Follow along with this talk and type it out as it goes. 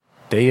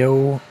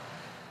Hideo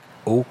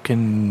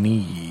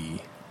Okanai.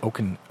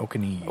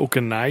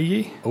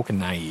 Okanai.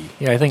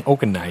 Yeah, I think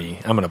Okanai.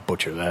 I'm going to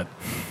butcher that.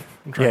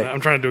 I'm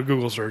trying to do a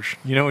Google search.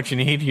 You know what you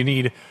need? You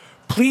need,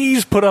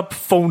 please put up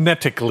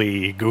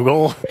phonetically,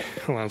 Google.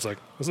 Hold on a sec.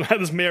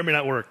 This may or may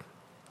not work.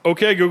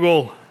 Okay,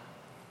 Google.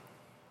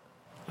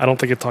 I don't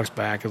think it talks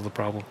back is the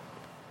problem.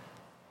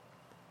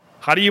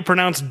 How do you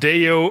pronounce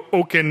Hideo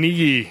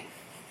Okanai?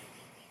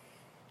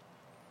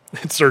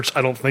 It searched.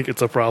 I don't think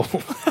it's a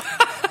problem.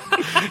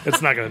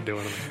 It's not going to do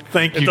anything.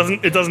 Thank you.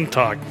 It doesn't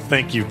talk.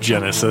 Thank you,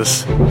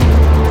 Genesis.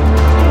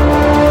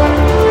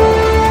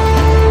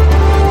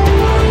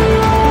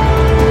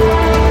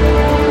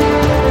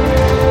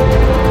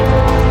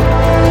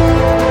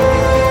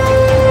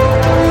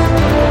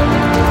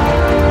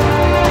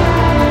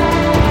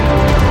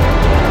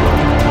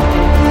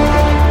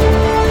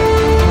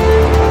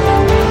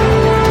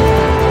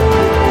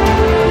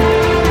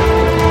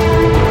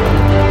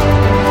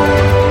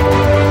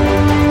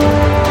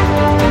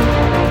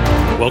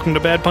 Welcome to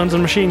Bad Puns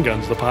and Machine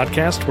Guns, the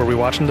podcast where we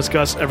watch and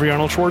discuss every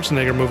Arnold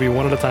Schwarzenegger movie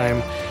one at a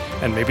time,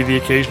 and maybe the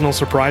occasional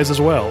surprise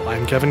as well.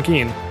 I'm Kevin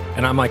Keene.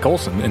 And I'm Mike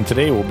Olson, and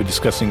today we'll be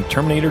discussing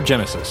Terminator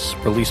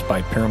Genisys, released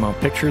by Paramount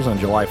Pictures on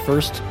July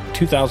 1st,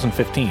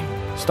 2015,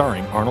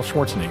 starring Arnold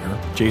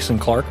Schwarzenegger, Jason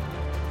Clarke,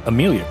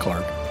 Emilia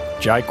Clarke,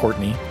 Jai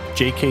Courtney,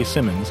 J.K.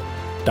 Simmons,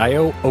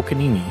 Hideo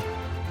Okanai,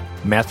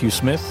 Matthew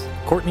Smith,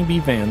 Courtney B.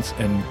 Vance,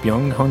 and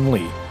Byung-Hun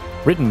Lee.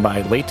 Written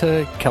by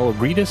Leta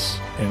Kalogridis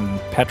and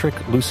Patrick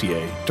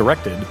Lussier.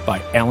 Directed by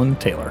Alan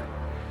Taylor.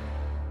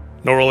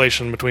 No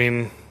relation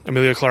between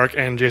Emilia Clarke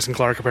and Jason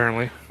Clarke,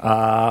 apparently.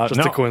 Just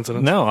a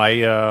coincidence. No,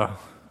 I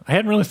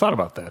hadn't really thought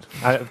about that.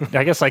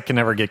 I guess I can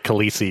never get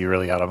Khaleesi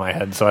really out of my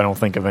head, so I don't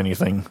think of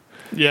anything.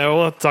 Yeah,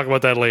 we'll have to talk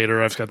about that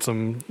later. I've got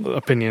some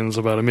opinions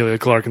about Emilia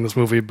Clarke in this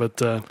movie.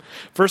 But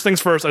first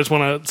things first, I just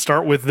want to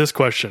start with this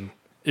question.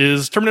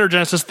 Is Terminator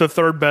Genisys the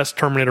third best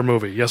Terminator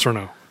movie? Yes or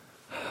no?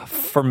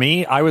 For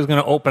me, I was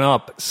going to open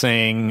up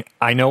saying,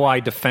 I know I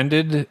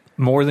defended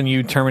more than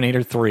you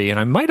Terminator 3, and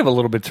I might have a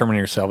little bit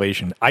Terminator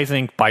Salvation. I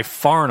think by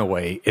far and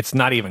away, it's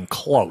not even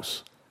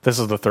close. This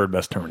is the third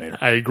best Terminator.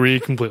 I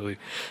agree completely.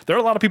 There are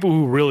a lot of people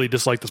who really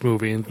dislike this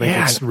movie and think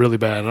it's really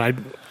bad.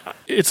 And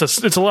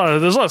there's a lot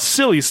of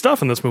silly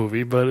stuff in this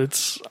movie, but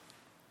at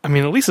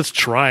least it's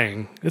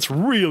trying. It's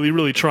really,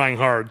 really trying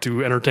hard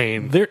to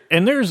entertain.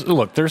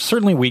 There's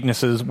certainly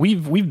weaknesses.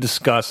 We've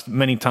discussed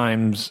many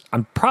times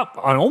on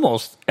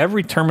almost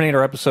every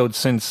Terminator episode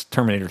since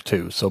Terminator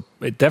 2. So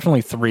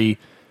definitely 3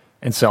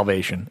 and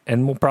Salvation.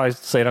 And we'll probably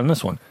say it on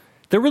this one.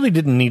 There really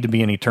didn't need to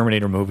be any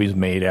Terminator movies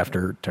made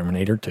after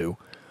Terminator 2.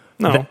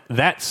 No.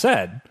 That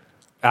said,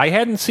 I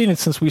hadn't seen it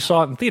since we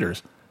saw it in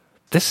theaters.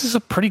 This is a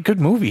pretty good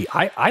movie.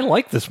 I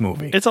like this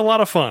movie. It's a lot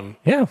of fun.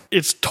 Yeah.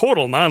 It's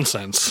total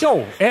nonsense.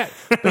 No,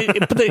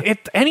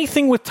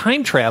 anything with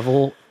time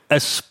travel,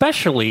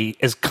 especially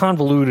as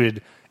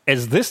convoluted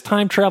as this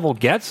time travel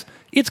gets,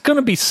 it's going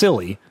to be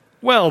silly.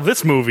 Well,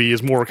 this movie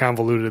is more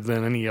convoluted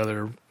than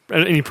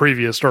any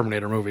previous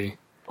Terminator movie.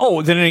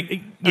 Oh, then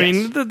yes. I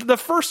mean, the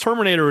first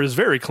Terminator is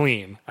very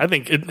clean. I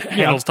think it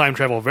handles time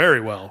travel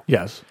very well.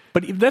 Yes.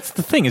 But that's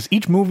the thing, is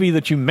each movie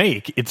that you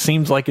make, it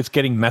seems like it's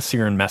getting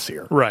messier and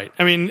messier. Right.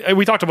 I mean,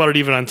 we talked about it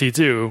even on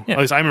T2. Yeah.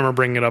 At least I remember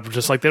bringing it up.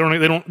 Just like they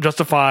don't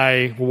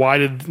justify why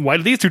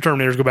did these two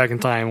Terminators go back in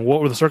time?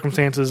 What were the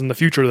circumstances in the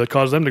future that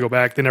caused them to go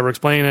back? They never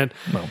explain it.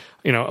 No.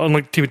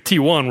 Unlike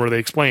T1 where they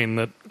explain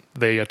that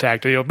they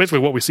attacked. Basically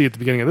what we see at the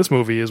beginning of this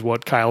movie is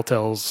what Kyle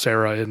tells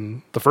Sarah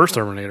in the first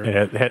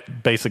Terminator.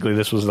 Basically,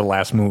 this was the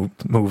last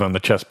move on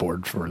the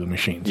chessboard for the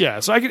machines. Yeah.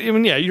 So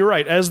you're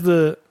right. As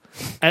the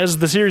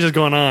series has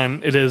gone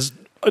on, it's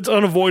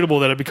unavoidable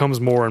that it becomes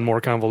more and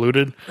more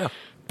convoluted. Yeah.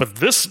 But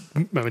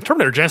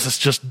Terminator Genisys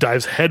just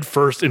dives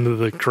headfirst into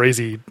the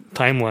crazy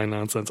timeline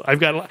nonsense. I've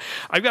got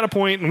a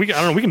point, and we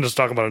can just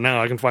talk about it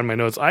now. I can find my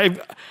notes.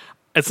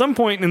 At some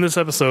point in this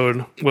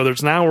episode, whether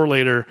it's now or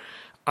later,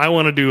 I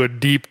want to do a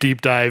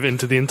deep dive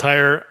into the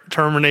entire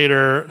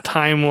Terminator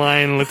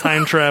timeline, the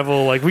time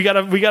travel. Like we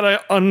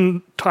gotta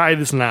untie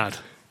this knot.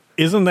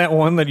 Isn't that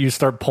one that you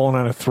start pulling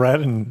on a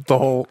thread and the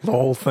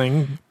whole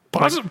thing?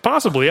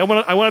 Possibly. I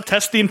want to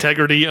test the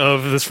integrity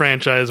of this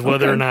franchise,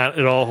 whether or not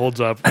it all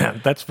holds up.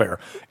 That's fair.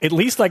 At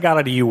least I got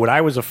out of you. What I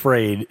was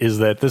afraid is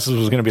that this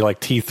was going to be like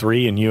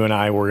T3 and you and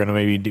I were going to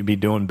maybe be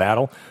doing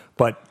battle.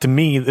 But to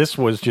me, this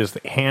was just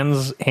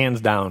hands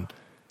down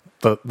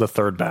the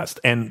third best.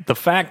 And the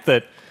fact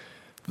that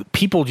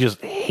people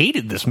just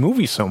hated this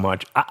movie so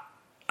much,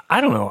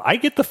 I don't know. I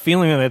get the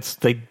feeling that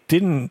they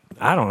didn't.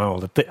 I don't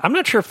know. I'm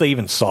not sure if they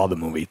even saw the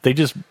movie. They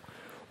just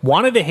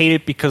wanted to hate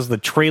it because the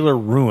trailer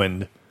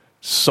ruined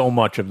so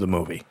much of the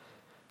movie.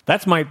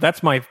 That's my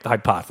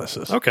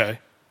hypothesis. Okay,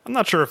 I'm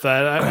not sure if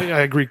that.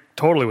 I agree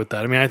totally with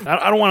that. I mean,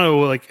 I don't want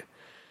to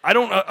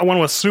I want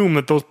to assume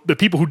that the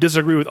people who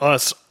disagree with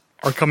us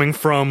are coming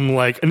from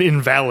like an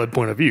invalid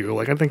point of view.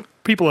 Like I think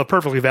people have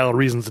perfectly valid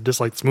reasons to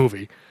dislike this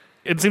movie.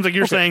 It seems like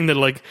you're saying that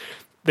like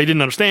they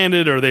didn't understand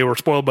it or they were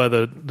spoiled by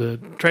the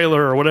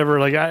trailer or whatever.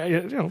 Like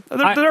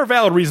there are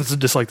valid reasons to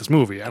dislike this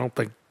movie. I don't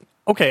think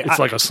Okay, it's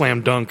like a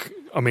slam dunk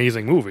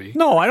amazing movie.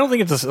 No, I don't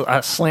think it's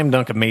a slam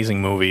dunk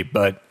amazing movie,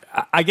 but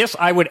I guess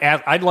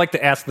I'd like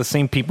to ask the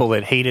same people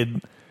that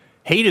hated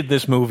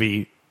this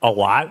movie a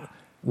lot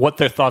what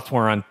their thoughts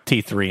were on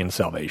T3 and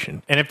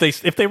Salvation. And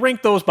if they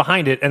rank those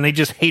behind it and they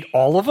just hate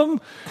all of them,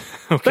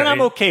 then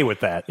I'm okay with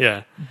that.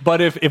 Yeah.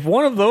 But if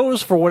one of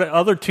those for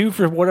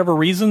whatever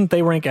reason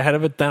they rank ahead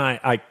of it, then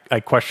I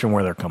question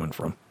where they're coming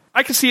from.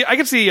 I could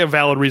see a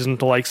valid reason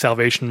to like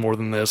Salvation more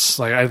than this.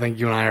 Like, I think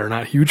you and I are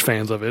not huge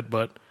fans of it,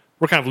 but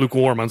we're kind of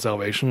lukewarm on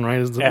Salvation, right?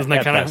 Isn't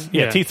that kind of...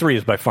 Yeah, T3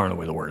 is by far and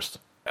away the worst.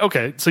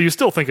 Okay, so you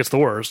still think it's the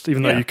worst,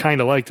 even though you kind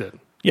of liked it.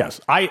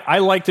 Yes, I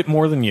liked it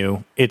more than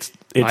you. It's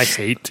I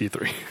hate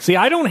T3. See,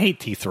 I don't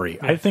hate T3. Yeah.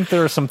 I think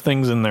there are some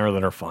things in there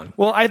that are fun.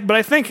 Well, but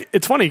I think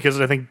it's funny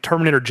because I think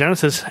Terminator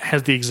Genisys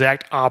has the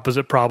exact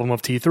opposite problem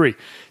of T3.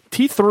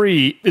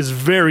 T3 is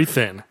very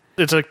thin.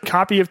 It's a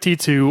copy of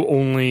T2,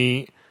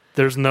 only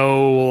there's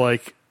no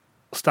like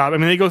stop. I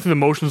mean, they go through the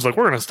motions like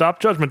we're going to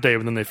stop Judgment Day,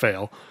 and then they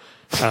fail.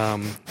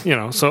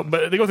 So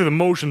but they go through the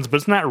motions, but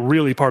it's not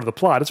really part of the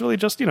plot. It's really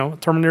just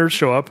Terminators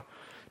show up,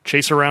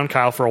 chase around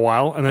Kyle for a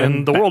while, and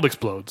then the world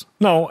explodes.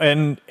 No,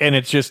 and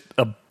it's just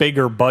a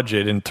bigger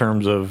budget in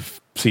terms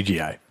of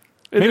CGI.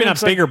 Maybe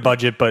not bigger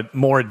budget, but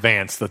more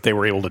advanced that they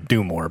were able to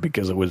do more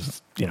because it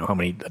was,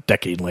 a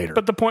decade later.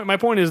 But my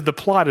point is the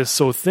plot is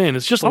so thin.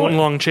 It's just one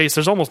long chase.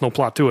 There's almost no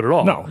plot to it at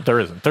all. No,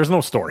 there isn't. There's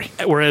no story.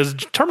 Whereas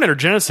Terminator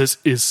Genisys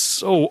is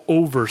so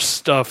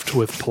overstuffed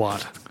with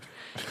plot.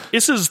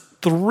 This is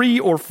 3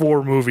 or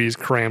 4 movies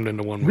crammed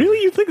into one movie.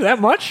 Really? You think that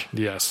much?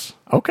 Yes.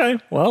 Okay.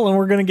 Well, then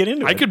we're going to get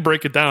into it. I could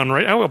break it down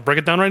right now. I'll break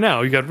it down right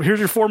now. Here's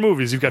your 4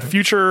 movies. You've got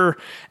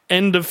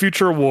end of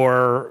future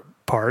war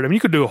part. I mean, you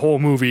could do a whole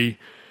movie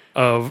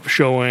of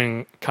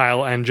showing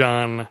Kyle and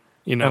John,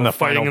 and the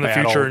fighting in the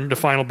future and the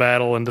final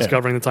battle and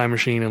discovering the time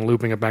machine and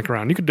looping it back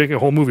around. You could make a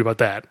whole movie about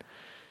that.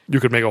 You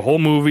could make a whole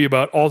movie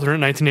about alternate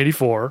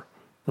 1984,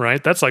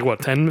 right? That's like, what,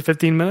 10,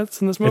 15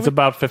 minutes in this movie? It's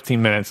about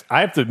 15 minutes.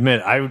 I have to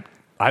admit,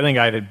 I think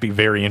I'd be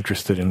very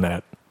interested in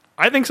that.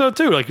 I think so,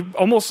 too. Like,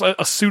 almost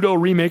a pseudo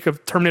remake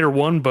of Terminator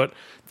 1, but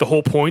the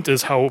whole point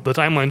is how the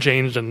timeline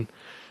changed and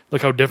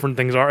look how different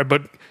things are.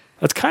 But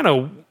that's kind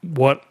of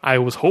what I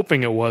was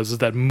hoping it was, is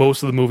that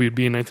most of the movie would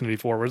be in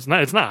 1984. Where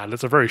it's not.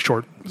 It's a very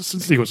short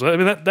sequence. I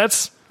mean,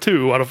 that's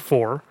 2 out of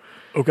 4.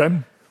 Okay.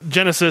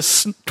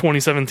 Genisys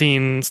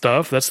 2017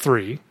 stuff, that's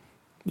 3.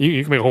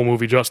 You can make a whole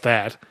movie just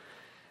that.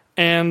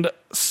 And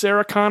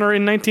Sarah Connor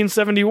in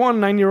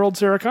 1971, 9-year-old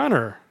Sarah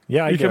Connor.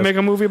 Yeah, you can make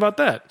a movie about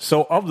that.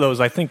 So of those,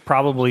 I think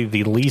probably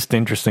the least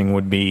interesting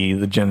would be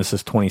the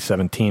Genisys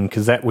 2017,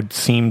 because that would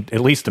seem,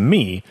 at least to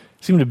me,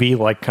 to be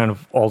like kind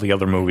of all the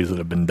other movies that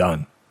have been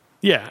done.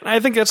 Yeah, I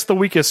think that's the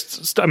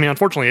weakest. I mean,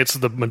 unfortunately, it's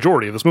the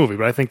majority of this movie,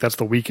 but I think that's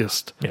the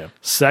weakest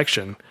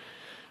section.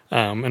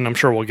 And I'm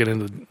sure we'll get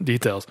into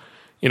details.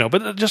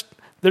 But just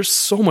there's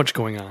so much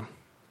going on.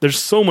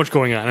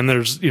 And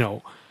there's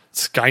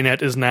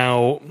Skynet is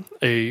now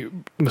a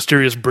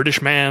mysterious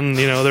British man.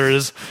 There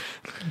is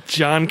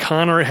John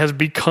Connor has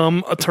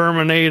become a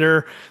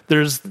Terminator.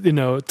 There's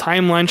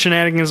timeline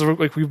shenanigans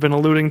like we've been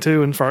alluding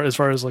to, and as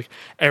far as like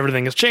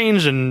everything has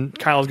changed, and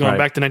Kyle's going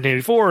back to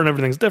 1984, and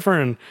everything's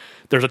different. And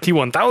there's a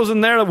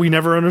T-1000 there that we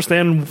never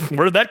understand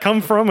where did that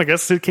come from. I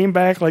guess it came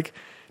back. Like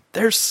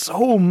there's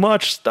so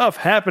much stuff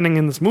happening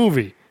in this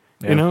movie,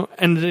 and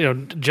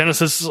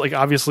Genisys, like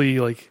obviously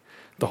like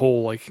the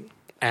whole like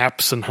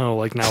apps and how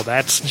like now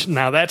that's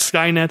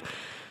Skynet.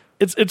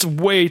 It's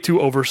way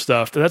too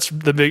overstuffed. That's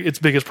its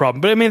biggest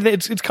problem. But I mean,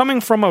 it's coming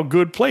from a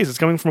good place. It's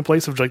coming from a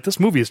place of like this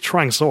movie is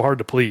trying so hard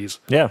to please.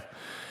 Yeah,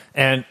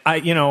 and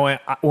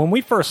when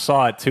we first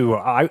saw it too,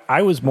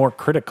 I was more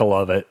critical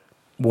of it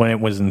when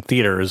it was in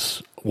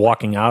theaters,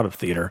 walking out of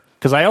theater,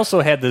 because I also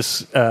had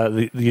this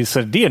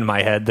idea in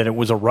my head that it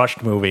was a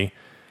rushed movie,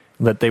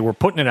 that they were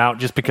putting it out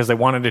just because they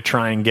wanted to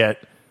try and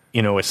get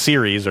a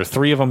series or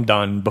 3 of them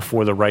done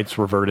before the rights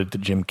reverted to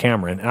Jim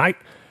Cameron. And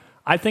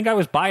I think I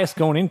was biased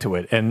going into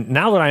it. And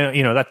now that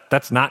I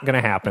that's not going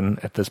to happen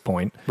at this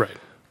point. Right.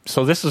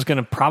 So this is going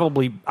to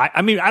probably,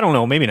 I mean, I don't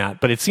know, maybe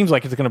not, but it seems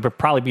like it's going to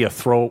probably be a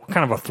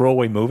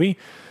throwaway movie.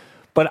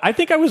 But I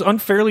think I was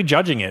unfairly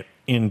judging it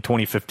in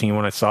 2015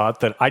 when I saw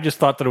it, that I just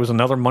thought that it was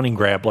another money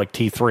grab like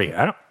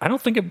T3. I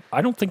don't think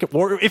it,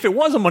 or if it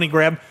was a money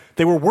grab,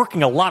 they were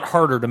working a lot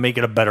harder to make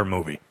it a better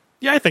movie.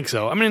 Yeah, I think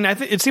so. I mean,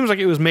 it seems like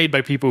it was made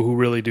by people who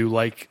really do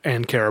like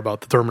and care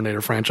about the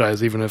Terminator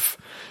franchise, even if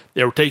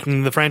they were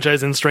taking the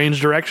franchise in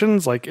strange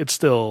directions. Like it's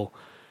still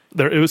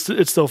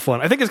it's still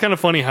fun. I think it's kind of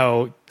funny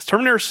how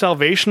Terminator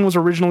Salvation was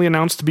originally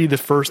announced to be the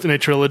first in a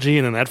trilogy,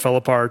 and then that fell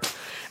apart.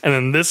 And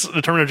then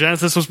the Terminator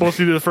Genisys was supposed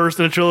to be the first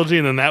in a trilogy,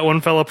 and then that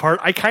one fell apart.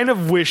 I kind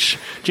of wish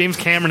James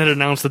Cameron had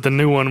announced that the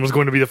new one was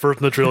going to be the first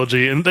in the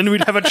trilogy, and then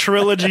we'd have a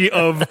trilogy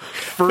of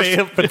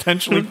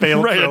potentially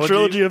failed trilogies. A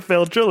trilogy of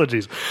failed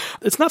trilogies.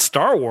 It's not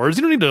Star Wars.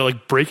 You don't need to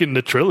like break it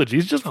into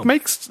trilogies. Just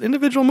make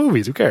individual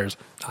movies. Who cares?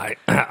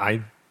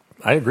 I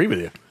agree with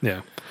you.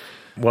 Yeah.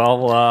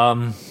 Well,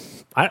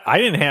 I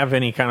didn't have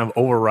any kind of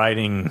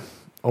overriding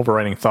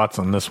thoughts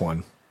on this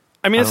one.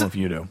 I mean, I don't know if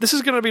you do. This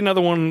is going to be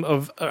another one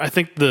of. I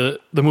think the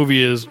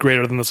movie is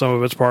greater than the sum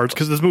of its parts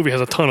because this movie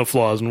has a ton of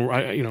flaws,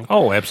 and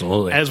Oh,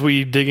 absolutely. as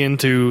we dig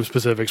into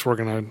specifics,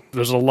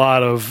 there's a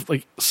lot of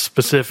like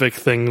specific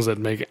things that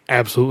make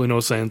absolutely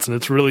no sense, and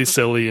it's really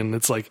silly, and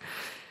it's like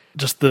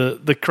just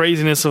the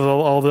craziness of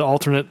all the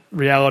alternate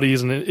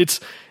realities, and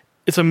it's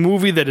a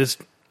movie that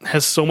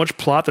has so much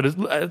plot that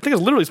I think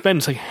it's literally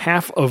spends like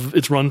half of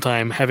its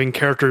runtime having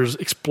characters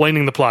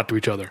explaining the plot to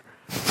each other,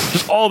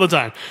 just all the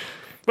time.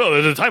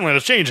 Well, the timeline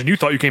has changed, and you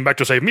thought you came back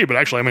to save me, but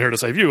actually I'm here to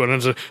save you. And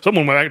then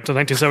someone went back to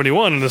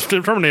 1971, and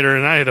the Terminator,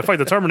 and I had to fight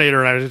the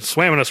Terminator, and I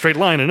swam in a straight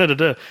line, and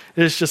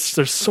It's just,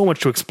 there's so much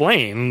to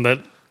explain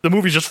that the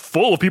movie's just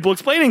full of people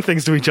explaining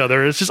things to each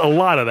other. It's just a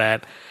lot of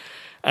that.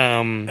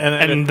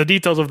 And the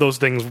details of those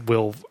things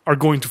are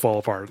going to fall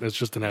apart. It's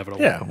just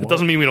inevitable. Yeah, well, it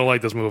doesn't mean we don't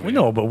like this movie. We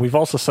know, but we've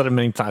also said it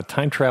many times.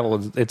 Time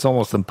travel, it's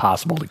almost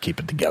impossible to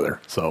keep it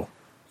together, so...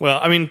 Well,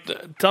 I mean,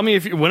 tell me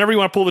whenever you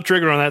want to pull the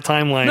trigger on that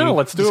timeline. No,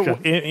 let's do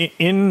it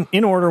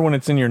in order when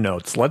it's in your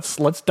notes.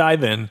 Let's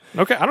dive in.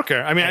 Okay, I don't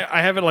care. I mean,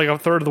 I have it like a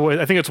third of the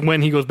way. I think it's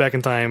when he goes back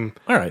in time.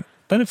 All right,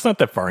 then it's not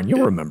that far, and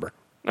you'll remember.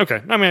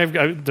 Okay, I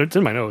mean, it's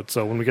in my notes,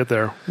 so when we get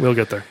there, we'll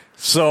get there.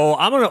 So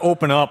I'm going to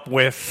open up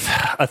with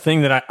a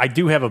thing that I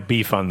do have a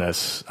beef on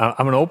this. I'm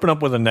going to open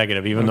up with a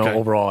negative, even though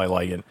overall I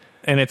like it.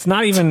 And it's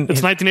not even...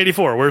 It's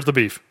 1984. Where's the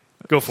beef?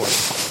 Go for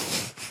it.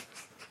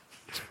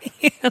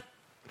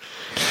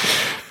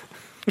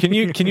 Can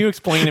you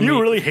explain to me?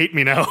 You really hate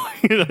me now.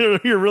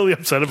 You're really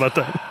upset about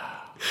that.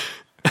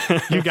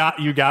 You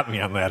got me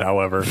on that,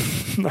 however.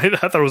 I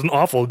thought it was an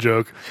awful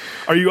joke.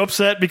 Are you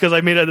upset because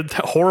I made a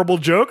horrible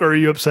joke, or are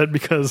you upset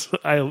because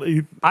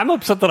I'm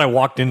upset that I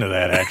walked into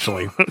that,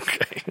 actually.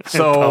 Okay.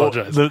 So I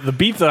apologize. the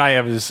beef that I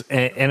have is,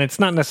 and it's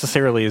not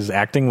necessarily his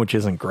acting, which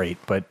isn't great,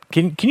 but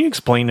can you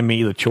explain to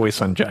me the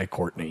choice on Jai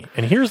Courtney?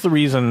 And here's the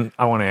reason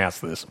I want to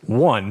ask this.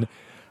 One,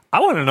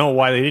 I want to know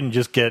why they didn't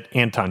just get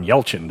Anton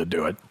Yelchin to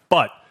do it.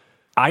 But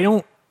I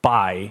don't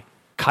buy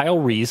Kyle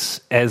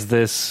Reese as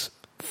this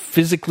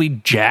physically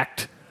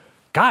jacked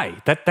guy.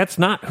 That's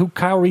not who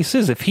Kyle Reese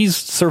is. If he's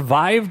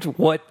survived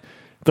what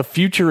the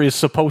future is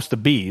supposed to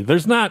be,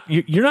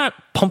 you're not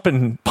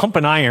pumping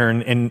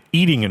iron and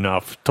eating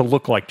enough to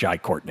look like Jai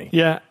Courtney.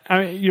 Yeah,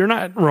 I mean, you're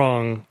not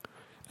wrong.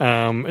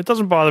 It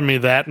doesn't bother me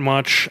that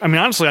much. I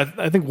mean, honestly,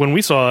 I think when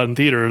we saw it in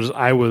theaters,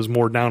 I was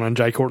more down on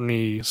Jai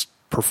Courtney's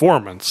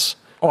performance.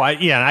 Oh,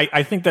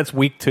 I think that's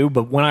weak too.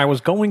 But when I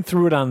was going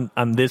through it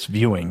on this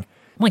viewing,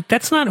 I'm like,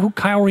 that's not who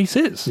Kyle Reese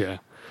is. Yeah.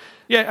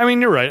 I mean,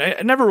 you're right.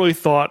 I never really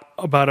thought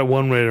about it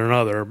one way or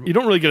another. You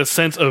don't really get a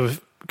sense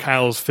of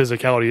Kyle's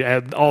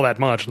physicality all that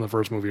much in the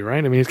first movie,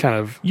 right? I mean,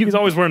 he's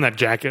always wearing that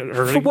jacket.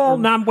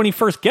 Not when he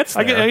first gets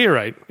there. You're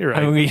right.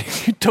 I mean,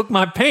 you took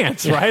my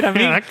pants, right? I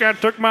mean, that guy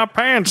took my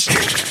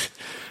pants.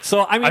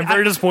 So I mean, I'm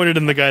very disappointed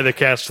in the guy that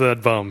cast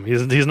that bum.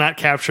 He's not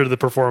captured the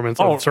performance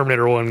of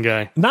Terminator 1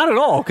 guy. Not at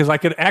all, because I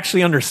could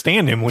actually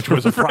understand him, which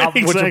was a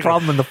problem. Which was a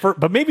problem in the first.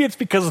 But maybe it's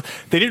because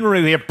they didn't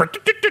really have.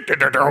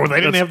 They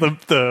didn't have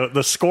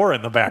the score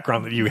in the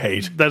background that you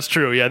hate. That's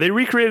true. Yeah, they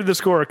recreated the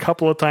score a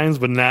couple of times,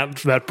 but not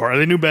that part.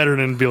 They knew better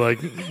than to be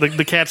like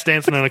the cat's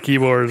dancing on a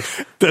keyboard.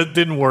 That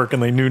didn't work,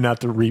 and they knew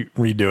not to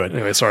redo it.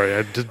 Anyway, sorry,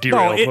 I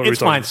derailed. No, it's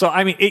fine. So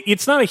I mean,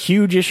 it's not a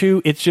huge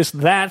issue. It's just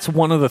that's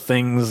one of the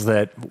things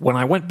that when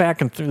I went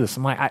back and through this,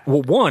 I'm like, I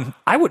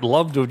would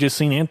love to have just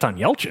seen Anton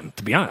Yelchin.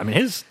 To be honest, I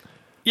mean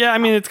Yeah, I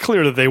mean, it's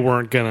clear that they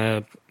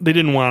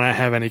didn't want to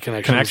have any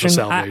connection to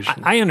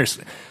Salvation. I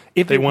understand.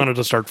 If they wanted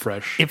to start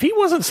fresh. If he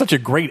wasn't such a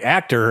great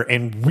actor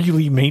and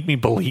really made me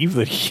believe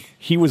that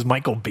he was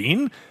Michael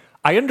Biehn,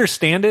 I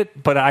understand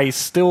it, but I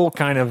still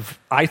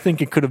I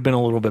think it could have been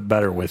a little bit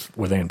better with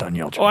Anton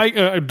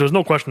Yelchin. There's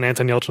no question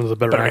Anton Yelchin is a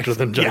better actor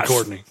than Jai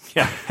Courtney.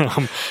 Yeah.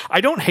 I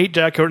don't hate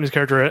Jai Courtney's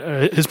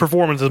character, his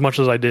performance as much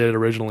as I did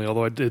originally,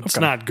 although it's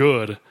not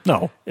good.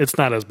 No. It's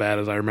not as bad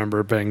as I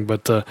remember it being.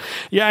 But,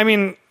 I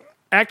mean,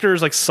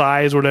 actors like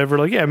size or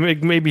whatever,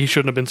 maybe he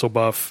shouldn't have been so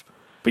buff.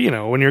 But,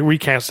 when you're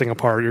recasting a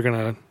part, you're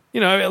going to...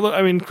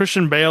 I mean,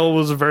 Christian Bale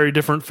was very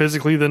different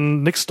physically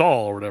than Nick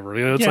Stahl or whatever.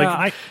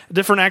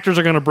 Different actors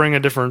are going to bring a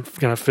different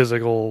kind of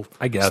physical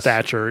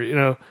stature.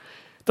 It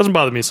doesn't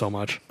bother me so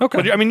much. Okay,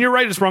 but I mean, you're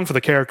right. It's wrong for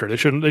the character. They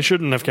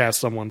shouldn't have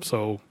cast someone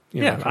so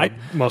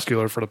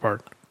muscular for the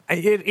part.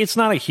 It's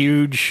not a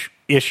huge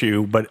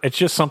issue, but it's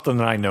just something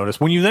that I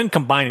noticed. When you then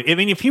combine it, I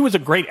mean, if he was a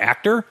great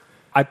actor,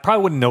 I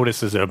probably wouldn't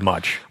notice as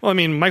much. Well, I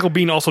mean, Michael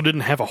Biehn also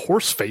didn't have a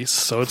horse face,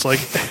 so it's like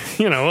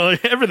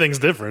everything's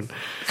different.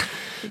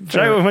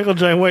 Michael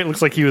Jai White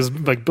looks like he was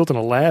built in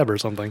a lab or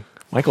something.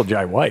 Michael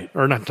Jai White,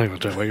 or not Michael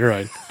Jai White? You're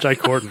right, Jai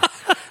Courtney.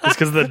 It's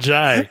because of the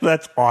Jai.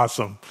 That's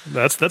awesome.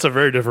 That's a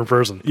very different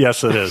person.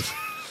 Yes, it is.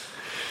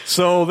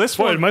 So this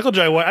one, Michael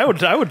Jai White.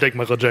 I would take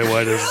Michael Jai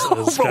White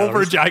as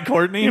over Jai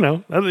Courtney. If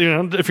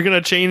you're going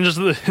to change his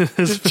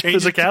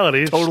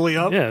physicality, totally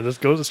up. Yeah,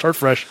 just go start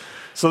fresh.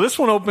 So this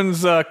one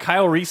opens.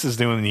 Kyle Reese is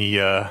doing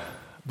the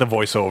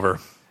voiceover.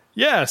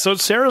 Yeah, so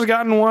Sarah's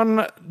gotten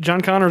one, John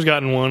Connor's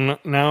gotten one,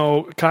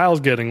 now Kyle's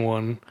getting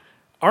one.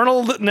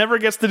 Arnold never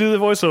gets to do the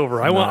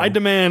voiceover. I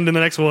demand in the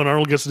next one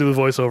Arnold gets to do the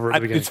voiceover at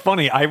the beginning. It's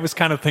funny. I was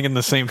kind of thinking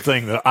the same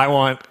thing, that I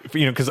want,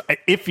 because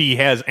if he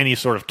has any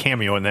sort of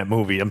cameo in that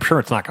movie, I'm sure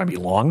it's not going to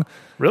be long.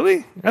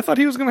 Really? I thought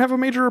he was going to have a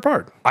major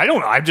part. I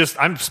don't know.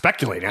 I'm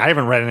speculating. I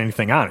haven't read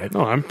anything on it.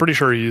 No, I'm pretty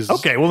sure he's...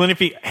 Okay, well then if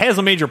he has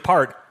a major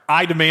part,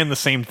 I demand the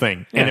same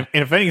thing. Yeah.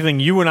 And if anything,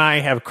 you and I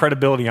have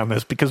credibility on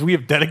this because we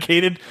have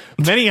dedicated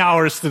many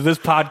hours to this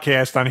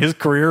podcast on his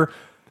career.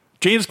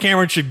 James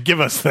Cameron should give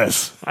us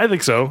this. I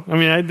think so. I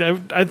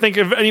mean, I think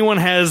if anyone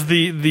has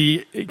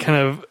the kind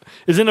of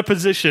is in a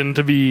position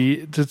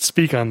to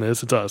speak on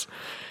this, it's us.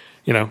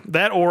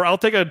 That, or I'll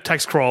take a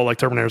text crawl like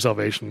Terminator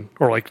Salvation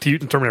or like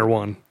Terminator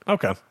 1.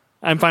 Okay.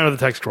 I'm fine with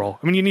the text crawl.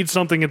 I mean, you need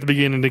something at the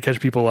beginning to catch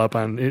people up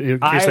on in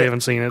case they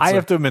haven't seen it. I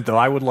have to admit, though,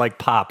 I would like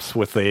Pops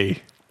with a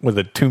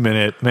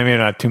 2-minute, maybe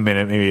not 2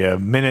 minute, maybe a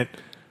minute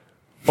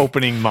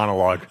opening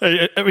monologue.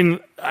 I mean,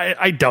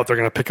 I doubt they're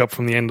going to pick up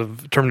from the end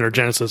of Terminator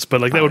Genesis,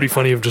 but like that would be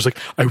funny if just like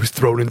I was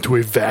thrown into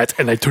a vat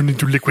and I turned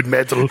into liquid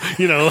metal.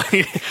 He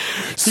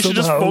should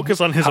just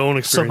focus on his own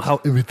experience. Somehow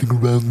everything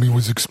around me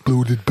was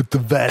exploded, but the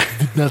vat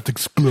did not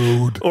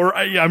explode. Or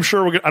I'm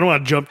sure I don't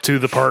want to jump to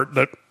the part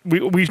that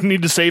we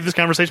need to save this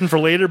conversation for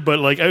later, but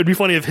like it would be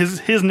funny if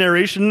his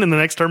narration in the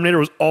next Terminator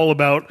was all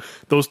about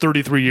those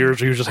 33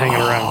 years where he was just hanging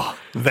around.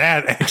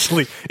 That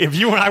actually, if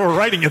you and I were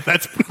writing it,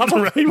 that's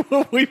probably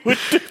what we would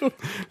do.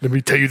 Let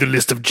me tell you the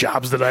list of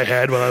jobs that I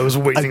had while I was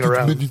waiting I did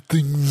around. many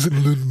things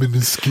and learned many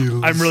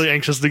skills. I'm really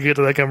anxious to get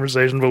to that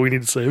conversation, but we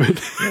need to save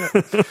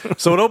it.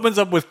 So it opens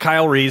up with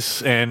Kyle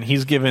Reese, and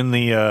he's given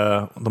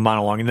the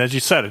monologue, and as you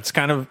said,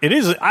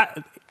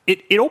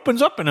 it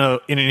opens up in an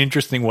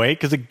interesting way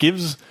because it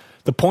gives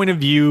the point of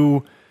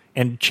view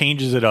and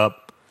changes it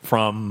up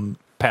from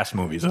past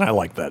movies, and I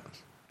like that.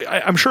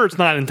 I'm sure it's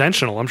not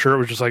intentional. I'm sure it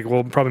was just like,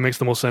 well, it probably makes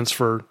the most sense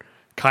for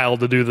Kyle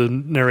to do the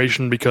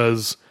narration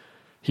because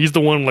he's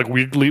the one like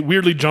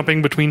weirdly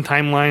jumping between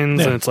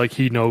timelines, and it's like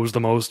he knows the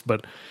most.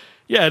 But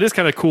yeah, it is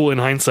kind of cool in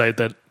hindsight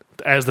that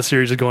as the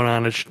series is going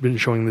on, it's been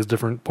showing these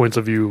different points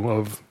of view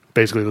of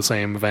basically the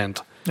same event.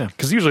 Yeah,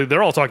 because usually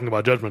they're all talking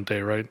about Judgment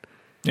Day, right?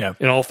 Yeah,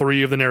 in all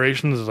three of the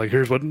narrations, it's like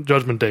here's what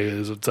Judgment Day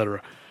is,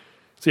 etc.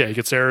 So yeah, you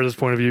get Sarah's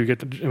point of view.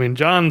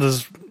 John's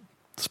is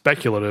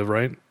speculative,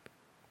 right?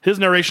 His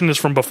narration is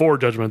from before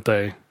Judgment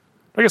Day.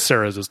 I guess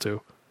Sarah's is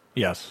too.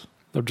 Yes.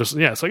 So I guess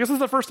this is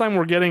the first time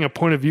we're getting a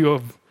point of view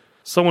of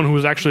someone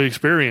who's actually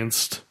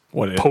experienced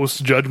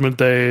post-Judgment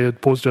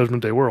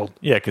Day world.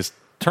 Yeah, because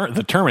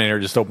the Terminator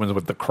just opens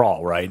with the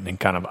crawl, right, and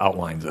kind of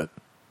outlines it.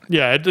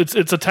 Yeah, it's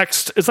a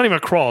text. It's not even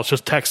a crawl. It's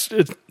just text.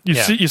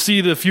 You see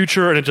the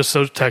future, and it just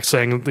shows text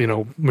saying,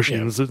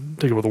 machines that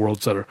take over the world,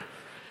 etc.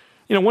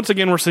 Once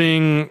again, we're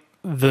seeing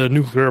the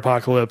nuclear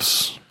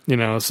apocalypse.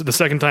 It's the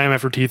second time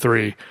after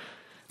T3.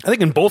 I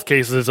think in both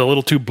cases, it's a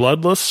little too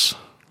bloodless.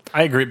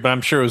 I agree, but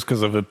I'm sure it was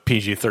because of a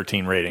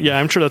PG-13 rating. Yeah,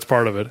 I'm sure that's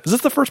part of it. Is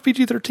this the first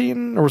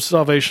PG-13, or was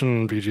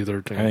Salvation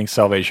PG-13? I think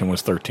Salvation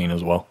was 13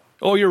 as well.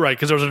 Oh, you're right,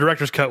 because there was a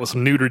director's cut with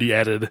some nudity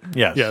added.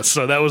 Yes. Yes,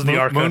 so that was the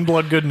arc.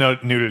 Moonblood good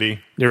nudity.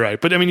 You're right,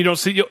 but I mean,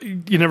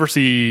 you never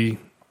see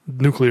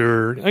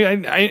nuclear.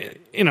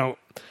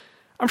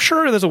 I'm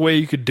sure there's a way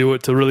you could do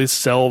it to really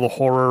sell the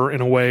horror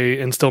in a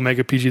way and still make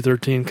it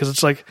PG-13, because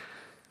it's like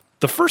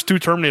the first two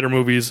Terminator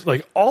movies,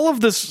 like all of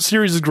this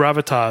series'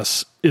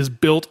 gravitas is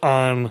built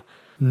on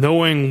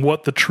knowing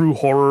what the true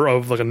horror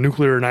of like a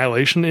nuclear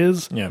annihilation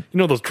is. Yeah.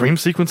 Those dream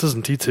sequences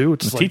in T2?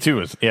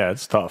 T2 is,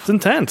 it's tough. It's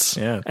intense.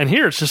 Yeah. And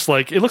here it's just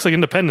like, it looks like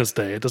Independence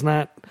Day. It does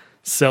not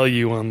sell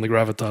you on the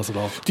gravitas at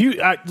all.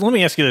 Let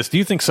me ask you this. Do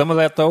you think some of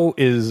that, though,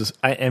 is,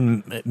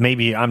 and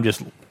maybe I'm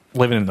just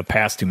living in the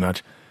past too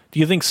much,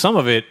 do you think some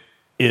of it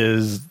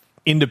is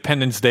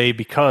Independence Day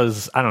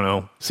because, I don't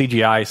know,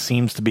 CGI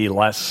seems to be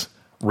less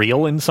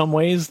real in some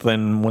ways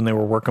than when they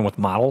were working with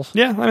models?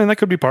 Yeah, I mean, that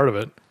could be part of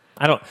it.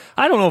 I don't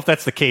know if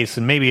that's the case,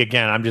 and maybe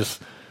again I'm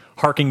just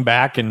harking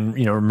back and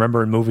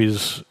remembering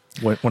movies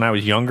when I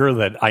was younger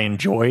that I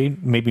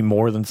enjoyed maybe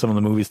more than some of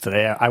the movies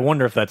today. I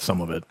wonder if that's some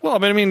of it.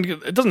 Well, I mean,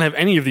 it doesn't have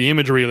any of the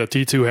imagery that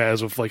T2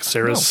 has of like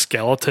Sarah's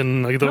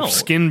skeleton, like the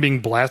skin being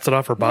blasted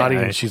off her body,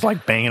 and she's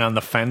like banging on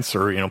the fence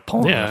or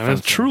pulling. Yeah, on the fence.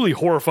 It's truly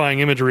horrifying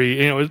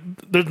imagery.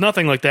 There's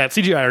nothing like that.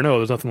 CGI or no,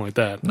 there's nothing like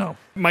that. No.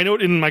 My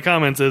note in my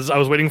comments is I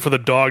was waiting for the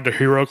dog to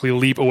heroically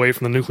leap away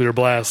from the nuclear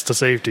blast to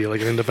safety,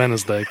 like in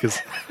Independence Day, because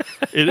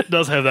it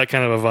does have that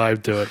kind of a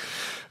vibe to it.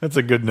 That's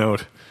a good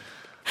note.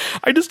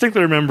 I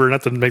distinctly remember,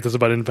 not to make this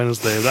about Independence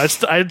Day,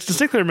 but I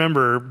distinctly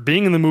remember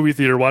being in the movie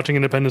theater watching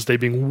Independence Day,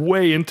 being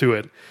way into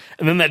it,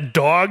 and then that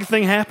dog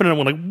thing happened, and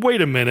I went like,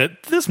 wait a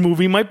minute, this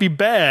movie might be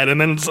bad. And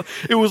then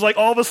it was like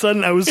all of a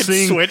sudden I was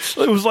seeing switched.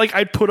 It was like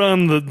I put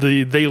on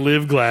the They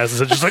Live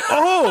glasses and just like,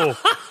 oh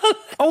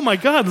my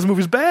god, this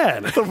movie's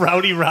bad. The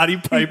Rowdy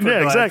Piper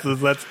glasses. Exactly.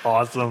 That's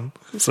awesome.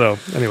 So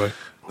anyway.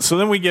 So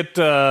then we get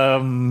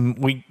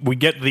we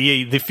get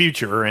the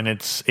future, and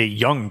it's a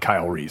young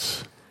Kyle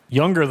Reese.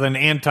 Younger than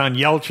Anton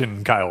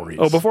Yelchin Kyle Reese.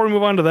 Oh, before we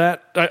move on to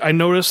that, I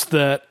noticed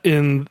that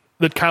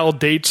Kyle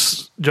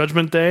dates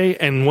Judgment Day,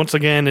 and once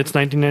again, it's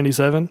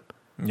 1997.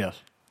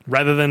 Yes.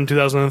 rather than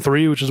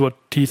 2003, which is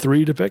what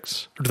T3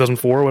 depicts, or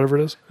 2004, whatever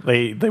it is.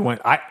 They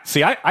went. I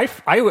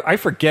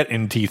forget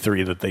in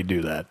T3 that they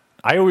do that.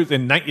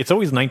 It's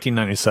always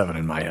 1997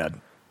 in my head.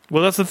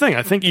 Well, that's the thing.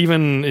 I think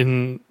even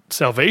in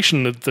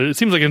Salvation, it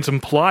seems like it's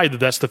implied that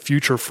that's the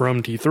future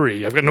from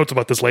T3. I've got notes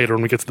about this later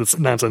when we get to this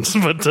nonsense.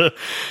 But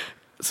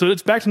so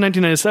it's back to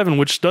 1997,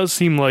 which does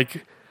seem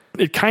like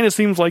it kind of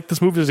seems like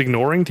this movie is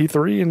ignoring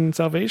T3 and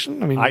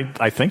Salvation. I mean,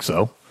 I think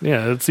so.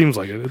 Yeah, it seems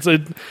like it. It's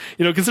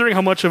considering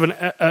how much of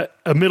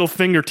a middle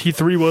finger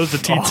T3 was to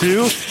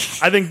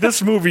T2, I think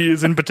this movie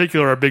is in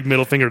particular a big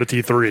middle finger to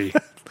T3.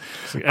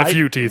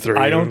 F-U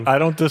T3. I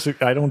don't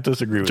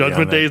disagree with you.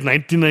 Judgment Day is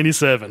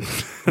 1997.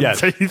 Yes.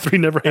 T3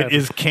 never happened. It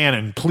is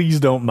canon. Please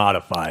don't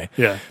modify.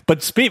 Yeah.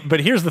 But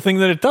here's the thing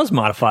that it does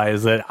modify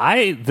is that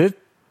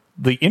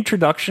the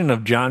introduction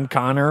of John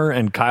Connor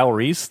and Kyle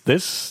Reese,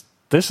 this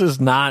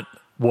is not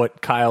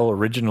what Kyle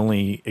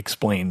originally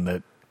explained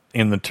that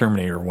in the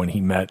Terminator when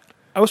he met.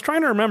 I was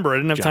trying to remember. I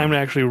didn't have time to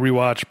actually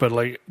rewatch, but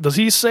like, does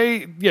he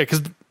say? Yeah,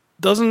 because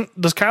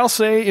does Kyle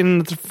say in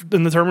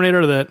the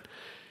Terminator that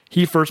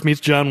he first meets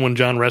John when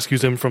John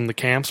rescues him from the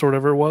camps or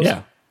whatever it was?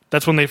 Yeah,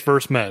 that's when they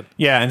first met.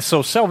 Yeah, and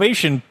so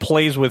Salvation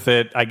plays with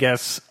it, I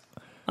guess.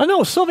 Oh,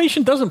 no,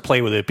 Salvation doesn't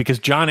play with it because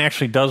John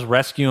actually does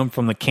rescue him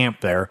from the camp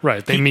there.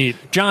 Right, they meet.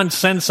 John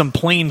sends some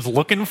planes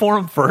looking for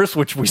him first,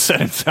 which we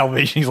said in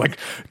Salvation. He's like,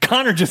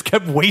 Connor just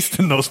kept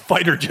wasting those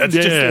fighter jets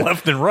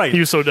left and right. He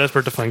was so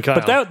desperate to find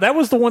Kyle. But that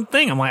was the one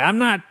thing. I'm like,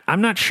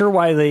 I'm not sure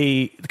why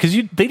because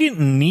they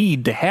didn't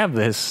need to have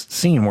this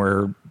scene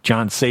where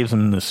John saves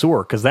him in the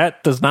sewer because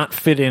that does not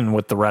fit in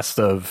with the rest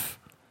of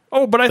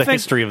the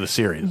history of the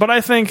series. But I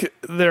think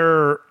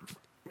they're,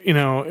 in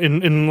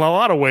a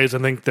lot of ways, I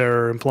think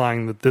they're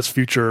implying that this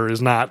future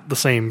is not the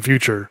same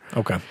future.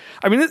 Okay.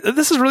 I mean,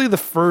 this is really the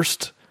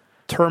first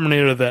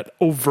Terminator that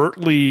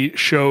overtly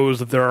shows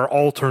that there are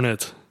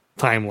alternate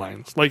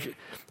timelines. Like,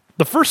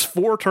 the first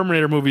 4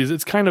 Terminator movies,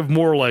 it's kind of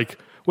more like,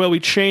 well, we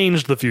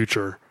changed the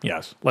future.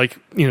 Yes. Like,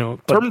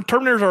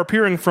 Terminators are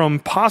appearing from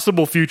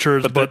possible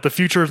futures, but the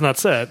future is not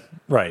set.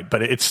 Right,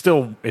 but it's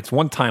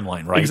one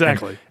timeline, right?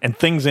 Exactly. And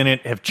things in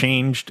it have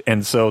changed,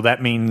 and so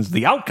that means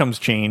the outcomes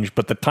change,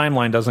 but the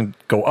timeline doesn't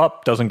go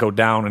up, doesn't go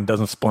down, and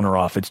doesn't splinter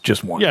off. It's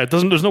just one. Yeah,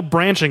 there's no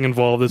branching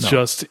involved. It's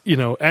just,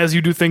 as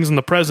you do things in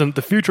the present,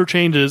 the future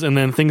changes, and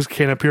then things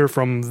can appear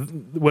from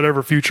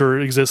whatever future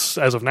exists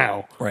as of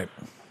now. Right.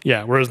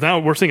 Yeah, whereas now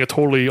we're seeing a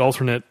totally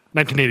alternate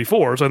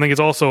 1984, so I think it's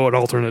also an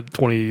alternate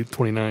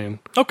 2029.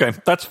 Okay,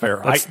 that's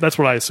fair. That's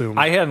what I assume.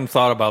 I hadn't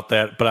thought about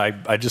that, but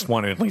I just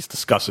want to at least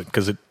discuss it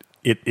because it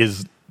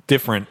is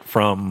different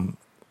from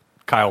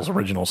Kyle's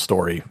original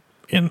story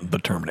in The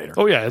Terminator.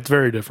 Oh, yeah, it's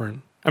very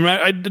different. I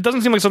mean, it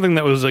doesn't seem like something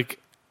that was like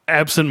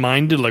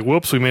absent-minded, like,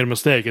 whoops, we made a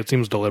mistake. It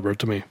seems deliberate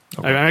to me.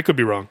 Okay. I could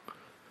be wrong.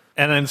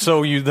 And then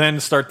so you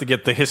then start to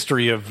get the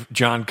history of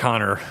John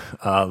Connor,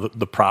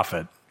 the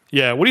prophet.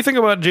 Yeah, what do you think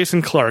about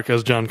Jason Clarke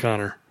as John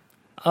Connor?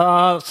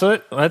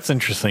 So that's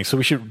interesting. So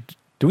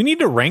do we need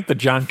to rank the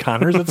John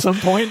Connors at some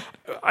point?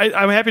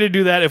 I'm happy to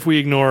do that if we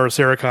ignore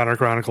Sarah Connor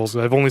Chronicles.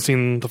 I've only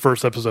seen the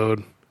first episode,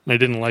 and I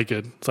didn't like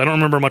it. So I don't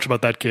remember much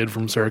about that kid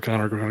from Sarah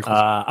Connor Chronicles.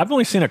 I've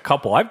only seen a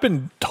couple. I've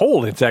been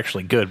told it's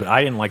actually good, but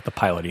I didn't like the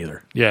pilot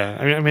either. Yeah,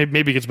 I mean,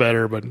 maybe it gets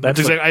better, but I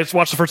just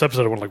watched the first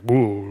episode and went like,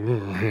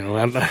 woo,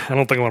 I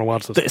don't think I want to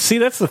watch this. See,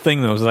 that's the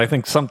thing, though, is I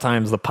think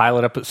sometimes the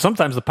pilot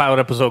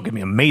episode can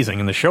be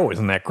amazing, and the show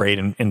isn't that great,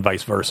 and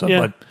vice versa.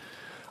 Yeah. But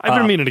I've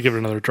been meaning to give it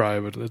another try,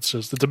 but it's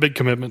a big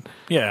commitment.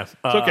 Yeah. It's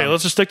okay,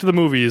 let's just stick to the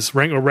movies.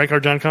 Rank our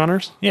John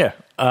Connors? Yeah.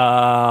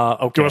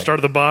 Okay. Do you want to start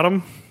at the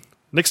bottom?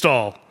 Nick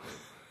Stahl.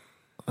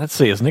 Let's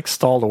see. Is Nick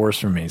Stahl the worst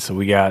for me? So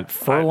we got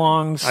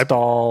Furlong,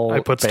 Stahl,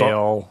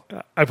 Bale.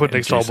 I put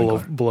Nick Stahl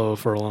below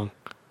Furlong.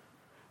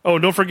 Oh,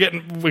 don't forget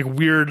like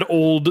weird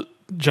old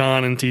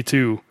John in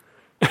T2.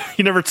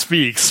 He never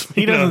speaks.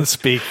 He doesn't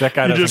speak. That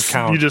guy doesn't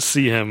count. You just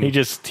see him. He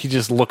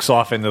just looks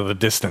off into the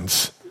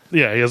distance.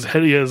 Yeah, he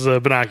has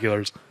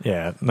binoculars.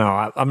 Yeah,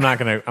 no, I'm not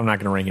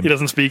gonna ring him. He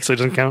doesn't speak, so he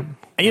doesn't count.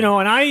 And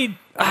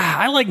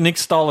I like Nick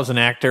Stahl as an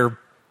actor,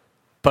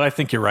 but I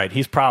think you're right.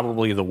 He's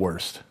probably the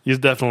worst. He's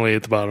definitely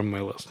at the bottom of my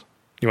list.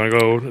 You want to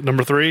go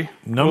number 3?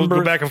 We'll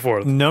go back and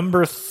forth.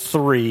 Number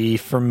 3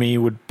 for me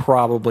would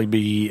probably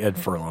be Ed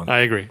Furlong. I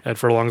agree. Ed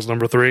Furlong's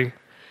number 3.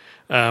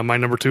 My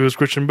number 2 is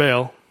Christian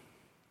Bale.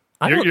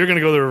 You're going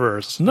to go the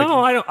reverse.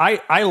 No, I don't.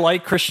 I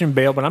like Christian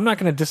Bale, but I'm not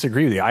going to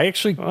disagree with you. I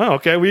actually. Oh,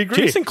 okay, we agree.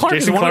 Jason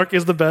Clarke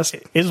is the best.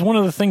 Is one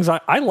of the things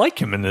I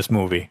like him in this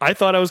movie. I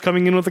thought I was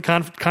coming in with a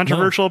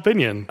controversial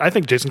opinion. I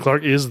think Jason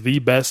Clarke is the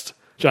best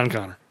John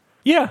Connor.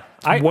 Yeah,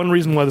 one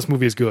reason why this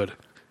movie is good.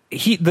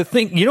 The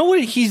thing, you know what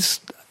I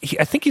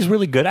think he's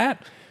really good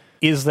at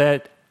is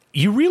that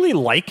you really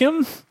like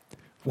him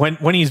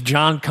when he's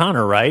John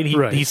Connor, right?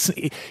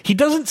 He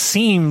doesn't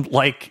seem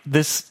like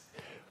this.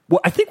 Well,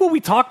 I think what we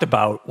talked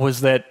about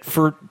was that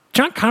for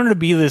John Connor to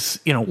be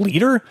this,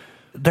 leader,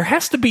 there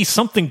has to be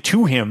something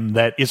to him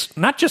that is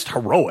not just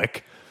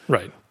heroic,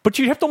 right? But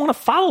you have to want to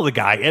follow the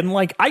guy, and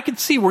I could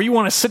see where you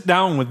want to sit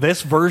down with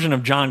this version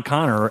of John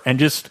Connor and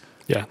just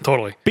Yeah,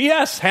 totally.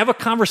 BS. Have a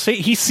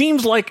conversation. He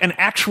seems like an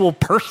actual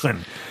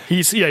person,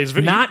 He's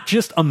not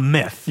just a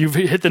myth. You've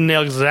hit the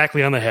nail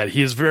exactly on the head.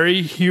 He is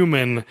very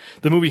human.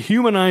 The movie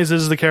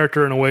humanizes the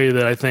character in a way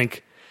that I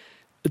think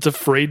it's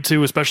afraid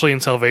to, especially in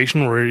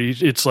Salvation, where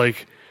it's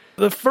like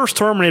the first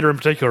Terminator in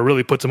particular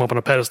really puts him up on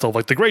a pedestal,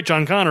 like the great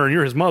John Connor, and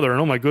you're his mother,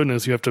 and oh my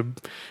goodness, you have to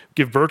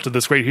give birth to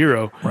this great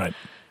hero. Right.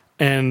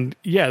 And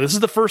yeah, this is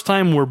the first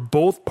time where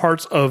both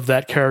parts of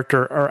that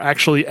character are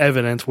actually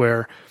evident,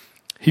 where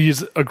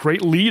he's a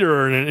great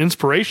leader and an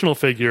inspirational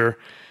figure,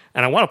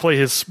 and I want to play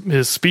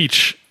his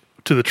speech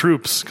to the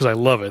troops because I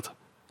love it.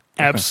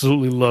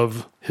 Absolutely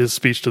love his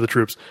speech to the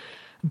troops.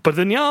 But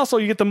then also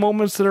you get the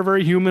moments that are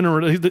very human,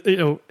 or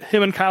him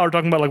and Kyle are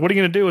talking about like, what are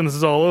you going to do when this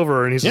is all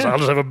over? And he says, I'll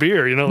just have a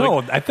beer.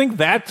 I think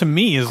that to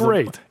me is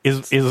great.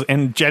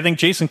 And I think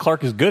Jason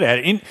Clarke is good at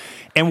it.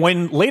 And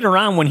when later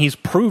on when he's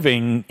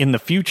proving in the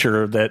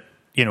future that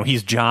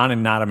he's John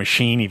and not a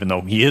machine, even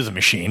though he is a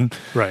machine,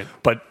 right?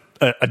 But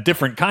a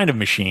different kind of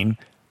machine.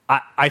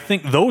 I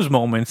think those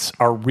moments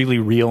are really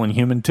real and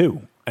human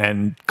too.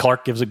 And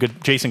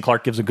Jason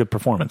Clarke gives a good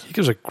performance. He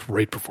gives a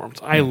great performance.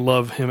 I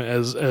love him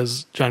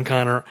as John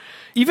Connor.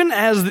 Even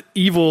as the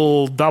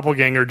evil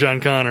doppelganger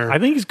John Connor. I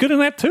think he's good in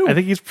that too. I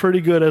think he's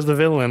pretty good as the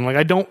villain.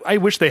 Like I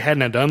wish they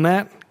hadn't done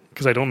that,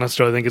 because I don't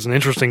necessarily think it's an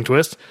interesting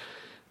twist.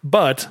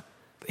 But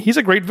he's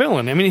a great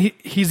villain. I mean,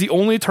 he's the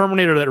only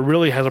Terminator that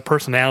really has a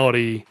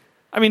personality.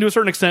 I mean, to a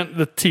certain extent,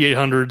 the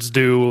T-800s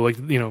do. Like,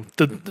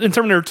 in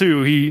Terminator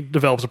 2, he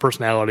develops a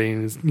personality,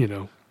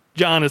 and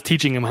John is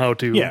teaching him how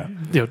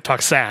to,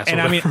 talk sass. And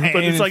I mean,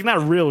 but it's like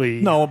not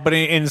really. No, but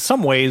in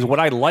some ways, what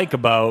I like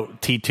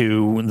about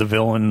T2, the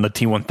villain, the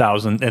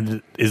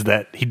T-1000, is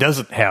that he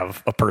doesn't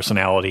have a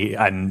personality.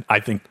 And I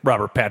think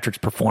Robert Patrick's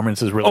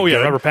performance is really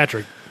good. Robert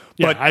Patrick.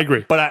 Yeah, I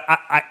agree. But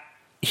I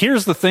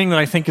here's the thing that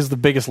I think is the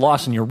biggest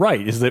loss, and you're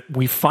right, is that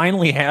we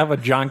finally have a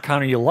John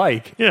Connor you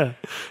like. Yeah.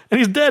 And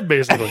he's dead,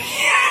 basically.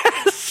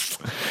 Yes!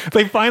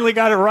 They finally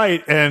got it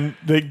right, and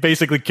they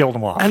basically killed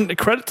him off. And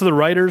credit to the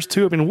writers,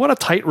 too. I mean, what a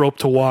tightrope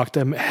to walk,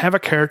 to have a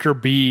character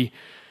be,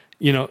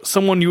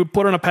 someone you would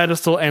put on a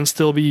pedestal and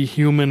still be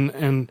human,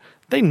 and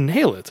they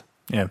nail it.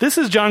 Yeah. This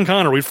is John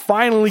Connor. We're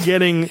finally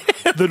getting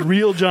the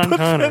real John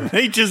Connor.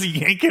 They just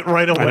yank it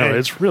right away. I know,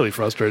 it's really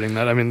frustrating.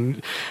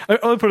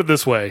 I'll put it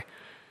this way.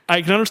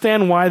 I can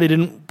understand why they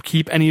didn't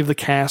keep any of the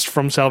cast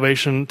from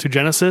Salvation to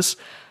Genesis.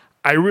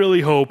 I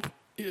really hope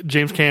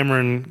James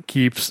Cameron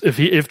keeps...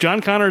 If John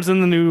Connor is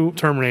in the new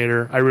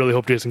Terminator, I really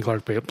hope Jason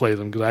Clarke plays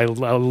him, because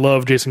I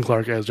love Jason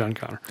Clarke as John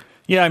Connor.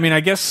 Yeah, I mean, I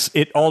guess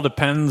it all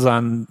depends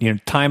on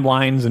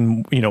timelines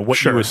and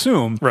what you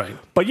assume. Right.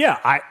 But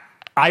yeah,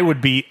 I would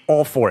be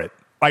all for it.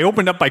 I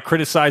opened up by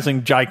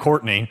criticizing Jai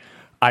Courtney.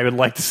 I would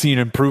like to see an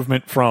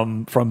improvement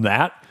from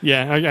that.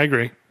 Yeah, I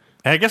agree.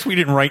 And I guess we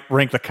didn't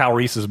rank the Kyle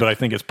Reeses, but I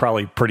think it's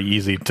probably pretty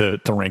easy to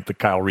rank the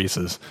Kyle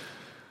Reeses.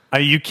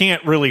 You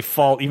can't really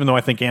fault, even though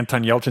I think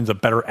Anton Yelchin's a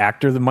better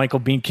actor than Michael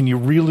Biehn, can you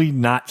really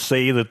not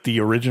say that the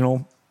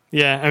original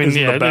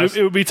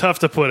it would be tough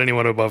to put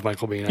anyone above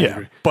Michael Biehn. I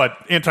agree. But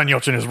Anton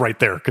Yelchin is right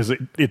there, because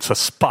it's a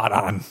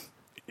spot-on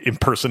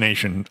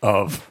impersonation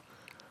of...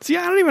 See,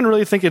 I don't even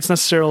really think it's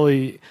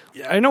necessarily...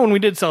 I know when we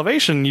did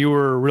Salvation, you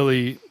were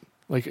really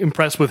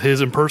impressed with his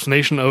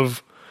impersonation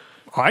of...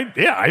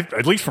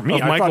 at least for me,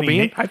 Michael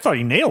Biehn. I thought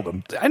he nailed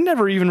him. I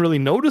never even really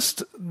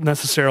noticed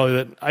necessarily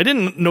that. I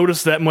didn't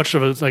notice that much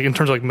of it, in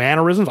terms of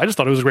mannerisms. I just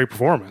thought it was a great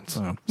performance.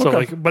 Oh,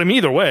 okay. So but I mean,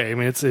 either way, I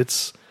mean,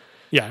 it's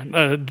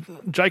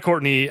Jai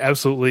Courtney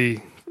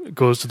absolutely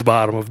goes to the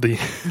bottom of the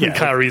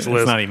Kyle Reese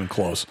list. It's not even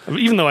close.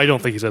 Even though I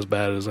don't think he's as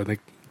bad as I think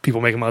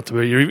people make him out to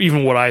be, or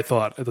even what I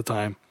thought at the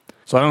time.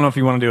 So I don't know if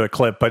you want to do a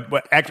clip, but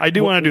I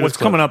do want to do what's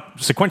coming up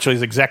sequentially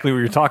is exactly what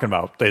you're talking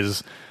about.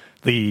 Is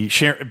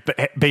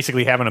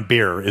basically having a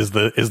beer is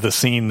the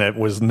scene that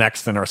was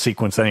next in our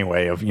sequence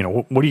anyway. Of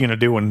what are you going to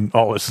do when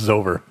all this is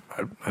over? I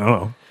don't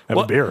know. Have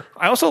a beer.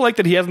 I also like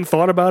that he hasn't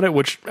thought about it,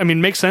 which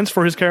makes sense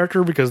for his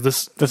character, because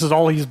this is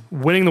all he's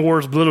winning the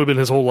wars literally been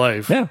his whole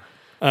life. Yeah.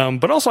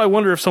 But also I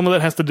wonder if some of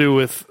that has to do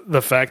with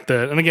the fact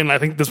that, and again, I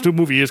think this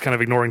movie is kind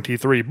of ignoring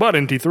T3, but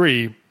in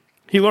T3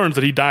 he learns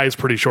that he dies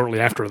pretty shortly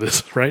after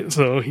this, right?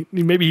 So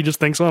maybe he just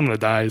thinks, I'm going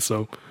to die,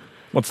 so...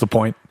 What's the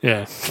point?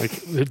 Yeah,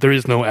 there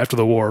is no after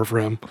the war for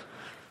him.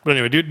 But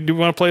anyway, do you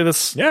want to play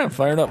this? Yeah,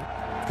 fire it up.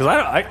 Because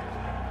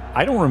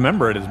I don't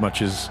remember it as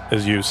much as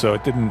you, so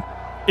it didn't...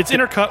 It's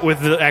intercut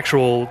with the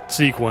actual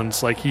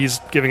sequence, he's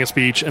giving a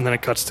speech, and then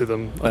it cuts to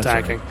them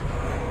attacking.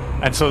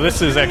 Right. And so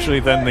this is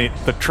actually then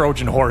the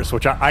Trojan horse,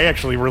 which I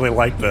actually really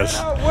like this.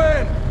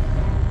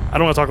 I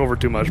don't want to talk over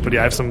too much, but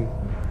I have some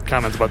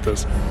comments about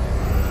this.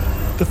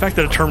 The fact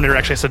that a Terminator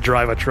actually has to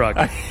drive a truck.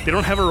 They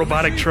don't have a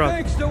robotic truck.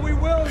 Thinks that we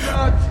will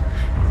not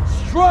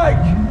strike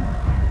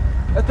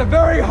at the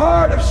very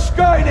heart of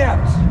Skynet.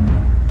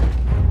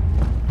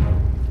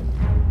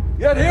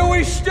 Yet here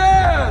we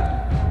stand.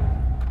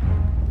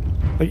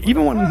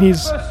 Even when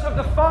he's of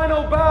the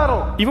final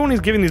battle. Even when he's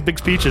giving these big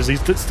speeches,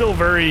 he's still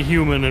very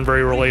human and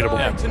very relatable.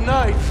 Yeah.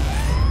 Tonight.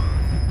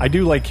 I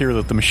do like here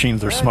that the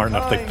machines are smart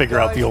enough they figure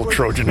out the old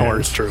Trojan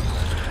horse. True.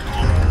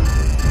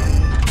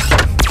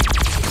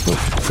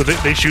 So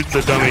they shoot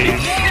the dummy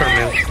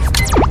Terminator.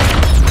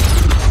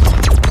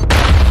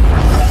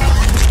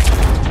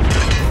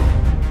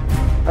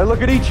 I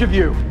look at each of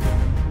you,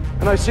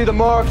 and I see the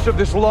marks of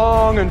this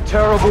long and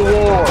terrible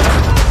war.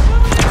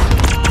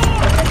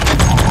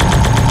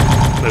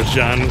 There's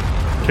John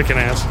kicking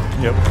ass.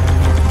 Yep.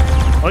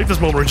 I like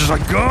this moment where it's just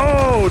like,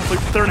 go! It's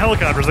like they're in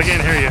helicopters. They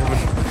can't hear you.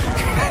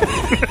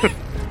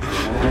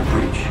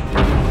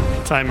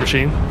 Time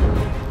machine.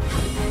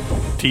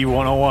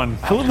 T-101.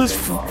 I love this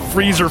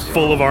freezer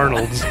full of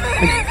Arnolds.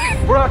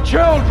 For our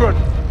children!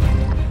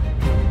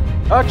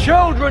 Our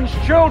children's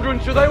children,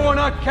 so they will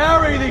not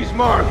carry these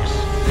marks.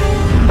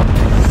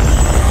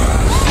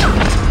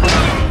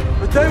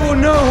 But they will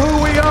know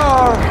who we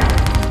are.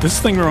 This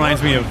thing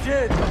reminds me of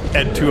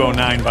Ed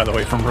 209, by the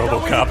way, from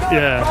RoboCop.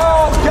 Yeah.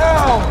 All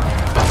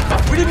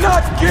down! We did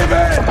not give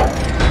in!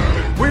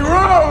 We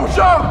rose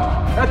up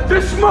at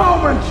this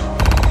moment,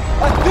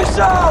 at this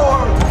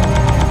hour,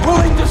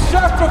 willing to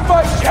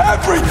sacrifice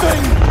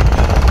everything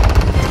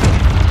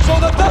so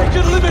that they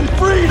could live in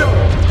freedom!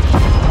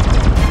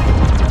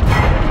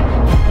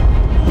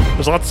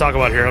 There's a lot to talk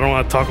about here. I don't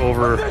want to talk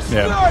over. This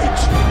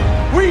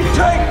night, we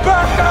take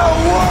back our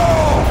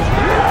world!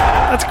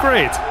 That's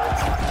great.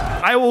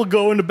 I will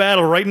go into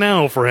battle right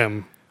now for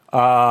him.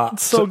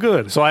 It's so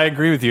good. So I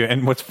agree with you.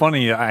 And what's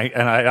funny, I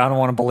don't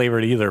want to belabor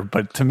it either,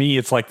 but to me,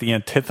 it's like the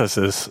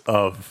antithesis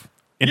of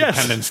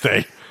Independence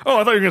Day. Oh,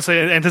 I thought you were going to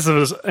say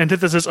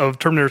antithesis of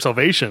Terminator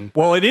Salvation.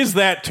 Well, it is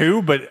that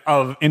too, but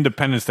of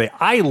Independence Day.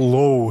 I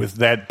loathe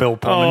that Bill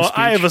Pullman speech.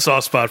 I have a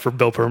soft spot for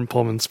Bill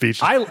Pullman's speech.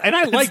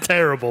 It's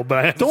terrible, but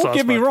I have don't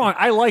get me wrong.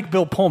 I like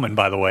Bill Pullman,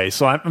 by the way,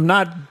 so I'm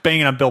not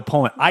banging on Bill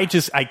Pullman. I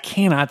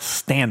cannot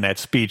stand that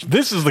speech.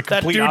 This is the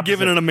complete that dude opposite.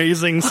 Giving an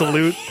amazing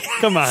salute.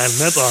 Come on,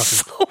 that's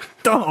awesome. So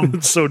dumb.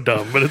 It's so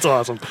dumb, but it's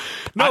awesome.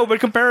 No, but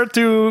compare it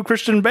to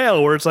Christian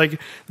Bale, where it's like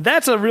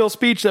that's a real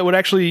speech that would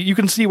actually you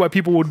can see why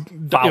people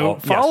would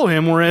follow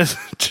him. Whereas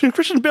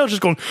Christian Bale's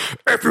just going,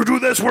 "If you do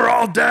this, we're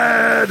all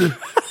dead."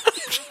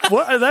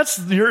 What? That's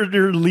your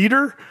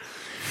leader?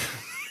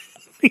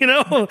 You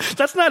know,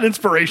 that's not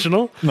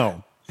inspirational.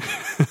 No.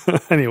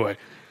 Anyway,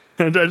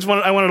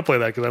 I wanted to play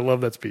that because I love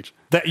that speech.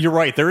 You're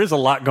right. There is a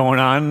lot going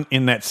on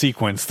in that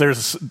sequence.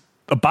 There's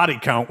a body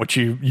count, which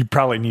you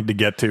probably need to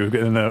get to.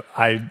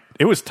 And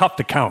it was tough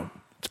to count.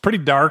 It's pretty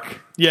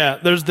dark. Yeah,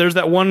 there's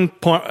that one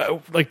point,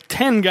 like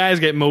 10 guys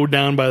get mowed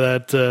down by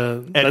that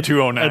Ed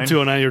 209. Ed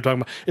 209 you were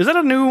talking about. Is that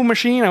a new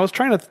machine? I was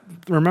trying to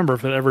remember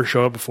if it ever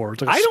showed up before.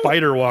 It's like a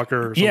spider walker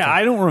or something. Yeah,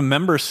 I don't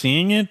remember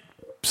seeing it.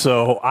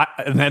 So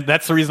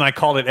that's the reason I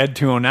called it Ed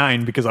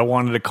 209, because I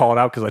wanted to call it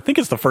out, because I think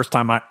it's the first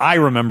time I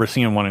remember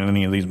seeing one in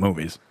any of these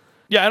movies.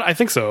 Yeah, I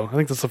think so. I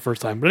think that's the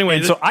first time. But anyway.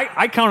 And so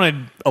I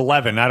counted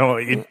 11.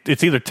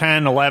 It's either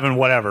 10, 11,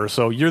 whatever.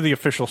 So you're the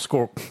official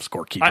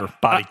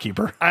scorekeeper, body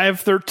keeper. I have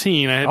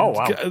 13. Wow.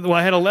 Well,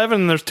 I had 11,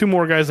 and there's 2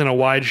 more guys in a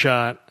wide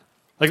shot.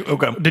 Like,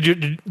 okay.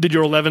 Did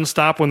your 11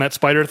 stop when that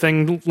spider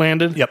thing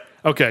landed? Yep.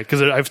 Okay,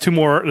 because I have 2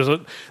 more.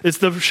 It's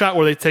the shot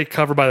where they take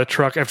cover by the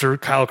truck after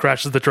Kyle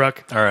crashes the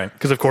truck. All right.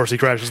 Because, of course, he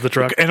crashes the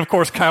truck. And, of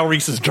course, Kyle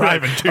Reese is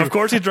driving, too. Of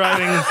course he's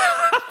driving.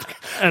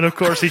 And, of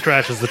course, he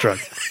crashes the truck.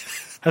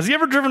 Has he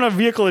ever driven a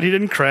vehicle that he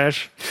didn't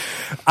crash?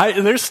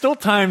 There's still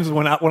times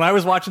when I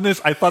was watching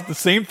this, I thought the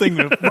same thing.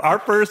 Our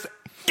first,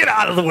 get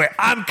out of the way.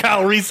 I'm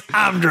Kyle Reese.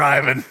 I'm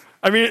driving.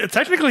 I mean,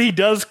 technically, he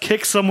does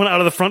kick someone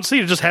out of the front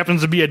seat. It just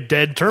happens to be a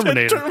dead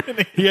Terminator.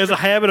 He has a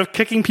habit of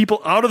kicking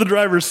people out of the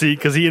driver's seat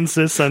because he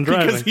insists on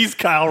driving. Because he's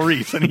Kyle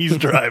Reese and he's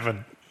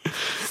driving.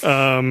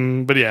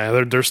 But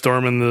yeah, they're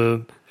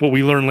storming what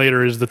we learn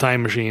later is the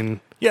time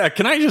machine. Yeah,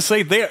 can I just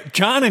say,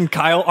 John and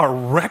Kyle are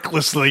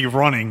recklessly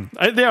running.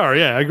 They are,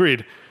 yeah,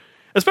 agreed.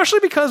 Especially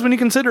because when you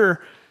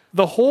consider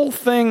the whole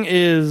thing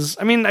is,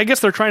 I mean, I guess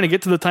they're trying to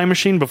get to the time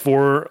machine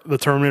before the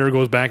Terminator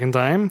goes back in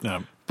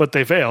time, but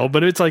they fail.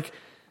 But it's like,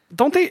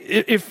 don't they,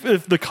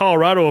 if the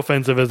Colorado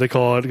offensive, as they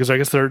call it, because I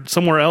guess they're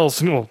somewhere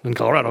else, in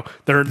Colorado,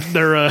 they're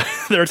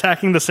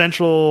attacking the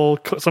central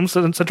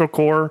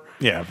core.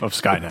 Yeah, of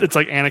Skynet. It's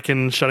like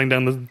Anakin shutting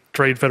down the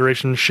Trade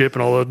Federation ship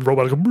and all the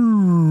robots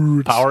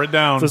go, power it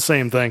down. It's the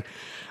same thing.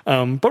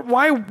 But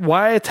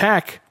why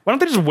attack? Why don't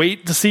they just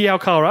wait to see how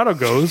Colorado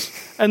goes,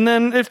 and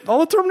then if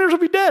all the Terminators will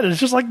be dead, it's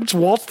just like it's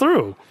waltz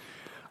through.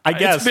 I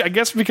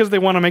guess because they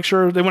want to make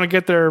sure they want to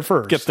get there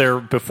first, get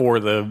there before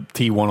the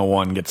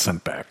T-101 gets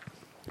sent back.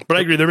 But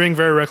I agree, they're being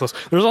very reckless.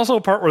 There's also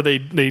a part where they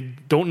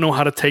don't know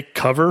how to take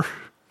cover,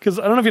 because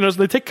I don't know if you noticed,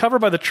 they take cover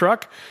by the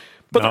truck,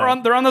 but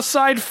they're on the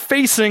side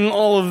facing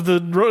all of the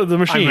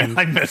machine.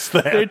 I missed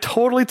that. They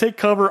totally take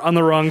cover on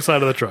the wrong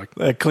side of the truck.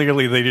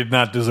 Clearly, they did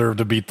not deserve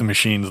to beat the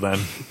machines then.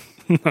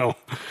 No.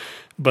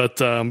 But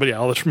yeah,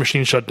 all the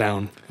machines shut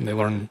down,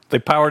 and they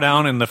power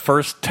down, and the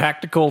first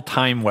tactical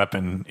time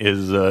weapon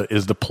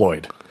is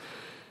deployed.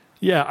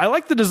 Yeah, I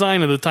like the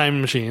design of the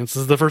time machine. This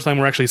is the first time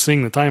we're actually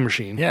seeing the time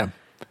machine. Yeah.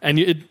 And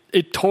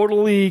it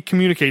totally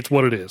communicates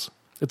what it is.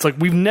 It's like,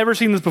 we've never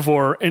seen this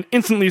before, and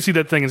instantly you see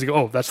that thing and you go,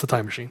 oh, that's the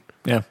time machine.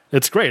 Yeah.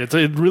 It's great.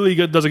 It really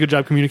does a good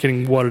job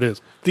communicating what it is.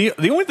 The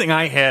only thing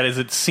I had is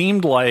it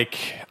seemed like,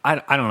 I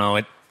don't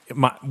know,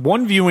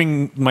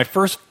 my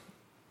first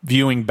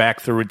viewing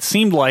back through, it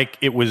seemed like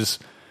it was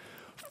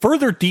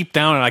further deep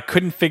down, and I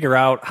couldn't figure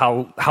out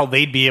how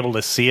they'd be able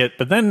to see it.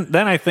 But then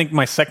I think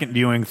my second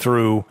viewing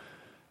through,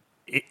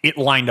 it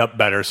lined up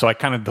better, so I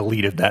kind of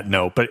deleted that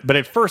note. But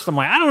at first, I'm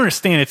like, I don't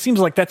understand. It seems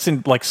like that's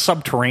in like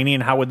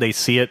subterranean. How would they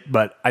see it?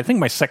 But I think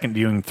my second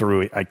viewing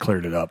through, I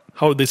cleared it up.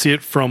 How would they see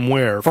it from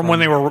where? From when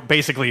they were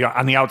basically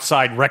on the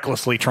outside,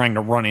 recklessly trying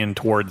to run in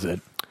towards it.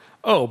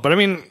 Oh, but I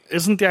mean,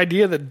 isn't the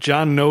idea that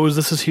John knows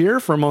this is here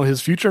from all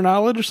his future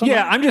knowledge or something?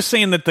 Yeah, I'm just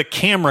saying that the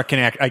camera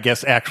can, I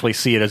guess, actually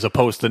see it as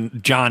opposed to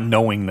John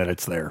knowing that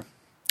it's there.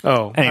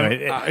 Oh,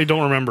 anyway, I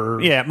don't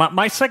remember. Yeah,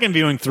 my second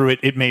viewing through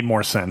it made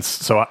more sense.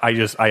 So I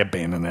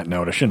abandoned that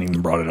note. I shouldn't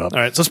even brought it up. All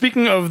right. So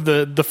speaking of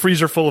the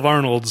freezer full of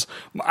Arnolds,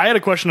 I had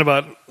a question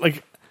about,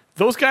 like,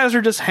 those guys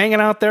are just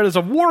hanging out there. There's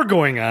a war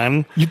going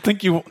on. You'd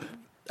think you...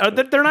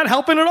 They're not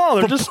helping at all.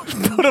 They're just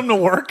put them to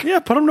work. Yeah,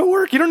 put them to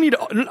work. You don't need.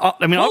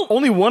 I mean,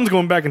 only one's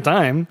going back in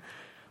time.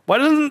 Why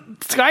doesn't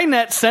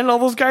Skynet send all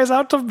those guys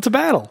out to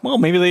battle? Well,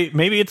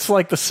 maybe it's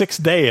like the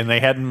sixth day and they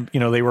hadn't.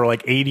 They were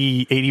like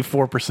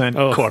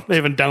 84% cooked. They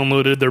haven't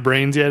downloaded their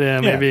brains yet.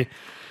 Yeah, maybe.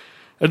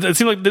 It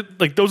seemed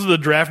like those are the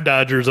draft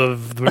dodgers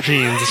of the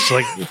machines. It's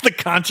like the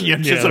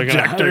conscientious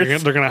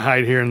objectors. They're going to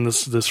hide here in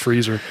this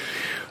freezer.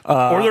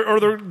 Or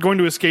they're going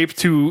to escape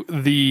to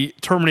the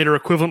Terminator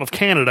equivalent of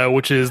Canada,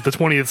 which is the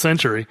 20th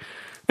century.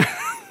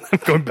 I'm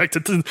going back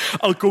to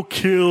I'll go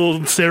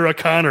kill Sarah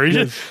Connor.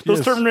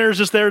 Those Terminators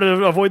just there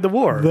to avoid the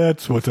war.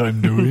 That's what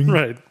I'm doing.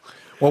 Right.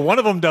 Well, one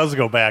of them does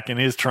go back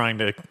and is trying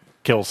to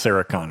kill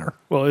Sarah Connor.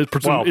 Well,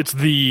 it's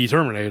the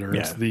Terminator.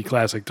 Yeah. It's the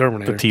classic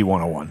Terminator. The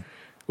T-101.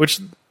 Which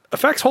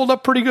effects hold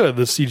up pretty good,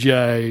 the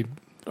CGI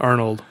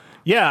Arnold.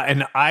 Yeah,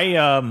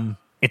 and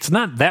it's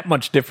not that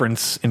much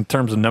difference in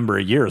terms of number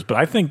of years, but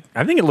I think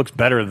it looks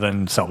better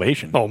than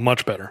Salvation. Oh,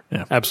 much better.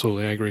 Yeah.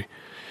 Absolutely, I agree.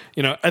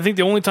 I think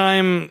the only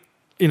time,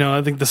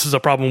 I think this is a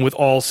problem with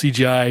all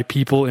CGI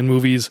people in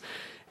movies.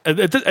 I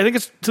think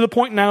it's to the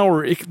point now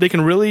where they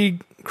can really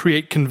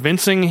create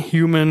convincing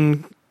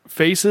human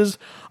faces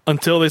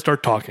until they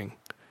start talking.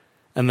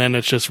 And then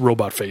it's just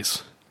robot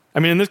face. I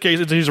mean, in this case,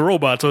 he's a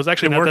robot, so it's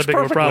actually not that big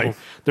of a problem.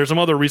 There's some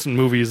other recent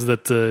movies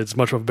that it's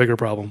much of a bigger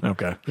problem.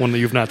 Okay. One that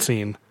you've not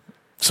seen.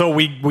 So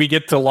we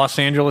get to Los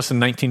Angeles in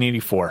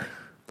 1984.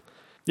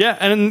 Yeah,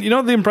 and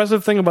the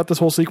impressive thing about this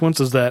whole sequence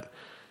is that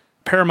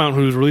Paramount,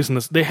 who's releasing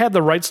this, they had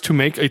the rights to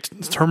make a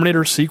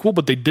Terminator sequel,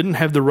 but they didn't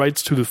have the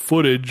rights to the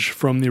footage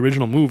from the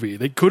original movie.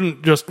 They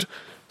couldn't just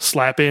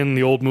slap in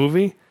the old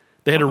movie.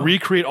 They had to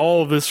recreate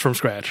all of this from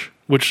scratch,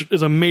 which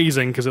is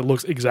amazing because it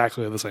looks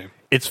exactly the same.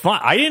 It's fun.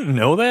 I didn't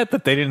know that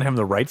they didn't have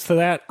the rights to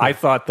that. I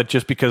thought that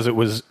just because it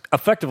was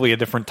effectively a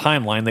different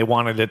timeline, they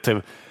wanted it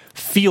to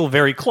feel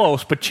very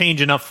close, but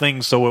change enough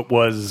things so it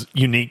was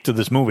unique to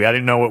this movie. I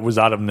didn't know it was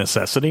out of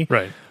necessity.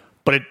 Right.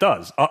 But it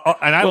does.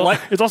 And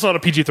it's also out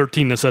of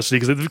PG-13 necessity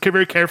because it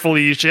very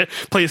carefully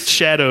placed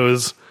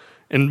shadows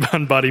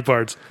on body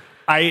parts.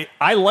 I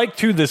like,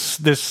 too,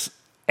 this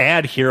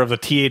ad here of the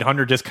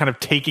T-800 just kind of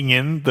taking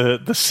in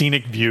the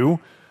scenic view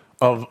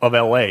of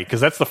L.A.,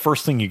 because that's the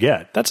first thing you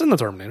get. That's in the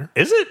Terminator.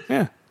 Is it?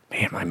 Yeah.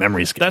 Man, my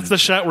memory's getting... That's the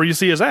shot where you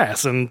see his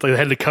ass, and they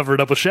had to cover it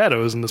up with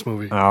shadows in this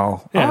movie.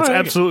 Oh. Yeah, it's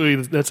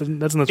absolutely... That's in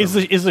the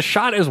Terminator. Is the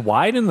shot as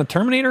wide in the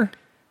Terminator?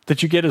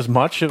 That you get as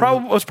much?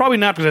 It's probably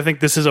not, because I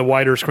think this is a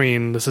wider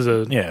screen. This is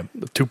a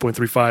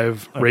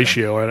 2.35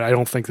 ratio. I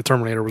don't think the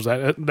Terminator was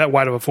that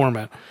wide of a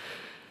format.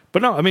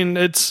 But no, I mean,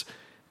 it's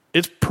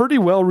pretty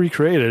well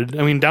recreated.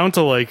 I mean, down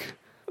to like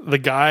the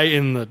guy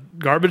in the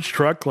garbage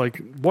truck.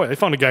 Like, boy, they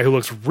found a guy who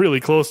looks really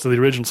close to the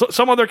original. So,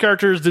 some other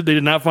characters they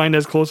did not find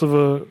as close of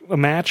a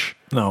match.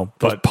 No,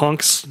 but those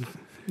punks.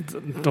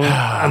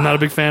 I'm not a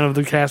big fan of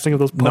the casting of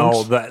those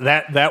punks. No,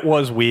 that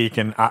was weak,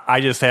 and I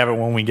just have it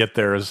when we get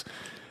there is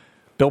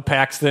Bill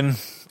Paxton.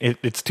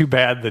 It's too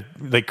bad that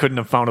they couldn't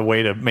have found a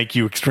way to make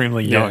you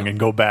extremely young and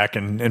go back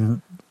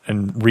and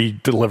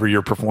re-deliver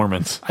your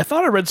performance. I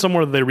thought I read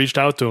somewhere that they reached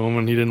out to him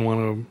and he didn't want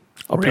to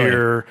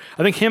appear. Really?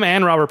 I think him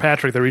and Robert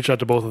Patrick, they reached out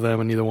to both of them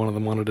and neither one of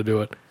them wanted to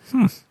do it.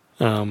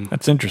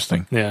 That's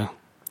interesting. Yeah.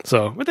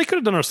 But they could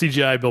have done our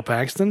CGI Bill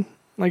Paxton.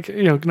 Like,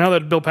 now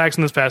that Bill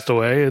Paxton has passed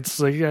away, it's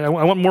like, I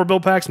want more Bill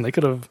Paxton. They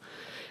could have,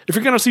 if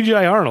you're going to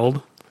CGI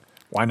Arnold,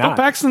 why not?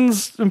 Bill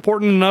Paxton's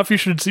important enough. You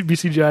should be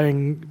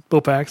CGIing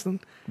Bill Paxton.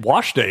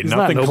 Wash day,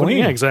 nothing clean.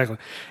 Yeah, exactly.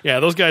 Yeah,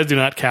 those guys do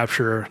not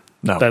capture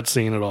that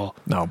scene at all.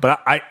 No,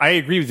 but I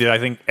agree with you. I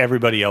think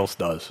everybody else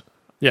does.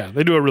 Yeah,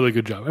 they do a really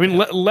good job. I mean,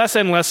 less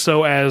and less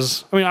so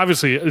as... I mean,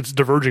 obviously, it's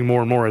diverging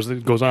more and more as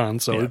it goes on,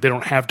 so they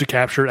don't have to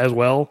capture it as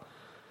well.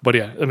 But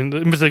yeah, I mean,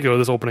 in particular,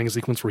 this opening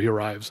sequence where he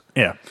arrives.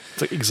 Yeah.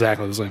 It's like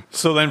exactly the same.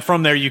 So then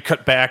from there, you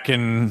cut back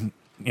and...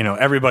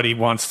 everybody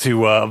wants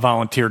to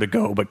volunteer to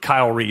go, but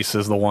Kyle Reese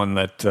is the one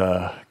that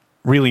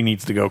really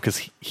needs to go because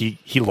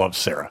he loves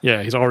Sarah.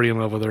 Yeah, he's already in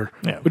love with her.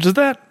 Yeah. Which is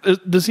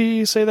does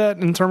he say that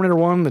in Terminator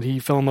 1 that he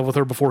fell in love with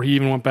her before he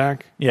even went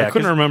back? Yeah, I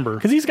couldn't remember.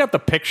 because he's got the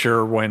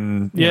picture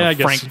when I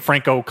guess.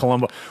 Franco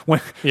Colombo when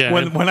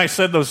I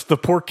said the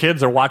poor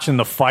kids are watching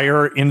the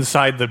fire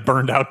inside the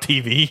burned out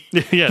TV.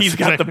 Yes, he's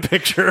got exactly. the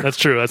picture. That's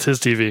true. That's his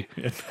TV.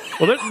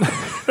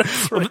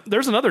 Well,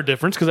 there's another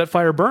difference because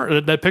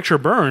that picture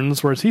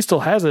burns, whereas he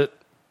still has it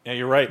Yeah,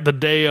 you're right. the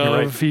day of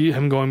right.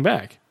 him going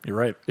back. You're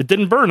right. It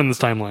didn't burn in this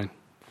timeline.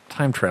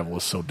 Time travel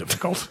is so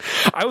difficult.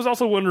 I was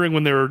also wondering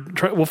when they were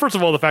well, first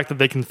of all, the fact that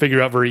they can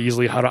figure out very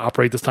easily how to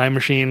operate this time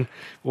machine,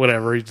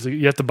 whatever,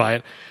 you have to buy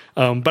it.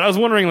 But I was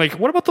wondering, like,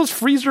 what about that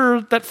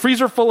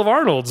freezer full of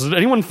Arnolds? Did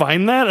anyone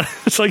find that?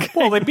 It's like,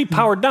 Well, they'd be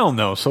powered down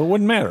though, so it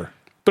wouldn't matter.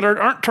 but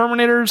aren't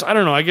Terminators? I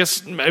don't know. I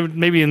guess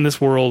maybe in this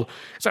world,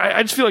 so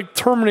I just feel like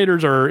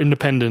Terminators are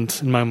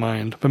independent in my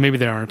mind, but maybe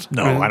they aren't.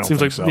 No, I don't it seems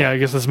think like, so. Yeah, I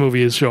guess this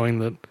movie is showing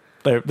that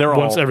They're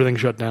once all everything's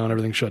shut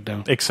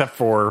down. except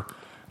for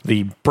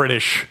the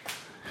British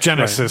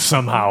Genesis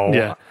somehow.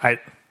 Yeah. I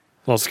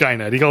Well,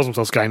 Skynet. He calls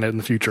himself Skynet in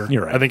the future.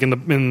 You're right. I think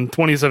in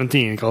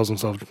 2017 he calls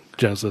himself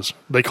Genesis.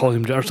 They call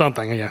him or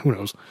something. Yeah, who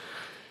knows?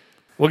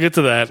 We'll get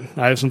to that.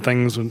 I have some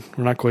things.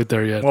 We're not quite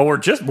there yet. Well,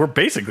 we're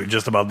basically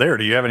just about there.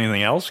 Do you have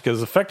anything else?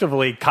 Because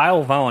effectively,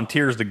 Kyle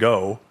volunteers to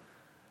go,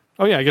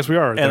 Oh yeah, I guess we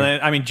are. and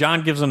then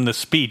John gives him the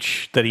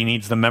speech that he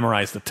needs to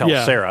memorize to tell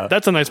yeah, Sarah.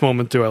 that's a nice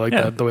moment too. I like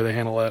Yeah. that the way they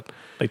handle that.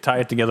 They tie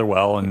it together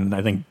well, and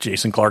I think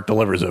Jason Clarke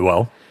delivers it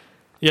well.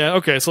 Yeah.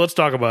 Okay. So let's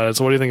talk about it.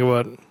 So what do you think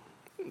about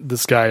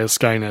this guy as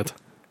Skynet?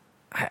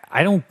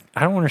 I don't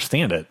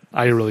understand it.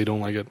 I really don't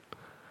like it.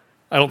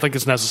 I don't think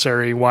it's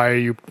necessary. Why are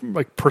you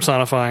like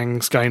personifying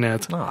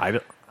Skynet? No,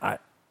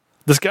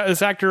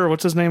 This actor,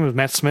 what's his name? Is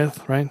Matt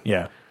Smith, right?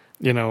 yeah.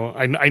 You know,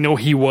 I know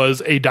he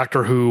was a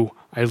Doctor Who.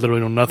 I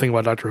literally know nothing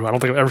about Doctor Who. I don't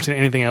think I've ever seen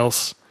anything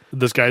else that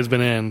this guy's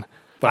been in.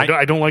 But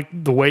I don't like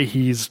the way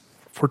he's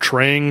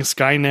portraying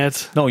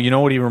Skynet. No, you know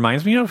what he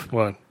reminds me of?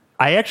 What?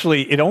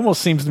 It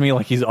almost seems to me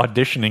like he's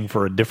auditioning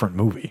for a different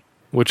movie.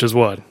 Which is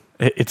what?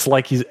 It's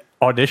like he's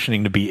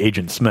auditioning to be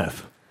Agent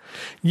Smith.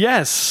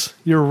 Yes,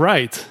 you're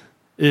right.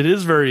 It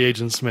is very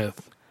Agent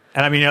Smith.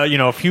 And I mean,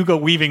 if Hugo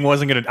Weaving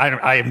wasn't going to,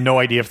 I have no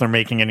idea if they're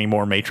making any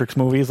more Matrix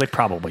movies. They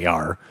probably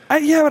are.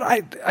 But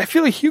I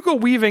feel like Hugo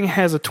Weaving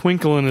has a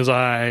twinkle in his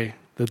eye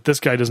that this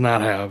guy does not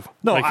have.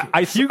 No,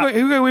 like,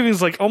 Hugo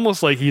Weaving's like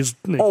almost like he's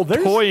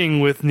toying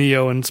with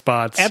Neo and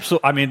Spots.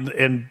 Absolutely. I mean,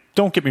 and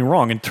don't get me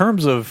wrong. In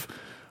terms of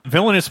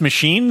villainous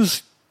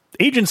machines,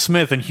 Agent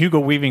Smith and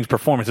Hugo Weaving's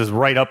performance is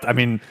right up. I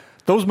mean,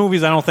 those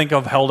movies I don't think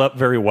have held up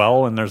very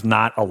well, and there's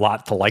not a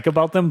lot to like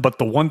about them. But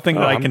the one thing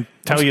that I can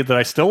tell you that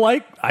I still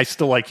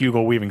like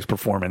Hugo Weaving's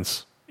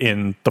performance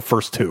in the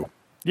first two.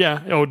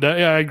 Yeah.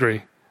 I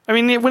agree. I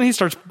mean, when he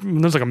starts,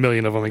 there's like a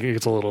million of them. It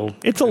gets a little.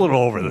 It's a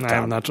little over the top.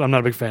 I'm not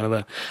a big fan of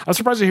that. I'm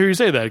surprised to hear you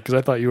say that because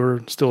I thought you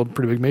were still a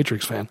pretty big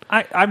Matrix fan.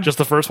 I'm Just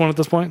the first one at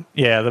this point.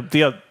 Yeah,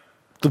 the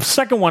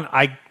second one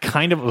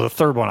the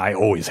third one I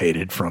always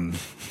hated from.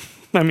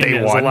 I mean, Day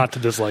there's one. a lot to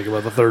dislike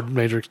about the third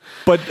Matrix.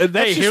 But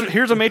Hey,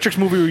 here's a Matrix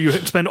movie where you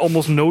spend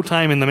almost no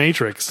time in the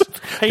Matrix.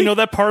 Hey, you know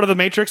that part of the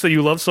Matrix that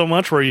you love so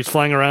much, where he's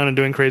flying around and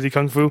doing crazy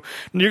kung fu?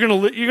 You're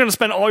gonna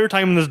spend all your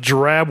time in this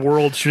drab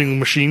world shooting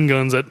machine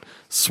guns at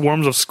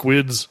swarms of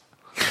squids.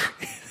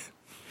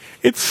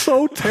 It's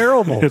so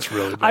terrible. It's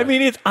really bad. I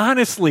mean, it's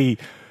honestly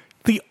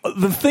the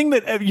thing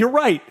that you're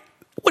right.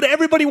 What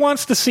everybody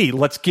wants to see,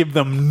 let's give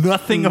them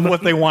nothing of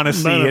what they want to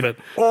see. None of And it.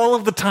 all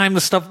of the time,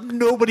 the stuff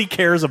nobody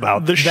cares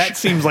about. That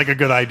seems like a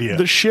good idea.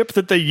 The ship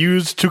that they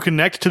used to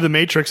connect to the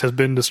Matrix has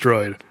been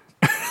destroyed.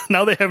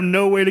 Now they have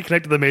no way to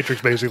connect to the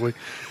Matrix, basically.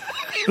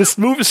 This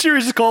movie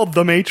series is called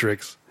The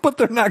Matrix. But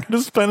they're not going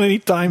to spend any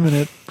time in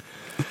it.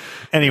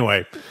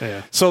 Anyway,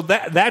 Yeah. so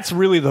that's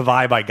really the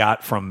vibe I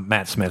got from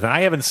Matt Smith. And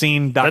I haven't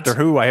seen Doctor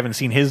Who. I haven't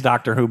seen his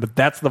Doctor Who, but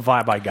that's the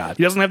vibe I got.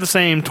 He doesn't have the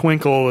same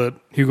twinkle that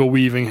Hugo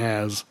Weaving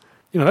has.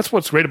 You know, that's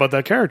what's great about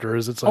that character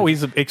is it's like,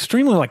 He's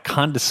extremely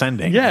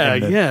condescending. yeah,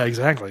 And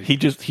exactly. He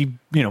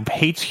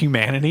hates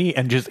humanity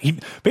and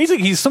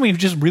he's somebody who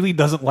just really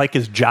doesn't like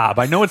his job.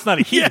 I know it's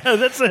not. Yeah,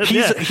 that's it,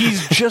 yeah.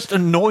 He's just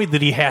annoyed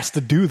that he has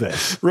to do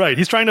this. Right,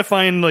 he's trying to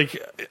find like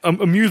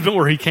amusement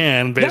where he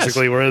can,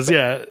 basically. Yes.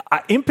 Whereas,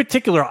 In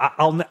particular,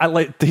 I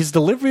like his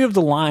delivery of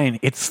the line.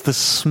 It's the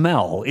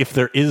smell, if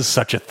there is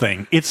such a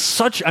thing. It's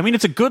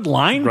a good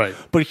line, Right.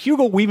 But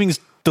Hugo Weaving's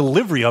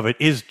delivery of it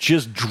is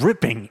just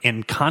dripping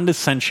in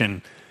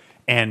condescension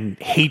and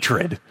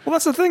hatred. well,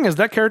 that's the thing is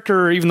that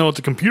character, even though it's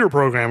a computer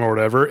program or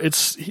whatever, he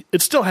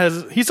still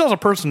has a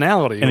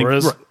personality. And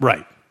whereas,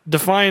 right.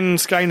 define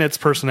Skynet's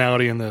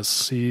personality in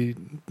this. He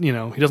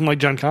doesn't like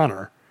John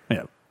Connor.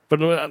 Yeah.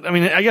 But I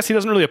mean, I guess he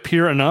doesn't really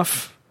appear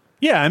enough.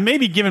 Yeah, and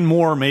maybe given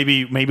more,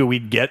 maybe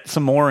we'd get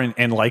some more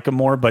and like him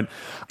more. But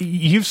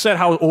you've said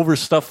how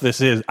overstuffed this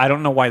is. I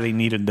don't know why they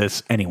needed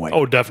this anyway.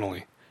 Oh,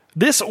 definitely.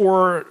 This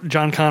or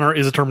John Connor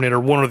is a Terminator,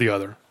 one or the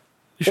other.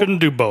 You shouldn't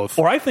do both.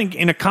 Or I think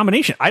in a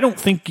combination. I don't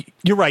think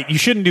you're right. You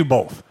shouldn't do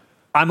both.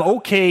 I'm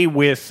okay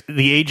with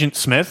the Agent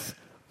Smith,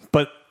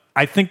 but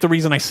I think the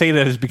reason I say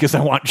that is because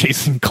I want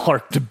Jason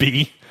Clarke to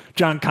be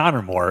John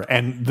Connor more,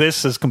 and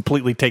this has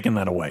completely taken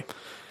that away.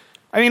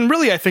 I mean,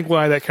 really, I think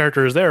why that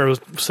character is there was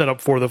set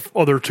up for the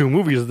other two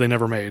movies that they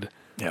never made.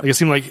 Yep. Like, it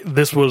seemed like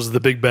this was the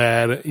big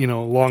bad,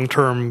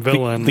 long-term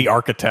villain. The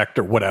architect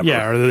or whatever.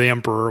 Yeah, or the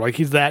Emperor. Like,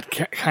 he's that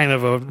kind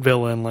of a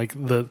villain,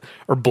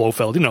 or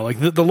Blofeld, like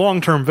the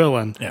long-term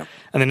villain. Yeah.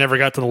 And they never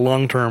got to the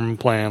long-term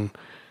plan.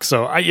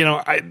 So,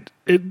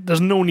 there's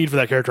no need for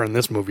that character in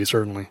this movie,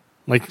 certainly.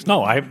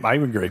 No, I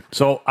agree.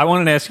 So I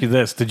wanted to ask you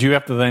this. Did you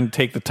have to then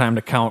take the time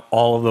to count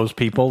all of those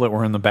people that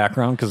were in the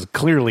background? Because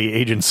clearly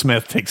Agent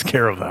Smith takes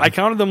care of them. I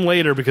counted them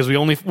later because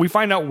we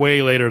find out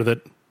way later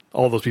that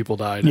all those people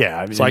died.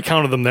 Yeah. So I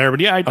counted them there.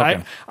 But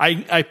yeah,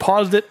 I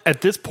paused it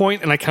at this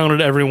point and I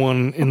counted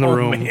everyone in the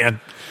room.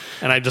 Man.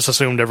 And I just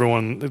assumed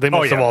they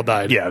must have all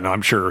died. Yeah, no,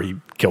 I'm sure he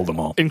killed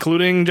them all.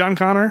 Including John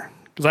Connor?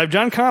 Because I have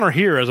John Connor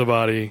here as a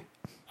body.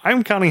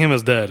 I'm counting him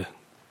as dead.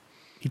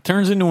 He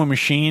turns into a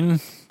machine.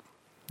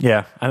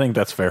 Yeah, I think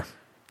that's fair.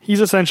 He's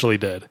essentially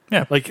dead.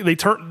 Yeah. They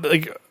turn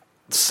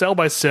cell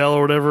by cell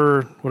or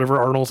whatever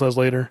Arnold says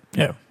later.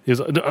 Yeah.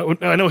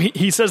 I know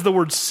he says the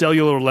word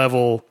cellular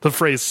level, the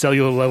phrase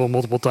cellular level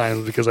multiple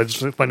times because I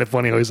just find it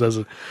funny how he says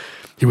it.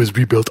 He was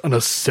rebuilt on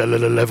a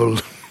cellular level.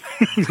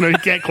 He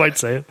can't quite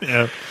say it.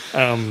 Yeah.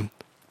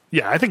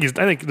 I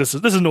think this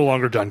is no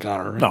longer John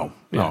Connor. Right?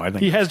 No, I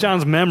think he has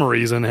John's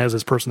memories and has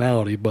his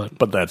personality, but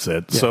that's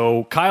it. Yeah. Yeah.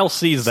 So Kyle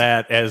sees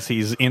that as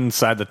he's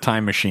inside the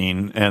time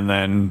machine, and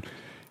then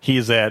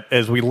he's at,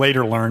 as we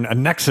later learn, a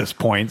nexus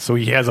point. So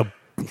he has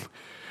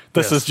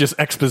this is just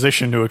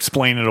exposition to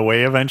explain it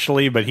away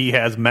eventually, but he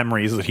has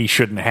memories that he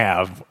shouldn't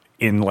have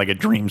in like a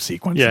dream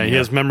sequence. Yeah, he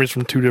has memories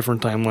from two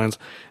different timelines.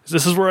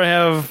 This is where I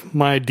have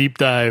my deep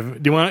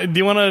dive. Do you want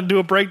to do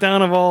a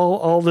breakdown of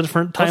all the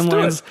different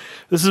timelines?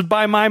 This is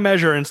by my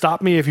measure, and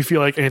stop me if you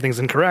feel like anything's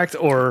incorrect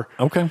or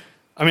okay.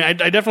 I mean,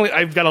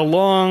 I've got a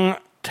long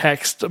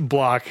text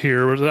block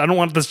here. I don't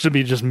want this to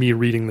be just me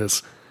reading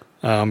this.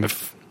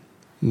 If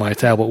my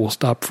tablet will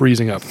stop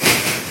freezing up.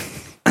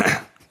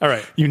 All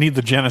right. You need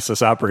the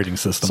Genesis operating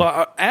system.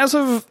 So as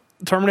of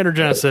Terminator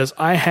Genesis,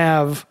 I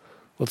have,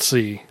 let's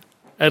see,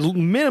 at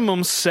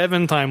minimum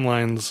 7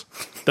 timelines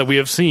that we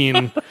have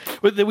seen,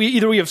 that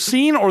we have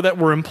seen or that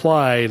were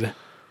implied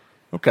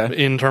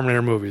in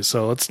Terminator movies.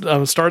 So let's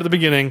start at the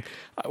beginning.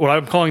 What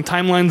I'm calling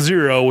Timeline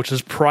 0, which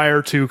is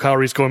prior to Kyle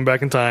Reese going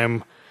back in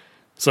time.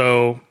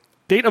 So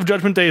date of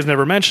Judgment Day is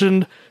never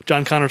mentioned.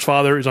 John Connor's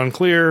father is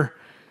unclear.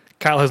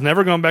 Kyle has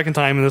never gone back in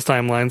time in this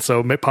timeline,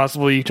 so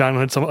possibly John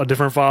had a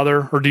different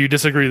father. Or do you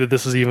disagree that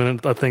this is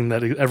even a thing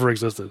that ever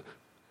existed?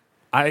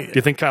 Do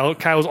you think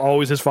Kyle's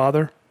always his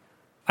father?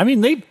 I mean,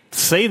 they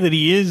say that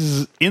he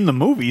is in the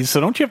movies, so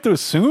don't you have to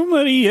assume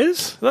that he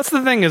is? That's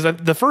the thing, is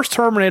that the first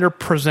Terminator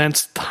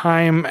presents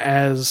time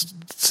as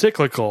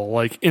cyclical.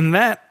 Like in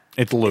that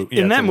loop.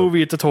 In that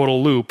movie, it's a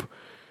total loop.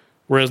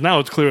 Whereas now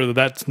it's clear that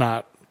that's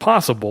not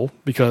possible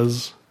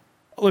because,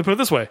 let me put it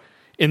this way: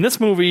 in this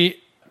movie,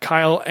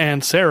 Kyle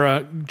and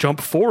Sarah jump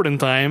forward in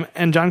time,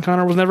 and John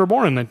Connor was never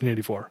born in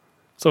 1984.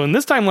 So in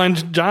this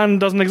timeline, John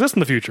doesn't exist in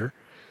the future.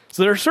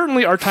 So there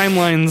certainly are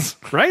timelines,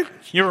 right?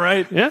 You're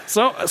right. Yeah.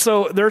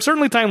 So there are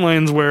certainly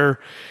timelines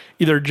where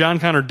either John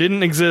Connor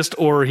didn't exist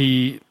or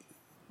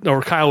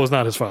Kyle was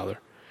not his father.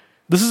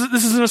 This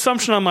is an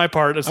assumption on my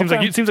part. It seems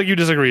like you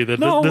disagree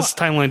that this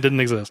timeline didn't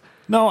exist.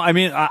 No, I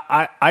mean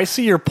I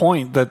see your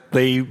point that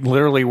they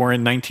literally were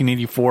in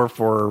 1984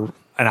 for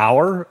an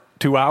hour,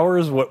 2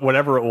 hours,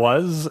 whatever it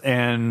was,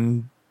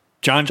 and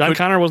John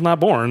Connor was not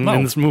born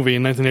in this movie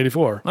in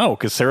 1984. No,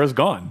 because Sarah's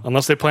gone.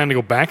 Unless they plan to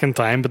go back in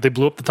time, but they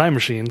blew up the time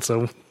machine, so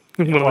what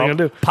are they going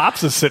to do?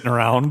 Pops is sitting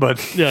around,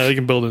 but... Yeah, they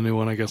can build a new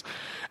one, I guess.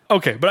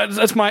 Okay, but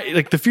that's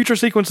the future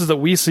sequences that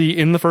we see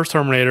in the first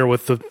Terminator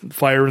with the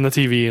fire in the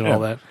TV and all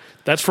that.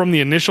 That's from the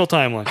initial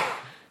timeline.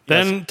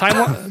 Then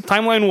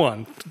timeline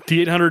 1,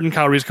 T-800 and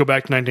Kyle Reese go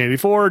back to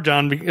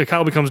 1984.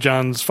 Kyle becomes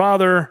John's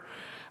father.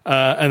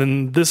 And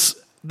then this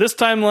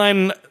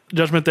timeline...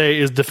 Judgment Day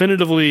is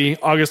definitively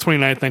August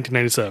 29th,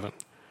 1997.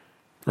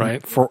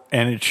 Right?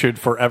 And it should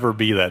forever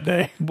be that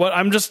day. But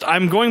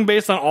I'm going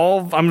based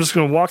on I'm just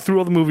going to walk through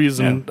all the movies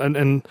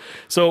and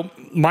so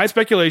my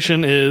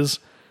speculation is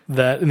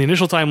that in the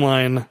initial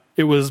timeline,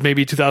 it was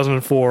maybe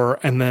 2004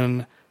 and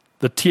then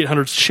the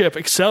T-800's chip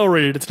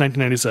accelerated it to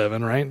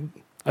 1997, right?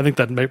 I think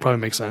that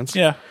probably makes sense.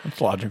 Yeah, that's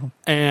logical.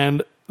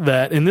 And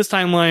that in this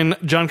timeline,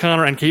 John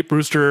Connor and Kate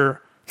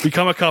Brewster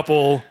become a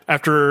couple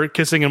after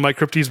kissing in Mike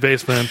Kripke's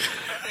basement.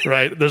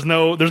 Right, there's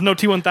no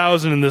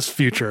T-1000 in this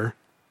future.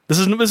 This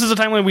is a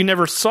timeline we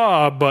never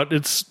saw, but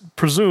it's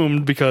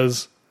presumed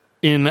because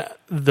in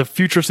the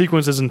future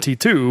sequences in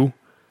T2,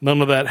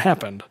 none of that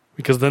happened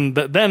because that's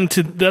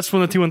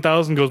when the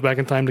T-1000 goes back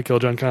in time to kill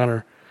John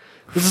Connor.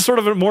 This is sort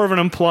of more of an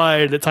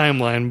implied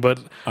timeline, but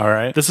all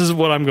right, this is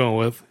what I'm going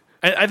with.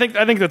 I think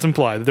that's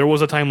implied. There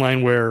was a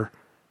timeline where,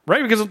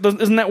 right? Because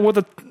isn't that what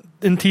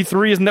in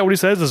T3? Isn't that what he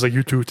says? It's like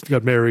you two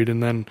got married,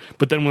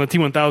 but then when the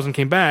T-1000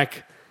 came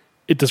back.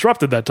 it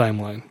disrupted that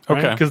timeline.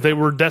 Okay. Because they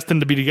were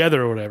destined to be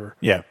together or whatever.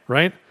 Yeah.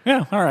 Right?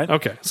 Yeah. All right.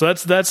 Okay. So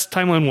that's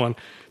timeline 1.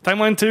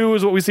 Timeline 2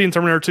 is what we see in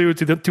Terminator 2.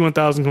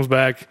 T-1000 comes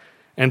back,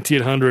 and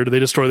T-800, they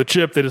destroy the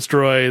chip, they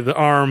destroy the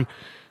arm,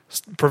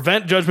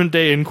 prevent Judgment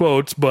Day in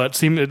quotes,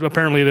 but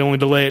apparently they only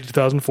delay it to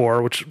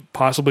 2004, which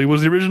possibly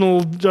was the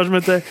original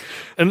Judgment Day.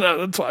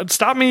 And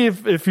stop me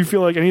if you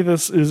feel like any of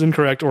this is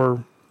incorrect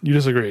or you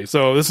disagree.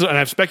 So and I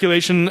have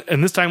speculation.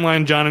 In this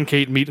timeline, John and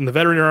Kate meet in the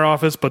veterinary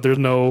office, but there's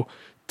no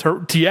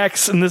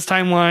TX in this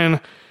timeline,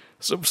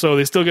 so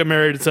they still get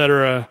married,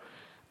 etc.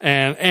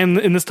 And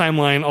in this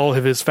timeline, all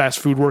of his fast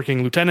food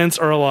working lieutenants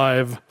are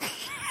alive.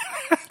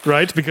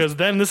 Right? Because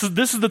then this is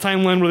the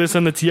timeline where they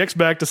send the TX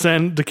back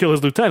to kill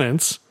his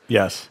lieutenants.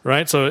 Yes.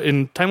 Right? So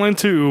in timeline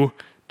 2,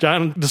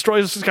 John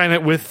destroys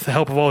Skynet with the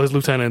help of all his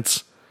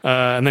lieutenants,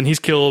 and then he's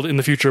killed in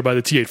the future by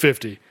the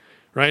T-850.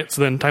 Right?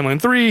 So then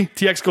timeline 3,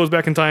 TX goes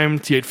back in time,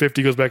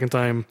 T-850 goes back in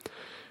time.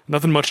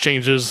 Nothing much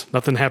changes.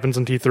 Nothing happens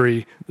in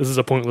T3. This is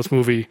a pointless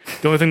movie.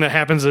 The only thing that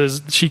happens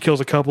is she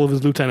kills a couple of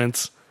his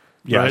lieutenants.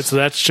 Yes. Right? So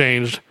that's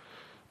changed.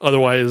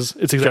 Otherwise,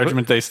 it's exactly...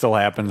 Judgment Day still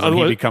happens, and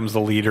he becomes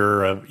the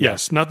leader of...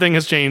 Yes, nothing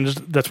has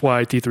changed. That's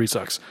why T3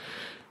 sucks.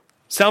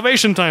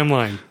 Salvation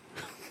timeline.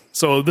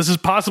 So this is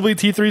possibly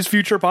T3's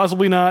future,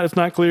 possibly not. It's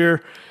not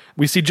clear.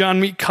 We see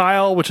John meet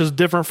Kyle, which is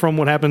different from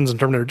what happens in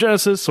Terminator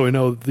Genesis, so we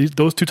know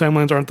those two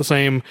timelines aren't the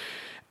same.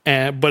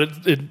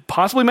 But it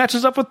possibly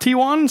matches up with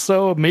T1,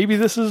 so maybe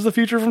this is the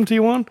future from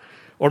T1,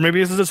 or maybe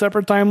this is a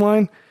separate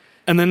timeline.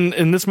 And then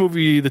in this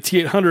movie, the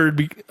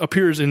T-800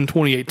 appears in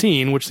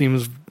 2018, which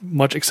seems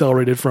much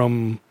accelerated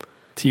from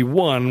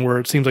T1, where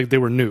it seems like they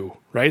were new,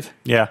 right?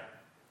 Yeah.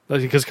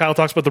 Because Kyle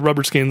talks about the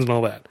rubber skins and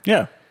all that.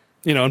 Yeah.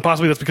 And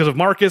possibly that's because of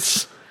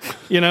Marcus.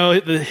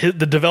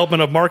 The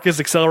development of Marcus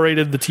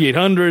accelerated the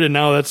T-800, and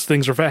now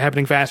things are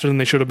happening faster than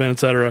they should have been,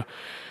 etc.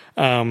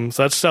 So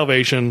that's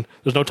Salvation.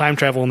 There's no time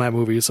travel in that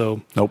movie,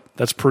 so nope.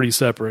 That's pretty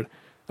separate.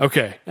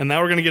 Okay, and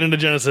now we're going to get into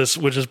Genesis,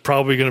 which is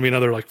probably going to be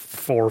another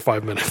 4 or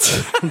 5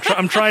 minutes.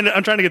 I'm trying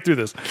to get through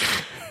this.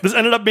 This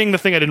ended up being the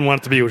thing I didn't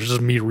want it to be, which is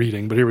just me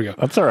reading, but here we go.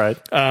 That's all right.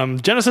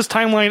 Genesis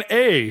Timeline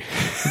A,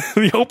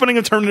 the opening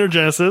of Terminator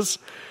Genesis.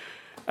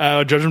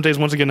 Judgment Day is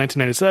once again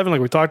 1997, like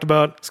we talked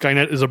about.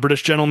 Skynet is a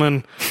British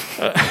gentleman.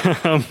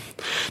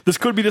 This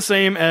could be the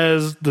same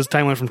as this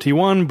timeline from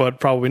T1,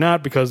 but probably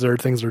not, because there are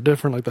things that are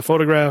different, like the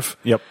photograph.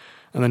 Yep.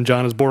 And then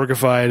John is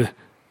Borgified.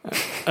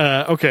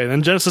 Okay,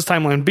 then Genesis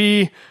Timeline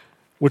B,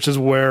 which is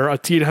where a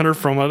T-800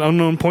 from an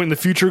unknown point in the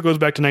future goes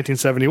back to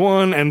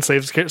 1971 and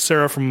saves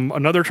Sarah from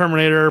another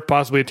Terminator,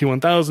 possibly a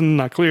T-1000,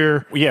 not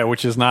clear. Yeah,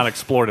 which is not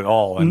explored at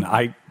all. And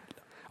it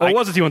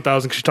was a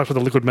T-1000 because she talks about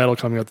the liquid metal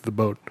coming out of the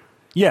boat.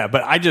 Yeah,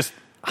 but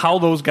how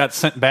those got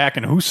sent back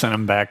and who sent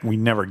them back, we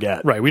never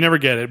get. Right, we never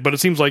get it, but it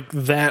seems like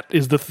that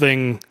is the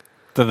thing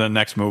that the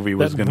next movie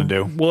was going to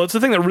do. Well, it's the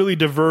thing that really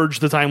diverged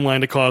the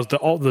timeline to cause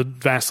the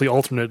vastly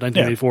alternate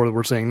 1984 that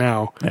we're seeing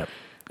now. Yeah.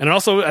 And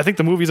also, I think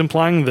the movie's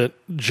implying that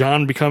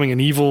John becoming an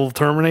evil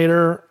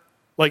Terminator,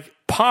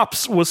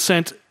 Pops was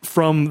sent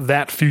from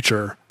that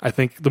future. I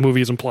think the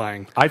movie is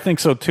implying. I think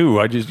so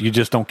too. You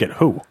just don't get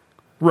who.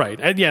 Right.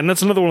 And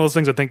that's another one of those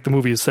things I think the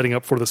movie is setting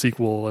up for the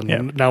sequel,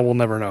 and now we'll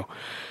never know.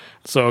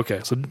 So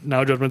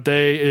now Judgment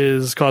Day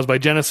is caused by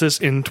Genesis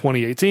in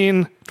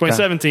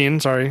 2017,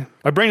 sorry.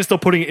 My brain is still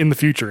putting it in the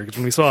future, because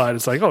when we saw it,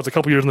 it's like, it's a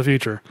couple years in the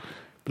future.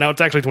 But now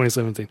it's actually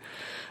 2017.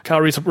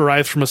 Kyle Reese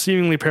arrives from a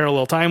seemingly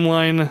parallel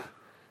timeline,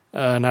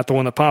 not the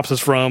one that Pops is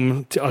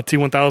from.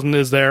 T-1000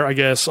 is there, I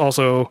guess.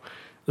 Also,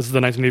 this is the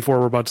 1984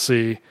 we're about to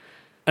see.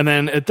 And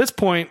then at this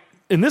point,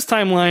 in this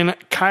timeline,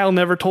 Kyle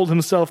never told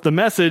himself the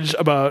message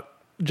about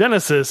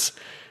Genesis,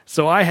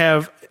 so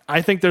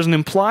I think there's an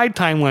implied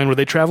timeline where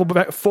they travel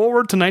back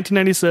forward to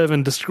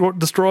 1997,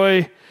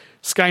 destroy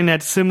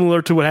Skynet,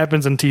 similar to what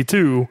happens in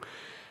T2,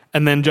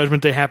 and then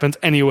Judgment Day happens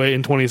anyway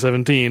in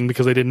 2017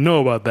 because they didn't know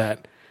about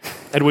that.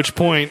 At which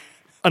point,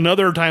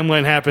 another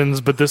timeline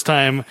happens, but this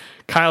time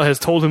Kyle has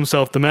told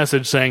himself the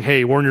message saying,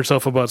 "Hey, warn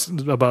yourself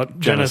about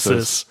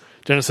Genesis.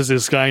 Genesis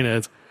is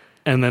Skynet."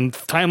 And then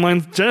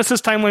Genesis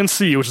Timeline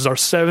C, which is our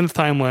 7th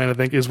timeline, I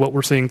think, is what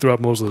we're seeing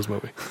throughout most of this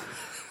movie.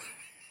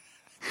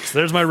 So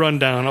there's my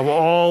rundown of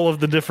all of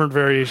the different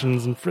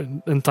variations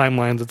and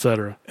timelines,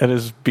 etc. It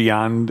is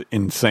beyond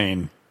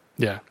insane.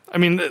 Yeah. I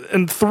mean,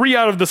 and 3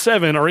 out of the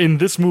 7 are in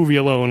this movie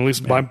alone, at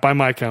least by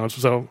my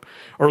counts, or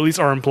at least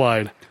are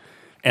implied.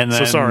 And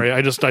then, so sorry,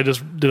 I just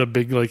did a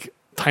big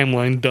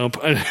timeline dump.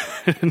 I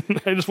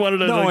just wanted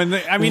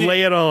to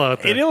lay it all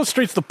out there. It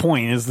illustrates the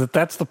point is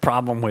that's the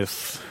problem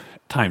with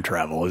time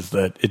travel, is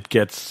that it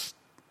gets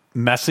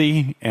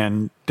messy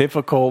and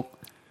difficult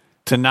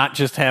to not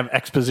just have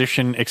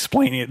exposition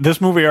explaining it. This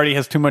movie already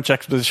has too much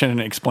exposition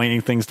and explaining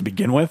things to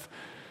begin with.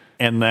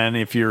 And then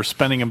if you're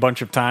spending a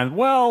bunch of time,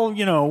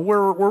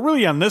 we're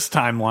really on this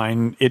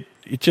timeline, it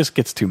just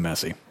gets too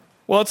messy.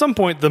 Well, at some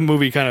point, the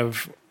movie kind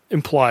of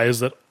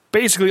implies that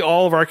basically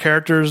all of our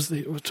characters,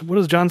 what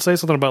does John say?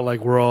 Something about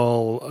we're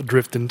all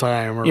adrift in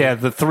time. Or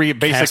the 3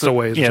 basically.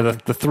 Castaways. Yeah,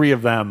 the 3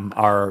 of them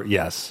are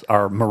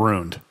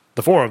marooned.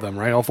 The 4 of them,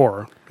 right? All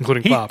 4,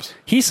 including Pops.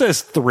 He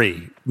says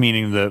 3,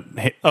 meaning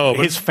but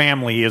his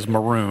family is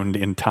marooned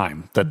in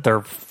time, that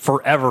they're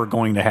forever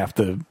going to have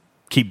to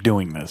keep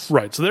doing this.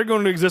 Right, so they're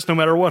going to exist no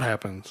matter what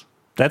happens.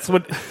 That's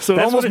what. So it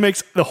that's almost what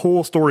makes the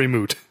whole story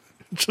moot.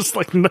 Just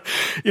like,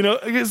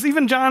 because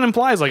even John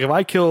implies, like,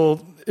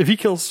 if he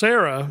kills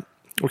Sarah,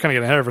 we're kind of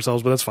getting ahead of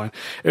ourselves, but that's fine.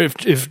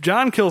 If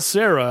John kills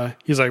Sarah,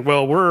 he's like,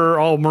 well, we're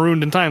all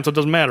marooned in time, so it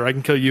doesn't matter. I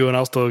can kill you and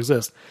I'll still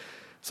exist.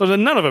 So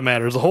then none of it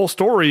matters. The whole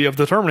story of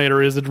the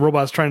Terminator is that the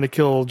robot's trying to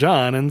kill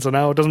John, and so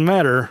now it doesn't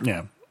matter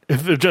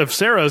if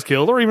Sarah is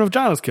killed or even if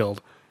John is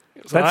killed.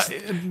 So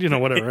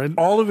whatever.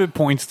 All of it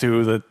points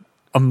to that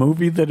a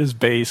movie that is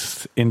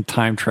based in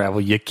time travel,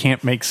 you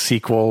can't make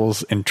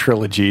sequels and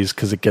trilogies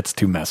because it gets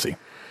too messy.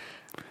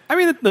 I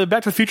mean, the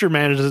Back to the Future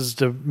manages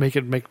to make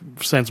it make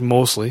sense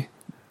mostly.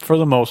 For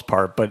the most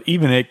part, but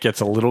even it gets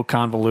a little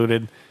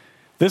convoluted.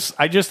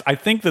 I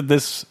think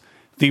that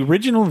the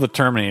original of the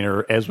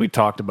Terminator, as we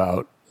talked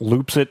about,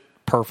 loops it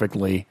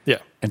perfectly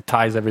and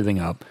ties everything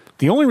up.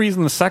 The only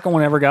reason the second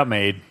one ever got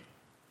made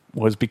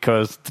was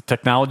because the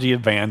technology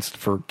advanced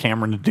for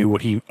Cameron to do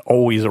what he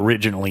always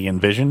originally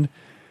envisioned.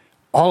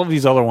 All of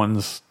these other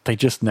ones, they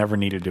just never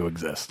needed to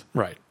exist.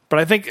 Right. But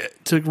I think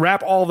to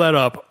wrap all that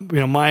up,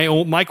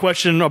 my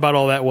question about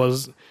all that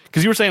was,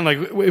 because you were saying, like,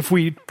 if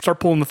we start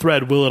pulling the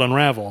thread, will it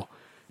unravel?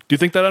 Do you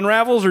think that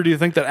unravels, or do you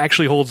think that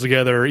actually holds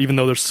together, even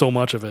though there's so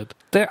much of it?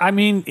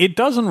 It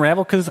does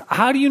unravel, because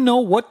how do you know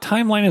what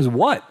timeline is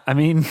what? I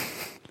mean,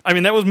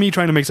 that was me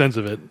trying to make sense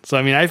of it. So,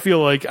 I feel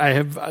like I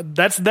have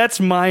that's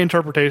my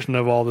interpretation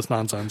of all this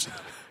nonsense.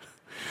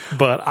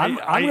 But I'm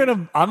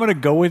gonna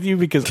go with you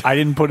because I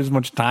didn't put as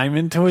much time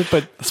into it.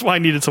 But that's why I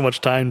needed so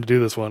much time to do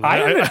this one.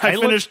 I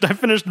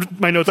finished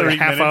my notes like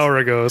a half hour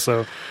ago.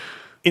 So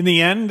in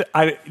the end,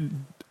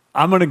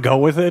 I'm gonna go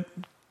with it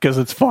because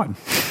it's fun.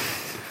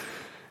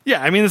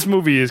 Yeah, this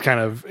movie is kind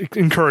of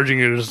encouraging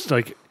you to just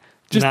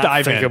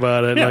dive think in.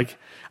 about it. Yeah.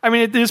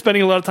 It is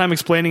spending a lot of time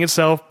explaining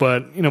itself,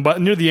 but but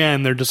near the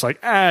end they're just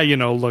like,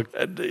 look,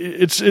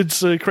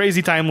 it's a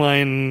crazy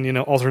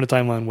timeline, alternate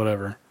timeline,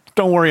 whatever.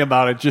 Don't worry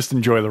about it. Just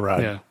enjoy the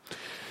ride. Yeah.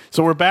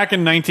 So we're back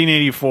in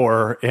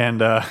 1984,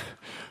 and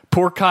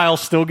poor Kyle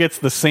still gets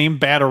the same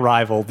bad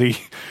arrival. The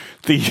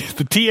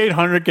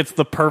T-800 gets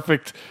the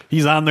perfect.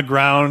 He's on the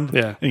ground.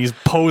 Yeah. And he's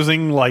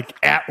posing like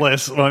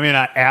Atlas. Well,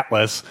 not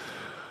Atlas.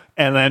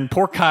 And then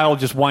poor Kyle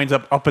just winds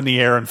up in the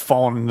air and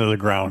falling into the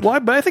ground. Well,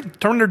 but I think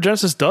Terminator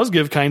Genesis does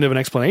give kind of an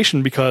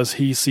explanation, because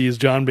he sees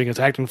John being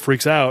attacked and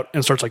freaks out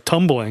and starts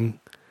tumbling.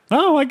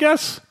 Oh, I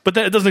guess. But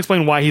it doesn't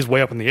explain why he's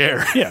way up in the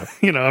air. Yeah.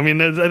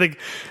 I think...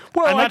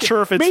 Well, I'm not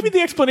sure if it's... Maybe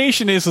the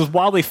explanation is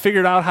while they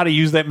figured out how to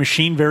use that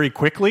machine very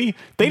quickly,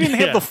 they didn't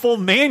have the full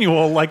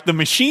manual like the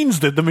machines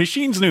did. The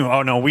machines knew,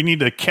 oh, no, we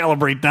need to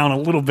calibrate down a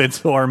little bit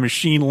so our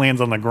machine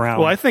lands on the ground.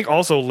 Well, I think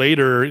also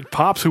later,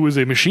 Pops, who is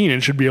a machine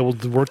and should be able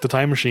to work the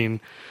time machine,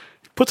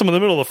 puts him in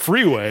the middle of the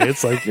freeway.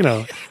 It's like,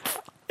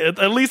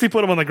 at least he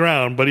put him on the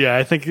ground. But yeah,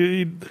 I think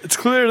it's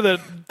clear that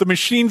the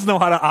machines know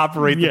how to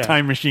operate the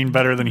time machine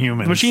better than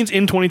humans. The machines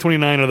in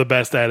 2029 are the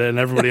best at it, and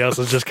everybody else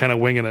is just kind of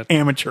winging it.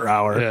 Amateur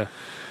hour.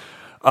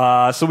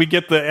 Yeah. So we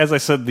get as I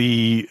said,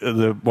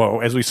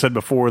 as we said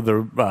before,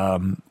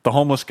 the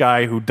homeless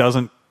guy who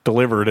doesn't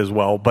deliver it as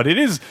well. But it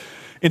is,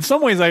 in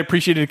some ways, I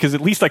appreciate it because at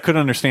least I could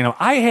understand him.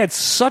 I had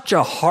such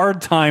a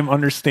hard time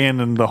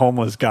understanding the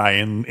homeless guy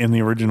in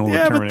the original.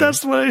 Yeah, Terminator. but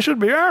that's what it should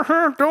be.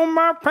 Throw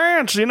my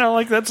pants.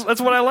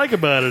 That's what I like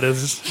about it.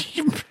 Is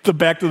the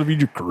Back to the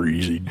Future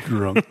crazy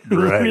drunk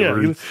driver.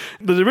 Yeah,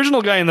 the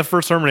original guy in the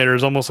first Terminator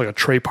is almost like a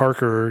Trey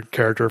Parker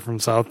character from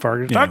South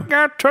Park. That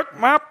guy took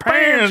my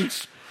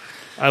pants.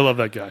 I love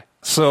that guy.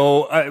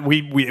 So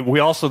we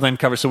also then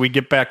cover. So we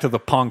get back to the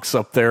punks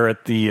up there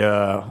at the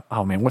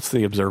what's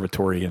the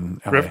observatory in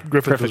LA?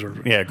 Griffith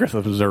Observatory. Yeah,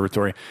 Griffith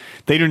Observatory.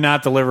 They do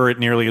not deliver it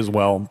nearly as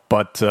well,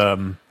 but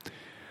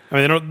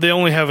they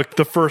only have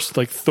the first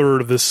third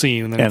of this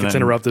scene, and then it gets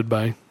interrupted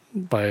by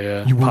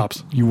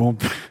Pops. You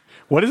won't.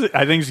 What is it?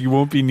 I think you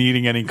won't be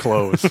needing any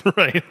clothes.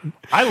 Right.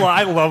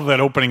 I love that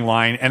opening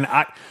line, and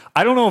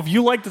I don't know if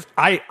you like this.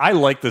 I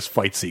like this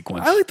fight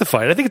sequence. I like the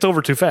fight. I think it's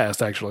over too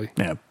fast, actually.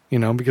 Yeah.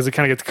 Because it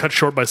kind of gets cut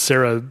short by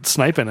Sarah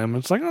sniping him.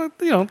 It's like,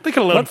 they could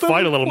have let him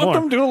fight a little more. Let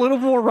them do a little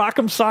more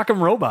rock'em sock'em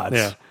robots.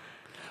 Yeah.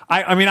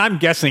 I'm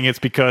guessing it's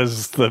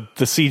because the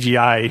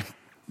CGI,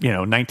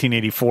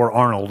 1984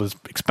 Arnold is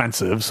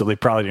expensive, so they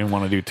probably didn't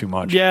want to do too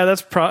much. Yeah,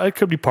 it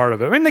could be part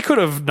of it. They could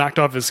have knocked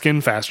off his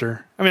skin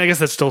faster. I guess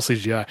that's still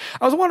CGI.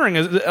 I was wondering,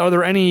 are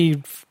there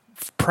any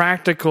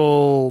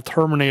practical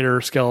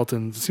Terminator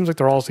skeletons? It seems like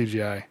they're all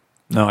CGI.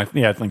 No, I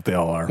think they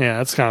all are. Yeah,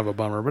 that's kind of a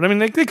bummer. But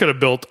they could have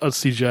built a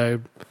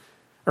CGI,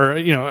 or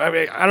I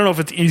don't know if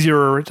it's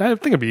easier. I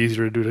think it'd be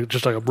easier to do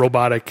just like a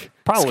robotic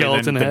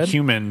skeleton than head.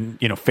 Human,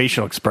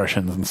 facial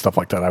expressions and stuff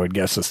like that. I would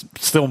guess is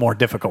still more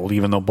difficult,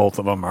 even though both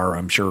of them are,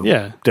 I'm sure,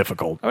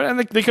 difficult. I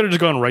think they could have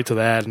just gone right to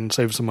that and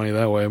saved some money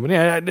that way. But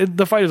yeah,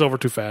 the fight is over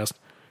too fast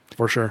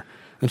for sure.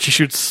 And she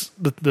shoots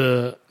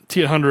the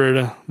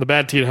T-800, the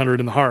bad T-800,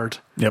 in the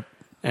heart. Yep.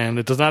 And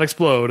it does not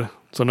explode,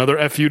 So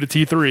another FU to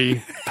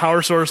T3.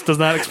 Power source does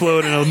not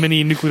explode in a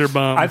mini nuclear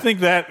bomb. I think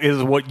that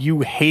is what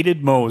you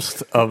hated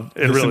most of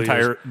this really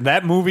entire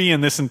that movie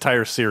and this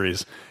entire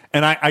series.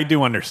 And I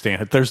do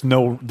understand it. There's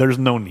no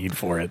need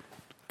for it.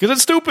 Because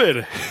it's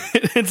stupid.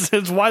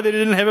 It's why they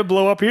didn't have it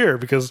blow up here.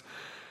 Because,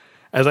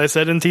 as I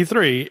said in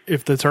T3,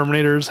 if the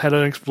Terminators had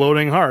an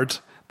exploding heart,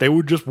 they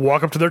would just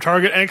walk up to their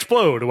target and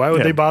explode. Why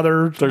would they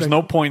bother? There's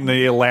no point in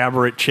the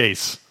elaborate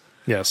chase.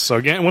 Yes.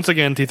 So once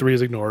again, T3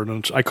 is ignored,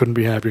 and I couldn't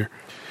be happier.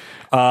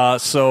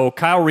 So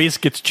Kyle Reese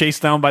gets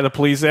chased down by the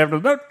police after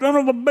that son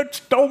of a bitch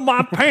stole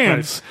my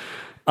pants.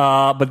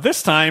 But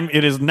this time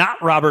it is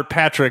not Robert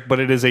Patrick, but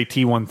it is a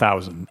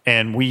T-1000,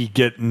 and we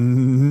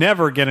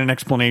never get an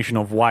explanation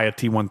of why a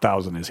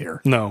T-1000 is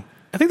here. No,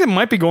 I think they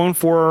might be going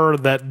for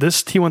that.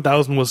 This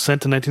T-1000 was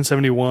sent in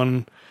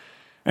 1971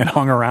 and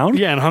hung around.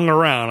 Yeah, and hung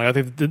around. I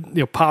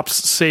think Pops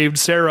saved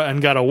Sarah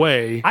and got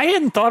away. I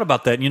hadn't thought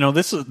about that.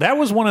 That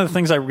was one of the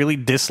things I really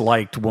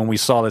disliked when we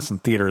saw this in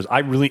theaters.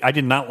 I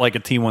did not like a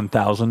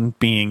T-1000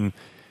 being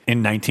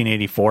in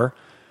 1984,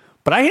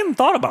 but I hadn't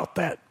thought about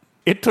that.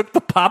 It took the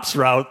Pops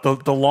route,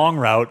 the long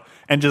route,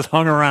 and just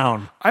hung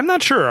around. I'm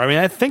not sure. I mean,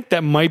 I think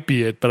that might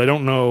be it, but I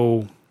don't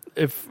know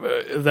if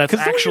that's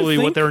actually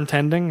what they're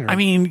intending. Or? I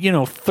mean,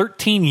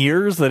 13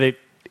 years that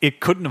it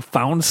couldn't have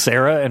found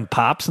Sarah and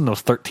Pops in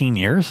those 13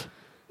 years?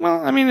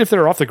 Well, I mean, if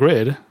they're off the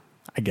grid.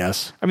 I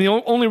guess. I mean,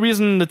 the only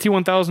reason the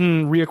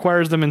T-1000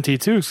 reacquires them in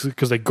T2 is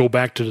because they go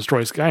back to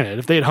destroy Skynet.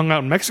 If they had hung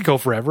out in Mexico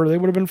forever, they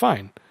would have been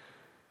fine.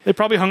 They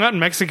probably hung out in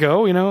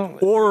Mexico,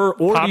 or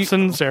Pops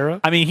and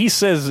Sarah. I mean, he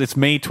says it's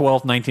May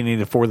 12th,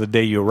 1984, the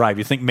day you arrive.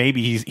 You think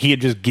maybe he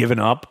had just given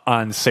up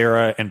on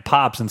Sarah and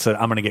Pops and said,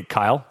 I'm going to get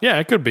Kyle? Yeah,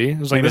 it could be. It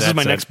was like, this is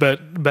my next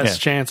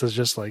best chance is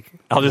just like,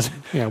 I'll wait.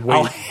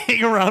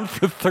 hang around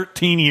for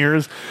 13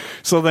 years.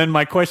 So then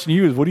my question to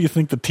you is, what do you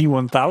think the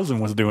T-1000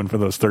 was doing for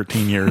those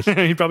 13 years?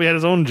 He probably had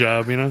his own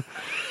job,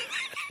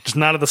 just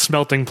not at the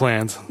smelting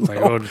plant. It's like,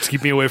 just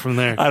keep me away from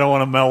there. I don't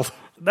want to melt.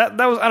 That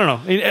was, I don't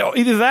know.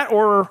 Either that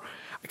or...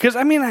 Because,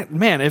 I mean,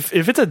 man, if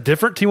it's a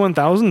different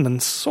T-1000, then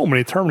so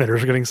many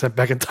Terminators are getting sent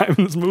back in time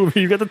in this movie.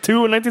 You've got the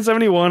 2 in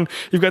 1971.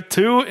 You've got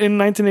 2 in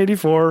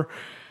 1984.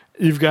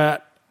 You've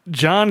got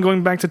John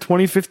going back to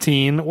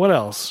 2015. What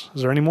else?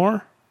 Is there any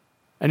more?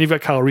 And you've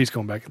got Kyle Reese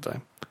going back in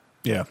time.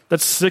 Yeah.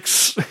 That's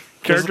 6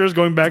 characters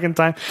going back in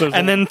time.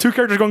 And then 2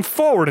 characters going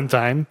forward in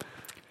time.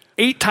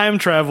 8 time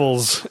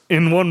travels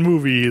in one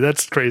movie.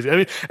 That's crazy. I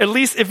mean, at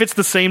least if it's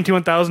the same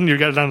T-1000, you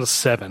got it down to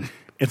 7.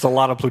 It's a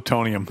lot of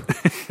plutonium.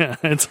 Yeah,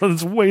 it's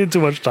way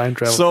too much time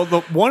travel.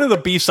 So one of the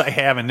beefs I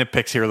have in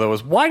nitpicks here, though,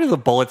 is why do the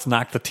bullets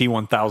knock the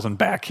T-1000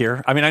 back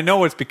here? I mean, I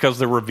know it's because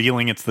they're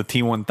revealing it's the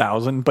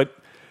T-1000, but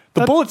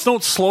the bullets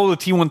don't slow the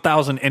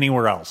T-1000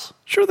 anywhere else.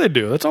 Sure they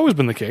do. That's always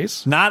been the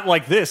case. Not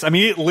like this. I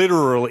mean, it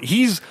literally,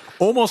 he's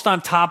almost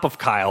on top of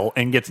Kyle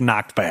and gets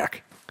knocked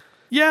back.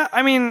 Yeah,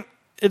 I mean,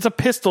 it's a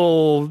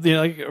pistol.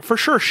 For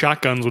sure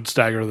shotguns would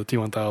stagger the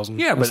T-1000.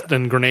 Yeah, but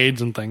then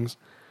grenades and things.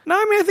 No,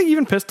 I mean, I think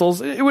even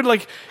pistols, it would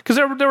because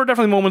there were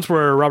definitely moments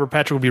where Robert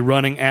Patrick would be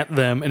running at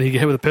them and he'd get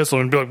hit with a pistol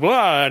and be like,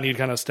 "Wah!" and he'd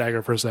kind of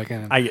stagger for a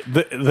second.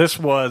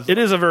 It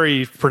is a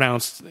very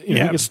pronounced, he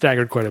gets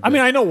staggered quite a bit. I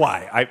mean, I know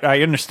why.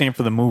 I understand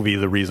for the movie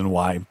the reason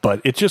why,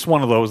 but it's just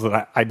one of those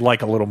that I'd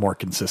like a little more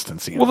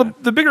consistency in. Well,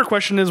 the bigger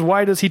question is,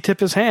 why does he tip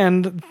his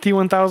hand?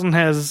 T-1000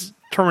 has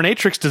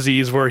Terminatrix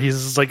disease where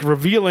he's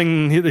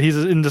revealing he's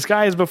in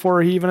disguise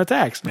before he even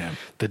attacks. Yeah.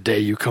 The day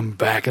you come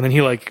back, and then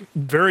he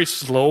very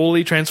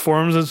slowly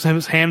transforms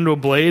his hand into a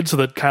blade so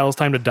that Kyle's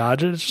time to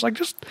dodge it. It's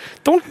just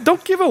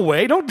don't give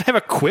away. Don't have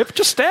a quip.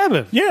 Just stab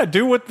him. Yeah,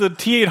 do what the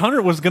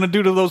T-800 was going to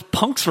do to those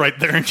punks right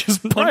there and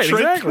just punch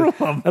right through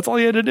them. That's all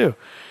he had to do.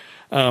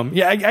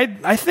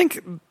 I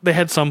think they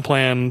had some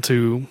plan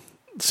to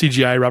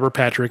CGI Robert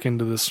Patrick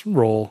into this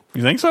role.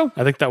 You think so?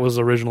 I think that was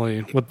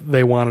originally what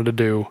they wanted to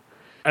do.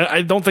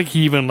 I don't think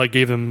he even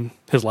gave them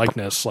his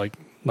likeness. No,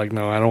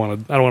 I don't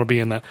want to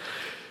be in that.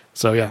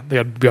 So yeah, they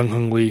had Byung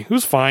Hun Lee,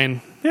 who's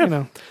fine.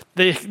 Yeah,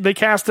 they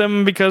cast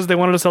him because they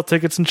wanted to sell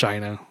tickets in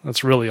China.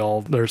 That's really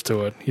all there's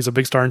to it. He's a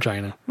big star in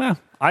China. Yeah,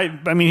 I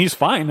mean he's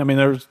fine. I mean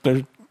there's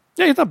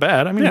he's not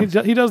bad. I mean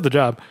he does the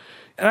job,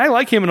 and I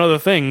like him in other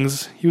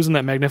things. He was in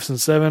that Magnificent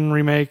Seven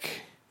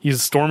remake.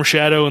 He's Storm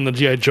Shadow in the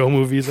G.I. Joe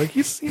movies.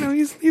 He's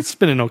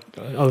been in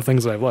other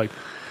things that I've liked.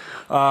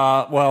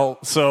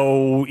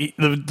 So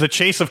the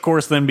chase, of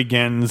course, then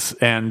begins,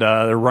 and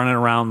they're running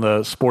around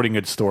the sporting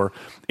goods store.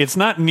 It's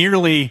not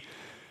nearly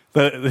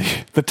the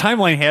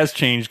timeline has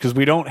changed because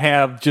we don't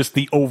have just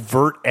the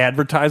overt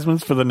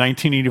advertisements for the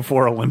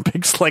 1984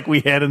 Olympics like we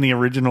had in the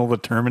original The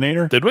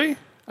Terminator. Did we?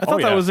 I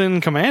thought that was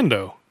in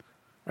Commando.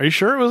 Are you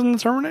sure it was in The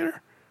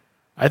Terminator?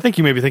 I think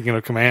you may be thinking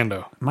of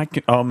Commando.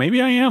 Maybe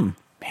I am.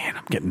 Man,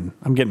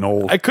 I'm getting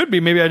old. I could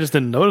be. Maybe I just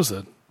didn't notice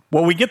it.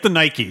 Well, we get the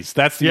Nikes.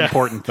 That's the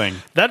important thing.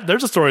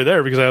 There's a story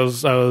there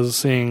because I was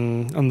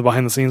seeing on the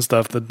behind the scenes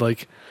stuff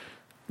that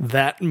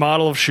that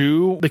model of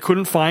shoe, they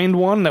couldn't find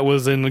one that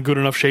was in a good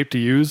enough shape to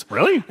use.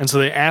 Really? And so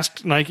they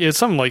asked Nike. It's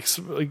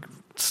something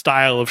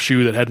style of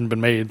shoe that hadn't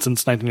been made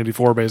since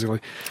 1984, basically.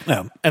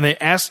 Yeah. And they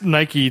asked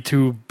Nike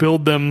to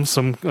build them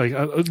some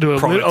do a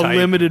Prototype.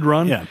 limited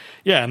run. Yeah.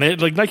 And they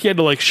Nike had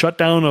to shut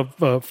down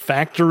a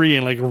factory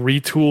and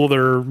retool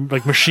their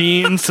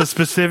machines to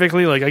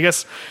specifically I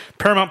guess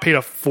Paramount paid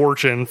a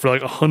fortune for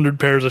 100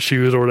 pairs of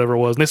shoes or whatever it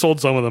was, and they sold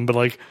some of them, but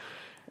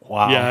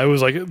wow. yeah, it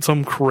was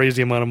some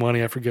crazy amount of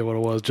money. I forget what it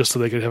was, just so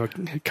they could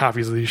have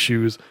copies of these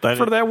shoes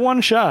for that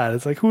one shot.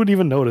 It's who would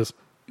even notice?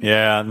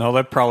 Yeah, no,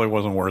 that probably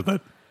wasn't worth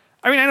it.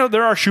 I mean, I know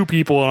there are shoe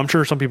people, and I'm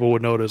sure some people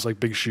would notice,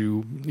 big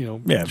shoe,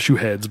 shoe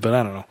heads, but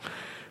I don't know.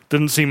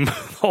 Didn't seem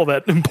all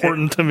that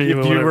important to me.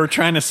 If you were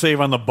trying to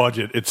save on the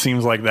budget, it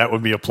seems like that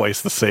would be a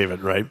place to save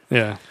it, right?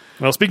 Yeah.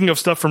 Well, speaking of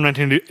stuff from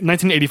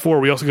 1984,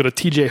 we also got a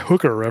T.J.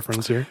 Hooker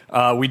reference here.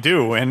 We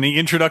do, and the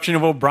introduction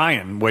of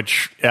O'Brien,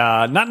 which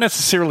not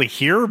necessarily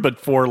here, but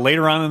for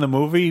later on in the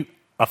movie,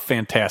 a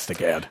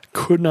fantastic ad.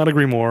 Could not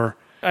agree more.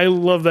 I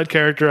love that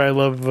character. I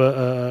love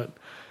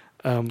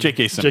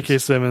J.K. Simmons. J.K.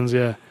 Simmons,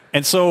 yeah.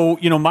 And so,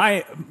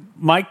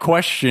 my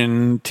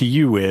question to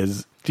you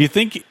is, do you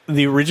think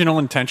the original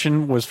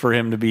intention was for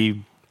him to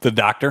be the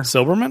Doctor?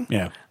 Silverman?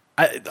 Yeah.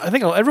 I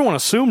think everyone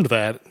assumed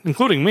that,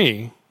 including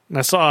me. And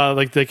I saw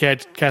they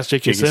cast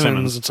J.K.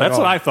 Simmons. It's That's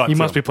what I thought. He too.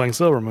 must be playing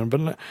Silverman,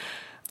 but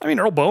I mean,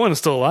 Earl Bowen is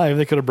still alive.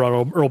 They could have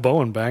brought Earl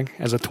Bowen back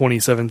as a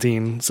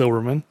 2017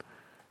 Silverman.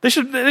 They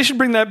should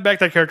bring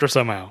that character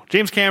somehow.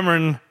 James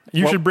Cameron,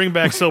 you should bring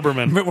back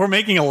Silverman. We're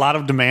making a lot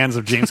of demands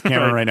of James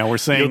Cameron right now. We're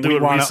saying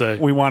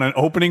we want an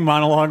opening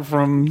monologue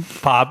from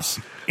Pops,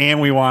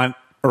 and we want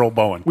Earl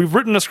Bowen. We've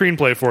written a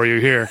screenplay for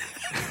you here.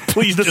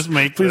 Please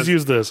Please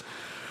use this.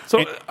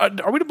 So,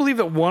 are we to believe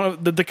that one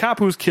of the cop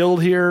who's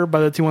killed here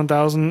by the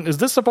T-1000, is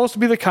this supposed to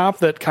be the cop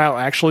that Kyle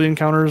actually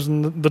encounters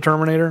in the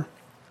Terminator?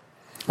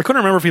 I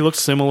couldn't remember if he looked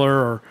similar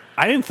or...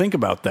 I didn't think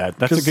about that.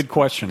 That's a good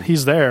question.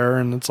 He's there,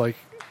 and it's I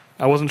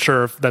wasn't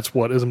sure if that's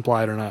what is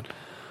implied or not.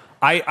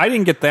 I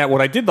didn't get that.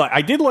 What I did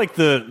like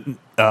the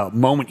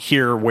moment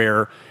here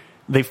where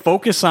they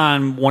focus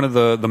on one of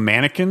the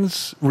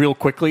mannequins real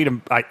quickly.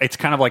 It's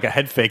kind of like a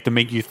head fake to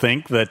make you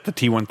think that the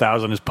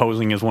T-1000 is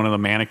posing as one of the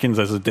mannequins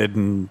as it did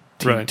in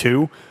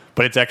T2,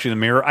 but it's actually the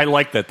mirror. I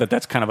like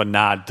that's kind of a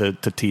nod to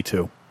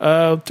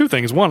T2. Two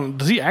things. One,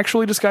 does he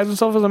actually disguise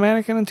himself as a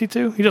mannequin in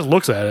T2? He just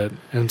looks at it,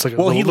 and it's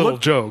little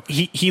joke.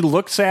 He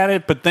looks at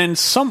it, but then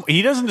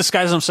he doesn't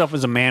disguise himself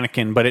as a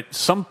mannequin, but at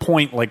some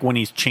point, when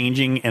he's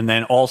changing, and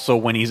then also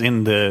when he's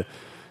in the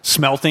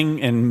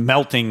smelting and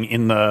melting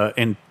in the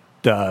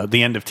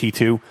end of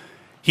T2,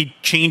 he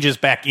changes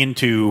back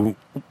into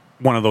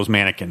one of those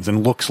mannequins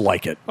and looks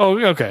like it. Oh,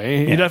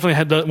 okay. He definitely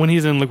had when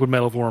he's in liquid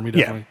metal form. He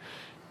definitely.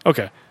 Yeah.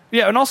 Okay.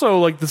 Yeah, and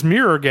also this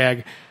mirror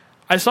gag.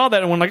 I saw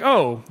that and went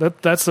oh,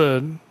 that's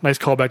a nice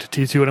callback to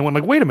T2, and I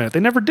went wait a minute,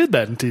 they never did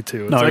that in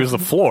T2. No, it was the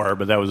floor,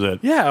 but that was it.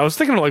 Yeah, I was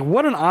thinking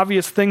what an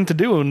obvious thing to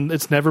do, and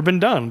it's never been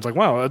done. It's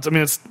wow,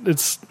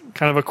 it's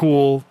kind of a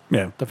cool.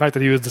 Yeah. The fact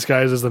that he was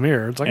disguised as the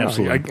mirror. It's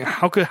absolutely.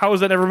 how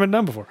has that never been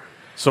done before?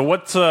 So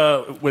what's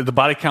with the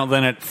body count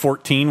then at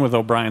 14 with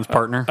O'Brien's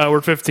partner?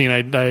 We're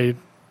 15. I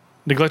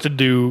neglected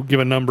to give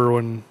a number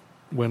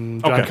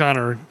when John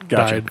Connor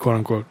died, quote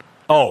unquote.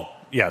 Oh,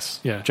 yes.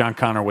 Yeah. John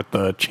Connor with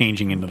the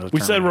changing into the We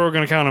said we were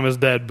going to count him as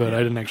dead, but I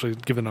didn't actually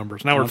give the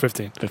numbers. Now we're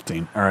 15.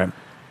 15. All right.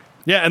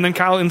 Yeah, and then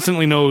Kyle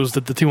instantly knows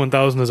that the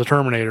T-1000 is a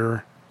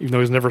Terminator, even though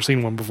he's never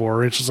seen one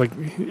before. It's just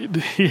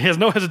he has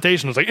no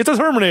hesitation. It's it's a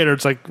Terminator.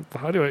 It's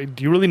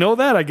do you really know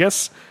that? I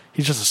guess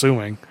he's just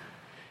assuming.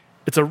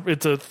 It's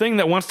a thing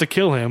that wants to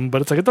kill him,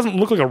 but it doesn't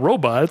look like a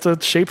robot. It's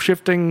a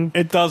shape-shifting...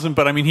 It doesn't,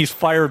 but he's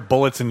fired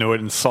bullets into it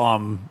and saw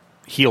him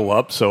heal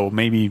up, so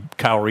maybe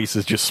Kyle Reese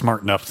is just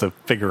smart enough to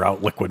figure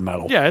out liquid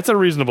metal. Yeah, it's a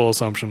reasonable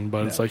assumption,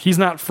 but it's he's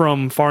not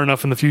from far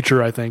enough in the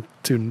future, I think,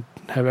 to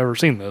have ever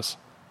seen this.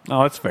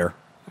 Oh, that's fair.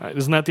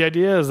 Isn't that the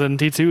idea? Is in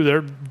T2,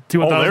 they're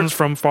T-1000s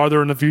from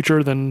farther in the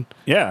future than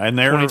and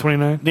they're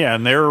 2029? Yeah,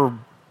 and they're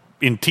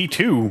in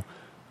T2.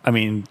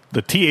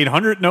 The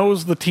T-800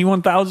 knows the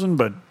T-1000,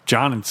 but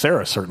John and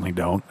Sarah certainly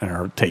don't and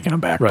are taken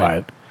aback by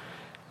it.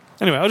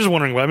 Anyway, I was just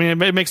wondering.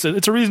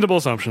 It's a reasonable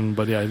assumption,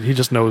 but yeah, he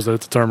just knows that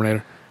it's a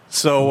Terminator.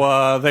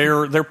 So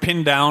they're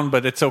pinned down,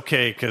 but it's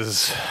okay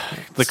because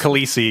the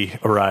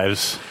Khaleesi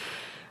arrives.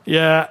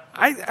 Yeah,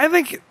 I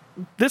think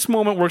this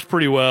moment works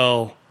pretty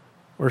well.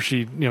 Where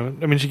she,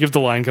 she gives the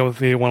line, "Come with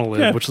me, you want to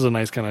live," which is a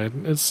nice kind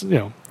of. It's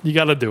you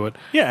got to do it.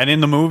 Yeah, and in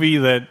the movie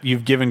that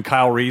you've given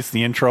Kyle Reese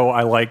the intro,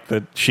 I like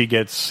that she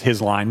gets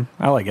his line.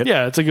 I like it.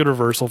 Yeah, it's a good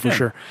reversal for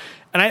sure.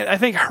 And I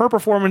think her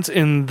performance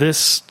in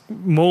this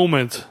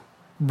moment.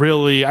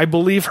 Really, I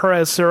believe her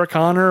as Sarah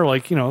Connor.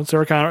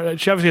 Sarah Connor,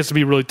 she obviously has to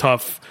be really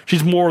tough.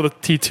 She's more the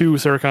T2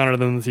 Sarah Connor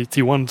than the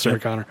T1 Sarah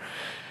Connor.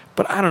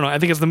 But I don't know. I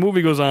think as the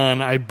movie goes on,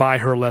 I buy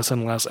her less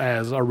and less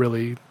as a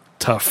really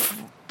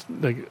tough.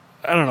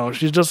 I don't know.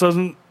 She just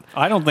doesn't.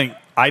 I don't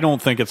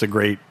think it's a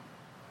great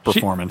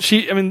performance.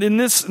 In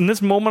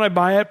this moment, I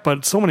buy it.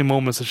 But so many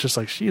moments, it's just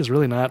she is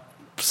really not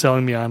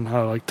selling me on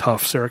how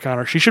tough Sarah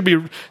Connor.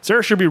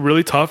 Sarah should be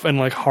really tough and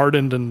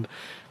hardened, and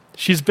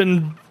she's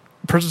been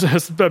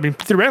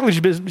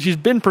theoretically, she's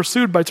been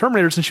pursued by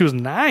Terminator since she was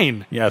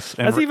 9. Yes.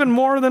 That's even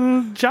more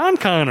than John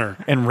Connor.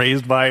 And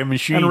raised by a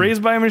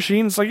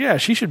machine. It's like, yeah,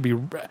 she should be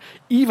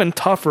even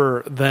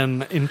tougher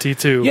than in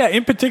T2. Yeah,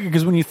 in particular,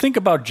 because when you think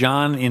about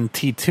John in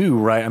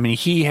T2, right, I mean,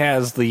 he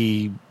has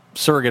the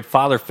surrogate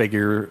father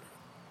figure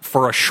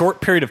for a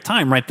short period of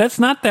time, right? That's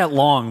not that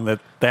long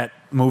that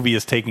movie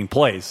is taking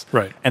place.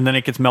 Right. And then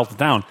it gets melted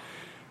down.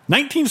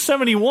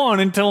 1971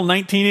 until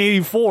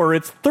 1984,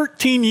 it's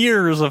 13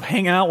 years of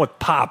hanging out with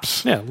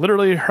Pops. Yeah,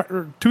 literally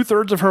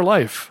 2/3 of her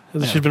life.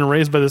 She's been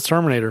raised by this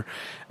Terminator.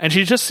 And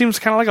she just seems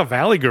kind of like a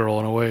valley girl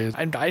in a way.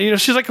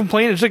 She's like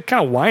complaining, she's like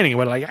kind of whining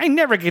about it. Like, I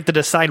never get to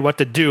decide what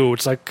to do.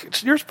 It's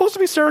like, you're supposed to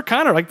be Sarah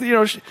Connor. Like,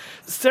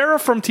 Sarah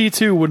from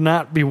T2 would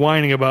not be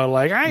whining about,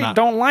 like, I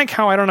don't like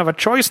how I don't have a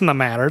choice in the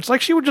matter. It's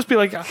like she would just be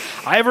like,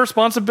 I have a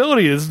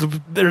responsibility.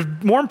 There's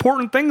more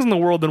important things in the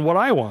world than what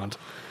I want.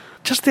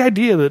 Just the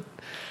idea that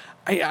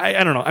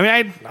I don't know.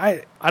 I mean,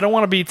 I don't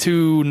want to be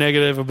too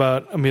negative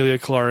about Emilia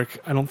Clarke.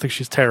 I don't think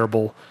she's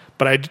terrible.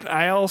 But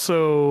I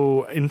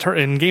also, in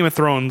Game of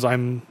Thrones,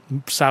 I'm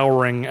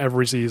souring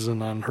every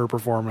season on her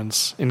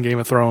performance in Game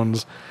of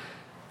Thrones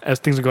as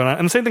things are going on.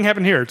 And the same thing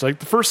happened here. It's like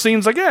the first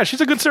scene's like, yeah, she's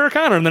a good Sarah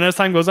Connor. And then as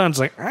time goes on, it's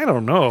like, I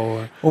don't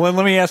know. Well, then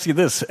let me ask you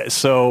this.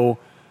 So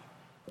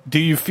do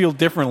you feel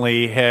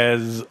differently?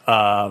 Has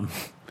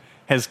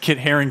Kit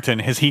Harington,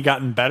 has he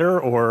gotten better?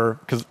 Or,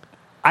 because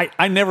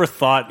I never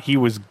thought he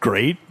was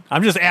great.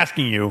 I'm just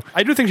asking you.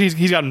 I do think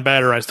he's gotten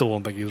better. I still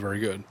don't think he's very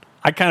good.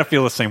 I kind of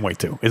feel the same way,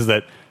 too, is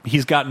that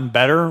he's gotten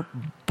better,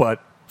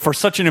 but for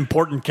such an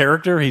important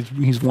character,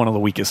 he's one of the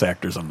weakest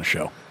actors on the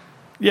show.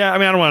 Yeah, I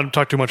mean, I don't want to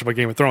talk too much about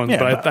Game of Thrones,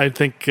 but I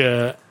think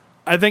the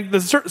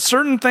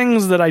certain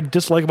things that I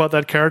dislike about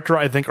that character,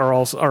 I think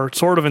are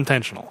sort of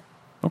intentional.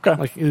 Okay.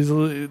 Like,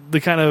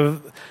 the kind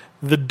of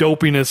the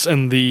dopiness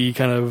and the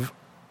kind of,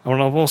 I don't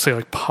know, I won't say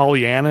like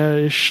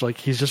Pollyanna-ish, like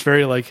he's just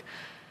very like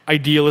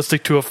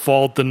idealistic to a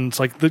fault, and it's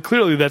like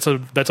clearly that's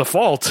a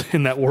fault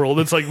in that world.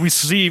 It's like we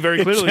see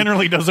very clearly. It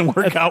generally doesn't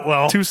work out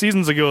well. 2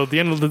 seasons ago, at the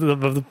end of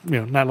the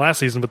not last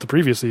season, but the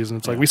previous season,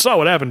 it's like we saw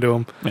what happened to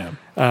him. Yeah.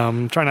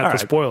 Try not to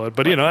spoil it,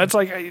 but it's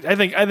like I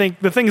think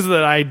the things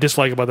that I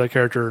dislike about that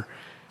character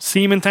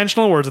seem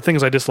intentional, whereas the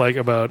things I dislike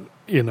about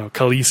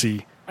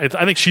Khaleesi, I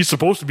think she's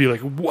supposed to be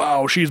like,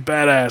 wow, she's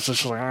badass. It's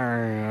just like,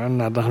 I'm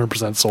not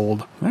 100%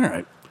 sold. All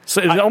right.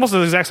 So it's almost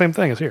the exact same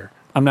thing as here.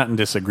 I'm not in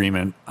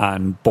disagreement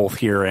on both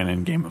here and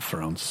in Game of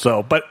Thrones.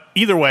 So, but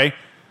either way,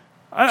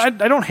 I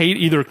don't hate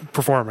either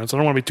performance. I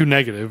don't want to be too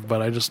negative,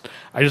 but I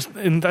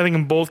think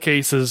in both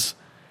cases,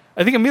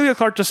 I think Emilia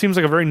Clarke just seems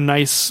like a very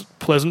nice,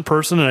 pleasant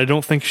person, and I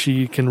don't think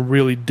she can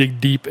really dig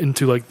deep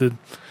into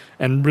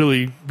and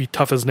really be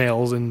tough as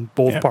nails in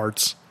both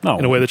parts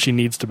in a way that she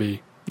needs to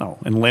be. No,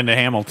 and Linda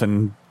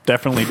Hamilton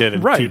definitely did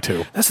in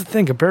T2. That's the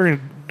thing, comparing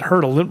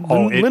her to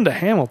Linda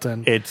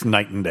Hamilton. It's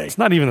night and day. It's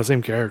not even the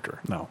same character.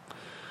 No.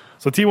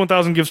 So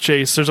T-1000 gives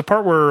chase. There's a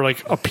part where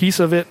like a piece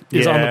of it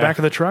is on the back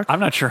of the truck. I'm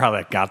not sure how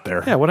that got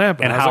there. Yeah, what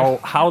happened? And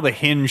how the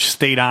hinge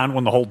stayed on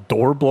when the whole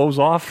door blows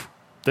off.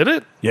 Did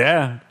it?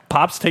 Yeah.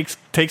 Pops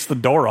takes the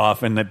door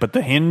off, but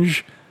the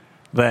hinge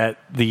that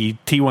the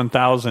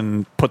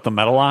T-1000 put the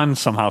metal on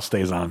somehow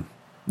stays on.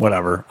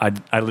 Whatever. I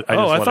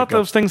thought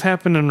those things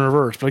happened in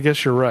reverse, but I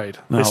guess you're right.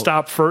 No. They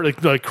stop for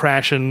like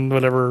crashing,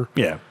 whatever.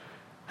 Yeah.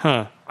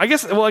 Huh. I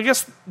guess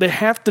they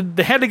had to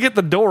get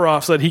the door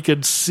off so that he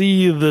could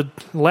see the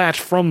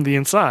latch from the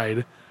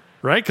inside,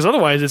 right? Because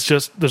otherwise, it's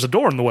just there's a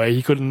door in the way.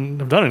 He couldn't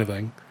have done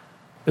anything.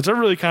 It's a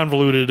really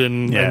convoluted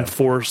and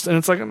forced, and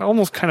it's like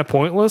almost kind of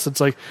pointless. It's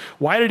like,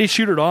 why did he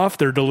shoot it off?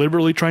 They're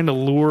deliberately trying to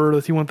lure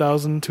the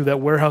T-1000 to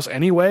that warehouse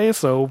anyway.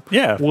 So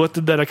what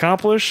did that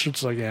accomplish?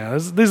 It's like,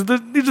 these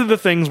are the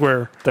things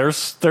where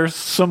there's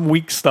some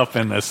weak stuff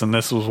in this, and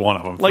this was one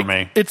of them for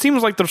me. It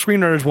seems like the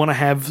screenwriters want to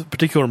have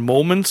particular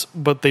moments,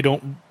 but they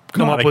don't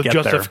come up with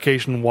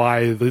justification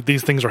why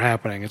these things are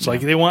happening. It's like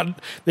they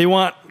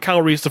want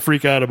Kyle Reese to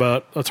freak out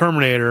about a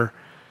Terminator,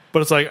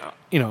 but it's like,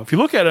 if you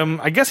look at him,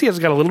 I guess he has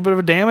got a little bit of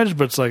a damage,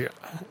 but it's like,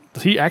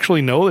 does he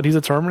actually know that he's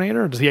a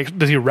Terminator? Does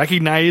he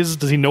recognize?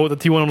 Does he know what the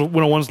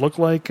T-101s look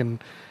like?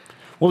 And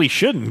well, he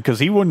shouldn't, because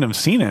he wouldn't have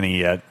seen any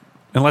yet,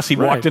 unless he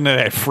walked into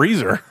that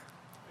freezer.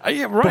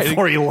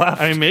 Before he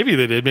left. I mean, maybe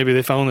they did. Maybe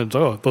they found that.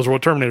 Those are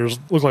what Terminators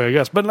look like, I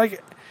guess. But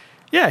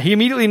he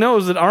immediately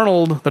knows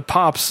that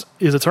Pops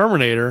is a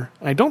Terminator.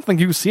 And I don't think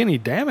you see any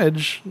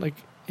damage. Like,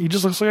 he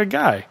just looks like a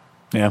guy.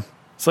 Yeah.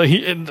 So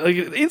he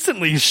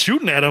instantly he's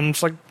shooting at him.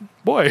 It's like,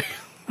 boy,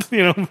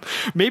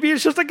 maybe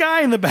it's just a guy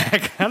in the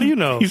back. How do you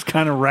know? He's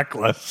kind of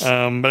reckless.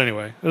 But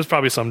anyway, there's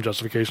probably some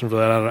justification for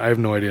that. I have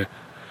no idea.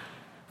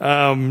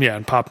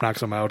 And Pop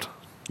knocks him out.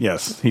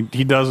 Yes,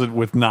 he does it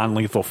with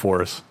non-lethal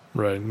force.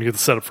 Right, and you get the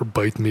setup for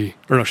bite me.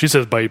 Or no, she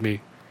says bite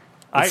me.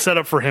 It's set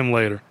up for him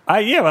later.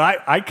 I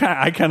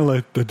kind of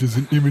like that is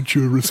an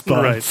immature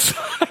response.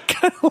 Right. I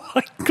kind of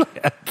like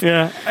that.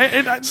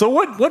 Yeah. So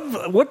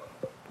what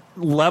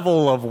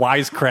level of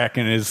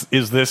wisecracking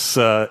is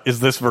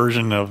this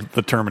version of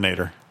the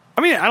Terminator?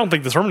 I mean, I don't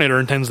think the Terminator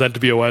intends that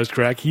to be a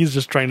wisecrack. He's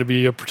just trying to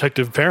be a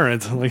protective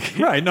parent. Like,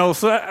 Right. No,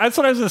 so that's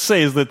what I was going to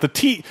say is that the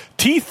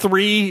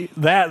T3,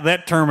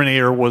 that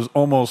Terminator was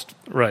almost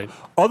right.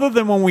 Other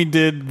than when we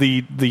did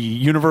the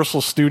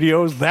Universal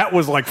Studios, that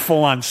was like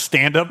full on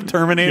stand up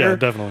Terminator. Yeah,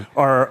 definitely.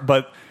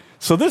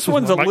 So this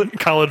one's a My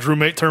college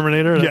roommate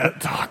Terminator. yeah.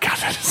 Oh god,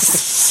 that is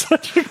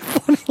such a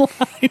funny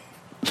line.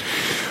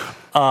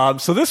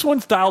 So this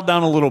one's dialed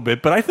down a little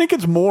bit, but I think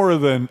it's more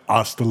than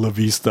hasta la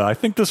vista. I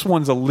think this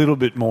one's a little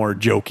bit more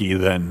jokey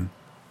than.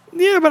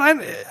 Yeah, but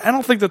I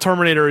don't think the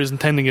Terminator is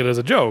intending it as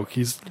a joke.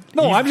 He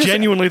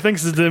genuinely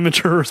thinks it's an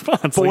immature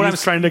response. But what I'm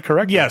trying to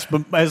correct. Yes,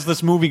 but as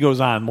this movie goes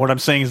on, what I'm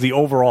saying is the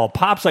overall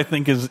Pops, I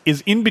think, is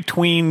in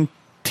between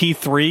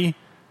T3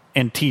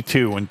 and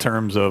T2 in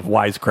terms of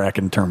wisecrack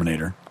and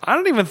Terminator. I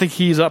don't even think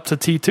he's up to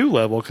T2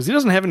 level because he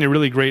doesn't have any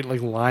really great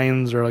like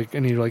lines or like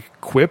any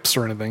like quips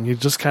or anything. He's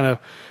just kind of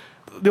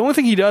the only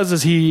thing he does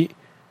is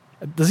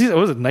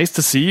was it nice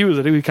to see you? Is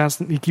that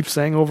he keeps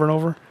saying over and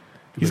over?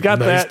 He's got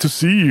nice that to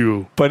see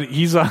you, but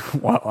he's well,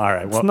 all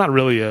right. Well, it's not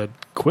really a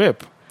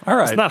quip. All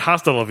right, it's not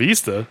hasta la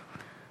vista.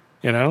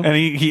 You know, and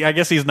he I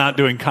guess he's not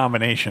doing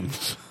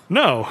combinations.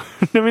 No,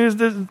 I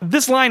mean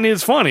this line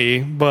is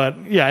funny, but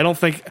yeah, I don't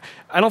think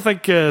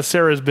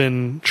Sarah's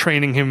been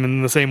training him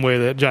in the same way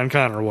that John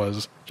Connor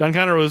was. John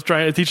Connor was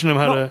teaching him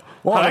how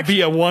to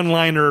be a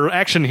one-liner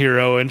action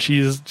hero, and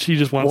she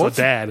just wants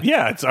a dad.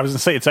 Yeah, I was going to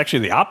say it's actually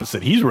the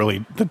opposite. He's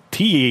really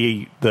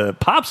the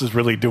Pops is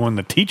really doing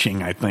the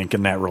teaching, I think,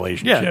 in that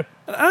relationship.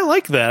 Yeah, I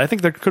like that. I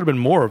think there could have been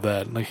more of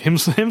that. Like him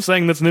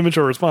saying that's an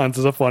immature response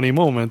is a funny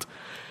moment.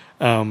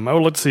 I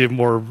would like to see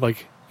more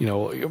like.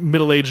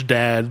 Middle-aged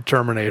dad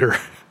Terminator.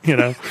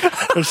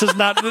 It's just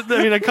not.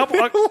 I mean, a couple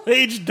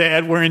middle-aged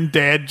dad wearing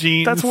dad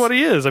jeans. That's what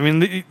he is. I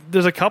mean,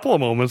 there's a couple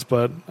of moments,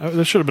 but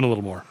there should have been a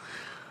little more.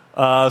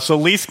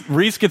 So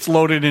Reese gets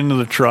loaded into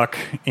the truck,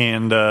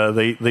 and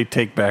they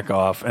take back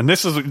off. And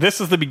this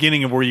is the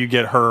beginning of where you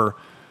get her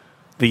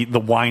the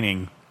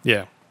whining.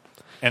 Yeah.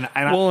 And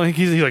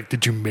he's like,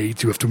 "Did you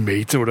mate? You have to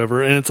mate or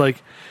whatever." And it's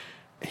like.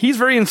 He's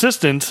very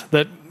insistent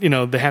that,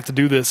 they have to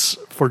do this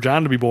for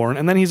John to be born.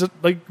 And then he's,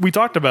 like we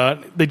talked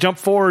about, they jump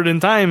forward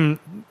in time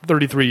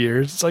 33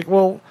 years. It's like,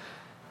 well,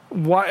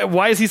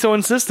 why is he so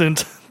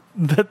insistent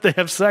that they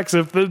have sex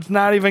if it's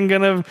not even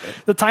going to...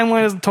 The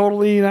timeline is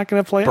totally not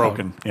going to play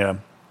broken, out. Yeah.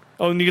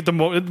 Oh, and you get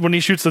when he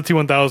shoots the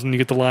T-1000, you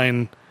get the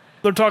line...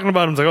 They're talking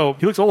about him. It's like, oh,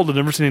 he looks old. I've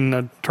never seen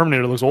a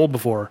Terminator that looks old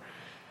before.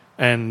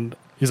 And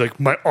he's like,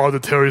 my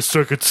auditory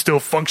circuits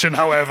still function,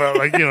 however.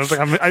 Like, it's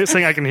like, I'm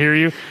saying I can hear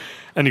you.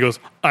 And he goes,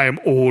 I am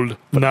old,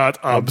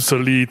 not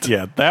obsolete.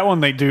 Yeah, that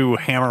one they do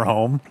hammer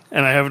home.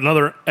 And I have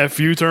another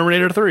FU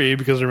Terminator 3,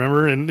 because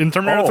remember, in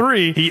Terminator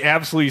 3... He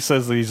absolutely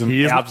says that he's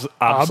an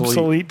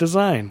obsolete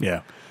design.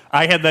 Yeah.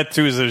 I had that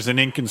too, is there's an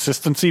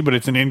inconsistency, but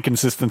it's an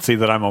inconsistency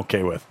that I'm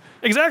okay with.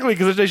 Exactly,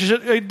 because they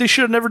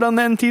should have never done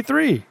that in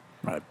T3.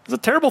 Right. It's a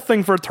terrible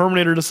thing for a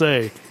Terminator to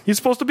say. He's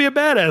supposed to be a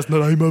badass,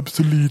 but I'm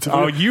obsolete.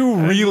 Oh, you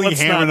really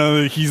hammering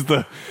on he's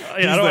the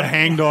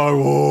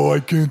hangdog. Oh, I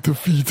can't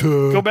defeat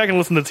her. Go back and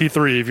listen to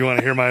T3 if you want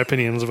to hear my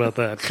opinions about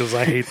that, because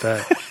I hate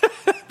that.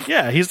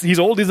 Yeah, he's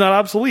old. He's not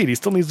obsolete. He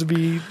still needs to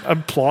be a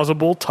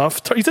plausible, tough.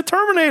 He's a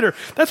Terminator.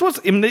 That's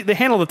they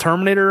handle the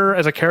Terminator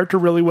as a character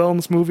really well in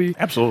this movie.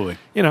 Absolutely.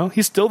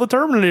 He's still the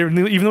Terminator,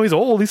 even though he's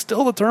old. He's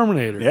still the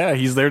Terminator. Yeah,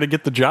 he's there to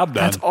get the job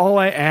done. That's all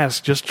I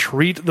ask. Just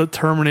treat the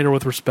Terminator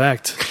with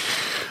respect.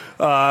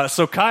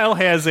 So Kyle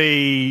has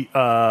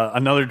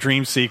another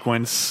dream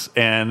sequence,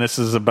 and this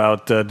is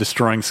about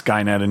destroying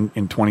Skynet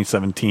in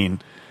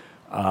 2017.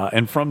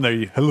 And from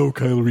the hello,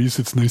 Kyle Reese,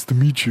 it's nice to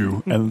meet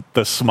you, and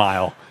the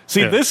smile.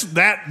 See,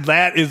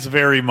 that is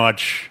very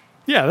much.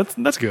 Yeah,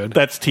 that's good.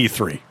 That's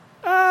T3.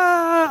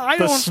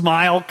 The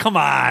smile. Come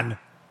on.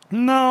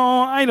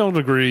 No, I don't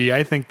agree.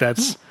 I think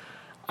that's.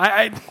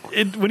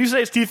 When you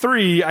say it's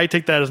T3, I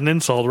take that as an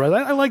insult, right?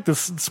 I like the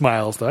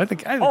smiles, though. I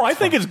think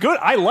it's good.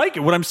 I like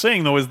it. What I'm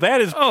saying though is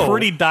that is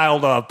pretty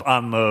dialed up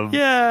on the.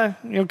 Yeah.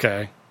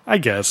 Okay. I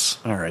guess.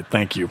 All right.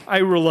 Thank you. I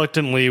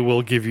reluctantly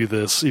will give you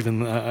this,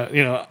 even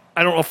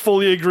I don't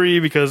fully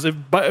agree because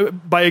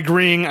by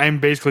agreeing, I'm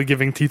basically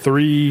giving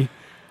T3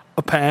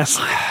 a pass.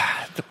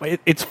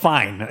 It's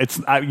fine.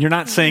 You're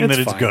not saying that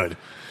it's good.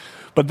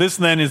 But this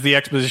then is the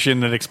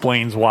exposition that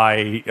explains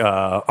why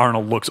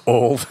Arnold looks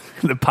old.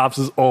 That Pops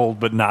is old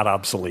but not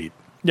obsolete.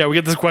 Yeah, we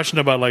get this question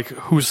about like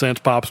who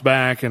sent Pops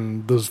back,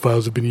 and those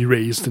files have been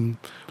erased, and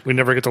we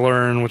never get to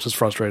learn, which is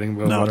frustrating.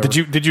 But no,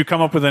 whatever. did you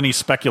come up with any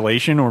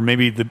speculation, or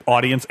maybe the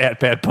audience at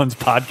Bad Puns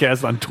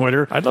Podcast on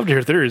Twitter? I'd love to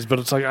hear theories, but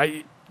it's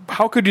like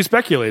how could you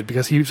speculate?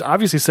 Because he was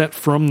obviously sent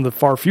from the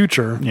far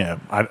future. Yeah,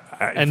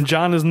 and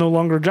John is no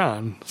longer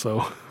John. So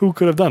who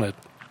could have done it?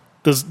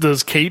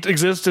 Does Kate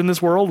exist in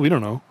this world? We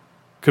don't know.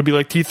 Could be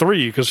like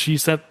T3 because she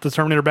sent the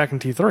Terminator back in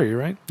T3,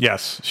 right?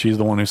 Yes, she's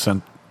the one who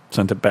sent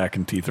it back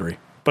in T3.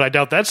 But I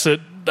doubt that's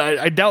it.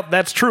 I doubt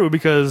that's true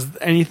because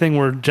anything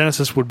where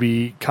Genesis would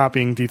be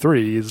copying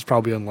T3 is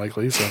probably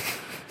unlikely. So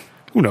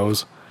who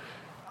knows?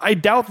 I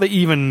doubt they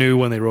even knew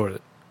when they wrote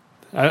it.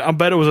 I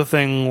bet it was a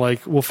thing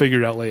like we'll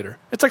figure it out later.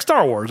 It's like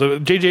Star Wars.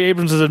 J.J.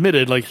 Abrams has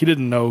admitted like he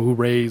didn't know who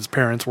Rey's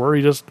parents were.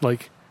 He just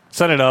like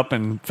set it up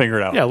and figure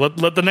it out. Yeah,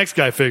 let the next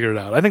guy figure it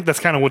out. I think that's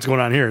kind of what's going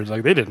on here. It's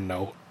like they didn't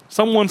know.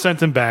 Someone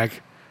sent him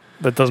back.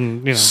 That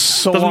doesn't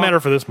doesn't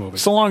matter for this movie.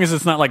 So long as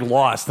it's not like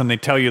Lost, and they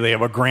tell you they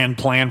have a grand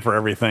plan for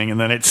everything, and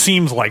then it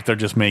seems like they're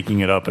just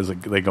making it up as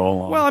they go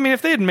along. Well, I mean,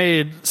 if they had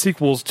made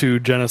sequels to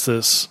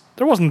Genesis,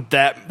 there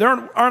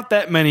aren't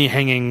that many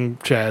hanging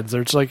chads.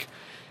 There's like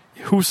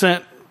who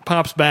sent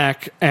Pops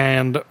back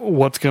and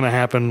what's going to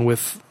happen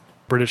with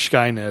British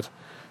Skynet.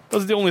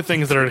 Those are the only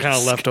things that are kind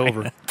of left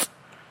over.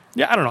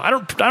 Yeah, I don't know.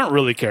 I don't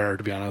really care,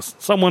 to be honest.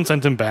 Someone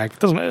sent him back. It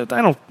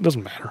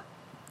doesn't matter.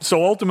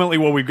 So ultimately,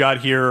 what we've got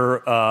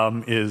here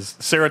is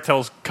Sarah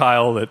tells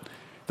Kyle that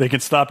they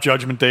can stop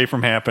Judgment Day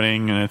from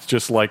happening, and it's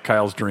just like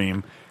Kyle's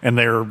dream. And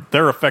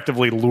they're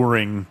effectively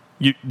luring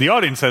you. The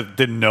audience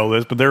didn't know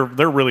this, but they're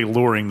really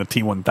luring the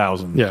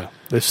T-1000. Yeah,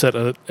 they set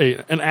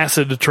an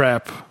acid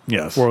trap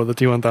for the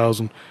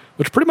T-1000,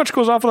 which pretty much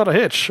goes off without a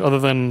hitch, other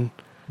than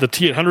the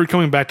T-800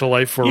 coming back to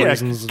life for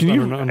reasons.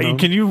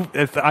 Can you?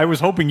 I was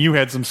hoping you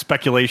had some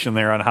speculation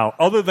there on how,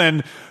 other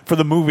than for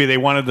the movie, they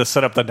wanted to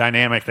set up the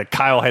dynamic that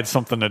Kyle had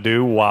something to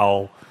do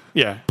while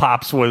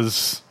Pops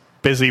was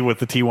busy with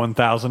the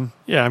T-1000.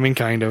 Yeah, I mean,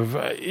 kind of.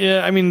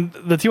 I mean,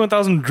 the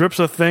T-1000 drips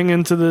a thing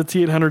into the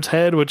T-800's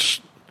head,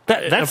 which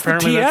that's the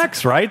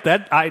TX, right?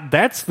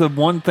 That's the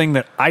one thing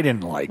that I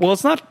didn't like. Well,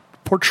 it's not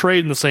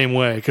portrayed in the same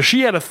way because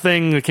she had a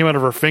thing that came out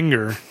of her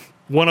finger.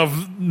 One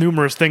of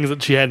numerous things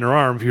that she had in her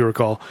arm, if you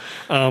recall.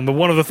 But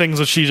one of the things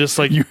that she just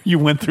like... You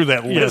went through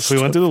that list. Yes,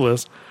 we went through the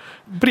list.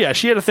 But yeah,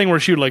 she had a thing where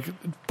she would like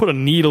put a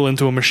needle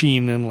into a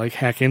machine and like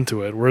hack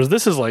into it. Whereas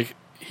this is like,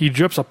 he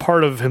drips a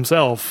part of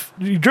himself.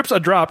 He drips a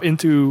drop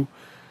into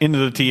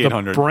the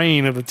T-800. The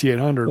brain of the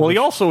T-800. Well,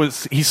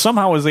 he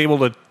somehow is able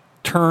to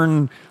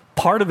turn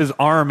part of his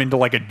arm into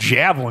like a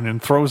javelin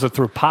and throws it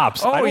through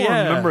Pops. I don't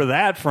remember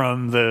that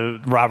from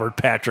the Robert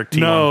Patrick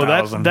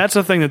T-1000. No, that's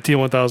a thing that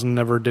T-1000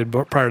 never did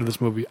prior to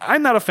this movie.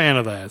 I'm not a fan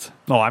of that.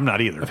 No, I'm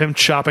not either. Of him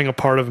chopping a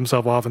part of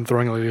himself off and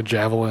throwing it like a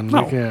javelin.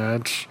 No.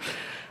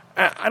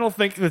 I don't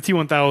think the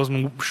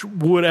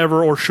T-1000 would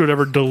ever or should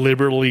ever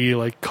deliberately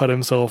like cut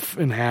himself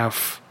in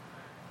half.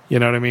 You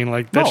know what I mean?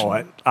 Like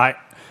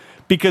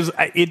because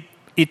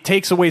it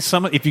takes away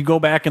some. If you go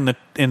back in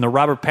the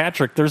Robert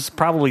Patrick, there's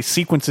probably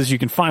sequences you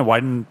can find. Why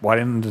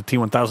didn't the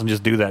T-1000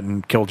 just do that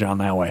and kill John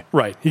that way?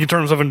 Right. He can turn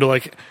himself into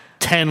like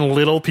 10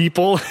 little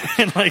people,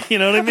 and like, you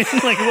know what I mean.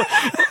 Like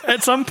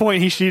at some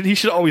point, he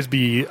should always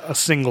be a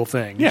single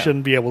thing. Yeah. He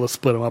shouldn't be able to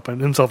split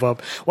himself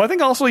up. Well, I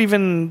think also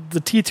even the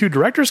T2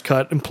 director's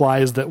cut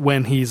implies that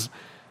when he's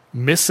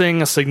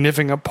missing a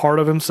significant part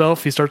of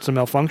himself, he starts to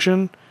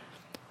malfunction.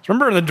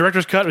 Remember in the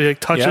director's cut, he like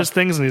touches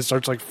things and he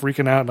starts like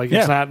freaking out, like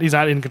he's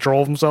not in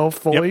control of himself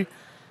fully. Yep.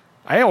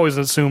 I always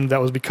assumed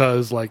that was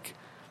because like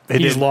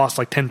he's lost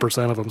like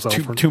 10% of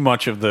himself. Too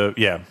much of the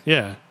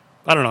yeah.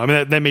 I don't know. I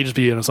mean, that may just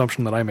be an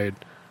assumption that I made.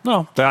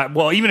 No,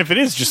 well, even if it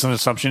is just an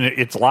assumption,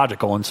 it's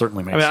logical and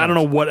certainly makes sense. I don't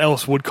know what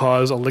else would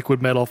cause a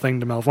liquid metal thing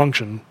to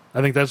malfunction.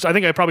 I think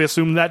I probably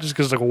assumed that just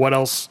because like what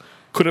else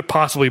could it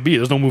possibly be?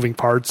 There's no moving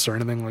parts or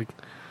anything like.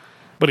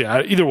 But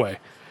yeah, either way.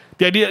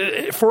 The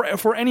idea,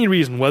 for any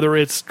reason, whether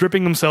it's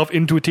dripping himself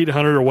into a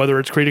T-800 or whether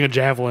it's creating a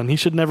javelin, he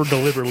should never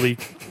deliberately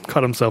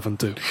cut himself in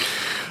two.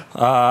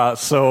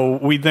 So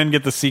we then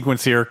get the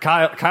sequence here.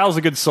 Kyle's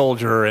a good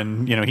soldier,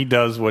 and he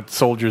does what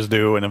soldiers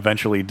do, and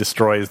eventually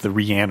destroys the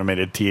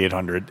reanimated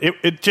T-800.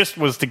 It just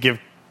was to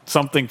give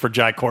something for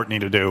Jai Courtney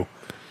to do.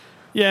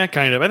 Yeah,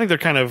 kind of. I think they're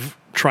kind of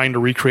trying to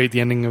recreate the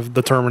ending of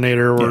The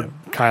Terminator, where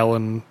Kyle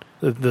and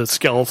the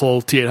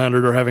skeletal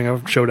T-800 are having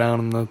a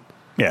showdown in the.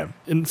 Yeah.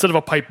 Instead of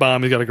a pipe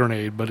bomb, he's got a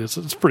grenade, but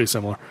it's pretty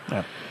similar.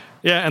 Yeah.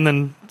 Yeah, and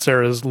then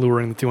Sarah's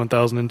luring the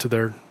T-1000 into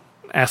their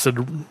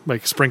acid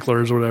like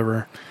sprinklers or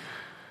whatever.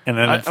 And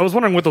then I was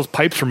wondering what those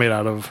pipes are made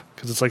out of,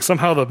 because it's like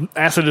somehow the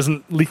acid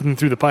isn't leaking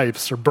through the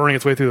pipes or burning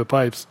its way through the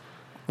pipes.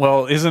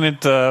 Well, isn't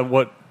it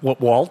what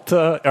Walt?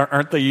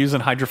 Aren't they using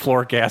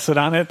hydrofluoric acid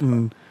on it?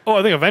 And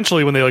I think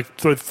eventually when they like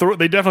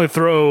they definitely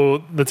throw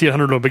the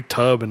T-800 in a big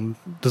tub and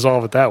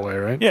dissolve it that way,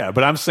 right? Yeah,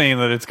 but I'm saying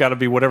that it's got to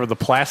be whatever the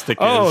plastic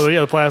is. Oh, yeah,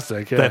 the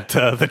plastic. Yeah.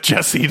 That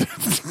Jesse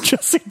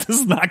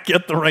does not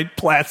get the right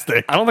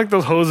plastic. I don't think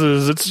those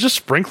hoses. It's just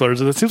sprinklers.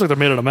 It seems like they're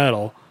made out of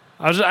metal.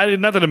 Not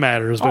that it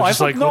matters. But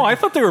I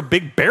thought they were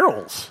big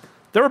barrels.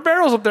 There were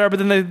barrels up there, but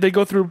then they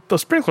go through the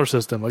sprinkler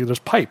system. Like there's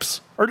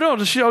pipes. Or no,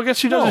 I guess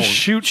she doesn't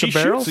shoot the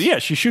barrels?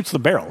 She shoots the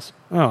barrels.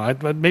 Oh,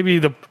 maybe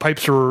the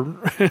pipes were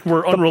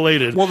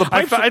unrelated. Well, the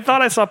pipes I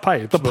thought I saw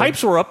pipes.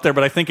 Pipes were up there,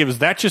 but I think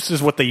that just is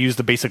what they used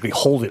to basically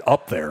hold it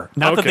up there.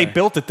 Not that they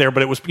built it there,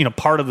 but it was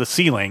part of the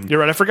ceiling.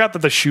 You're right. I forgot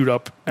that they shoot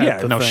up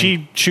at the thing.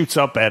 She shoots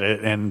up at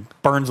it and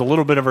burns a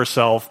little bit of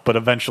herself, but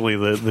eventually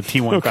the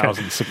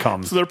T-1000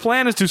 succumbs. So their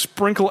plan is to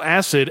sprinkle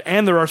acid,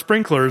 and there are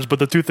sprinklers, but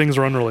the two things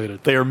are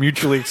unrelated. They are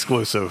mutually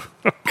exclusive.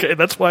 Okay,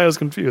 that's why I was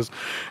confused.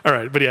 All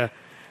right, but yeah.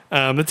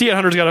 The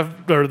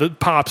T-800's or the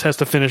Pops has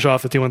to finish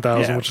off the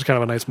T-1000, Yeah. which is kind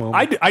of a nice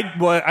moment.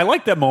 I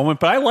like that moment,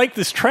 but I like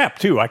this trap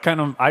too.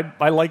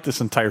 I like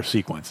this entire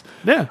sequence.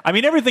 Yeah. I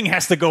mean, everything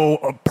has to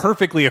go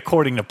perfectly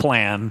according to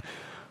plan.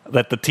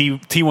 That the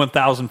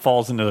T-1000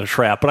 falls into the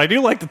trap, but I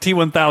do like the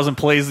T-1000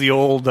 plays the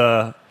old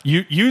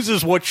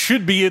uses what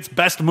should be its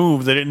best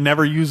move that it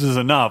never uses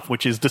enough,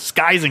 which is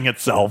disguising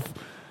itself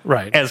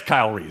right. as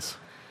Kyle Reese.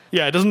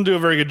 Yeah, it doesn't do a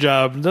very good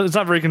job. It's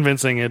not very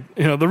convincing.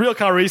 The real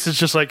Kyle Reese is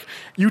just like,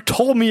 you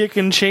told me it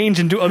can change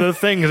and do other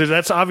things.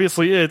 That's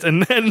obviously it.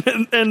 And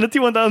the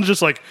T-1000 is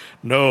just like,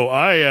 no,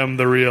 I am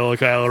the real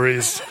Kyle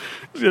Reese.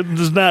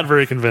 It's not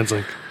very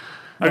convincing.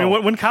 I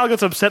mean, when Kyle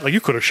gets upset, like, you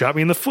could have shot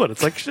me in the foot.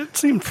 It's like, it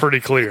seemed pretty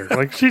clear.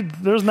 Like,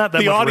 there's not that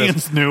The much audience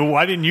risk. knew.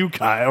 Why didn't you,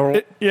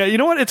 Kyle? Yeah, you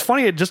know what? It's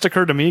funny. It just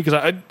occurred to me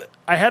because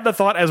I had the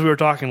thought as we were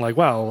talking, like,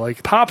 wow,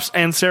 like Pops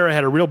and Sarah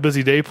had a real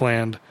busy day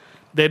planned.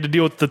 They had to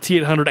deal with the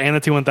T-800 and the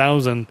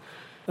T-1000.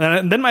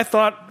 And then my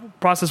thought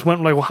process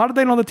went like, well, how did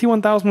they know the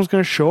T-1000 was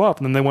going to show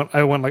up? And then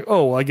I went like,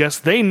 oh, well, I guess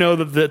they know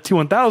that the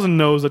T-1000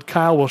 knows that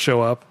Kyle will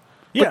show up.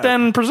 Yeah. But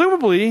then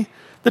presumably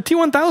the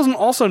T-1000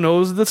 also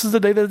knows this is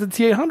the day that the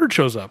T-800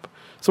 shows up.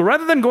 So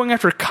rather than going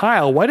after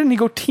Kyle, why didn't he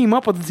go team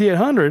up with the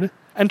T-800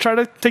 and try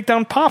to take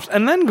down Pops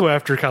and then go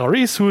after Kyle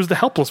Reese, who is the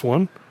helpless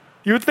one?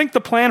 You would think the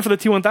plan for the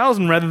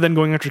T-1000, rather than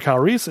going after Kyle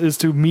Reese, is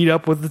to meet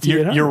up with the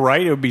T-800. You're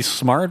right. It would be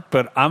smart,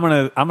 but I'm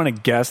gonna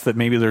guess that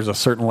maybe there's a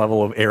certain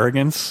level of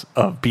arrogance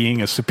of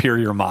being a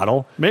superior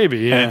model. Maybe,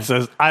 yeah. And it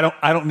says, I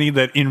don't need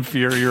that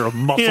inferior,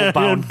 muscle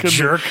bound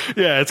jerk.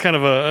 Yeah, it's kind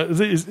of a.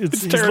 It's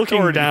he's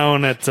looking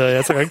down at.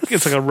 It's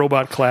like a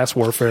robot class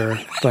warfare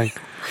thing.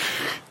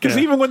 Because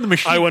even when the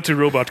machine, I went to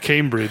Robot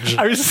Cambridge.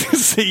 I was just going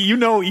to say,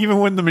 even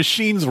when the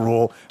machines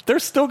rule,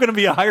 there's still going to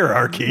be a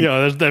hierarchy.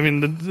 Yeah,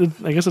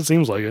 I guess it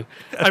seems like it.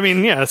 I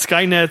mean, yeah,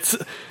 Skynet's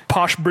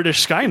posh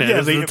British Skynet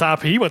is at the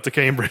top. He went to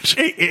Cambridge.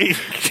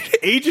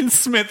 Agent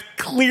Smith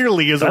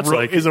clearly is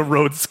a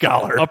Rhodes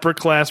Scholar, upper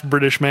class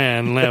British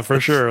man, yeah, for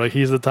sure. Like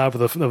he's the top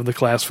of the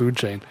class food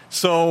chain.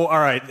 So, all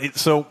right,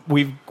 so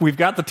we've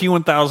got the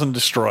T-1000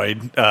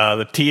 destroyed.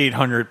 The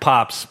T-800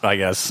 Pops, I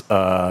guess.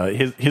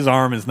 His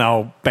arm is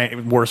now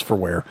worse for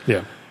wear.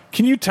 Yeah.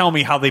 Can you tell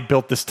me how they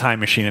built this time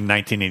machine in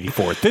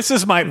 1984? This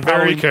is my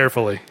very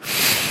carefully.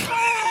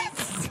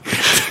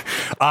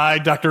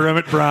 Dr.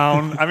 Emmett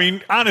Brown. I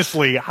mean,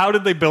 honestly, how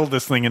did they build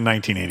this thing in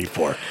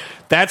 1984?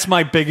 That's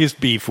my biggest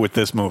beef with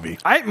this movie.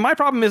 My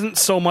problem isn't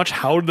so much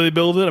how did they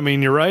build it. I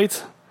mean, you're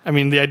right. I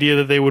mean, the idea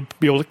that they would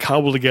be able to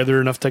cobble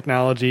together enough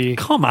technology.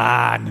 Come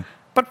on.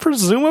 But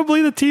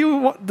presumably the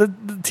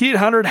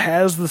T-800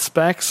 has the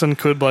specs and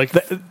could build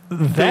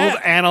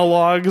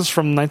analogs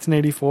from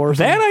 1984.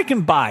 That I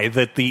can buy.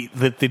 That the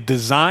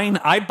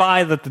design. I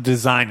buy that the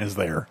design is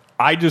there.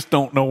 I just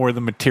don't know where the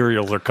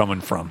materials are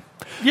coming from.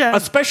 Yeah,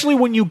 especially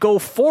when you go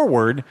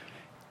forward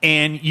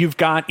and you've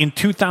got in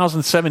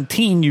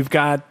 2017 you've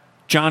got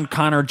John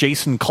Connor,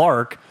 Jason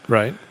Clarke,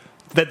 right?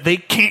 That they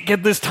can't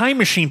get this time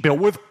machine built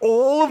with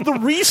all of the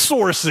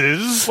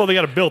resources. Well, they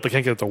got it built. They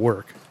can't get it to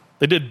work.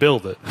 They did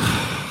build it.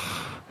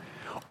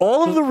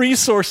 All of the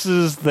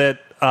resources that...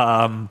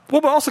 well,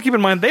 but also keep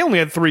in mind, they only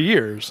had 3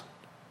 years.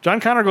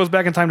 John Connor goes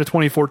back in time to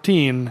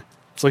 2014,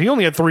 so he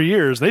only had 3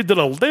 years. They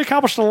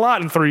accomplished a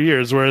lot in 3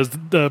 years, whereas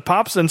the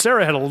Pops and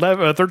Sarah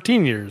had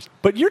 13 years.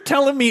 But you're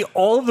telling me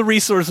all of the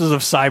resources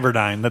of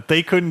Cyberdyne, that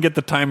they couldn't get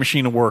the time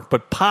machine to work,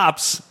 but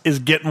Pops is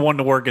getting one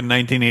to work in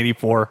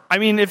 1984. I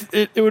mean, if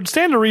it would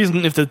stand to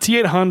reason if the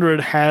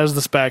T-800 has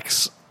the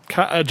specs,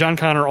 John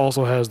Connor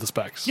also has the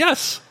specs.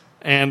 Yes.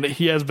 And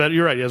he has better.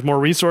 You're right. He has more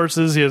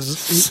resources. He has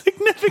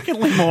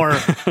significantly more.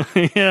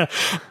 Yeah,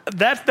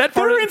 that part.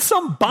 They're in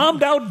some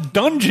bombed out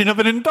dungeon of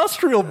an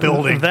industrial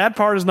building. That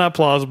part is not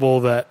plausible.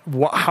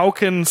 How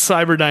can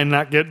Cyberdyne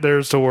not get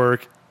theirs to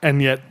work,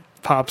 and yet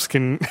Pops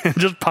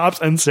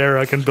and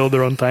Sarah can build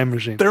their own time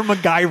machine? They're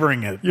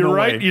MacGyvering it. You're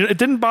right. It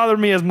didn't bother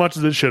me as much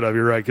as it should have.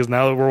 You're right, because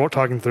now that we're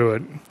talking through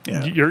it,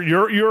 yeah.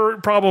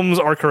 your problems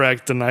are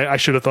correct, and I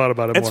should have thought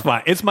about it more. It's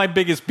fine. It's my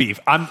biggest beef.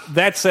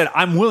 That said,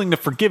 I'm willing to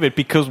forgive it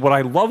because what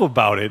I love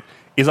about it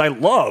is I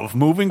love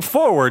moving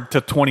forward to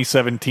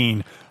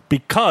 2017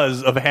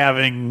 because of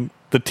having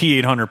the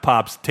T-800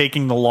 Pops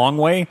taking the long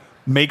way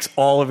makes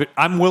all of it.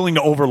 I'm willing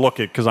to overlook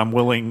it because I'm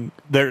willing.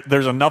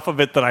 There's enough of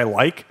it that I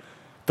like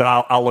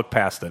that I'll look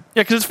past it.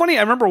 Yeah, because it's funny.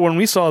 I remember when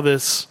we saw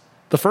this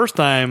the first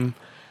time,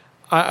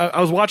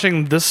 I was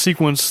watching this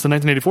sequence, the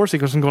 1984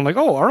 sequence, and going like,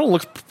 "Oh, Arnold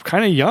looks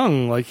kind of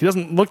young. Like he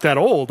doesn't look that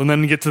old." And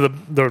then you get to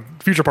the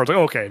future parts, like,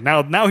 oh, "Okay,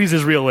 now he's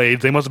his real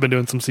age. They must have been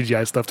doing some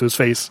CGI stuff to his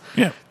face,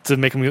 to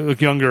make him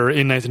look younger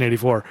in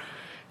 1984."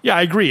 Yeah,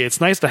 I agree.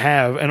 It's nice to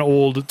have an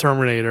old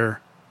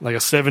Terminator, like a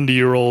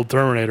 70-year-old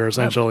Terminator,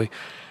 essentially.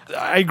 Yep.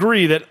 I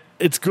agree that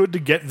it's good to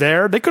get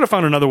there. They could have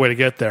found another way to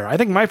get there. I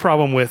think my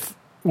problem with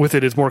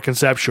it is more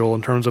conceptual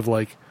in terms of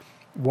like,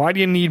 why do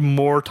you need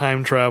more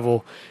time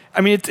travel?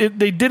 I mean,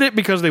 they did it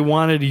because they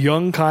wanted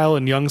young Kyle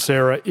and young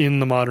Sarah in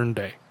the modern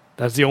day.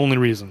 That's the only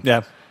reason.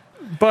 Yeah.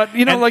 But,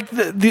 like,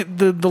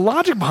 the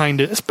logic behind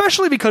it,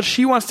 especially because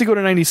she wants to go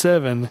to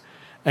 97,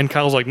 And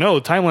Kyle's like, no,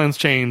 the timeline's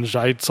changed.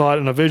 I saw it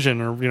in a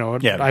vision, or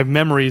I have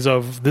memories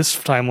of this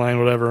timeline,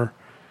 whatever.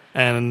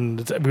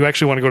 And we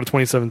actually want to go to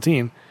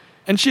 2017.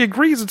 And she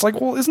agrees. It's like,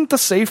 well, isn't the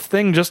safe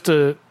thing just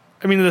to...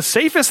 I mean, the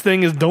safest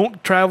thing is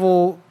don't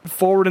travel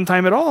forward in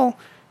time at all.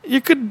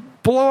 You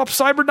could blow up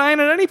Cyberdyne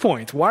at any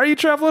point. Why are you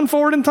traveling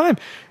forward in time?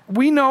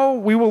 We know,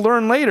 we will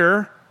learn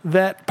later,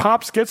 that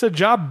Pops gets a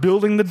job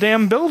building the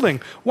damn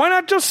building. Why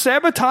not just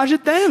sabotage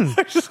it then?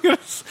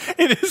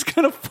 It is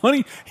kind of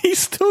funny. He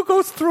still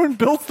goes through and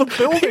builds the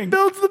building. He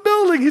builds the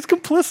building. He's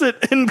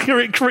complicit in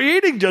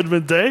creating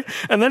Judgment Day,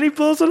 and then he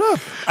blows it up.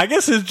 I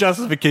guess his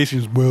justification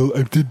is, Well,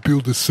 I did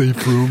build a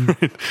safe room.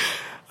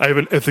 I have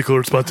an ethical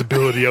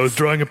responsibility. I was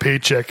drawing a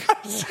paycheck.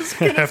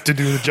 I have to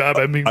do the job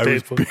I'm being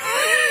paid for.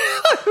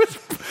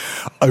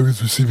 I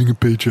was receiving a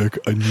paycheck.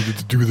 I needed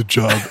to do the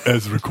job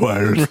as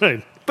required.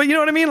 Right. But you know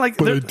what I mean? Like,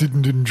 But I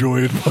didn't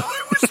enjoy it while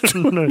I was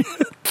doing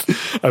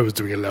it. I was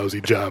doing a lousy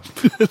job.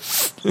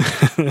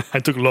 I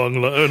took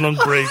long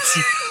breaks.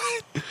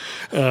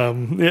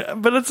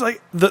 But it's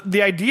like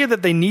the idea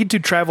that they need to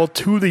travel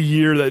to the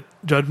year that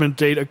Judgment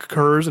Day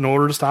occurs in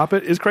order to stop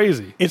it is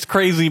crazy. It's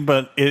crazy,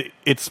 but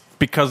it's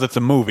because it's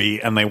a movie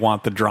and they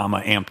want the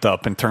drama amped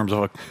up in terms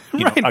of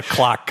a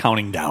clock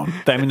counting down.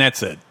 I mean,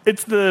 that's it.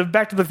 It's the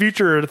Back to the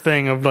Future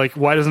thing of like,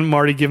 why doesn't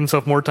Marty give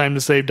himself more time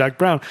to save Doc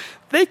Brown?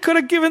 They could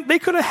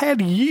have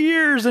had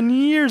years and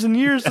years and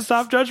years to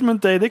stop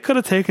Judgment Day. They could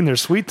have taken their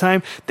sweet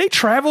time. They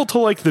travel to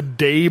like the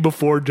day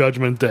before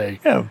Judgment Day.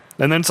 Yeah.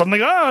 And then something,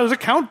 there's a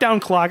countdown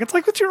clock. It's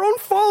like, it's your own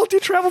fault. You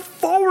travel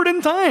forward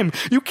in time.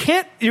 You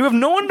have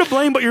no one to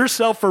blame but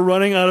yourself for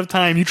running out of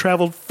time. You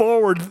traveled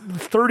forward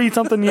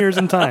 30-something years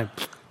in time.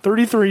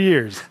 33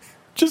 years.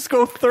 Just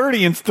go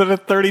 30 instead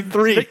of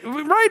 33.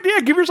 Right,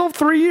 yeah, give yourself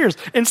 3 years.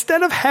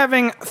 Instead of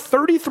having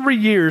 33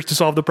 years to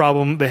solve the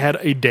problem, they had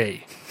a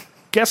day.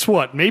 Guess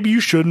what? Maybe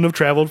you shouldn't have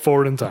traveled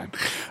forward in time.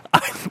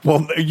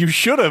 Well, you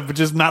should have, but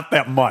just not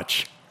that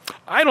much.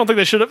 I don't think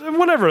they should have.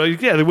 Whatever.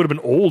 Yeah, they would have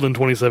been old in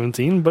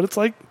 2017, but it's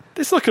like,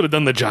 they still could have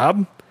done the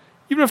job.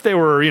 Even if they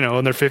were,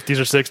 in their 50s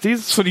or 60s.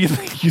 So do you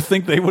think? You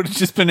think they would have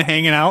just been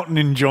hanging out and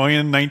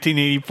enjoying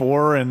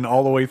 1984 and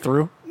all the way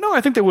through? No,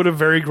 I think they would have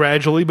very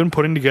gradually been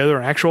putting together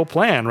an actual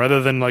plan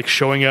rather than like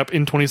showing up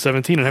in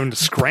 2017 and having to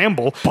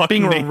scramble,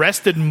 being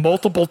arrested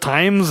multiple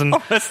times and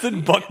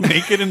arrested buck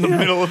naked in the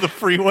middle of the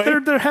freeway.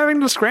 They're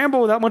having to scramble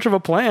without much of a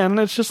plan.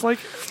 It's just like,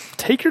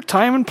 take your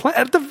time and plan.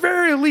 At the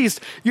very least,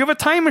 you have a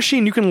time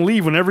machine. You can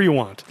leave whenever you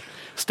want.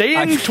 Stay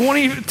in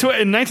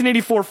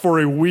 1984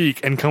 for a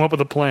week and come up with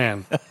a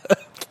plan.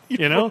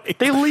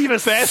 They leave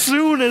as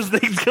soon as they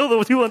kill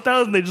the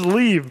T-1000. They just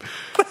leave.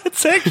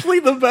 That's actually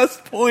the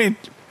best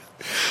point.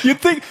 You'd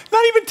think,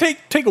 not even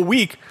take a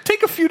week,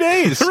 take a few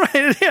days.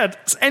 Right, yeah,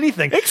 it's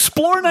anything.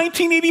 Explore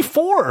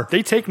 1984.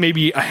 They take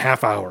maybe a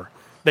half hour.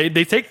 They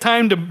take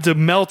time to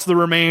melt the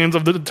remains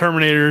of the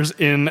Terminators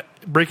in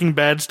Breaking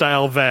Bad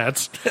style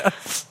vats.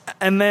 Yes.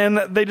 And then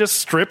they just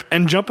strip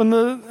and jump in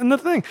the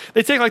thing.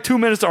 They take like 2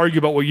 minutes to argue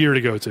about what year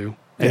to go to.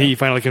 And he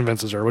finally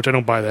convinces her, which I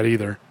don't buy that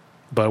either.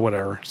 But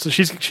whatever. So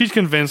she's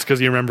convinced because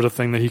he remembers a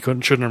thing that he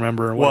shouldn't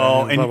remember.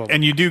 Well,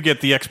 and you do get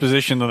the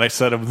exposition that I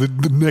said of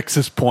the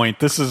Nexus point.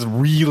 This is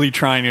really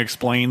trying to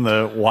explain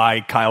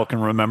why Kyle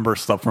can remember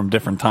stuff from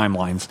different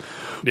timelines.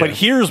 Yeah. But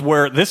here's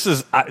where this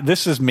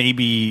is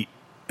maybe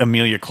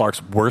Emilia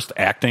Clarke's worst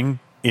acting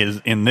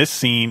is in this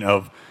scene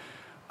of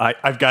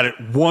I've got it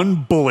one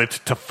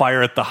bullet to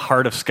fire at the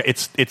heart of Sky.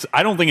 It's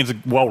I don't think it's a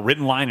well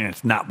written line and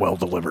it's not well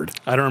delivered.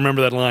 I don't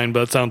remember that line,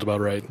 but it sounds about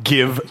right.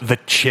 Give the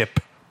chip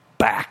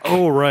back.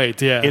 Oh, right,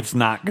 yeah. It's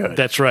not good.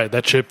 That's right.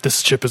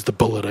 This chip is the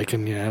bullet.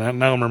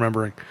 Now I'm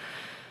remembering.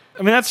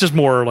 I mean, that's just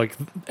more like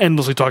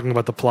endlessly talking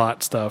about the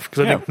plot stuff.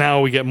 Because I think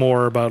now we get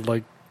more about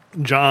like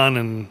John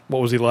and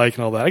what was he like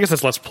and all that. I guess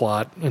that's less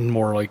plot and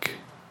more like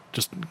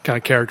just kind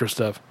of character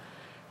stuff.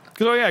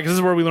 Because this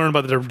is where we learn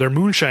about their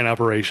moonshine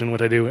operation,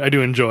 which I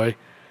do enjoy.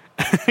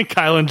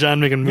 Kyle and John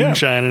making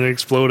moonshine and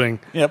exploding.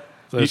 Yep.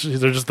 So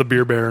they're just the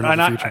beer baron of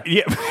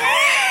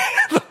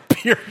the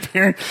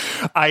future.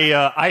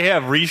 I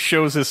have Reese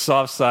shows his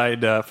soft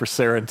side for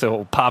Sarah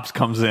until Pops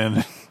comes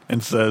in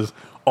and says,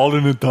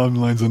 alternate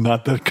timelines are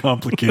not that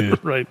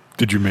complicated. Right.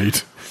 Did you,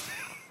 mate?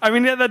 I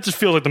mean, that just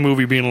feels like the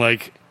movie being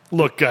like,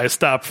 look, guys,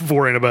 stop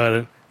worrying about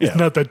it. It's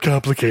not that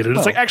complicated.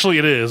 It's like, actually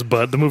it is,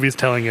 but the movie's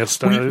telling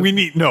us. We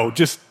need,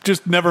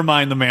 just never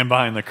mind the man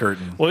behind the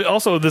curtain. Well,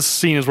 also this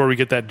scene is where we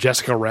get that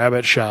Jessica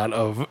Rabbit shot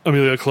of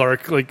Emilia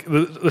Clarke, like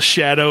the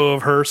shadow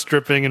of her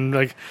stripping and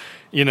like,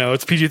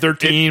 it's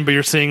PG-13, but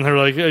you're seeing her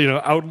like,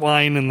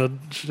 outline in the...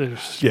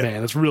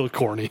 Man, it's really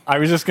corny. I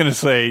was just going to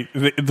say,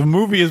 the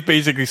movie is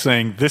basically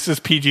saying, this is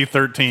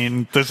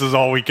PG-13, this is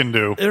all we can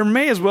do. There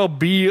may as well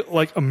be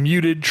like a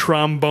muted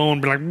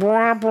trombone, be like,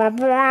 blah, blah,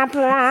 blah,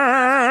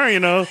 blah,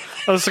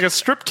 it's like a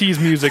striptease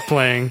music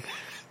playing.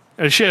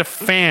 And she had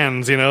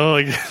fans,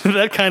 like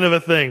that kind of a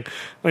thing.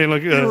 I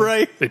mean, you're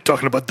right. They're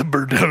talking about the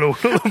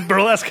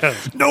burlesque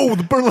house. No,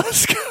 the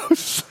burlesque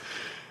house.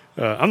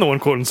 I'm the one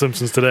quoting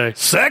Simpsons today.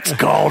 Sex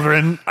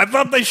cauldron? I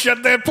thought they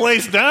shut that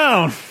place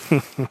down.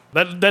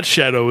 That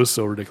shadow is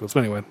so ridiculous.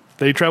 But anyway,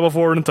 they travel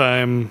forward in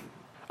time.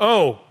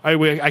 Oh,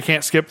 I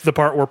can't skip the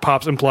part where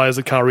Pops implies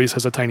that Kyle Reese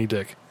has a tiny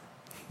dick.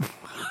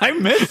 I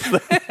missed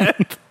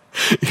that.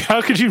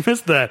 How could you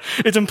miss that?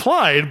 It's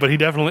implied, but he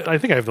definitely... I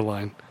think I have the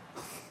line.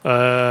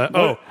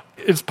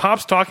 It's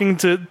Pops talking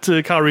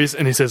to Kyle Reese,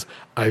 and he says,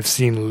 "I've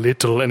seen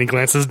little," and he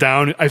glances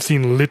down. "I've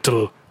seen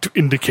little to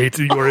indicate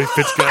that you are a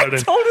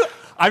Fitzgarden."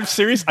 I'm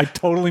serious. I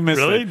totally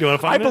missed it. Really? Do you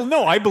want to find it?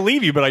 No, I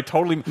believe you, but I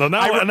totally... No,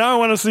 now I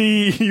want to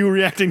see you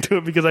reacting to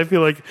it because I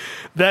feel like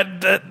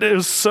that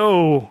is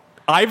so...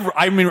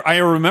 I mean, I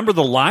remember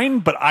the line,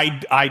 but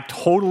I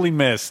totally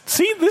missed.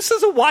 See, this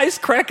is a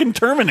wisecracking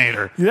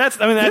Terminator. I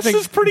This think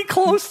is pretty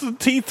close to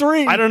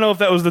T3. I don't know if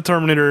that was the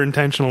Terminator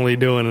intentionally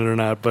doing it or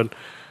not, but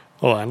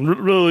hold on.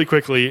 Really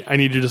quickly, I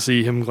need you to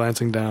see him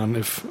glancing down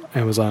if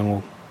Amazon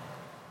will...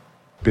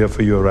 Prepare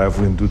for your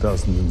arrival in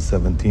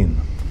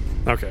 2017.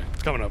 Okay,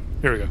 it's coming up.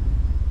 Here we go.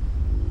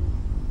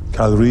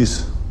 Kyle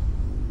Reese,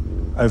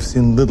 I've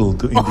seen little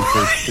to indicate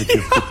that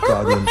you're fit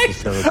guardian to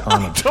Sarah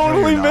Connor.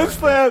 Totally missed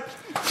that.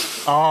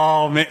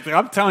 Oh, man.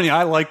 I'm telling you,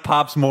 I like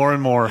Pops more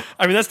and more.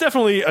 I mean, that's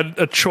definitely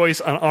a choice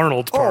on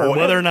Arnold's part. Oh,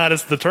 whether or not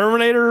it's the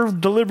Terminator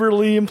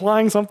deliberately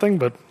implying something,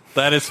 but...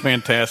 That is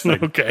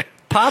fantastic. Okay.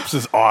 Pops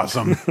is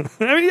awesome.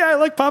 I mean, yeah, I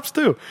like Pops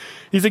too.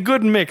 He's a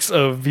good mix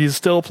of he's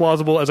still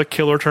plausible as a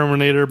killer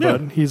Terminator,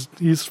 but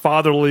he's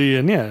fatherly,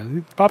 and yeah,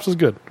 Pops is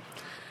good.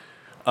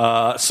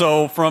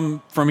 So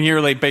from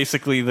here, they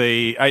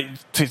basically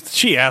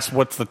she asks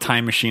what's the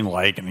time machine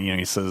like, and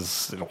he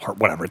says it'll hurt,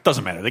 whatever. It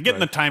doesn't matter. They get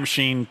in the time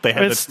machine. They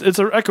have it's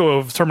an echo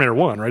of Terminator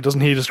 1, right?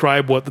 Doesn't he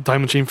describe what the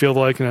time machine feels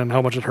like and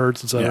how much it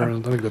hurts, etc.? Yeah.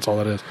 I think that's all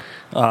that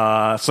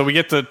is. So we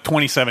get to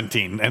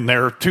 2017, and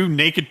there are two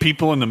naked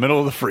people in the middle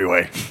of the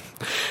freeway.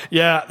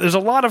 Yeah, there's a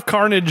lot of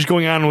carnage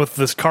going on with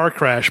this car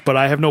crash, but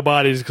I have no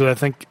bodies because I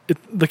think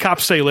the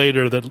cops say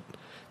later that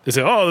they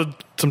say, "Oh,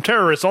 some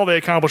terrorists. All they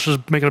accomplished is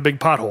making a big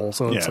pothole."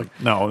 So it's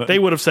they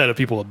would have said if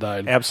people had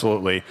died.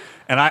 Absolutely.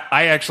 And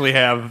I actually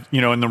have,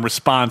 in the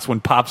response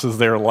when Pops is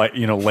there, late,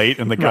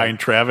 and the guy in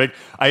traffic,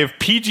 I have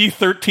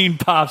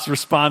PG-13 Pops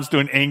responds to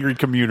an angry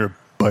commuter,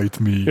 "Bite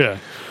me." Yeah.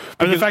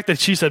 I mean, the fact that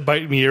she said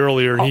 "bite me"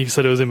 earlier and he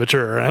said it was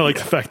immature. I like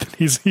the fact that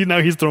he's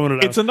throwing it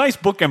out. It's a nice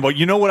bookend, but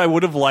you know what I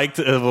would have liked?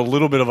 A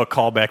little bit of a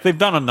callback. They've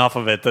done enough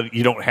of it that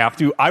you don't have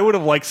to. I would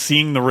have liked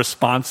seeing the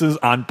responses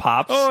on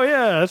Pops. Oh,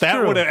 yeah, that's that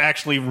true. would have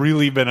actually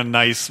really been a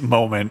nice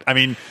moment. I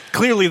mean,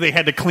 clearly they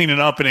had to clean it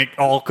up and it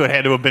all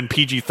had to have been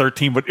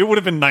PG-13, but it would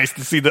have been nice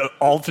to see the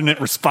alternate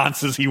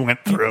responses he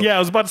went through. Yeah, I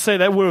was about to say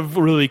that would have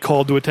really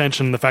called to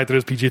attention the fact that it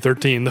was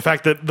PG-13. The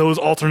fact that those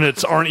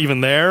alternates aren't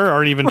even there,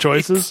 aren't even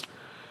choices.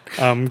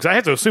 Because I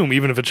have to assume,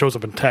 even if it shows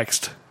up in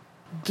text.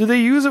 Do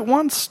they use it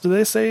once? Do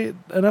they say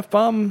an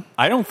F-bomb?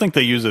 I don't think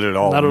they use it at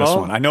all Not in at this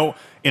all? one. I know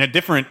in a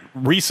different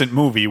recent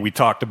movie we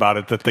talked about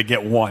it that they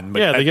get one.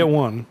 But Yeah, they get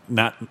one.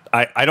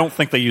 I don't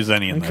think they use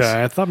any in this.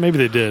 Okay, I thought maybe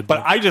they did.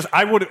 But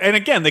I would, and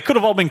again, they could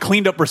have all been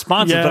cleaned up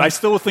responses, Yeah. but I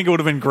still think it would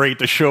have been great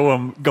to show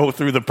him go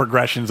through the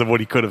progressions of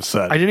what he could have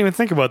said. I didn't even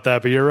think about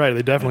that, but you're right.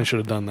 They definitely should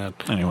have done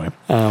that. Anyway.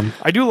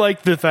 I do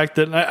like the fact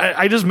that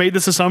I just made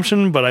this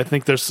assumption, but I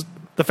think there's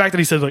the fact that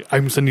he said, like,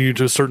 I'm sending you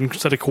to a certain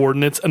set of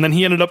coordinates, and then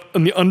he ended up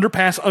in the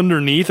underpass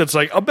underneath. It's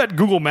like, I'll bet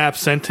Google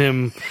Maps sent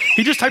him.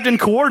 He just typed in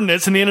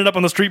coordinates, and he ended up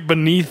on the street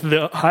beneath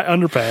the high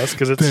underpass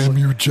because it's Damn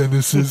you,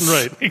 Genesis.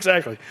 right,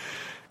 exactly.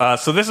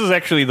 So this is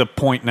actually the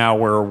point now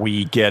where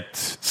we get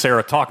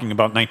Sarah talking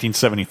about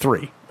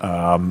 1973,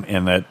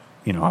 and that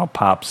how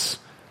Pops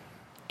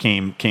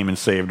came and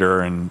saved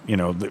her, and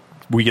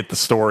we get the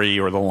story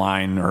or the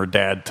line. Her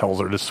dad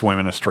tells her to swim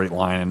in a straight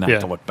line and not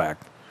to look back.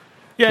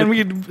 Yeah, and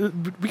we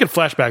get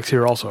flashbacks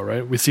here also,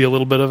 right? We see a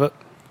little bit of it.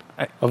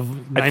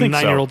 Of I think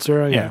so. 9-year-old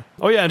Sarah, yeah.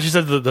 Oh, yeah, and she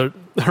said that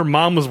her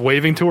mom was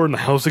waving to her and the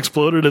house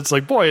exploded. It's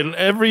like, boy, and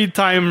every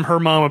time her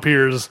mom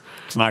appears,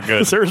 it's not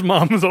good. Sarah's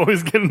mom is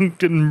always getting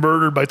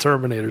murdered by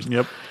Terminators.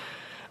 Yep.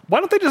 Why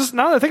don't they just,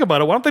 now that I think about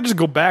it, why don't they just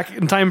go back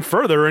in time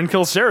further and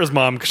kill Sarah's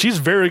mom? Because she's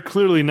very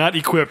clearly not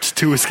equipped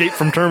to escape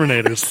from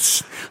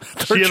Terminators.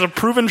 She has a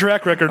proven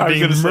track record of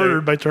being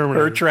murdered by Terminators.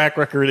 Her track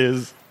record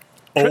is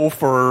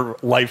for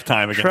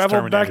lifetime against Travel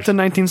Terminators. back to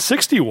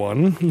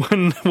 1961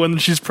 when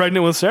she's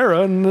pregnant with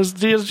Sarah, and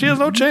she has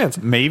no chance.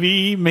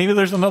 Maybe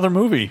there's another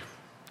movie.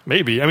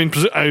 Maybe. I mean,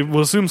 I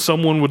will assume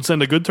someone would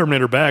send a good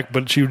Terminator back,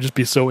 but she would just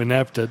be so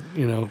inept at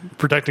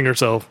protecting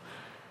herself.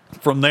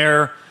 From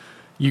there,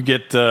 you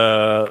get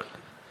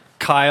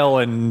Kyle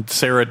and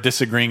Sarah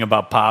disagreeing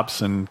about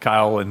Pops, and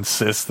Kyle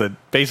insists that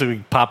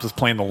basically Pops is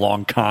playing the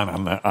long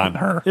con on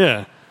her.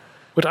 Yeah,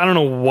 which I don't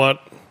know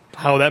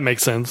how that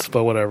makes sense,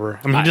 but whatever.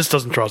 I mean, he just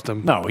doesn't trust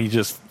him. No,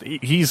 he's.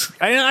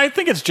 I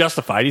think it's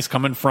justified. He's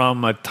coming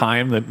from a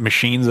time that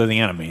machines are the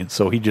enemy, and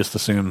so he just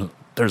assumes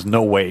there's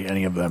no way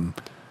any of them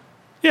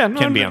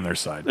can be on their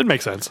side. It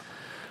makes sense.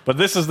 But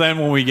this is then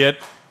when we get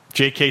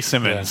J.K.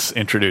 Simmons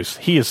introduced.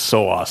 He is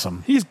so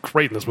awesome. He's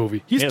great in this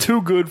movie. He's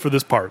too good for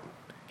this part.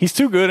 He's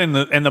too good, and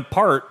the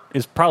part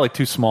is probably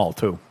too small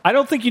too. I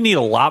don't think you need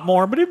a lot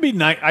more, but it'd be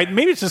nice.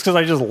 Maybe it's just because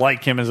I just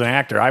like him as an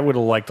actor. I would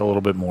have liked a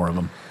little bit more of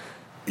him.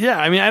 Yeah,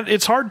 I mean,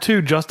 it's hard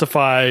to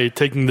justify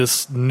taking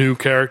this new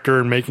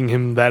character and making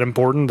him that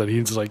important that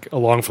he's like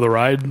along for the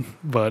ride.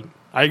 But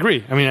I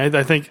agree. I mean,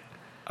 I think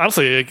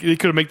honestly, it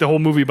could have made the whole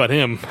movie about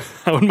him.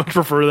 I would much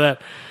prefer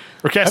that.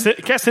 Or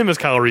cast him as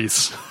Kyle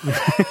Reese.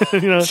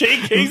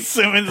 J.K.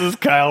 Simmons as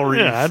Kyle Reese.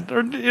 Yeah,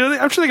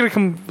 I'm sure they're going to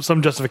come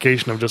some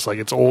justification of just like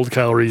it's old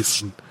Kyle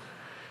Reese. And,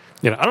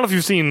 I don't know if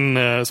you've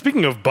seen.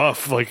 Speaking of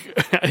buff, I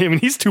mean,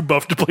 he's too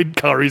buff to play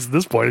Kyle Reese at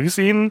this point. Have you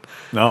seen?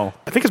 No.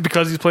 I think it's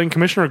because he's playing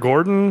Commissioner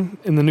Gordon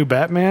in the new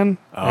Batman,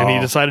 and he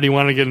decided he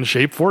wanted to get in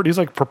shape for it. He's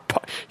like,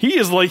 he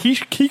is like he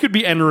could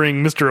be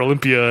entering Mr.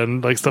 Olympia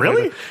and like stuff.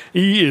 Really? Like that.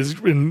 He is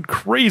in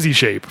crazy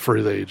shape for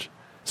his age.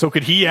 So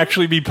could he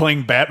actually be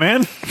playing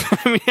Batman?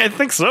 I mean, I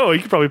think so. He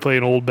could probably play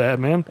an old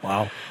Batman.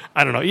 Wow.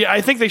 I don't know. Yeah,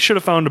 I think they should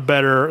have found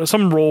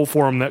some role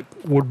for him that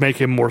would make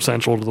him more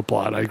central to the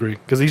plot. I agree.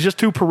 Because he's just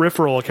too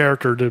peripheral a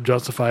character to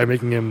justify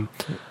making him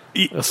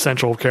a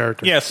central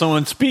character. Yeah, so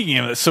in speaking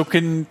of it, so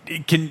do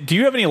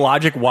you have any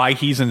logic why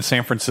he's in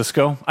San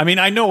Francisco? I mean,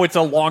 I know it's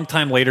a long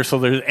time later, so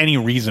there's any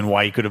reason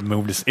why he could have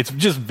moved. It's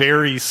just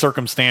very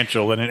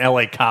circumstantial that an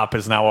LA cop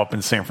is now up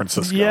in San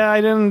Francisco. Yeah,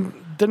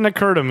 didn't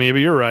occur to me, but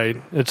you're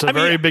right. It's a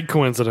very big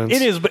coincidence.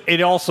 It is, but it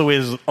also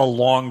is a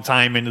long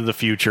time into the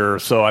future,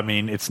 so I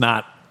mean, it's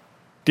not...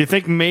 Do you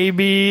think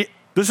maybe...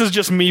 This is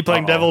just me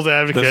playing devil's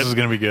advocate. This is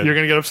going to be good. You're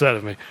going to get upset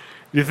at me.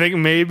 Do you think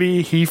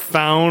maybe he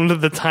found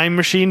the time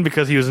machine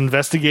because he was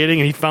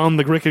investigating and he found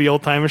the rickety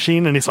old time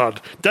machine and he saw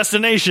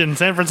Destination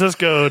San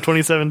Francisco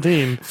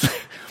 2017?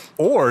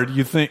 Or do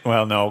you think...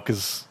 Well, no,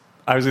 because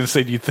I was going to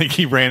say, do you think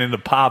he ran into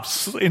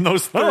Pops in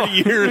those 30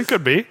 years? It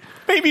could be.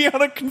 Maybe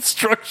on a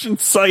construction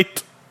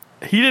site.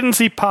 He didn't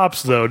see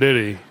Pops, though, did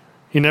he?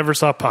 He never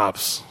saw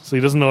Pops, so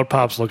he doesn't know what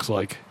Pops looks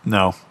like.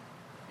 No.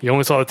 He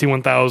only saw the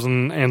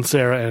T-1000 and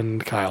Sarah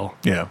and Kyle.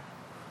 Yeah.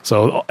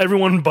 So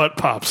everyone but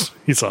Pops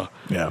he saw.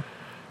 Yeah.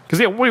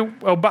 Because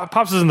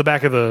Pops is in the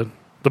back of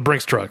the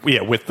Brinks truck.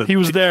 Yeah, he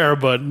was there,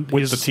 but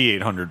with the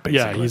T-800, basically.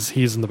 Yeah,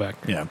 he's in the back.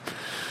 Yeah.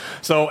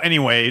 So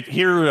anyway,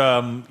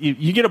 here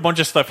you get a bunch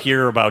of stuff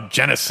here about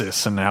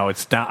Genesis and how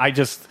it's down.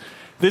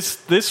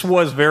 This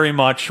was very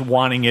much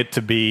wanting it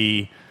to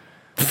be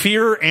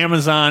fear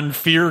Amazon,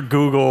 fear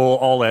Google,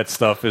 all that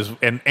stuff is,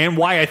 and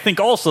why I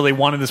think also they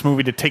wanted this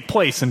movie to take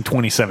place in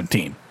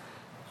 2017.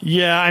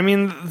 Yeah, I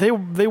mean they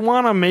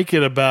want to make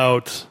it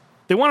about.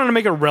 They wanted to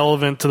make it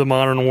relevant to the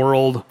modern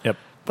world. Yep.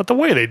 But the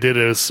way they did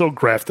it is so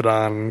grafted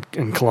on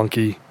and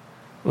clunky.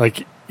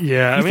 Like,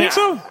 yeah, I think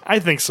so. I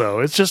think so.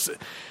 It just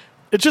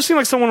seemed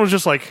like someone was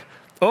just like,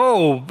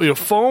 oh,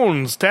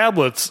 phones,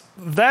 tablets,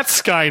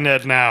 that's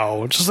Skynet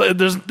now. It's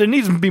just, there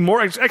needs to be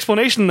more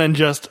explanation than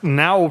just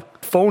now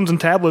phones and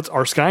tablets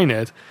are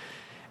Skynet.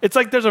 It's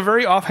like there's a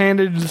very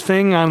offhanded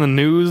thing on the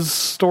news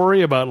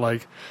story about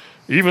like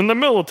even the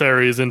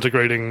military is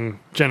integrating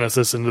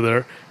Genesis into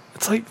there.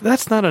 It's like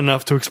that's not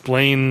enough to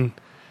explain.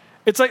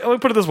 It's like, let me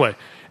put it this way.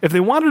 If they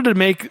wanted to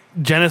make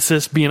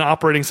Genesis be an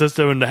operating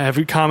system and to have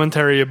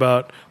commentary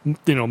about,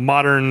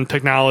 modern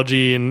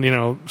technology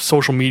and,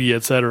 social media,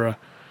 etc.,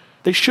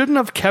 they shouldn't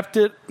have kept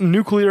it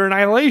nuclear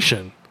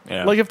annihilation.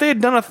 Yeah. Like, if they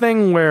had done a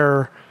thing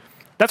where...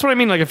 That's what I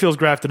mean, like, it feels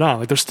grafted on.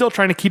 Like, they're still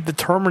trying to keep the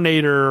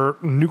Terminator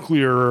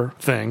nuclear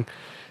thing.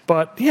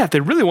 But, yeah, if they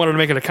really wanted to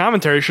make it a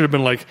commentary, it should have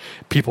been like,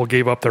 people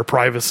gave up their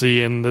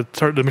privacy and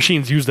the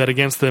machines used that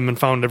against them and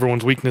found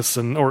everyone's weakness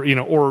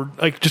or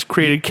just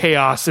created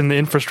chaos in the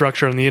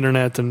infrastructure and the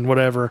internet and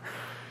whatever.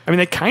 I mean,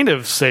 they kind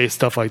of say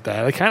stuff like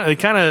that. They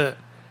kind of...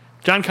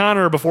 John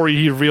Connor, before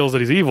he reveals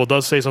that he's evil,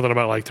 does say something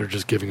about, like, they're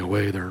just giving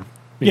away their...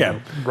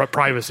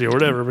 privacy or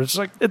whatever, but it's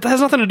like it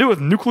has nothing to do with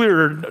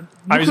nuclear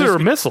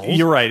missiles.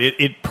 You're right.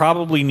 It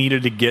probably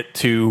needed to get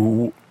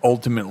to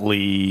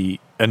ultimately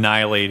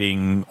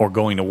annihilating or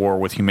going to war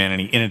with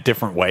humanity in a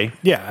different way.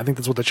 Yeah, I think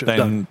that's what they should have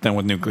done than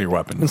with nuclear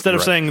weapons. Instead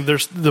of saying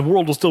the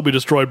world will still be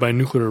destroyed by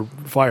nuclear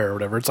fire or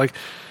whatever. It's like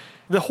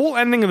the whole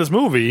ending of this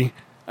movie.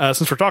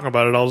 Since we're talking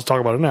about it, I'll just talk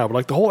about it now. But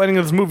like the whole ending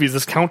of this movie is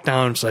this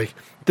countdown. It's like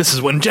this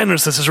is when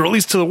Genesis is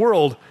released to the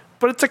world,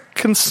 but it's a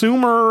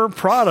consumer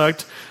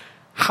product.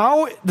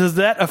 How does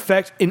that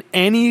affect in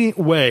any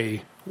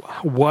way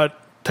what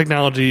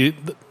technology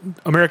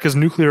America's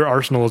nuclear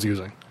arsenal is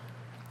using?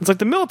 It's like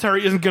the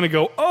military isn't going to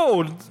go,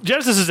 oh,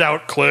 Genesis is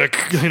out, click,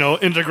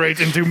 integrate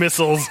into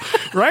missiles,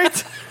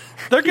 right?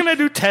 They're going to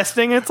do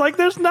testing. It's like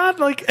there's not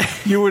like...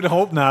 You would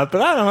hope not,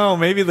 but I don't know.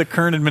 Maybe the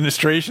current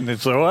administration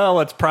is so,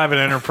 well, it's private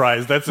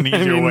enterprise. That's an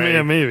easier way.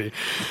 Yeah, maybe.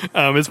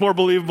 It's more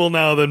believable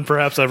now than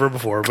perhaps ever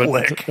before.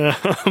 But, click.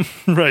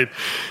 Right.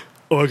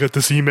 Oh, I got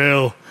this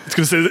email.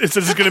 It says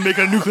it's going to make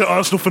our nuclear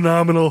arsenal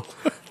phenomenal.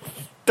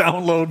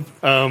 Download.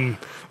 That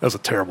was a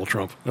terrible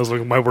Trump. That was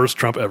like my worst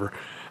Trump ever.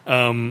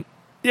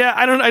 Yeah,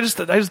 I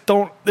just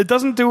don't. It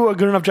doesn't do a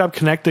good enough job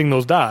connecting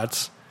those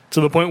dots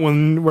to the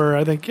point where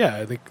I think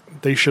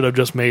they should have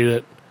just made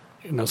it,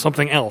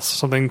 something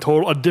else,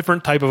 a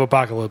different type of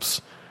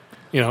apocalypse.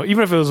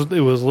 Even if it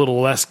was a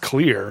little less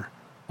clear.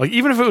 Like,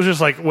 even if it was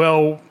just like,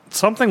 well,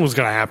 something was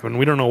going to happen.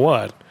 We don't know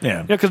what.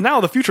 Yeah. Because now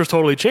the future's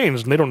totally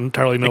changed, and they don't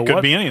entirely know It could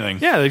what. be anything.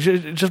 Yeah, they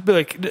should just be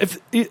like,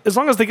 as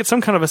long as they get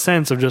some kind of a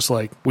sense of just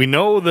like, we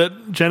know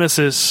that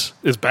Genesis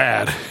is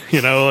bad.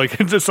 Like,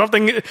 it's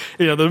something,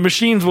 the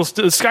machines will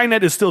still,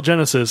 Skynet is still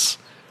Genesis,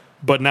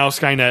 but now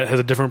Skynet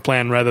has a different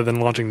plan rather than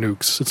launching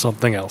nukes. It's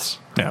something else.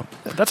 Yeah.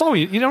 That's all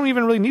you don't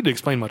even really need to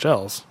explain much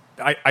else.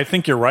 I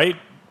think you're right,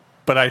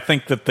 but I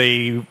think that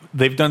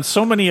they've done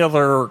so many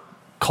other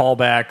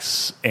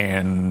callbacks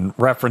and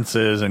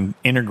references and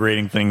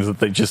integrating things that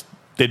they just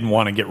didn't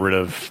want to get rid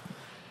of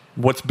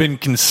what's been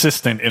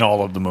consistent in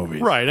all of the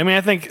movies. Right. I mean,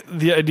 I think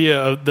the idea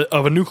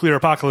of a nuclear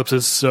apocalypse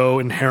is so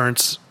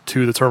inherent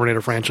to the Terminator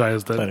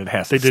franchise that it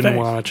has they to didn't stay.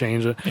 want to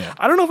change it. Yeah.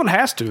 I don't know if it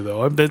has to,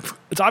 though.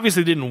 It's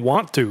obviously didn't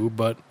want to,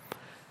 but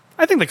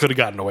I think they could have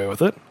gotten away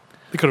with it.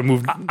 They could have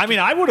moved... I mean,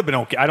 I would have been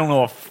okay. I don't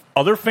know if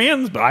other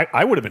fans, but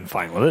I would have been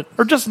fine with it.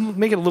 Or just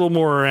make it a little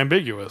more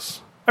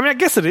ambiguous. I mean, I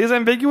guess it is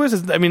ambiguous.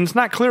 It's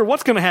not clear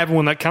what's going to happen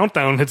when that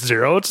countdown hits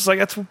 0. It's just like,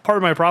 that's part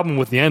of my problem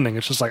with the ending.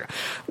 It's just like,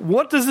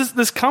 what does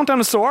this countdown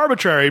is so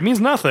arbitrary? It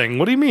means nothing.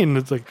 What do you mean?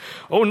 It's like,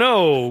 oh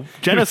no,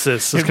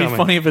 Genesis is It'd be coming.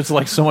 funny if it's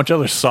like so much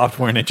other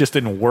software and it just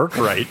didn't work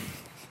right.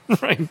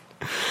 Right.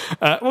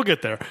 We'll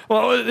get there.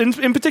 Well,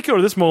 in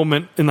particular, this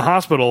moment in the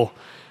hospital,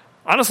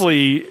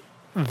 honestly,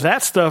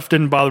 that stuff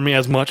didn't bother me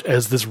as much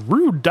as this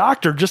rude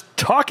doctor just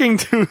talking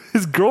to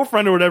his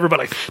girlfriend or whatever, but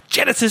like,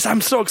 Genesis,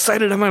 I'm so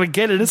excited, I'm going to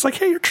get it. It's like,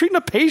 hey, you're treating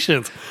a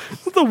patient.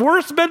 It's the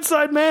worst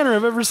bedside manner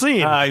I've ever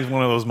seen. He's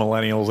one of those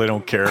millennials. They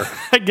don't care.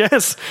 I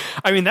guess.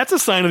 I mean, that's a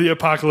sign of the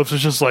apocalypse.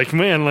 It's just like,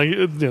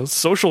 man,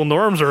 social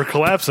norms are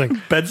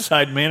collapsing.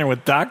 Bedside manner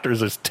with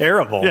doctors is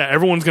terrible. Yeah,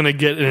 everyone's going to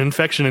get an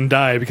infection and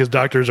die because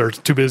doctors are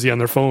too busy on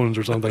their phones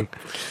or something.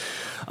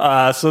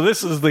 So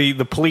this is the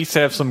police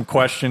have some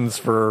questions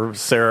for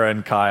Sarah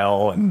and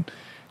Kyle, and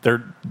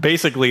they're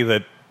basically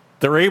that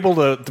they're able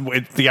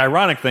to. The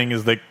ironic thing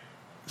is that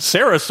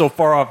Sarah's so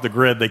far off the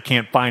grid they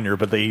can't find her,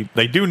 but they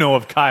do know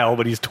of Kyle,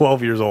 but he's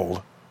 12 years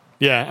old.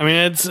 Yeah, I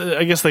mean,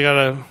 I guess they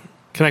gotta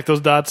connect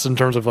those dots in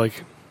terms of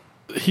like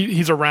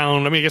he's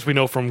around. I mean, I guess we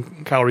know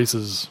from Kyle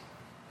Reese's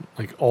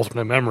like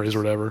alternate memories or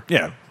whatever.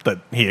 Yeah,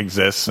 that he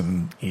exists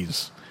and he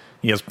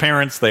has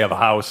parents. They have a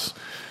house.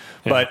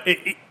 Yeah. But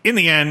in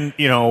the end,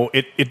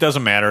 it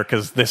doesn't matter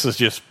because this is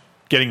just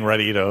getting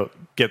ready to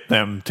get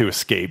them to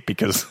escape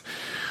because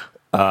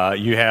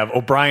you have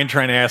O'Brien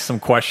trying to ask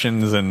some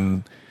questions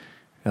and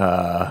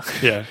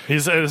yeah,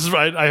 this is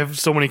right. I have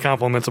so many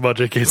compliments about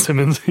J.K.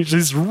 Simmons.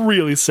 He's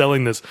really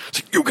selling this.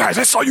 It's like, you guys,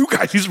 I saw you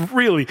guys. He's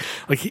really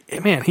like,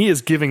 he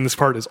is giving this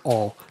part his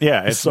all.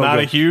 Yeah, it's so not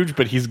good. a huge,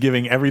 but he's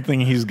giving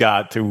everything he's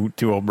got to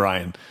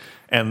O'Brien,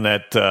 and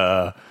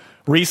that.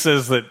 Reese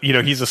says that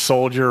he's a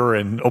soldier,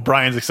 and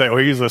O'Brien's excited. Oh,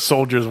 he's a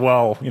soldier as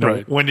well.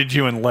 Right. When did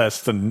you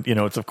enlist? And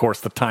it's of course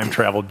the time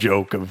travel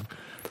joke of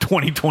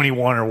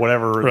 2021 or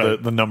whatever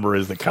Right. the number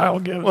is that Kyle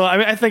gives. Well, I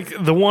mean, I think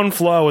the one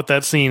flaw with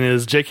that scene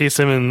is J.K.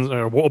 Simmons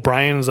or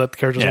O'Brien, is that the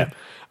character's Yeah. name?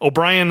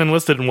 O'Brien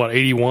enlisted in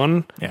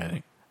 81, Yeah, I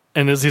think.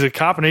 and he's a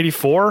cop in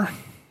 84.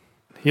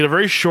 He had a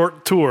very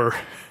short tour,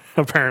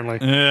 apparently.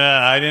 Yeah,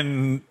 I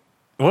didn't.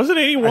 Was it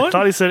 81? I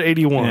thought he said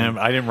 81. Yeah,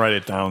 I didn't write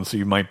it down, so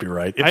you might be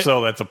right. If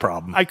so, that's a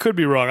problem. I could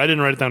be wrong. I didn't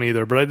write it down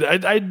either, but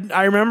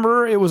I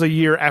remember it was a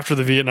year after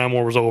the Vietnam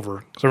War was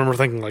over. So I remember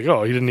thinking like,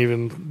 oh, he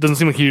doesn't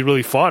seem like he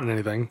really fought in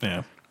anything.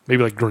 yeah.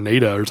 Maybe like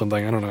Grenada or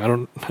something. I don't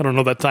know. I don't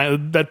know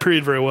that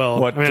period very well.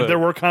 What, I mean, there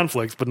were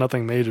conflicts, but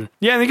nothing major.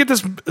 Yeah, and you get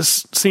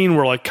this scene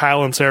where like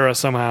Kyle and Sarah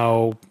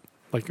somehow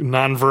like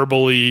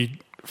non-verbally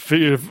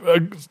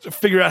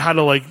figure out how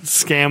to like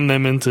scam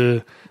them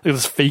into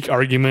this fake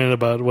argument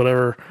about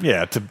whatever.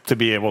 Yeah, to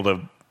be able to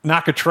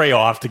knock a tray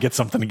off to get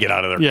something to get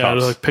out of their Yeah,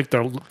 cuffs. to like pick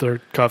their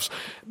cuffs.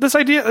 This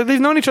idea, they've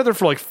known each other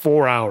for like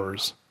 4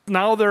 hours.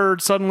 Now they're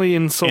suddenly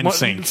in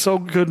sync. so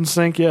good in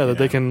sync, that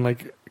they can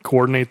like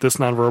coordinate this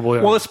non-verbally.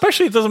 Well,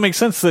 especially it doesn't make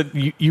sense that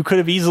you could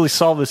have easily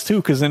solved this too,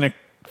 because in a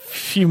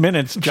few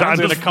minutes, John's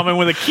going to come in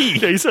with a key.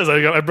 Yeah, he says,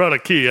 I brought a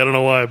key. I don't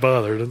know why I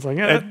bothered. It's like,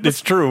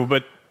 It's true,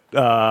 but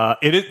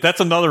that's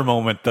another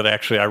moment that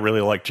actually I really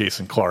like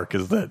Jason Clarke,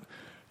 is that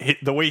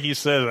the way he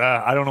says,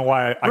 I don't know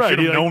why I should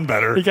have known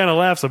better. He kind of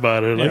laughs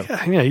about it. Like,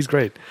 yeah, he's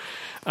great.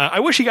 I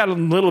wish he got a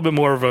little bit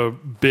more of a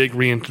big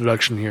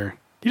reintroduction here.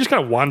 He just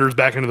kind of wanders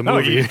back into the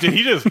movie.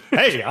 He just,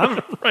 hey,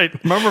 I'm right.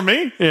 Remember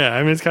me? Yeah,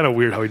 I mean, it's kind of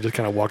weird how he just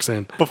kind of walks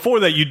in.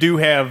 Before that, you do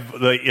have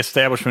the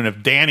establishment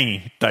of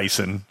Danny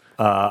Dyson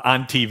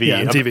on TV. Yeah,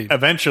 on TV.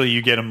 Eventually,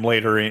 you get him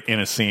later in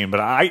a scene, but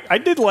I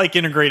did like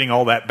integrating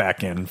all that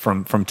back in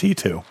from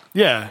T2.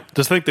 Yeah,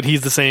 just think that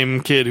he's the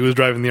same kid who was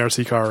driving the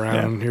RC car around,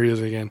 and here he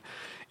is again.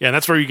 Yeah, and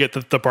that's where you get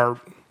the part,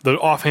 the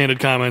offhanded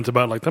comment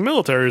about like the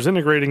military is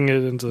integrating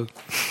it into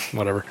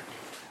whatever.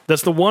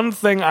 That's the one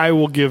thing I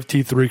will give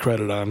T3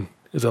 credit on,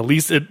 is at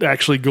least it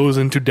actually goes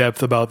into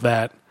depth about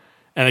that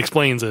and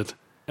explains it.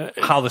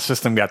 How the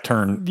system got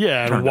turned.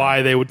 Yeah, and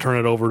why they would turn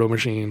it over to a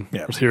machine.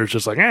 Yeah. Whereas here it's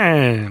just like,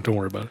 don't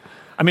worry about it.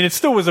 I mean, it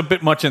still was a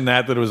bit much in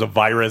that it was a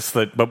virus,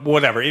 but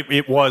whatever.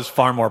 It was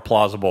far more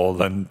plausible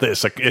than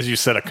this, as you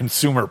said, a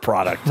consumer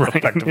product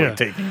effectively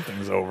taking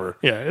things over.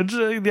 Yeah, it's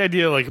the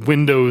idea like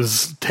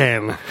Windows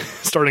 10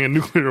 starting a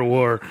nuclear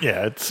war.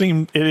 Yeah,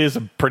 it is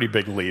a pretty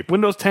big leap.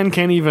 Windows 10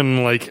 can't even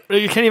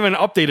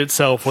update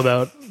itself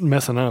without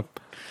messing up.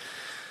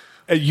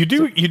 You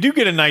do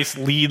get a nice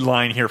lead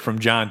line here from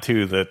John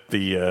too, that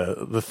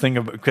the thing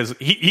of, because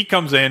he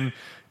comes in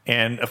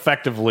and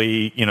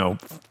effectively,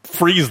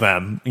 frees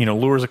them,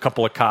 lures a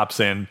couple of cops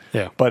in.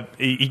 Yeah. But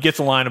he gets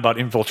a line about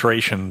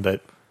infiltration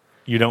that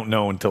you don't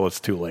know until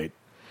it's too late.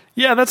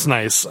 Yeah, that's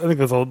nice. I think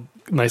that's a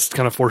nice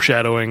kind of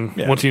foreshadowing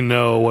once you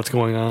know what's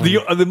going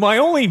on. My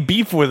only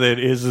beef with it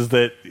is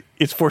that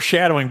it's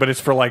foreshadowing, but it's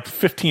for like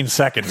 15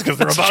 seconds because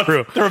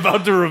they're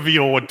about to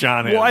reveal what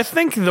John is. Well, I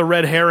think the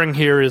red herring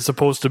here is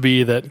supposed to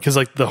be that because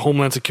like the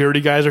Homeland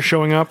Security guys are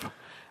showing up.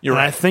 You're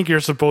right. I think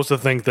you're supposed to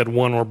think that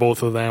one or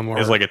both of them are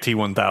is like a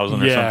T-1000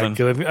 or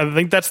something. Yeah, I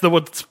think that's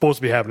what's supposed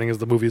to be happening. Is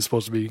the movie is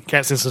supposed to be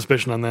casting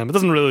suspicion on them. It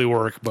doesn't really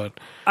work, but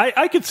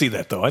I could see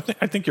that though. I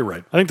think you're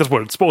right. I think that's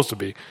what it's supposed to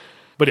be.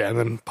 But yeah, and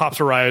then Pops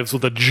arrives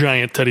with a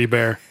giant teddy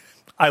bear.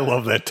 I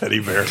love that teddy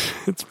bear.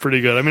 It's pretty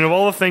good. I mean, of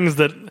all the things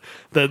that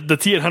the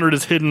T-800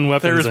 is hidden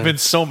weapons, there's been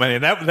so many.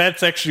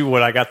 That's actually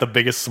what I got the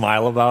biggest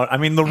smile about. I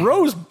mean, the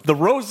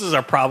roses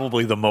are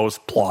probably the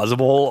most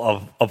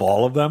plausible of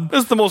all of them.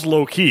 This is the most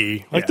low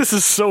key. This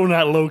is so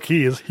not low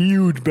key. It's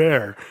huge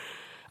bear.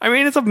 I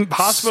mean, it's a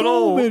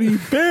hospital. So many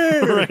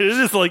bears. Right? It's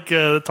just like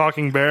a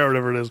talking bear or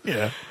whatever it is.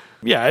 Yeah.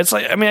 Yeah, it's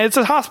like, I mean, it's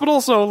a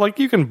hospital, so like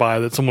you can buy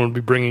that someone would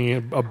be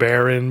bringing a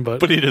bear in,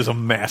 but it is a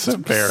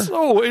massive bear.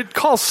 So it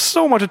calls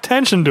so much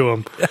attention to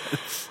him.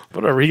 Yes.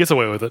 Whatever, he gets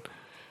away with it.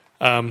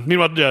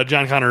 Meanwhile,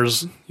 John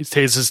Connors, he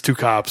tases 2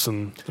 cops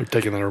and they're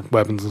taking their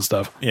weapons and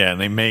stuff. Yeah,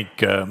 and they make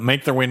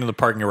their way into the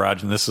parking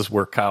garage, and this is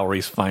where Kyle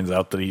Reese finds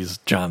out that he's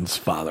John's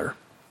father.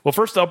 Well,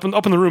 first up in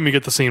the room, you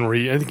get the scene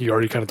where I think you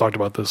already kind of talked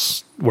about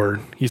this, where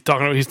he's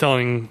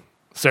telling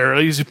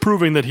Sarah, he's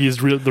proving that he's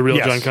the real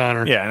John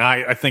Connor. Yeah, and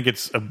I think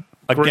it's a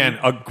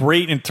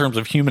great in terms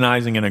of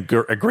humanizing and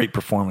a great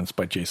performance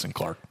by Jason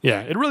Clarke.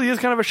 Yeah, it really is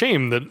kind of a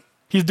shame that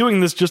he's doing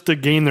this just to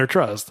gain their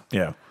trust.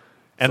 Yeah,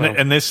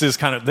 and this is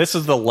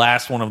the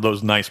last one of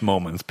those nice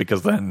moments,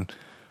 because then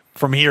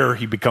from here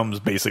he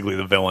becomes basically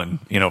the villain,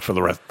 for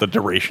the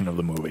duration of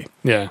the movie.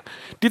 Yeah.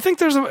 Do you think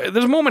there's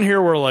a moment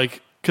here where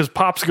like, because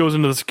Pops goes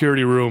into the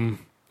security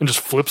room and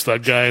just flips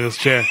that guy in his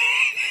chair,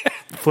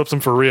 flips him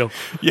for real.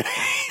 Yeah.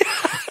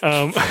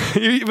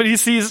 But he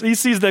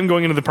sees them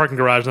going into the parking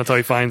garage, and that's how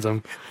he finds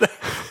them.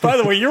 By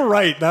the way, you're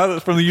right. Now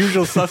that from The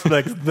Usual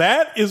Suspects,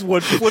 that is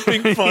what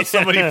flipping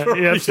somebody for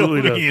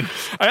real means.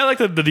 I like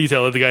the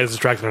detail that the guy is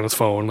distracted on his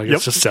phone, like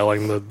it's just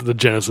selling the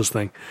Genesis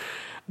thing.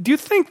 Do you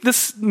think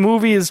this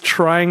movie is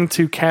trying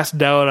to cast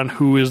doubt on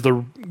who is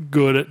the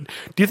good?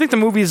 Do you think the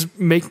movies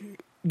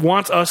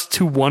wants us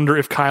to wonder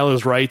if Kyle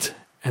is right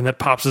and that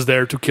Pops is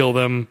there to kill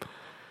them?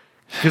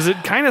 Because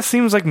it kind of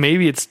seems like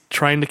maybe it's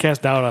trying to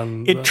cast doubt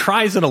on... It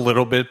tries it a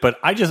little bit, but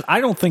I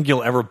don't think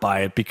you'll ever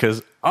buy it,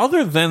 because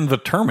other than the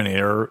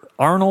Terminator,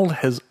 Arnold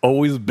has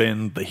always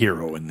been the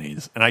hero in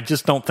these, and I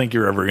just don't think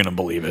you're ever going to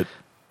believe it.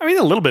 I mean,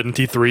 a little bit in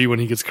T3 when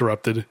he gets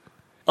corrupted.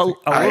 A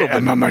little bit.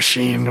 I'm a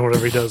machine, or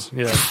whatever he does.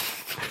 Yeah.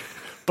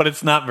 But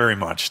it's not very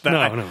much.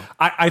 No.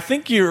 I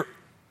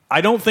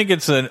don't think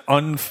it's an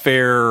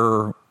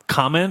unfair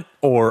comment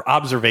or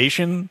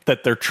observation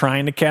that they're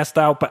trying to cast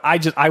out, but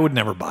I would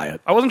never buy it.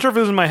 I wasn't sure if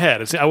it was in my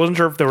head. I wasn't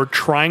sure if they were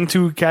trying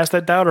to cast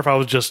that doubt or if I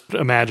was just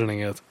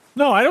imagining it.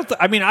 No, I don't.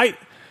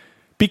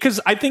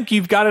 Because I think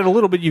you've got it a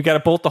little bit. You've got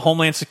it both the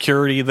Homeland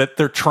Security that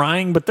they're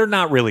trying, but they're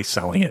not really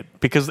selling it,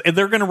 because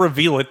they're going to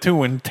reveal it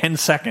too in 10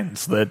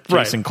 seconds that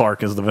Jason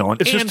Clarke is the villain.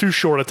 It's just too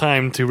short a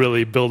time to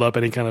really build up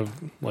any kind of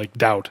like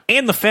doubt.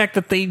 And the fact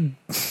that they,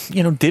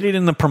 did it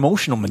in the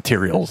promotional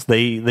materials.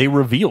 They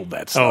revealed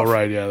that stuff. Oh,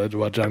 right. Yeah. That's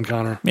about John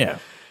Connor. Yeah.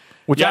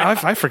 Which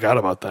I forgot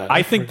about that.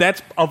 I think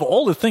that's, of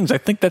all the things, I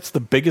think that's the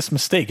biggest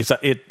mistake.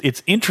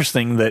 It's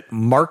interesting that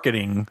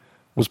marketing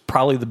was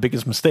probably the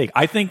biggest mistake.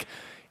 I think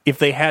if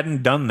they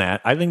hadn't done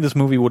that, I think this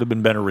movie would have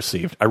been better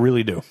received. I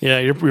really do. Yeah,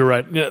 you're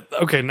right. Yeah,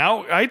 okay,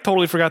 now I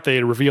totally forgot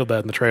they revealed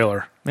that in the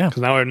trailer. Yeah,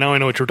 because now I know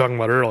what you were talking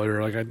about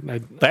earlier. Like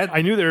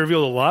I knew they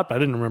revealed a lot, but I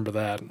didn't remember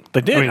that.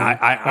 They did.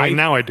 I mean,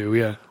 now I do.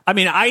 Yeah. I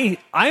mean, I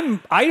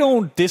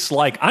don't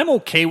dislike. I'm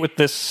okay with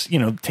this.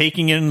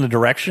 Taking it in the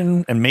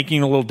direction and making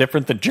it a little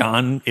different that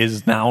John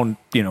is now. On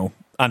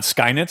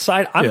Skynet's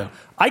side,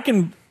 I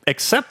can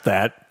accept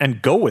that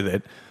and go with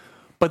it.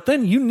 But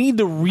then you need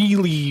to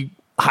really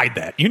hide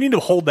that. You need to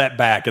hold that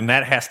back, and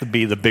that has to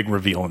be the big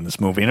reveal in this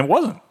movie, and it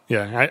wasn't.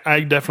 Yeah, I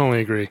definitely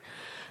agree.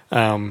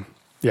 I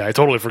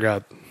totally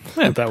forgot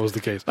that was the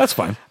case. That's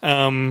fine.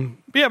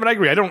 Yeah, but I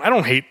agree. I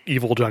don't hate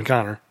evil John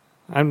Connor.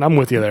 I'm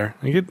with you there.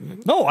 It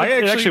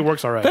actually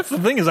works all right. That's the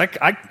thing is,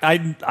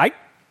 I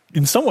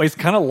in some ways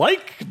kind of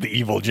like the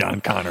evil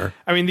John Connor.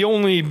 I mean, the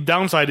only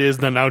downside is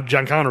that now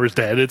John Connor is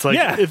dead. It's like,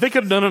 if they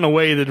could have done it in a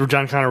way that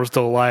John Connor was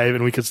still alive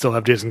and we could still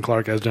have Jason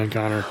Clarke as John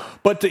Connor.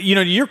 But, to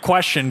your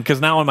question,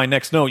 because now on my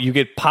next note, you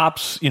get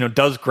Pops,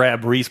 does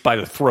grab Reese by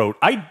the throat.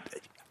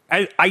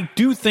 I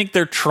do think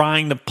they're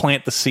trying to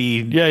plant the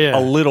seed a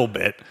little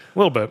bit. A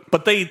little bit.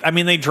 But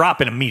they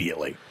drop it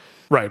immediately.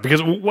 Right,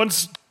 because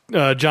once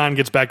John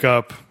gets back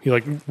up, he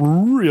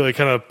really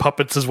kind of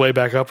puppets his way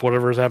back up,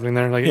 whatever is happening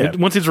there.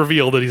 Once he's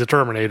revealed that he's a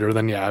Terminator,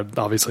 then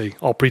obviously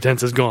all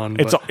pretense is gone.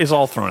 It's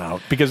all thrown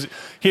out. Because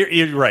here,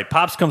 you're right,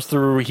 Pops comes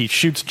through, he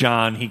shoots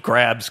John, he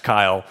grabs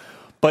Kyle.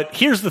 But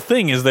here's the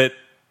thing is that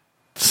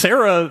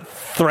Sarah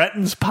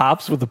threatens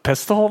Pops with a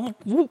pistol.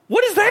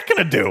 What is that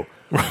going to do?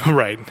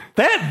 Right.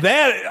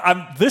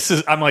 This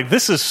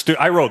is stupid.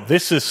 I wrote,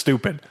 this is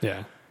stupid.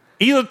 Yeah.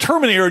 Either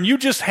Terminator and you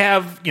just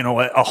have,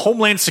 a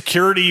Homeland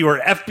Security or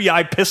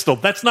FBI pistol.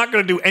 That's not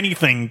going to do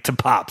anything to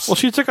Pops. Well,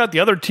 she took out the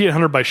other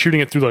T-800 by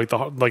shooting it through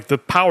the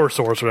power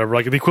source or whatever,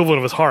 like the equivalent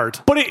of his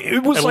heart. But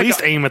it was at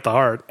least aim at the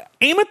heart.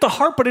 Aim at the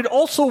heart, but it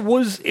also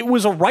was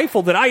a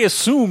rifle that I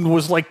assumed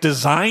was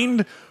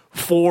designed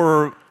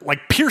for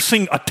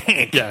piercing a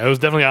tank. Yeah, it was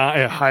definitely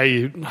a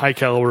high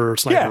caliber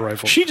sniper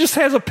rifle. She just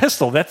has a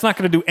pistol. That's not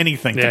going to do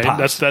anything to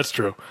Pops. That's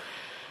true.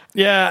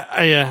 Yeah,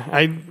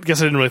 I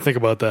guess I didn't really think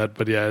about that,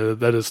 but yeah,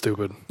 that is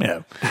stupid.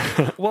 Yeah.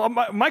 Well,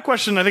 my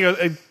question, I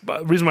think,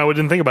 the reason why I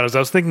didn't think about it is I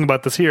was thinking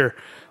about this here.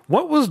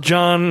 What was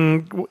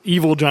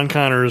evil John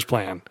Connor's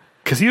plan?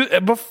 Because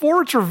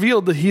before it's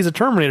revealed that he's a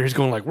Terminator, he's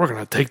going we're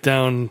going to take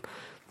down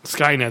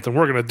Skynet and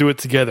we're going to do it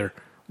together.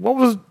 What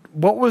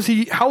was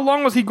he? How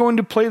long was he going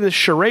to play this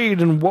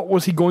charade, and what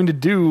was he going to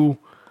do?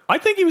 I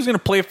think he was going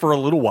to play it for a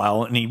little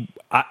while, and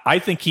I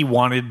think he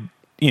wanted,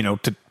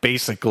 to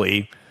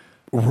basically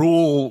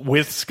rule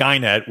with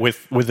Skynet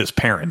with his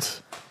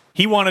parents.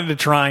 He wanted to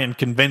try and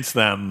convince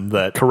them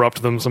that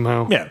corrupt them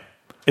somehow. Yeah,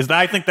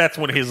 I think that's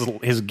what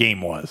his game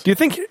was. Do you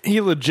think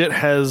he legit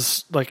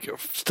has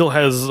still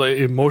has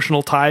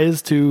emotional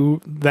ties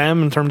to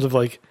them in terms of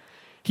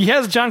he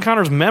has John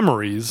Connor's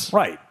memories,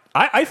 right?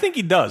 I think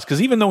he does,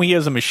 because even though he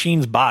has a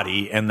machine's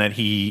body and that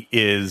he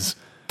is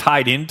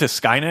tied into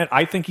Skynet,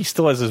 I think he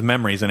still has his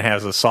memories and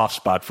has a soft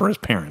spot for his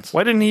parents.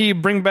 Why didn't he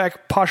bring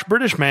back Posh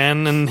British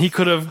Man and he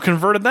could have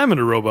converted them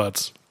into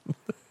robots?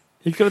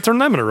 He could have turned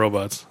them into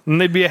robots,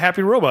 and they'd be a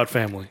happy robot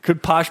family.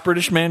 Could Posh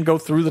British Man go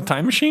through the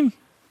time machine?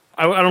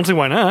 I don't see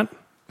why not.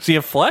 Does he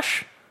have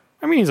flesh?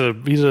 I mean,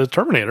 he's a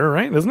Terminator,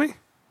 right? Isn't he?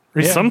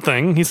 He's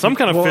something. He's some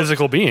kind of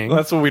physical being.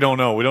 That's what we don't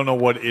know. We don't know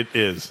what it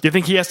is. Do you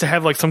think he has to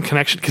have some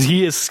connection? Because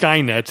he is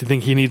Skynet. Do you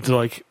think he needs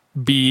to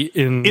be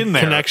in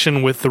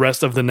connection with the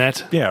rest of the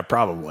net? Yeah,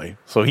 probably.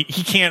 So he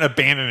can't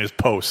abandon his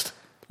post.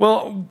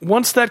 Well,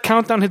 once that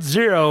countdown hits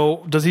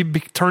 0, does he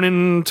turn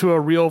into a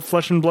real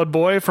flesh and blood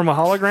boy from a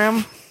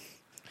hologram?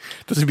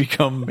 Does he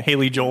become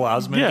Haley Joel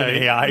Osment,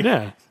 an AI?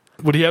 Yeah.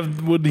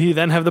 Would he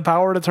then have the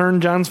power to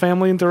turn John's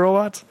family into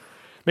robots?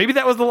 Maybe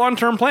that was the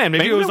long-term plan.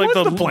 Maybe it was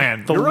the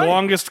plan. The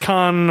longest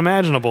con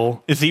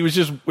imaginable. Is he was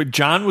just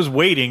John was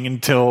waiting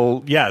until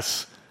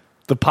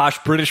the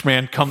Posh British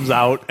Man comes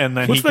out, and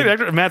then what's the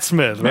actor? Matt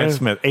Smith. Right? Matt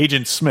Smith,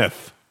 Agent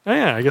Smith. Oh,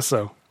 yeah, I guess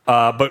so.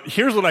 But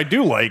here's what I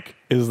do like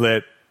is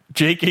that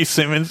J.K.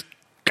 Simmons,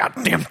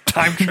 goddamn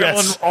time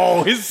traveling. Yes.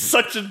 Oh, is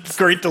such a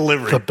great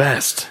delivery. The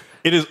best.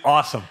 It is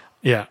awesome.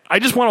 Yeah, I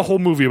just want a whole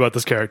movie about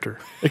this character.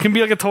 It can be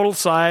a total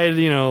side,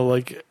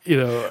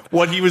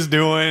 what he was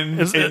doing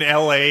in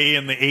L.A.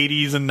 in the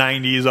 80s and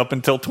 90s up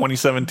until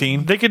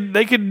 2017. They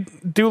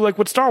could do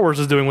what Star Wars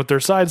is doing with their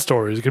side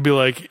stories. It could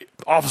be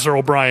Officer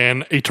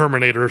O'Brien, a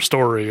Terminator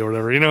story or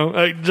whatever.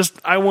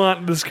 I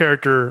want this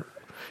character.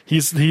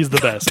 He's the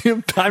best.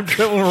 Time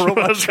traveling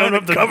robots trying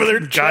to cover their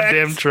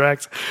goddamn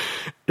tracks.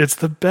 It's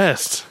the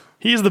best.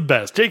 He's the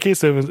best. J.K.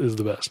 Simmons is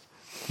the best.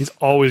 He's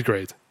always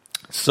great.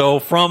 So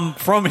from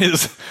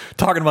his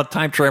talking about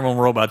time traveling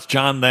robots,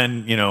 John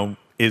then,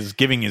 is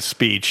giving his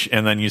speech,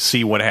 and then you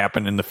see what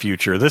happened in the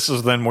future. This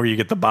is then where you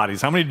get the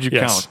bodies. How many did you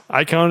count?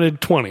 I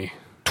counted 20.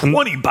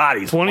 20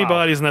 bodies. 20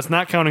 bodies, and that's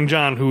not counting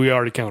John, who we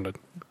already counted.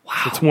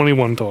 Wow. So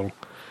 21 total.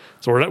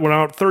 So we're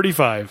now at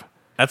 35.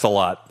 That's a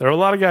lot. There are a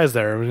lot of guys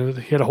there.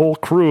 He had a whole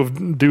crew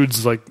of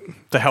dudes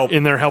to help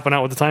in there helping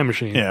out with the time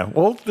machine. Yeah.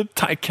 Well,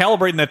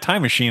 calibrating that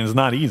time machine is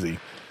not easy.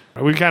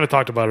 We kind of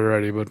talked about it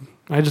already, but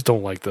I just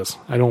don't like this.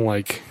 I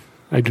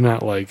do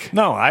not like.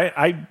 No,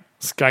 I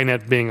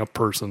Skynet being a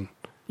person,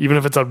 even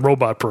if it's a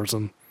robot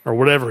person or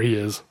whatever he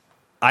is.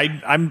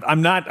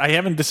 I'm not. I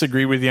haven't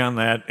disagreed with you on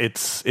that.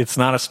 It's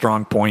not a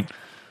strong point.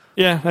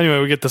 Yeah. Anyway,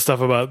 we get the stuff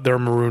about they're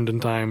marooned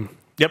in time.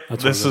 Yep.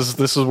 This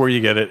is where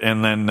you get it,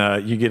 and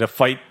then you get a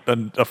fight.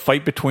 A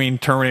fight between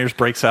Terminators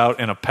breaks out,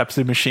 and a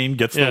Pepsi machine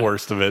gets the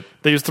worst of it.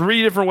 They use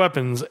 3 different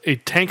weapons: a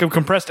tank of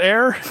compressed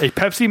air, a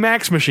Pepsi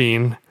Max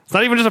machine. It's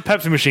not even just a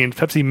Pepsi machine; it's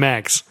Pepsi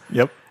Max.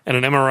 Yep. And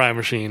an MRI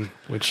machine,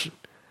 which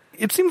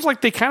it seems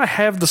like they kind of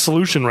have the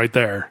solution right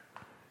there.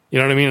 You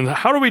know what I mean?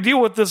 How do we deal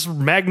with this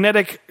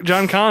magnetic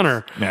John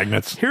Connor?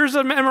 Magnets. Here's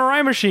an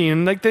MRI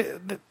machine.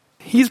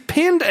 He's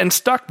pinned and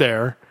stuck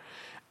there.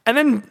 And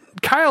then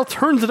Kyle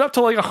turns it up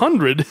to like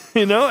 100,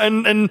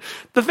 and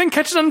the thing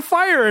catches on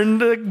fire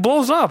and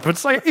blows up.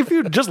 It's like if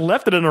you just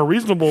left it in a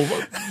reasonable,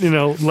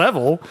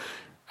 level,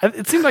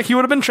 it seems like he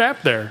would have been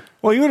trapped there.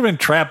 Well, he would have been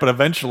trapped, but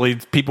eventually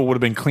people would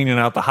have been cleaning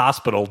out the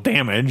hospital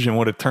damage and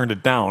would have turned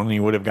it down, and he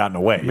would have gotten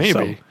away. Maybe. So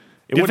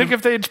Do you think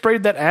if they had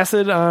sprayed that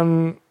acid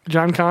on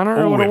John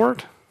Connor, it would have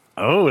worked?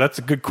 Oh, that's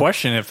a good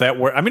question. If that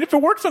were, I mean, if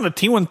it works on the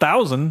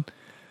T1000,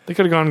 they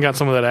could have gone and got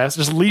some of that acid.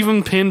 Just leave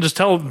him pinned. Just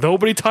tell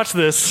nobody touch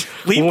this.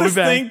 Leave this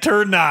thing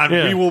turned on.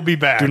 Yeah. We will be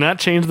back. Do not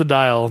change the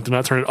dial. Do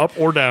not turn it up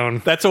or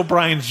down. That's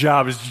O'Brien's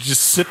job, is to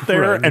just sit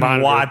there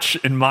and watch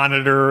and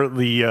monitor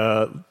the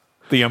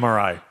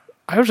MRI.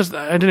 I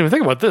didn't even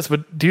think about this,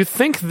 but do you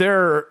think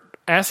their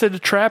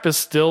acid trap is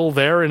still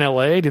there in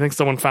LA? Do you think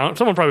someone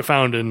probably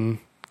found and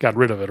got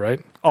rid of it,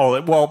 right?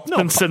 Oh, well, no.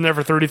 Been sitting there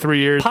for 33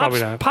 years.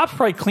 Probably not. Pop's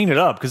probably cleaned it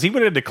up because he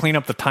would have had to clean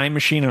up the time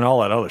machine and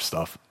all that other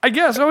stuff. I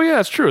guess. Oh, yeah,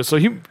 that's true. So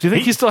do you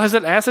think he still has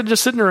that acid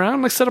just sitting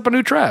around? Like, set up a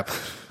new trap.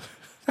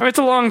 I mean, it's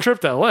a long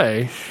trip to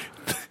LA.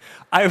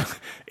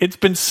 It's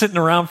been sitting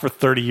around for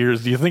 30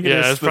 years. Do you think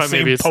it's the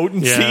same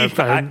potency?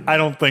 Yeah, I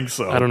don't think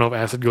so. I don't know if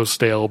acid goes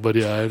stale, but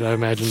yeah, I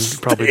imagine it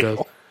probably does.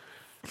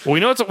 Well,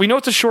 we know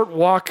it's a short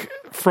walk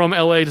from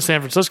LA to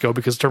San Francisco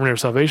because Terminator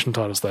Salvation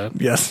taught us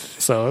that. Yes.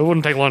 So it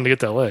wouldn't take long to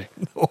get to LA.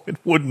 No, it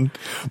wouldn't.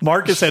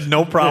 Marcus had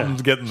no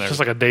problems getting there. It's just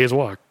like a day's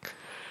walk.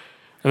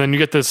 And then you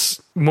get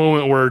this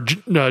moment where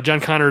John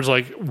Connor's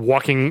like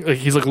walking, like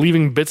he's like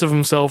leaving bits of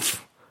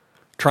himself,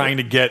 trying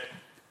to get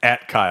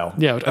at Kyle.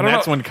 Yeah, and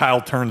that's when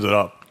Kyle turns it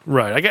up.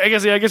 Right. I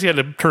guess he had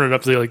to turn it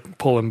up to like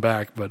pull him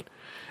back. But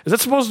is that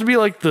supposed to be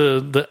like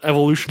the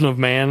evolution of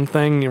man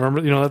thing? You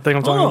remember that thing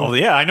I'm talking about? Oh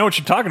yeah, I know what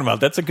you're talking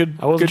about. That's a good.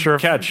 I wasn't sure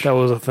catch. If that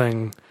was a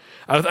thing.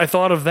 I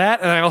thought of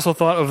that, and I also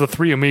thought of the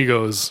Three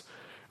Amigos.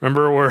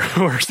 Remember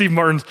where Steve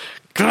Martin's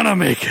gonna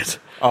make it?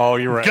 Oh,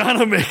 you're right.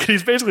 Gonna make it.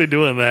 He's basically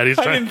doing that.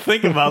 I didn't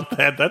think about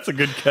that. That's a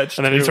good catch.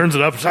 And then he turns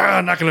it up.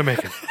 Not gonna make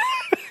it.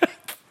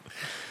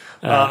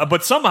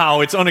 But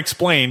somehow it's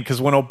unexplained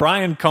because when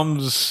O'Brien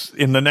comes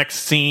in the next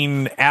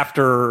scene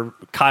after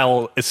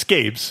Kyle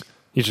escapes,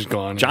 he's just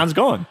gone. John's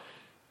gone.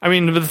 I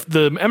mean,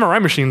 the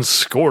MRI machine's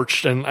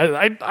scorched, and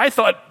I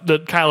thought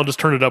that Kyle just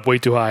turned it up way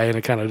too high, and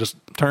it kind of just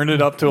turned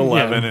it up to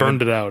 11 and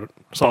burned it out.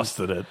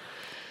 Busted it.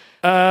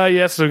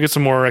 So we get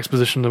some more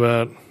exposition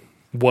about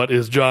what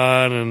is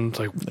John, and it's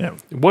like,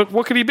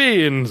 what could he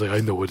be? And it's like, I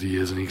know what he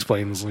is, and he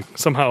explains like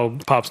somehow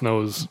Pops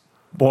knows.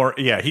 Or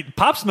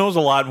Pops knows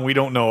a lot, and we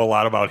don't know a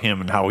lot about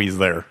him and how he's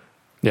there.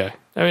 Yeah,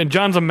 I mean,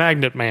 John's a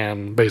magnet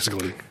man,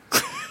 basically.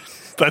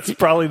 That's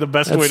probably the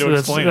best way to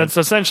explain it. That's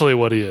essentially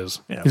what he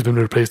is. Yeah. He's been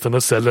replaced on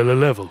a cellular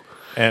level.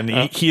 And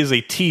he is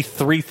a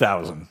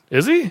T3000.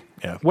 Is he?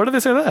 Yeah. Where did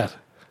they say that?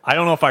 I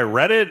don't know if I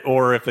read it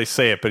or if they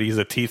say it, but he's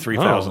a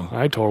T3000.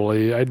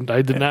 Oh,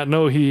 I did not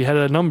know he had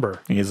a number.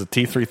 He is a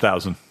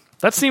T3000.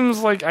 That seems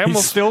like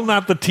He's still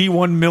not the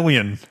T1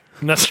 million.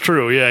 That's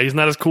true, yeah. He's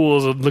not as cool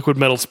as a liquid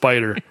metal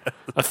spider.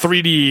 A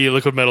 3D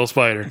liquid metal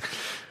spider.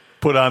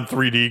 Put on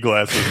 3D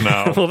glasses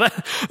now. Well,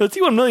 the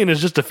T1 million is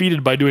just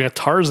defeated by doing a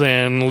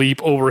Tarzan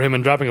leap over him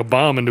and dropping a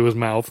bomb into his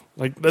mouth.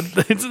 Like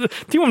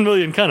T1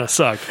 million kind of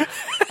suck.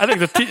 I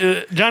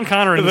think John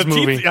Connor in this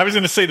movie. I was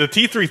going to say the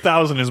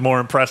T3000 is more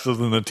impressive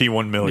than the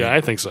T1 million. Yeah, I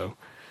think so.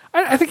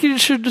 I think he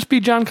should just be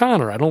John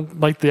Connor. I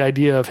don't like the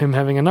idea of him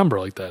having a number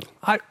like that.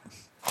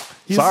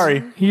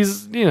 Sorry.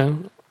 He's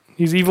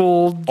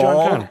evil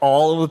John Connor.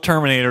 All of the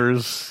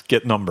Terminators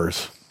get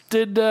numbers.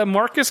 Did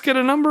Marcus get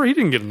a number? He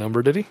didn't get a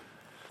number, did he?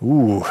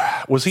 Ooh.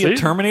 Was he a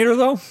Terminator,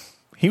 though?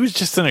 He was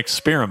just an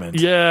experiment.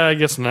 Yeah, I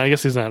guess not. I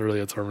guess he's not really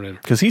a Terminator.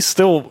 Because he's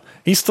still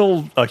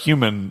a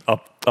human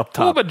up top.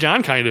 Well, but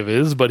John kind of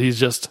is, but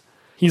he's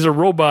a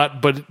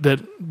robot, but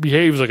that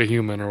behaves like a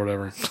human or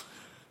whatever.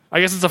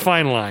 I guess it's a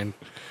fine line.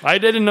 I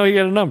didn't know he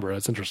got a number.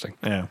 That's interesting.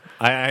 Yeah.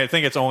 I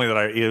think it's only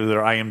that either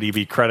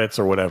IMDb credits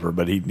or whatever,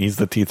 but he's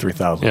the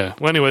T3000. Yeah.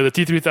 Well, anyway, the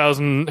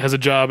T3000 has a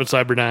job at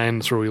Cyberdyne.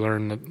 That's where we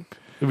learn that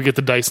we get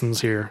the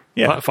Dysons here.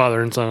 Yeah.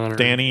 Father and son.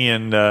 Danny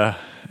and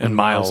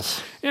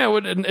Miles. Yeah.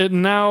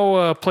 And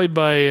now played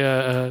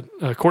by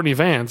Courtney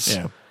Vance.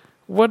 Yeah.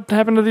 What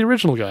happened to the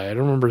original guy? I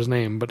don't remember his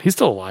name, but he's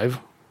still alive.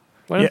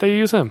 Why don't they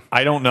use him?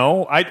 I don't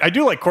know. I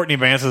do like Courtney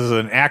Vance as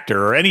an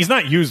actor, and he's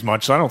not used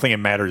much, so I don't think it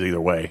matters either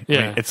way. Yeah.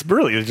 I mean, it's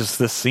really just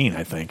this scene,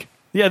 I think.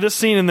 Yeah, this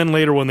scene, and then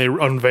later when they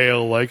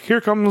unveil, like,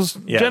 here comes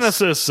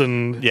Genesis,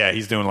 and... Yeah,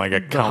 he's doing like a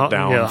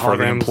countdown for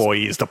the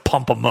employees to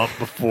pump them up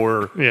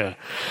before the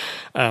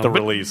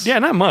release. Yeah,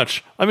 not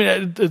much. I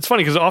mean, it's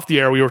funny, because off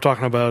the air, we were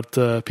talking about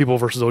People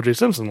versus O.J.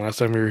 Simpson last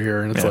time we were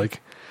here, and it's like...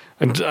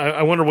 And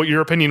I wonder what your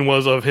opinion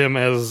was of him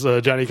as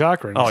Johnny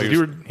Cochran. Oh,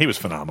 he was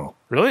phenomenal.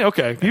 Really?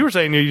 Okay. You were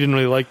saying you didn't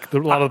really like a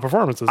lot of the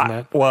performances in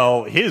that.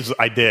 Well,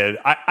 I did.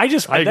 I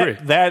agree.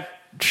 That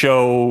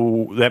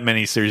show, that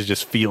miniseries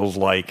just feels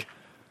like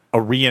a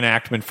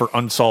reenactment for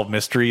unsolved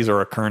mysteries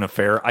or a current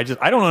affair. I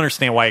don't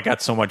understand why it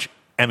got so much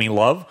Emmy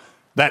love.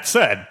 That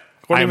said,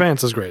 Courtney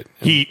Vance is great.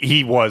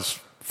 He was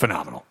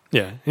phenomenal.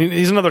 Yeah.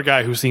 He's another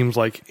guy who seems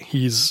like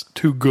he's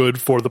too good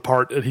for the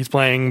part that he's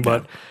playing,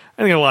 but...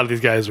 I think a lot of these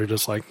guys are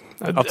just like,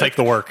 I'll take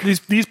the work.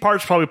 These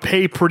parts probably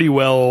pay pretty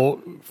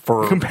well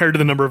compared to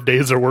the number of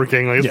days they're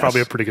working. Like, it's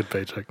probably a pretty good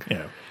paycheck.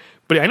 Yeah.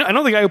 But yeah, I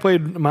know the guy who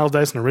played Miles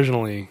Dyson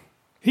originally.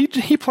 He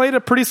played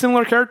a pretty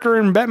similar character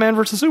in Batman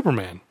vs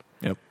Superman.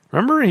 Yep.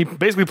 Remember? He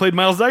basically played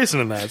Miles Dyson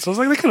in that. So I was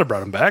like, they could have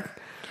brought him back.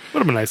 Would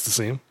have been nice to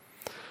see him.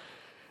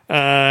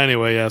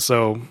 Anyway, yeah,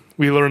 so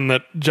we learned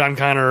that John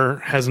Connor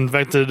has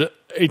invented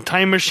a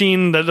time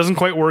machine that doesn't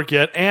quite work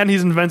yet, and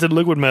he's invented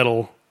liquid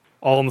metal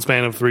all in the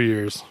span of 3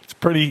 years.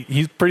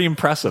 He's pretty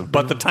impressive.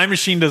 But the time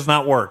machine does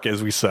not work,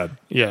 as we said.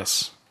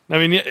 Yes. I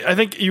mean, I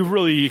think you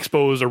really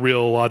exposed a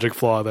real logic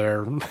flaw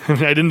there. I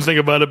didn't think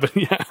about it, but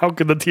yeah, how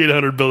could the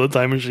T-800 build a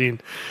time machine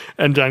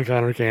and John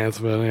Connor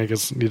can't? But I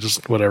guess you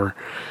just, whatever.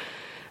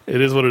 It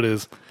is what it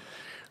is.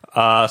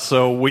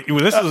 So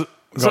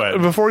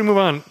before we move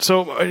on,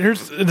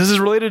 this is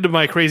related to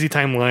my crazy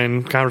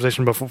timeline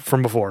conversation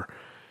from before.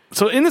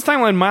 So in this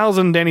timeline, Miles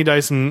and Danny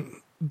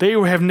Dyson, they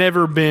have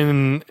never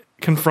been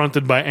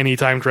confronted by any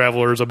time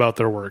travelers about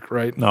their work,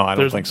 right? No, I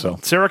don't think so.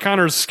 Sarah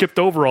Connor's skipped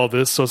over all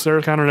this, so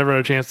Sarah Connor never had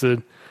a chance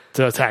to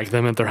attack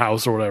them at their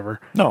house or whatever.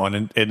 No,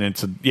 and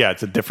it's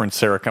a different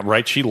Sarah Connor,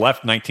 right? She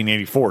left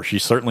 1984. She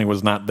certainly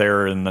was not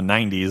there in the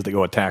 90s to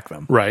go attack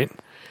them. Right.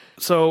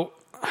 So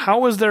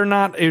how is there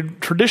not a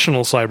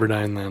traditional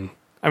Cyberdyne then?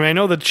 I mean, I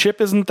know the chip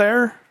isn't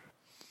there,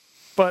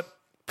 but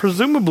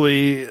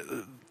presumably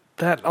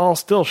that all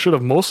still should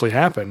have mostly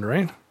happened,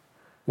 right?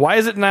 Why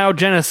is it now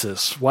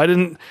Genesis?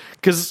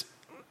 Because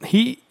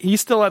he's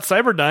still at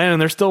Cyberdyne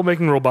and they're still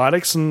making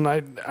robotics, and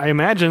I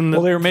imagine that...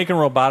 Well, they were making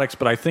robotics,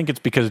 but I think it's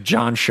because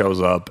John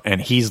shows up and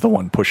he's the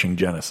one pushing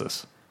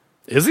Genesis.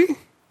 Is he?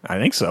 I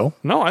think so.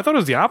 No, I thought it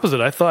was the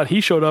opposite. I thought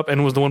he showed up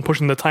and was the one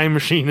pushing the time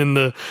machine and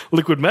the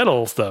liquid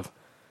metal stuff.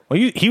 Well,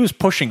 he was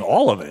pushing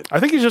all of it. I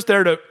think he's just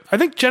there to... I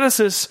think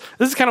Genesis...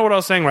 This is kind of what I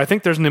was saying, where I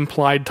think there's an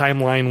implied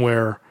timeline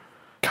where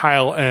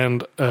Kyle and...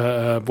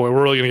 boy,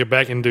 we're really going to get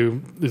back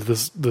into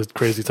the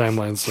crazy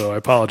timelines, so I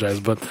apologize.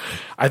 But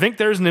I think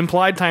there's an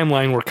implied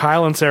timeline where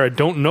Kyle and Sarah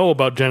don't know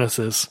about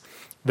Genesis.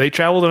 They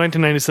travel to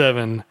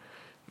 1997.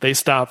 They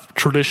stop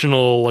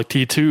traditional like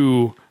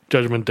T2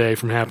 Judgment Day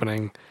from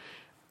happening.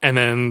 And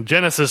then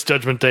Genesis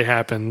Judgment Day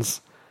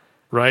happens,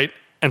 right?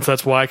 And so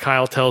that's why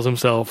Kyle tells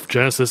himself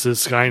Genesis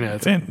is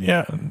Skynet.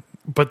 Yeah.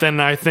 But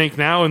then I think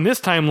now in this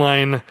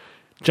timeline,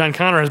 John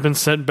Connor has been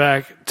sent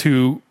back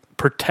to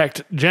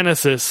protect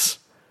Genesis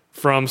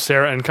from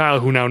Sarah and Kyle,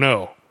 who now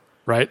know,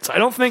 right? So I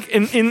don't think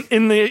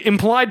in the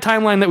implied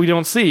timeline that we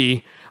don't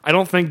see, I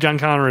don't think John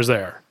Connor is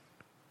there.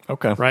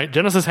 Okay. Right?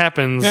 Genesis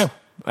happens, yeah,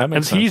 that makes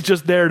and sense. he's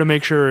just there to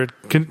make sure it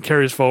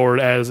carries forward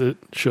as it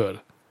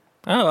should.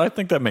 Oh, I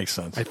think that makes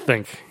sense. I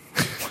think.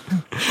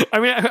 I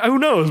mean, who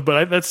knows?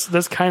 But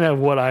that's kind of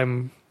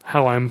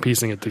how I'm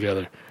piecing it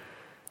together.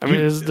 I mean,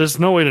 there's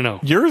no way to know.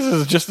 Yours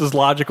is just as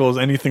logical as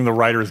anything the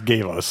writers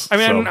gave us. I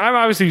mean, I'm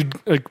obviously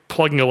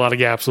plugging a lot of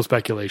gaps with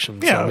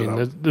speculation. So, Yeah, I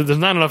mean, there's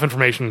not enough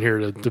information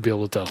here to be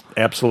able to tell.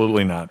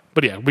 Absolutely not.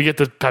 But yeah, we get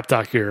the pep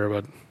talk here.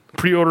 But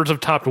pre-orders have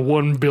topped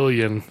 1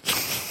 billion.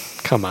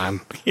 Come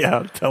on.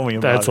 Yeah, tell me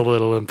about That's a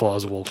little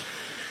implausible.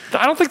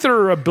 I don't think there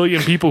are 1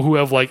 billion people who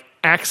have like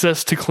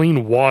access to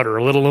clean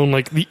water, let alone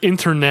like the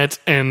internet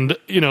and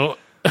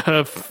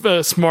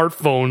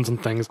smartphones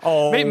and things.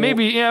 Oh,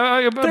 maybe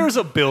yeah. There's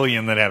 1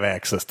 billion that have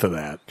access to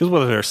that. Because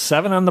what are there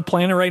 7 on the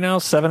planet right now?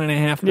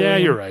 7.5 billion? Yeah,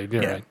 you're right.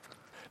 You're right.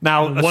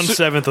 Now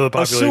 1/7 of the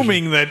population.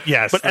 Assuming that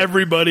yes, but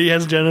everybody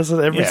has Genesis.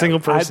 Every single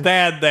person.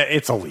 That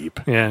it's a leap.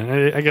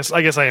 Yeah, I guess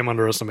I am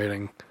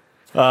underestimating.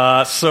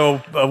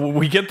 So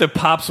we get that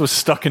Pops was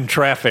stuck in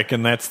traffic,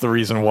 and that's the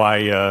reason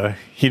why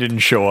he didn't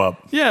show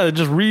up. Yeah, they're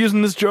just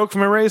reusing this joke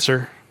from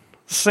Eraser.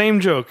 Same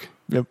joke.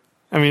 Yep.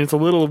 I mean, it's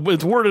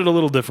worded a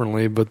little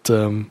differently, but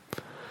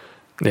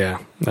yeah,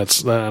 I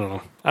don't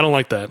know. I don't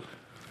like that.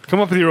 Come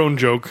up with your own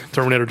joke,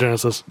 Terminator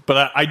Genesis.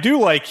 But I do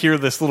like here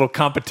this little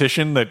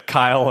competition that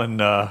Kyle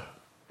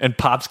and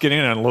Pops get in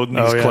and unloading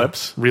these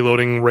clips,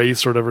 reloading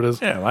race or whatever it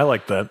is. Yeah, I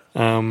like that.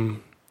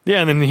 Yeah,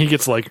 and then he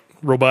gets like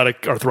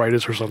robotic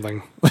arthritis or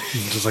something.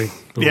 Just like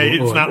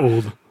it's not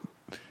old,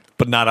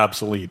 but not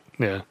obsolete.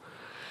 Yeah.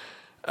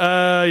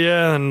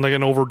 Yeah, and like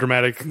an over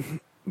dramatic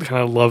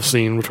kind of love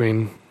scene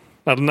between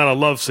not a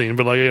love scene,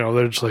 but like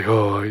they're just like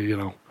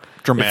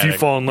dramatic. If you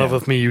fall in love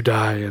with me, you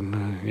die,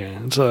 and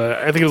it's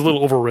I think it was a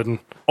little overwritten,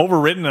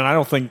 and I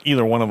don't think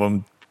either one of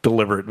them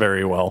deliver it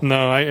very well.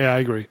 No, I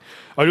agree.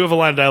 I do have a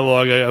line of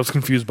dialogue I was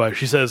confused by.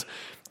 She says,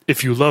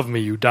 "If you love me,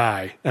 you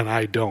die, and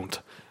I don't,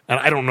 and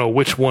I don't know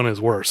which one is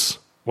worse."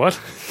 What?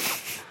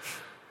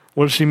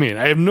 What does she mean?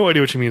 I have no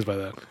idea what she means by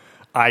that.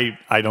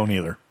 I don't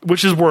either.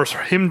 Which is worse,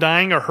 him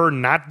dying or her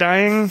not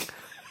dying?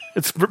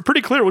 It's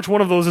pretty clear which one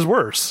of those is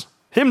worse.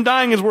 Him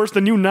dying is worse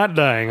than you not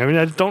dying. I mean,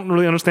 I don't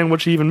really understand what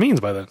she even means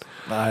by that.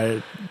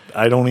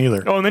 I don't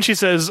either. Oh, and then she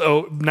says,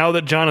 now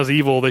that John is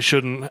evil, they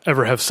shouldn't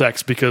ever have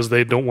sex because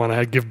they don't want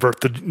to give birth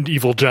to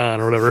evil John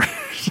or whatever.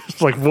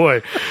 It's like,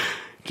 boy,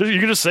 you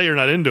can just say you're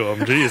not into him.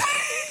 Jeez.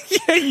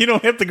 Yeah, you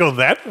don't have to go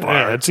that far.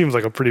 Yeah, it seems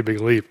like a pretty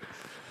big leap.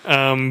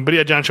 But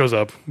yeah, John shows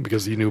up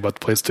because he knew about the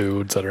place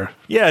too, etc.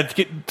 Yeah.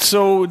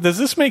 So does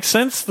this make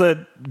sense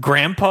that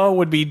Grandpa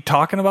would be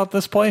talking about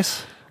this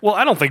place? Well,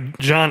 I don't think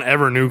John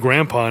ever knew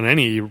Grandpa in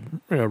any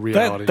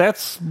reality.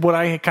 That's what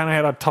I kind of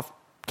had a tough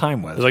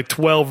time with. There's like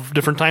 12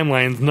 different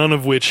timelines, none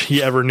of which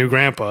he ever knew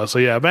Grandpa. So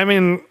yeah, but I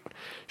mean,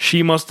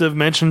 she must have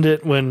mentioned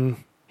it when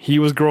he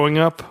was growing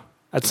up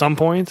at some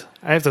point.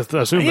 I have to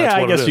assume that's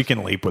what I guess it is. you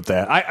can leap with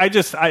that.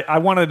 I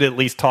wanted to at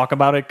least talk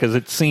about it because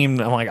it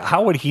seemed, I'm like,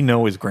 how would he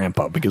know his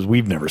grandpa? Because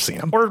we've never seen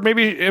him. Or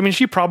maybe, I mean,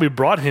 she probably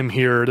brought him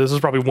here. This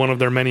is probably one of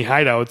their many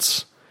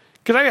hideouts.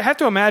 Because I have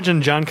to imagine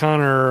the John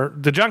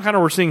Connor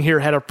we're seeing here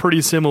had a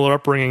pretty similar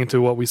upbringing to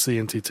what we see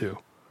in T2.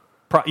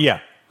 Yeah.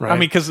 Right. I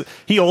mean, because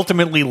he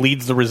ultimately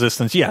leads the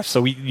resistance. Yes.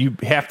 So you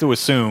have to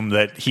assume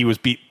that he was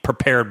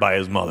prepared by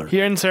his mother. He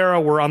and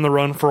Sarah were on the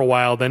run for a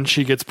while. Then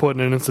she gets put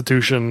in an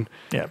institution.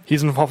 Yeah.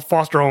 He's in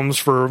foster homes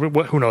for,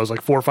 who knows,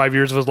 like 4 or 5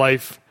 years of his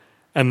life.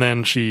 And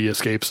then she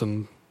escapes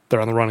and they're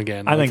on the run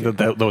again. I think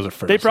that those are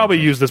fair. They probably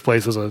use this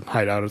place as a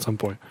hideout at some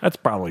point. That's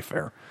probably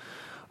fair.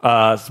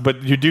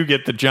 But you do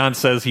get that John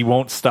says he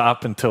won't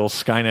stop until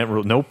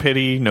Skynet. No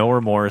pity, no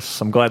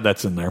remorse. I'm glad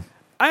that's in there.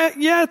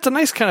 Yeah, it's a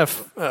nice kind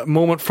of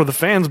moment for the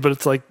fans, but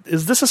it's like,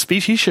 is this a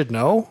speech he should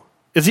know?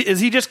 Is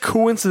he just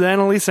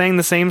coincidentally saying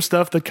the same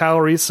stuff that Kyle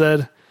Reese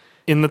said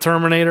in The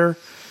Terminator?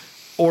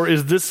 Or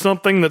is this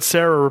something that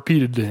Sarah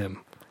repeated to him?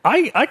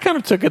 I kind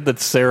of took it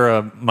that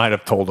Sarah might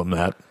have told him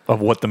that,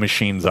 of what the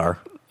machines are.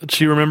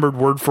 She remembered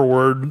word for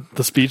word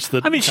the speech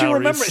that. I mean, she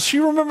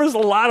remembers a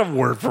lot of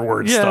word for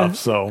word stuff.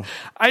 So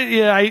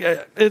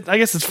I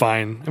guess it's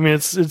fine. I mean,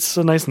 it's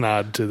a nice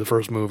nod to the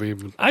first movie.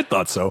 I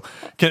thought so.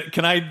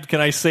 Can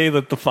I say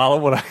that the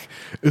follow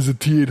is a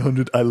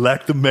T-800? I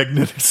lack the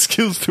magnetic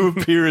skills to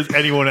appear as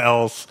anyone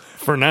else.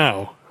 For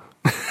now,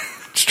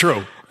 it's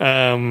true.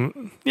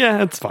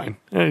 Yeah, it's fine.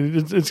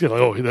 It's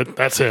like,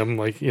 that's him.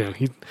 Like, you know,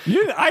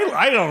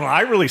 I don't know.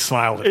 I really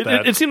smiled at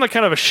that. It seemed like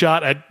kind of a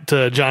shot at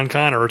John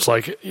Connor. It's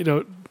like, you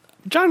know,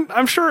 John.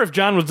 I'm sure if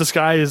John was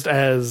disguised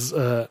as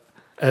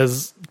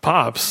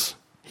Pops,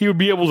 he would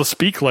be able to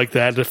speak like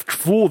that to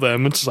fool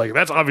them. It's like,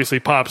 that's obviously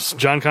Pops.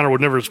 John Connor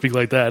would never speak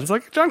like that. It's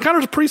like, John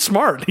Connor's pretty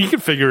smart. He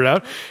can figure it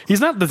out. He's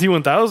not the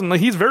T-1000.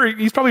 Like,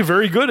 he's probably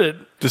very good at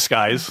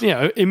disguise.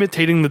 Yeah,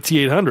 imitating the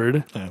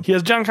T-800. Yeah. He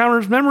has John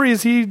Connor's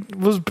memories. He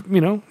was,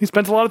 you know, he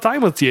spent a lot of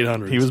time with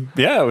T-800s. He was,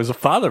 it was a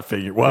father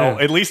figure. Well,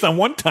 at least on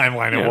one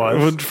timeline it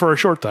was. For a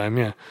short time,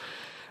 yeah.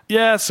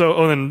 Yeah,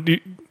 so, then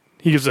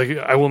he gives like,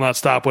 I will not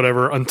stop,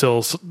 whatever,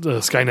 until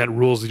Skynet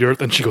rules the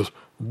Earth. And she goes,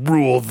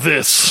 rule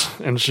this,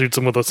 and shoots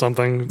him with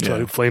something,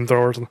 like flamethrower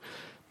or something.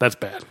 That's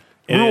bad.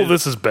 Rule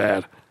this is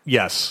bad.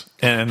 Yes.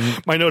 And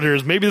my note here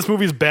is maybe this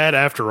movie's bad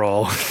after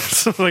all.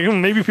 So like,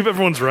 maybe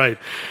everyone's right.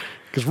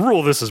 Because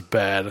rule this is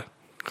bad.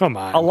 Come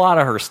on. A lot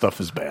of her stuff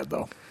is bad,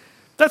 though.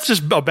 That's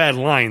just a bad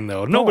line,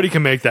 though. Nobody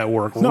can make that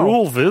work. No.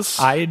 Rule this.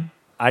 I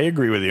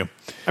agree with you.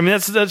 I mean,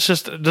 that's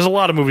just, there's a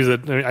lot of movies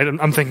that,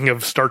 I'm thinking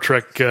of Star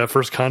Trek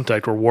First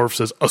Contact where Worf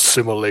says,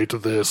 assimilate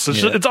this.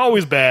 It's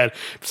always bad.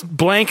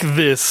 Blank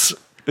this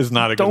is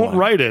not a good Don't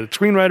write it.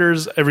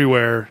 Screenwriters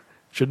everywhere,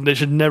 they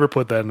should never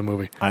put that in a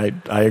movie. I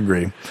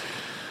agree.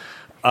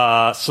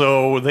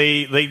 So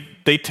they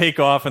take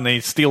off and they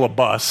steal a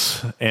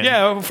bus. And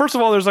yeah, first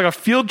of all, there's like a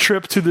field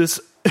trip to this.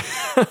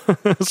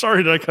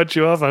 Sorry, did I cut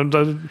you off?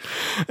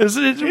 It's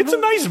a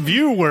nice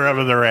view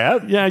wherever they're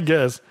at. Yeah, I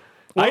guess.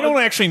 Well, I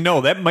don't actually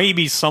know. That may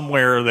be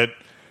somewhere that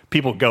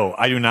people go.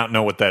 I do not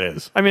know what that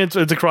is. I mean, it's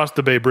across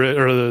the Bay Bridge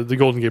or the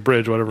Golden Gate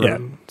Bridge, whatever. Yeah.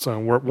 So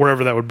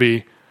wherever that would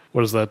be.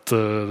 What is that?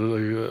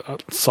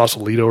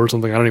 Sausalito or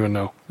something? I don't even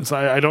know.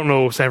 I don't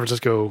know San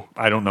Francisco.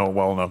 I don't know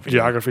well enough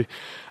geography.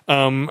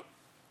 But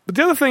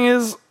the other thing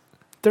is,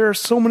 there are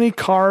so many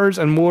cars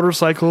and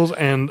motorcycles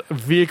and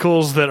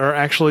vehicles that are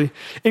actually,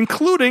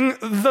 including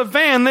the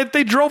van that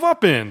they drove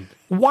up in.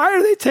 Why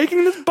are they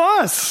taking this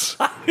bus?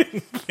 I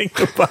didn't think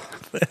about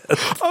that.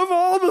 Of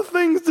all the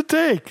things to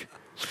take,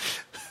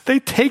 they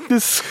take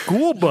this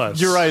school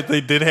bus. You're right. They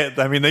did have.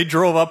 I mean, they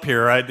drove up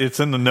here. It's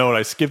in the note.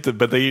 I skipped it,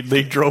 but they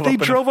drove. They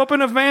drove up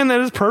in a van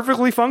that is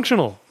perfectly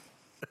functional.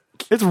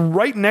 It's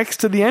right next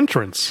to the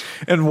entrance.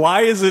 And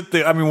why is it?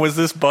 Was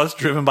this bus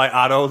driven by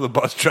Otto, the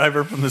bus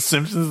driver from The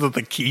Simpsons, that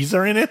the keys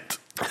are in it?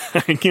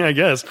 Yeah, I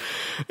guess.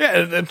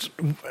 Yeah,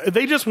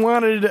 they just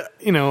wanted,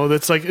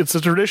 it's like it's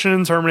a tradition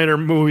in Terminator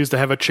movies to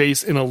have a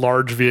chase in a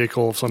large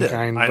vehicle of some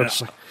kind.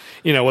 But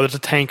whether it's a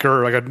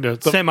tanker or like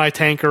a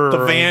semi-tanker.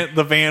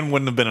 The van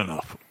wouldn't have been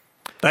enough.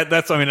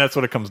 That's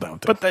what it comes down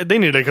to. But they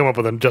needed to come up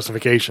with a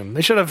justification.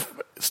 They should have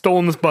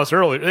stolen this bus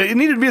earlier. It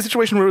needed to be a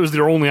situation where it was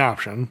their only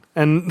option.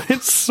 And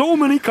it's so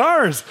many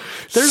cars.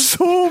 There's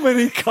so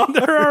many cars.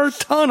 There are a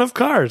ton of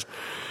cars.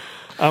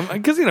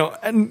 Because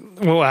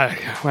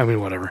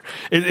whatever.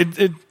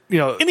 In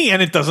the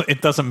end,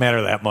 it doesn't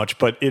matter that much,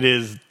 but it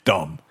is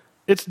dumb.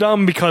 It's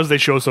dumb because they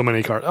show so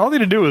many cars. All they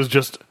need to do is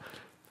just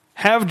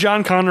have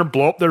John Connor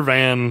blow up their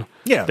van.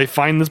 Yeah, they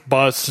find this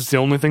bus. It's the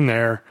only thing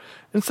there.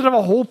 Instead of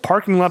a whole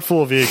parking lot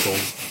full of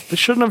vehicles, they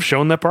shouldn't have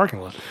shown that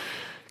parking lot.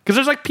 Because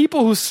there's like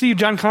people who see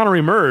John Connor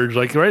emerge,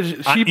 like right,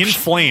 in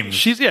flames.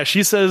 She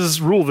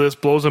says, "Rule this,"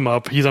 blows him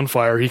up. He's on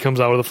fire. He comes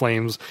out of the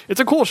flames. It's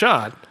a cool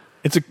shot.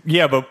 But here's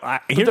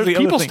There's the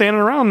people other thing.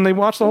 standing around and they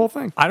watch the whole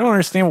thing. I don't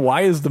understand,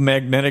 why is the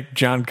magnetic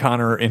John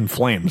Connor in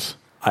flames?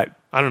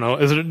 I don't know.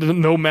 Is it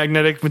no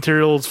magnetic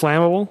material is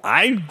flammable?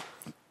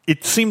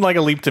 It seemed like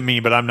a leap to me,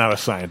 but I'm not a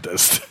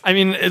scientist. I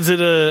mean, is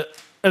it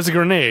as a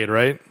grenade,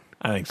 right?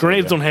 I think so,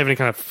 Grenades yeah. don't have any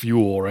kind of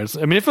fuel, right?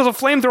 I mean, if it was a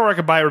flamethrower, I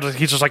could buy it.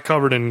 He's just like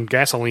covered in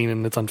gasoline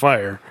and it's on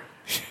fire.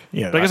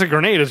 Yeah, But I guess a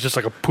grenade is just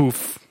like a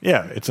poof.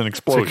 yeah, it's an It's a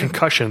explosion.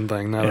 concussion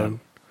thing. Not Yeah.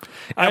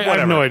 I have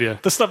Whatever. no idea.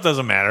 The stuff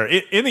doesn't matter.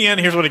 In the end,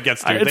 here's what it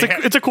gets to.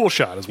 It's a cool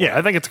shot as well. Yeah.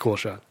 I think it's a cool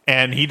shot.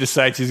 And he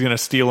decides he's going to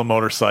steal a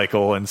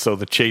motorcycle, and so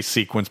the chase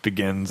sequence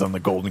begins on the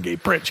Golden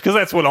Gate Bridge. Because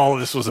that's what all of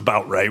this was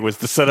about, right? Was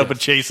to set up a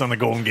chase on the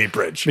Golden Gate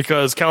Bridge.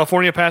 Because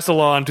California passed a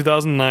law in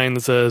 2009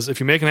 that says if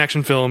you make an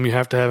action film, you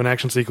have to have an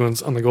action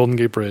sequence on the Golden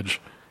Gate Bridge.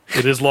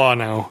 It is law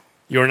now.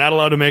 You are not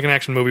allowed to make an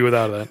action movie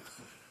without that.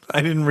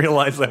 I didn't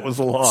realize that was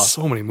the law.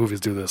 So many movies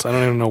do this. I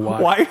don't even know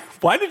why.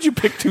 Why did you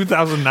pick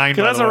 2009?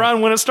 Because that's around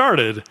when it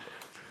started.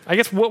 I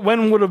guess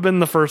when would have been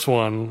the first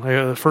one?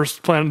 Like, the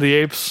first Planet of the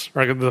Apes,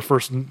 or the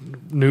first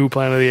new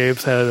Planet of the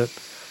Apes had it.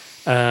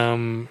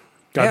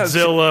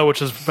 Godzilla,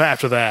 which is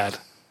after that.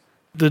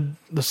 Did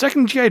the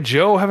second G.I.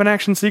 Joe have an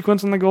action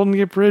sequence on the Golden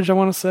Gate Bridge, I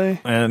want to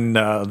say? And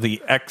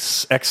the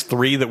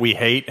X3 that we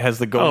hate has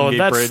the Golden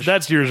Gate Bridge.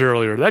 That's years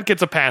earlier. That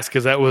gets a pass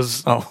because that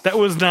was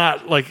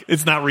not like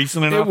It's not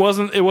recent enough?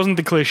 it wasn't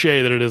the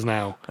cliche that it is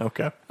now.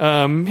 Okay.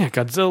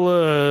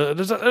 Godzilla.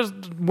 There's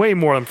way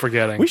more I'm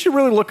forgetting. We should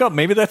really look up.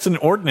 Maybe that's an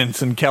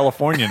ordinance in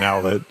California now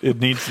that it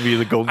needs to be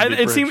the Golden Gate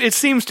Bridge. It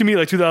seems to me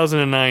like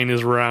 2009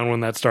 is around when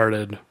that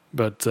started,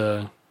 but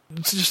it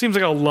just seems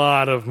like a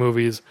lot of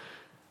movies.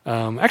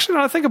 Actually,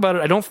 now that I think about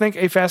it, I don't think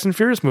a Fast and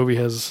Furious movie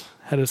has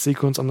had a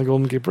sequence on the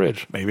Golden Gate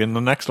Bridge. Maybe in the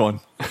next one.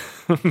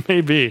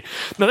 Maybe.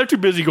 No, they're too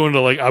busy going to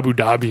like Abu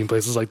Dhabi and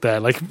places like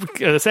that. Like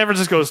San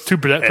Francisco is too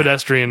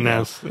pedestrian now.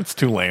 Yes, it's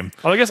too lame.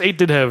 Well, I guess 8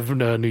 did have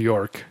New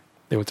York.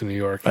 They went to New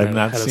York. I've and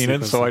not had a seen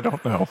it, sequence so there. I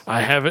don't know.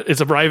 I have it.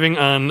 It's arriving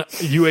on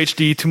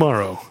UHD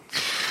tomorrow.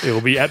 It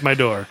will be at my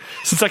door.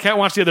 Since I can't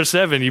watch the other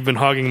 7, you've been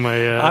hogging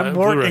my. I'm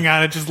working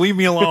on it. Just leave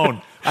me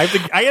alone. I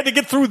had to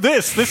get through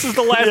this. This is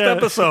the last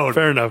episode.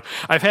 Fair enough.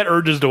 I've had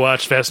urges to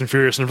watch Fast and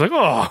Furious, and I'm like,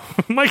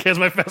 oh, Mike has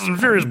my Fast and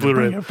Furious Bring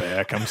Blu-ray. it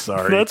back. I'm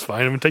sorry. That's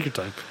fine. I mean, take your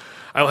time.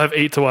 I'll have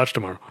 8 to watch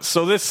tomorrow.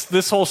 So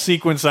this whole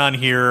sequence on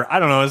here, I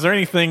don't know. Is there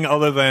anything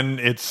other than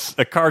it's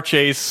a car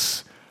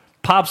chase?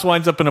 Pops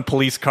winds up in a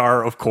police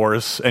car, of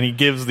course, and he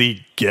gives the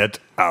 "get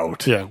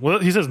out." Yeah. Well,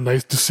 he says,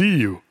 "Nice to see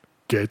you."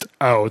 Get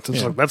out.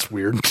 It's like, that's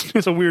weird.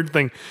 It's a weird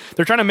thing.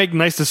 They're trying to make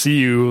 "nice to see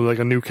you" like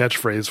a new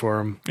catchphrase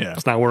for him. Yeah.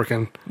 It's not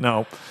working.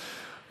 No.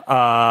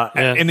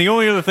 And the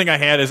only other thing I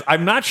had is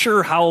I'm not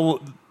sure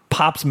how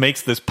Pops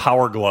makes this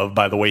power glove,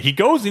 by the way. He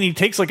goes and he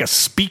takes like a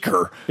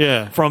speaker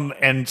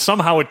and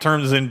somehow it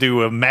turns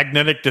into a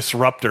magnetic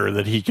disruptor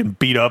that he can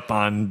beat up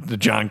on the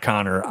John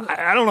Connor.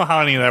 I don't know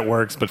how any of that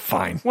works, but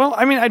fine. Well,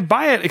 I mean, I'd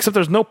buy it, except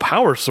there's no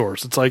power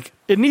source. It's like,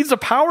 it needs a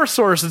power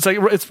source. It's like,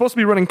 it's supposed to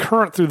be running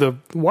current through the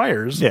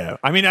wires. Yeah.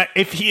 I mean,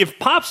 if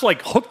Pops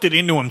like hooked it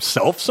into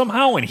himself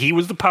somehow and he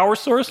was the power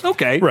source,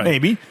 okay, Right.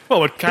 maybe. Well,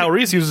 but Kyle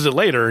Reese uses it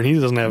later, and he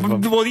doesn't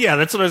have. Well, yeah,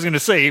 that's what I was going to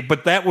say,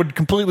 but that would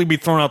completely be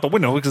thrown out the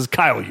window because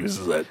Kyle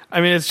uses it.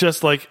 I mean, it's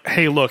just like,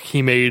 hey, look,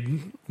 he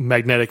made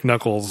magnetic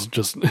knuckles.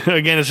 Just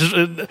again, it's just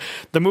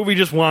the movie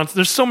just wants.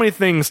 There's so many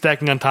things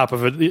stacking on top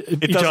of each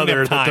doesn't other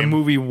have that the time.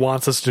 movie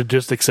wants us to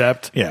just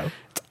accept. Yeah.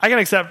 I can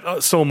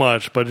accept so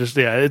much, but just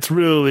it's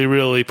really,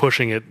 really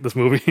pushing it. This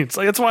movie, it's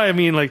like that's why I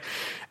mean, like,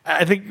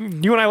 I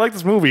think you and I like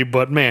this movie,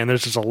 but man,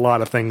 there's just a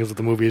lot of things that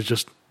the movie is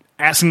just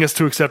asking us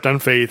to accept on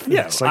faith.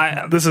 Yeah, It's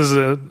like, this is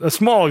a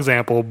small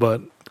example,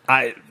 but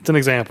it's an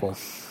example.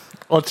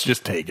 Let's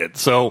just take it.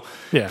 So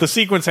Yeah. the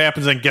sequence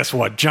happens, and guess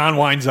what? John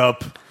winds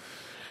up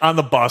on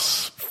the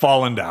bus,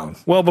 falling down.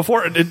 Well,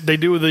 before they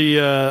do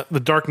the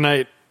Dark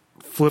Knight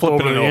flip Flipping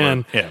over it to the over.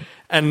 end, Yeah.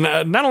 and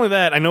not only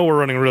that, I know we're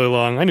running really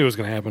long. I knew it was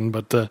going to happen,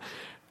 but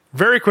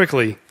very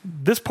quickly,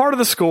 this part of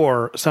the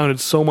score sounded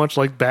so much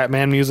like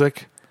Batman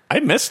music. I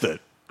missed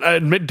it. I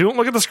admit, don't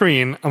look at the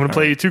screen. I'm going to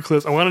play you 2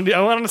 clips. I wanted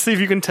to see if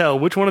you can tell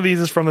which one of these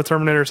is from the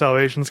Terminator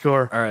Salvation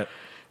score. All right.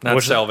 Not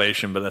Which-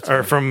 Salvation, but that's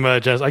Or from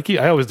Jazz. I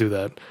always do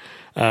that.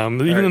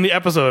 Even in the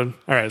episode.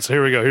 All right, so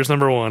here we go. Here's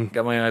number 1.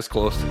 got my eyes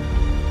closed.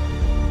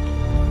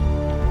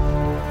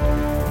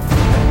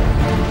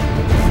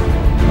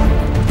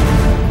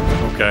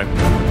 Okay.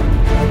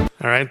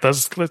 All right,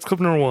 that's clip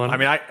number 1. I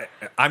mean,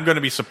 I'm going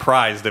to be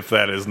surprised if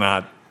that is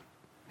not.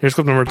 Here's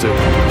clip number 2.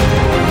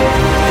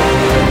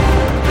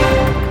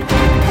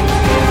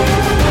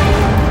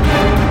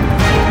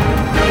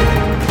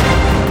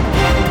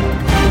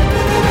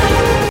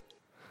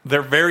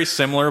 They're very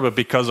similar, but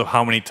because of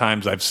how many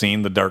times I've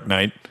seen The Dark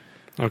Knight,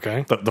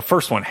 Okay. the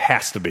first one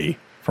has to be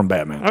from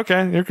Batman.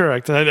 Okay, you're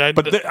correct.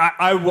 But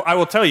I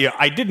will tell you,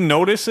 I didn't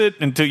notice it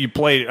until you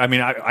played. I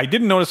mean, I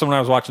didn't notice it when I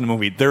was watching the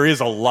movie. There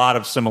is a lot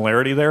of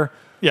similarity there.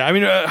 yeah, I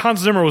mean, Hans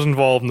Zimmer was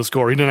involved in the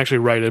score. He didn't actually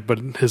write it, but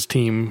his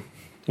team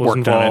was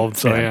worked on it. involved.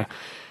 So yeah.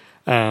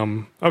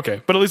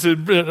 Okay, but at least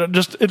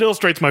it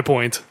illustrates my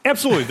point.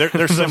 Absolutely, they're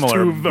Those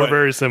similar. two are but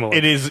very similar.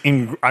 It is.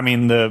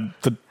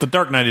 The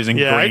Dark Knight is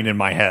ingrained in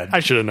my head. I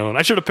should have known.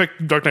 I should have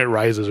picked Dark Knight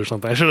Rises or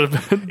something. I should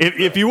have.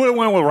 If you would have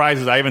went with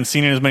Rises, I haven't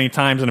seen it as many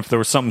times, and if there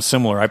was something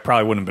similar, I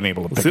probably wouldn't have been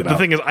able to pick it The up.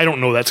 thing is, I don't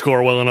know that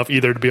score well enough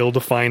either to be able to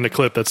find a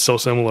clip that's so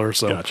similar.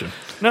 So, Gotcha.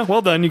 No,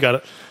 well done. You got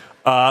it.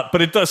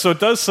 But it does. So it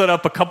does set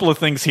up a couple of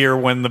things here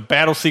when the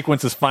battle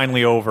sequence is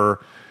finally over,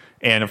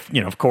 and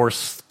of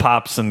course,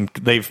 Pops and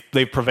they've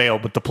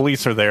prevailed, but the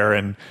police are there,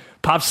 and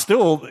Pops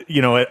still,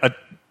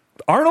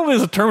 Arnold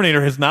as a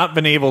Terminator has not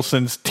been able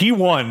since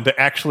T1 to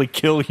actually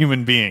kill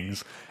human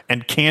beings,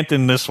 and can't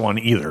in this one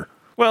either.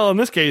 Well, in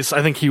this case,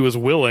 I think he was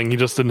willing. He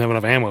just didn't have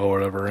enough ammo or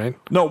whatever, right?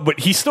 No, but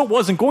he still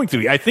wasn't going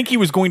to. I think he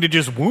was going to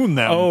just wound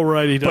them. Oh,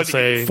 right. He does But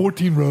say.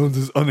 14 rounds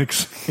is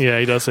Yeah,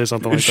 he does say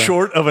something like that.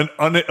 short of an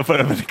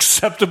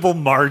acceptable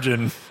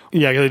margin.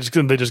 Yeah, they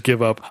just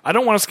give up. I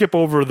don't want to skip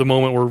over the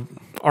moment where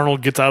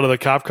Arnold gets out of the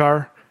cop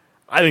car.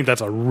 I think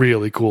that's a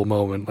really cool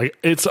moment. Like,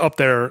 it's up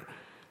there.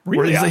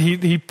 Really? Where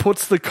he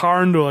puts the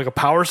car into like a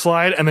power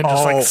slide and then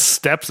just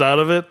steps out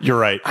of it. You're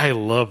right. I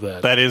love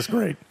that. That is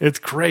great. It's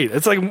great.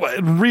 It's like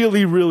it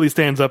really, really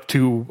stands up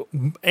to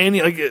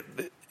any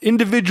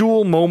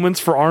individual moments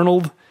for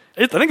Arnold.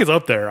 I think it's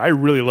up there. I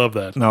really love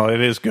that. No,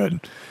 it is good.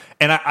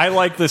 And I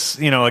like this,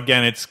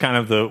 again, it's kind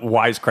of the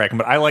wisecracking,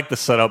 but I like the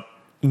setup.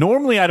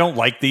 Normally, I don't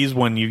like these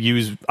when you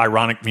use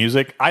ironic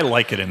music. I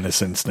like it in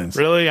this instance.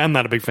 Really? I'm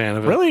not a big fan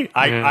of it. Really? Yeah.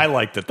 I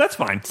liked it. That's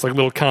fine. It's like a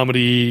little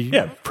comedy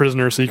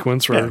prisoner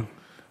sequence where...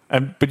 Yeah.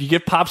 But you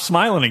get Pop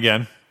smiling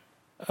again.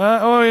 What's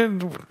In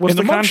the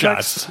the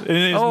context? mugshot. In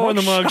his in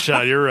the mugshot.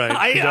 mugshot. You're right.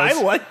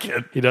 I like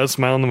it. He does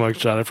smile in the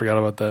mugshot. I forgot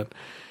about that.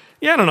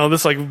 Yeah, I don't know.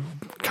 This like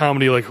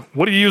comedy, like,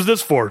 what do you use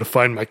this for? To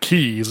find my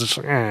keys. It's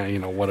like,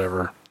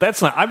 whatever.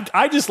 That's not...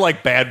 I just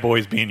like bad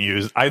boys being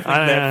used. I think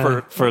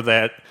that for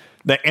that...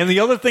 And the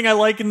other thing I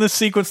like in this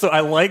sequence, though, I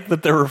like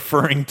that they're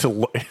referring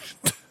to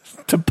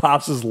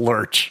Pops'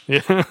 Lurch.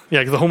 Yeah,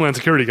 because the Homeland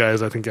Security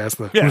guys, I think, asked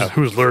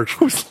who's Lurch?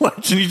 Who's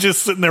Lurch? And he's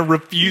just sitting there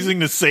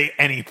refusing to say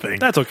anything.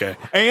 That's okay.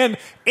 And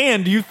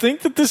do you think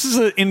that this is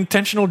an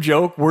intentional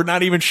joke? We're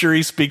not even sure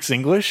he speaks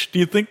English. Do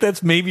you think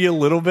that's maybe a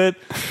little bit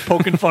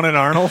poking fun at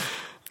Arnold?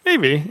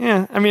 Maybe,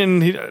 yeah. I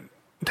mean,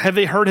 have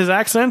they heard his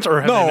accent?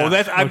 Or no,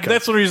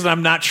 that's the reason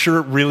I'm not sure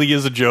it really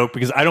is a joke,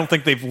 because I don't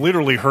think they've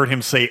literally heard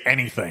him say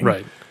anything.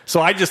 Right. So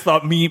I just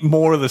thought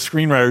more of the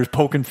screenwriters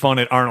poking fun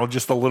at Arnold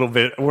just a little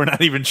bit. We're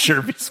not even sure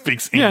if he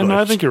speaks English. Yeah, no,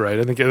 I think you're right.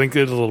 I think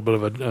it's a little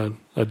bit of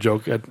a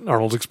joke at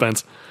Arnold's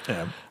expense.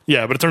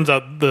 Yeah, but it turns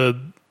out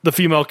the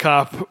female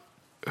cop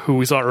who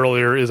we saw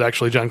earlier is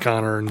actually John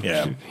Connor,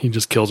 and he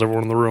just kills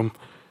everyone in the room,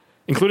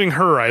 including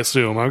her, I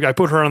assume. I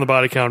put her on the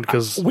body count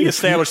because we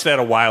established that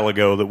a while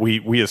ago, that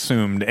we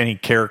assumed any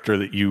character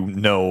that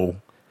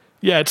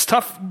Yeah, it's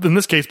tough in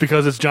this case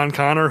because it's John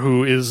Connor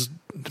who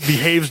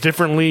behaves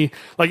differently.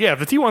 Like, if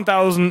the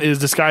T-1000 is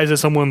disguised as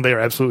someone, they are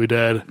absolutely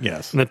dead.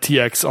 Yes. And the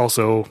TX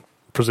also,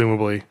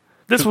 presumably.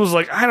 This was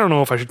like, I don't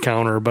know if I should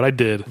count her, but I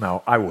did.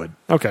 No, I would.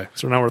 Okay,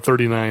 so now we're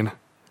 39.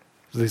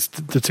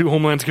 The two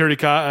Homeland Security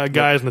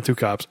guys and the two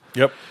cops.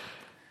 Yep.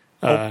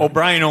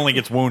 O'Brien only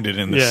gets wounded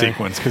in this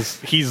sequence because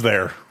he's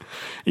there.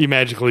 He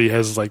magically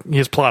has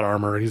plot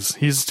armor.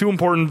 He's too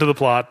important to the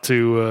plot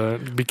to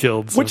be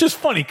killed. So. Which is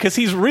funny because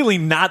he's really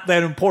not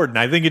that important.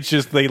 I think it's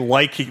just they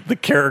like the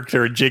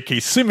character J.K.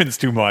 Simmons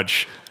too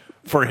much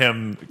for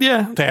him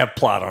to have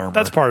plot armor.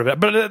 That's part of it.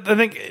 But I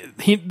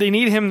think they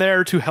need him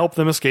there to help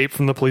them escape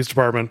from the police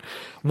department.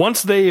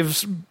 Once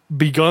they've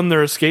begun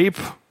their escape,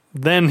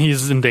 then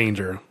he's in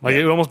danger. Like,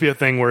 it would almost be a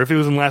thing where if he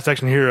was in Last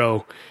Action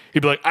Hero, he'd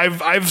be like,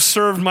 I've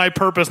served my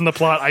purpose in the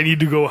plot. I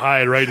need to go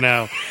hide right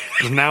now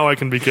because now I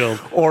can be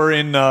killed. Or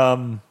in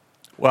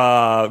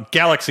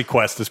Galaxy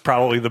Quest is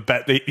probably the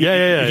best.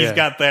 He's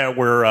got that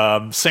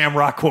where Sam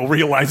Rockwell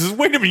realizes,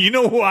 wait a minute, you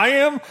know who I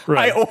am?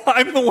 Right.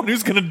 I'm the one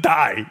who's going to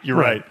die. You're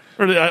right.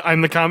 Or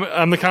I'm the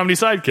comedy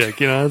sidekick.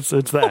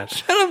 It's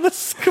that. I'm the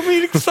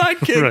comedic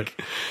sidekick. Right.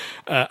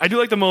 I do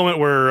like the moment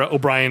where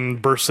O'Brien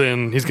bursts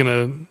in. He's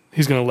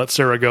gonna let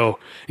Sarah go.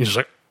 He's just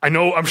like,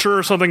 I'm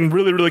sure something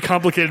really, really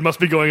complicated must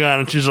be going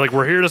on. And she's like,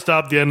 we're here to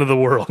stop the end of the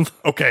world.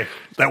 Okay,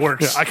 that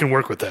works. I can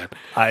work with that.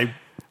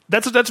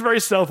 That's very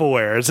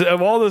self-aware.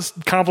 Of all this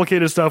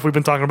complicated stuff we've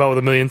been talking about with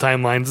a million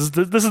timelines,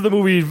 this is the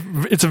movie.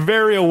 It's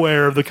very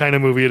aware of the kind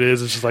of movie it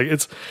is. It's just like,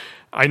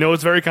 I know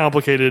it's very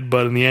complicated,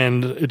 but in the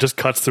end, it just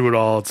cuts through it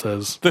all. It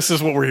says, this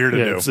is what we're here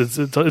to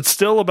do. It's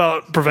still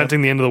about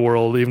preventing the end of the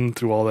world, even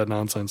through all that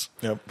nonsense.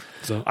 Yep.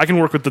 So I can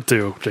work with the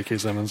two, J.K.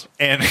 Simmons.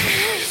 And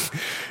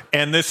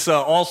this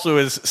also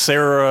is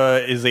Sarah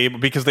is able,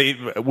 because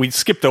we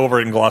skipped over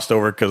it and glossed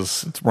over it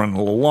because it's running a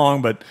little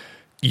long, but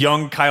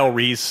young Kyle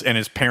Reese and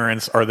his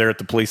parents are there at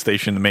the police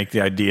station to make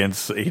the ID, and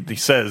he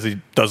says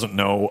he doesn't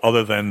know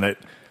other than that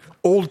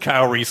old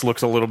Kyle Reese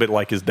looks a little bit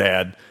like his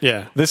dad.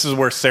 Yeah. This is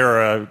where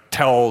Sarah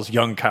tells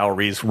young Kyle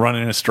Reese, run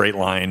in a straight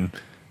line.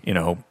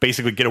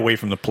 basically get away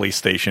from the police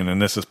station,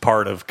 and this is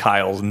part of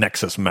Kyle's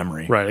Nexus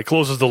memory. Right. It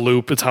closes the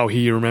loop. It's how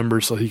he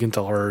remembers so he can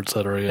tell her,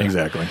 etc. Yeah.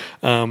 Exactly.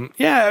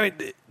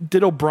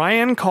 Did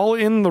O'Brien call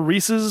in the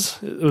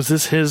Reeses? Was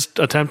this his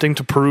attempting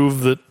to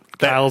prove that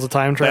Kyle's a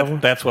time traveler?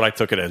 That's what I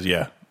took it as,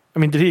 yeah. I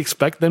mean, did he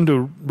expect them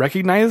to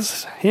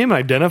recognize him,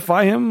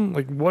 identify him?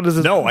 Like, what is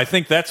this? No, I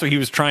think that's what he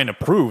was trying to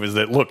prove, is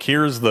that, look,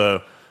 here's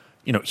the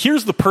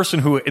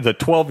person the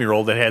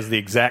 12-year-old that has the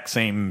exact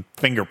same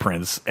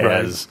fingerprints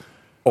as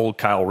old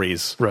Kyle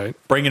Reese. Right.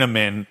 Bringing him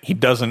in, he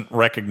doesn't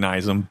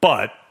recognize him,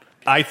 but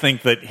I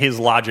think that his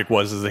logic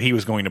is that he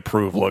was going to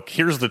prove, look,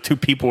 here's the two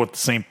people with the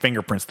same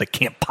fingerprints that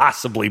can't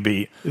possibly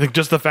be. I think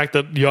just the fact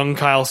that young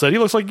Kyle said, he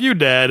looks like you,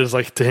 Dad, is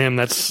like, to him,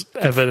 that's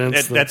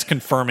evidence. That's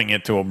confirming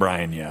it to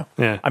O'Brien, yeah.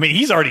 Yeah. I mean,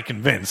 he's already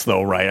convinced,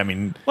 though, right? I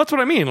mean... That's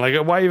what I mean.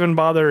 Like, why even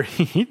bother?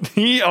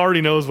 He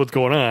already knows what's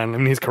going on. I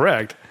mean, he's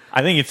correct.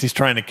 I think he's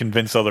trying to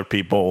convince other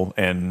people,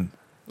 and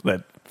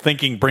that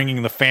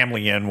bringing the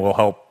family in will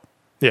help.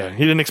 Yeah,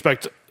 he didn't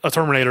expect a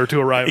Terminator to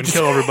arrive and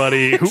kill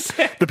everybody.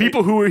 The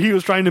people who he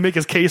was trying to make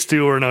his case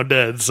to are now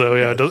dead. So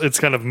yeah, it's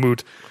kind of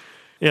moot.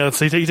 Yeah,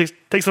 so he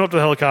takes them up to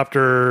the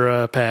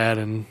helicopter pad,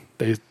 and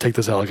they take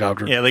this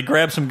helicopter. Yeah, they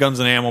grab some guns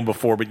and ammo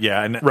before, but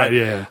yeah, and right,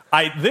 yeah.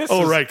 Right,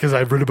 because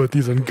I've read about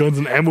these on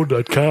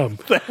gunsandammo.com.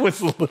 That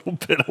was a little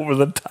bit over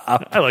the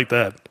top. I like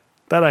that.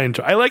 That I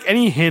enjoy. I like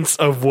any hints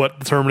of what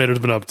the Terminator's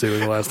been up to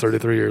in the last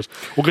 33 years.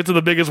 We'll get to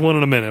the biggest one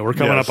in a minute. We're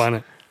coming up on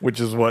it. Which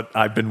is what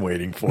I've been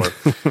waiting for.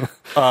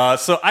 The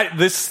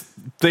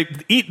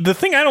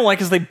thing I don't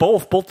like is they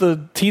both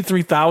the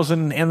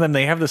T-3000 and then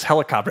they have this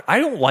helicopter. I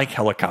don't like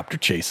helicopter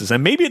chases,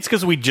 and maybe it's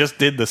because we just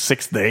did the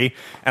 6th day,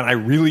 and I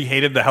really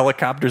hated the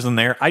helicopters in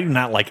there. I do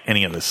not like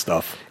any of this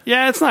stuff.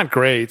 Yeah, it's not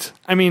great.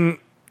 I mean,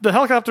 the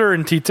helicopter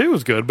in T2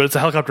 is good, but it's a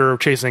helicopter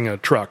chasing a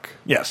truck.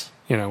 Yes.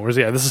 Whereas,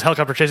 this is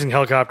helicopter chasing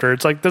helicopter.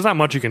 It's like, there's not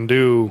much you can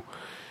do.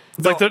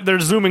 It's like they're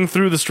zooming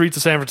through the streets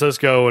of San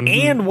Francisco.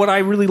 And what I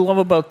really love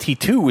about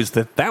T2 is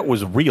that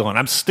was real, and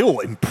I'm still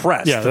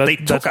impressed that they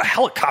took a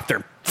helicopter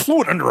and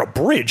flew it under a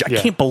bridge. I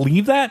can't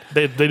believe that.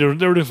 They were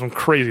doing some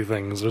crazy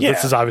things. Yeah.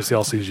 This is obviously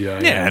all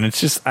CGI. Yeah, and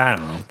it's just, I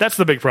don't know. That's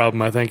the big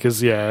problem, I think,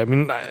 is,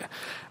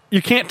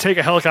 you can't take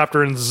a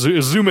helicopter and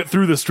zoom it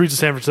through the streets of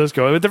San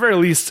Francisco. At the very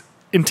least,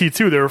 in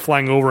T2, they were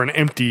flying over an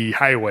empty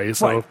highway.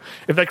 So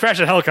if they crash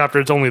a helicopter,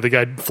 it's only the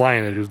guy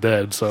flying it who's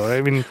dead. So,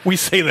 I mean... We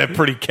say that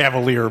pretty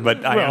cavalier,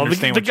 but I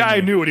understand the guy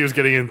knew what he was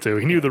getting into.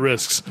 He knew the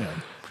risks. Yeah.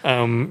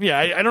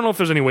 I don't know if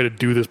there's any way to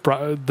do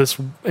this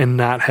and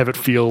not have it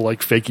feel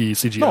like fakey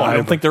CGI. No, I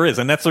don't think there is.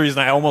 And that's the reason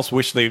I almost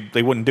wish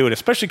they wouldn't do it,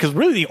 especially because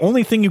really the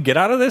only thing you get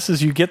out of this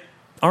is you get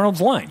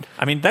Arnold's line.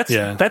 I mean, that's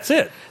it.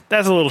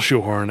 That's a little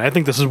shoehorn. I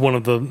think this is one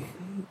of the...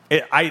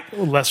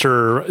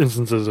 lesser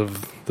instances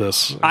of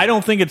this. I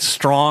don't think it's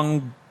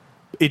strong.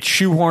 It's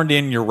shoehorned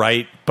in, you're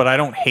right, but I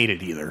don't hate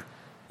it either.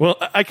 Well,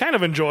 I kind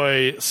of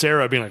enjoy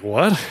Sarah being like,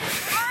 what?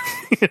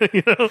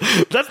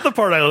 That's the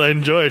part I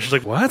enjoy. She's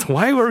like, what?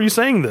 Why were you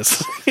saying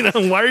this?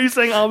 Why are you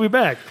saying I'll be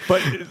back?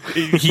 But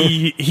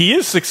he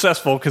is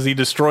successful because he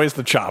destroys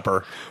the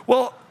chopper.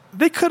 Well,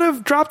 they could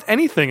have dropped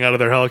anything out of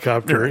their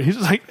helicopter. He's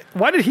just like,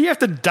 why did he have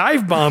to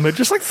dive bomb it?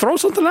 Just like throw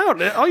something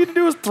out. All you had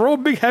to do is throw a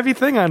big heavy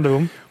thing onto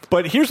him.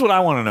 But here's what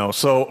I want to know.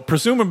 So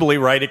presumably,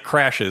 right, it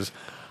crashes.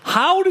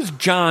 How does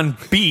John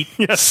beat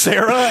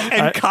Sarah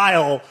and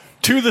Kyle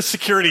to the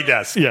security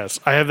desk? Yes,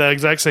 I have that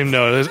exact same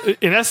note.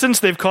 In essence,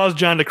 they've caused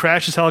John to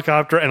crash his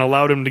helicopter and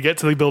allowed him to get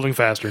to the building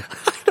faster.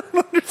 I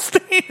don't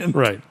understand.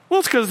 Right. Well,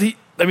 it's because they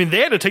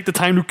had to take the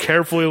time to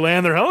carefully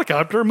land their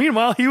helicopter.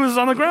 Meanwhile, he was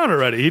on the ground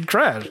already. He'd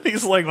crashed.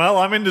 He's like, well,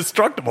 I'm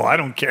indestructible. I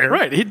don't care.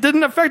 Right. It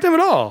didn't affect him at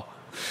all.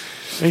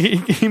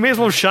 He may as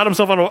well have shot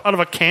himself out of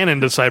a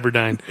cannon to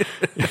Cyberdyne,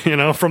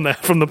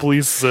 from the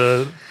police.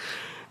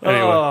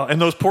 Anyway.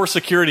 And those poor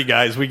security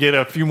guys, we get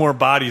a few more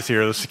bodies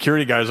here. The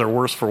security guys are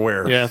worse for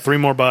wear. Yeah, 3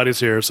 more bodies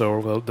here,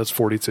 so that's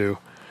 42.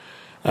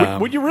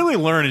 What you really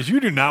learn is you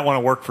do not want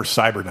to work for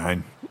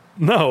Cyberdyne.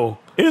 No.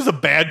 It is a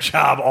bad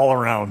job all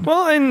around.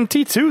 Well, in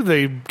T2,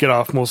 they get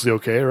off mostly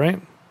okay,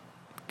 right?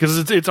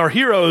 Because it's our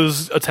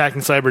heroes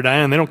attacking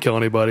Cyberdyne, and they don't kill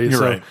anybody.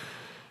 You're right.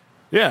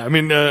 Yeah, I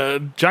mean,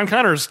 John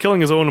Connor's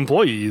killing his own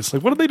employees.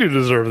 Like, what did they do to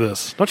deserve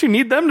this? Don't you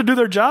need them to do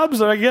their jobs?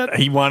 That I get.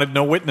 He wanted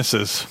no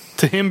witnesses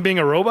to him being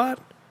a robot.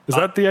 Is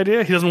that the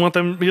idea? He doesn't want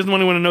them. He doesn't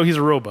want anyone to know he's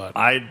a robot.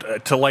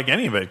 To like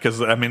any of it,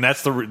 because I mean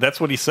that's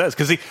what he says.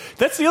 Because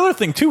that's the other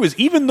thing too is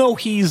even though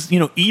he's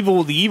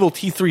evil, the evil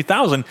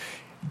T-3000,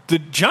 the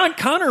John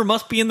Connor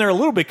must be in there a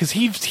little bit because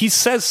he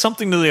says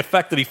something to the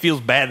effect that he feels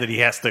bad that he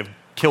has to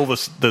kill the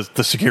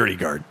security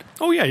guard.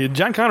 Oh yeah,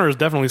 John Connor is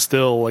definitely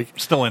still in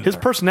his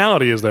there.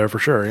 Personality is there for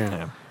sure.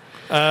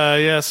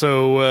 Yeah.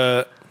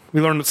 So we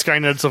learned that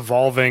Skynet's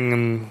evolving,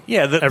 and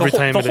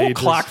the whole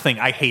clock thing.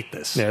 I hate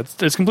this. Yeah,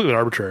 it's completely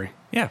arbitrary.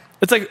 Yeah,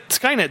 it's like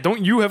Skynet.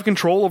 Don't you have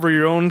control over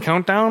your own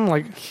countdown?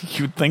 Like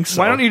you'd think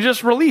so. Why don't you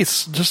just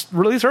release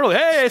early?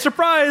 Hey,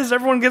 surprise!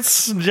 Everyone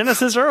gets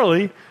Genesis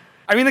early.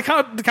 I mean, the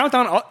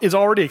countdown is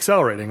already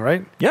accelerating,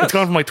 right? Yes. It's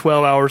gone from like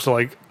 12 hours to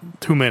like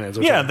 2 minutes.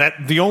 Or Yeah, something.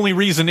 that the only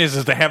reason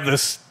is to have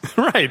this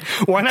Right.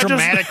 Why not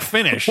dramatic just,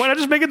 finish. Why not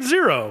just make it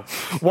 0?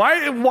 Why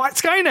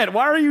Skynet?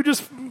 Why are you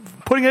just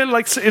putting it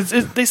like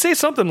they say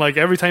something like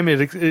every time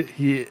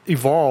he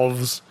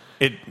evolves,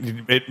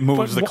 It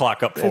moves the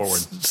clock up forward.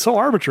 It's so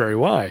arbitrary.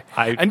 Why?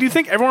 And do you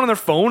think everyone on their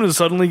phone is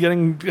suddenly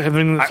having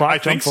the clock? I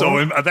think jump so.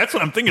 forward? And that's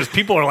what I'm thinking. Is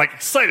people are like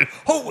excited.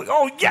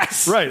 Oh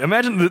yes! Right.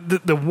 Imagine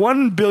the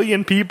 1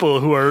 billion people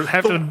who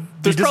have to be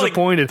there's probably-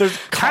 disappointed. there's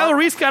Kyle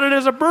Reese got it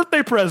as a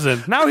birthday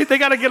present. Now they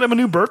got to get him a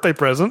new birthday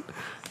present.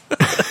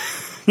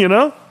 You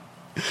know?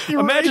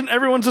 Imagine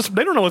everyone's just,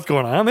 they don't know what's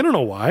going on. They don't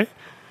know why.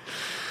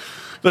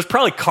 There's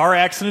probably car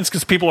accidents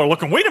because people are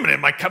looking. Wait a minute,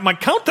 my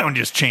countdown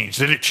just changed.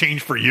 Did it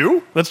change for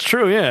you? That's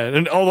true, yeah.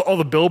 And all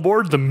the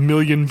billboards, the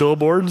million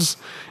billboards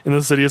in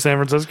the city of San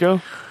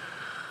Francisco,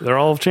 they're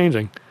all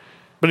changing.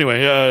 But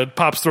anyway,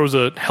 Pops throws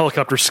a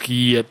helicopter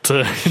ski at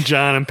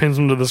John and pins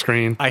him to the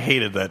screen. I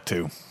hated that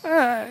too.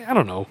 I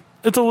don't know.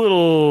 It's a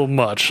little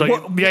much.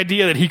 Like, the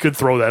idea that he could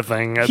throw that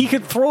thing. He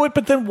could throw it,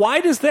 but then why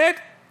does that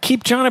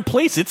keep John in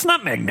place? It's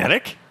not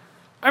magnetic.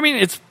 I mean,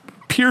 it's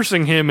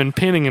piercing him and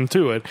pinning him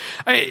to it.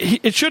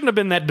 It shouldn't have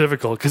been that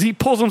difficult because he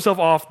pulls himself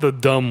off the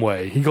dumb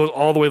way. He goes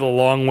all the way the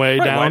long way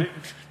down.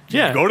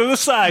 Yeah, Go to the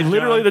side.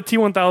 Literally, John. the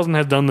T-1000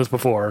 has done this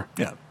before.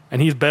 Yeah.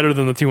 And he's better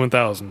than the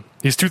T-1000.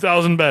 He's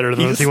 2,000 better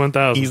than the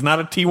T-1000. He's not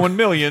a T1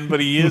 million, but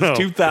he is No.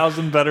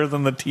 2,000 better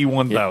than the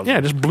T1000.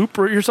 Yeah, just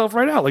blooper yourself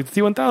right out like the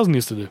T-1000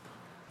 used to do.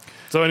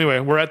 So anyway,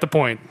 we're at the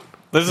point.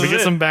 This is We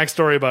get it. some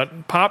backstory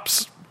about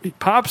Pops.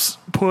 Pops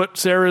put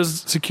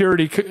Sarah's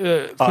security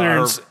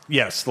clearance.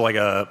 Yes, like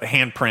a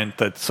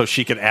handprint so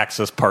she could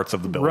access parts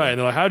of the building. Right.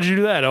 They're like, how'd you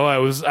do that? Oh, I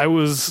was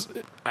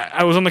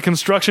on the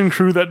construction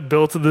crew that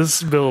built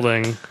this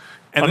building.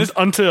 And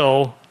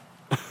Until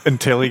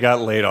until he got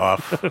laid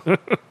off.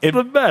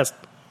 the best.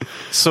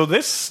 So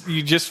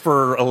just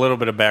for a little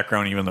bit of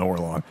background, even though we're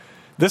long,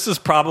 this is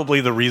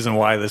probably the reason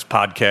why this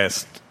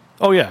podcast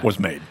Oh, yeah. was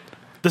made.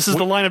 This is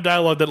the line of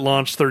dialogue that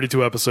launched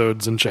 32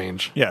 episodes and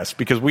change. Yes,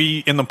 because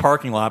we, in the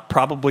parking lot,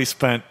 probably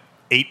spent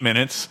 8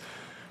 minutes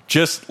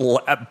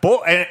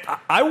and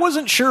I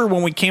wasn't sure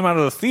when we came out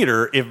of the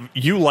theater if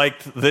you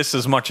liked this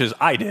as much as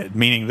I did,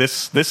 meaning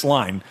this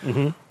line.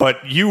 Mm-hmm.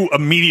 But you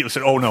immediately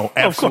said, "Oh no,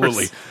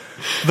 absolutely."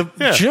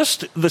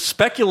 Just the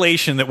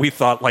speculation that we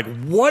thought, like,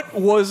 what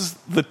was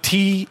the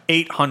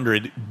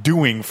T-800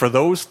 doing for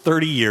those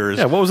 30 years?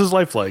 Yeah, what was his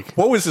life like?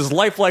 What was his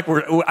life like?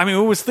 I mean, it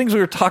was things we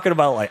were talking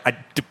about, like,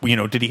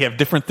 did he have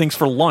different things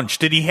for lunch?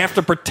 Did he have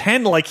to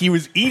pretend like he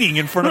was eating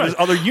in front of his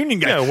other union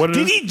guys? Yeah,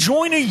 did he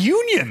join a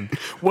union?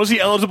 Was he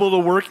eligible to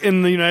work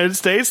in the United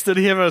States? Did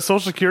he have a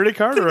Social Security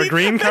card or a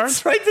green card?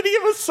 That's right. Did he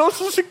have a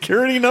Social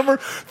Security number?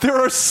 There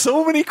are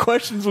so many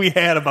questions we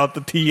had about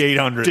the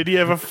T-800. Did he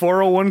have a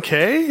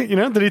 401k?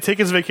 Did he take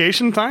his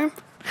vacation time?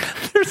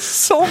 There's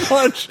so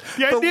much.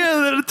 The idea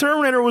that a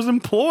Terminator was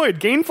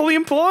gainfully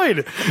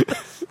employed,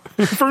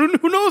 for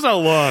who knows how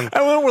long. And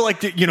then we're like,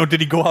 did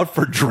he go out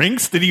for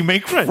drinks? Did he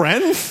make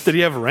friends? Did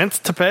he have rent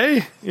to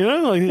pay?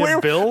 Like he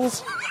had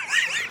bills?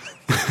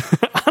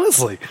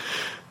 Honestly.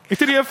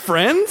 Did he have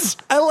friends?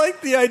 I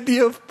like the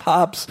idea of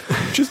Pops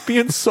just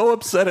being so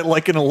upset at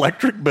like an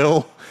electric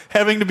bill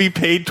having to be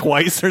paid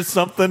twice or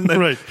something.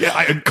 Right. Yeah,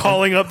 I'm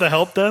calling up the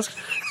help desk.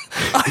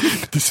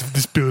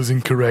 This bill is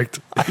incorrect.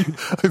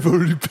 I've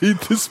already paid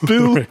this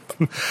bill. Right.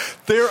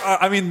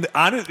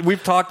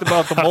 We've talked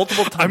about the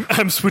multiple times.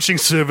 I'm switching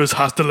service.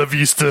 Hasta la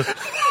vista.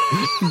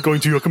 I'm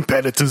going to your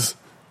competitors.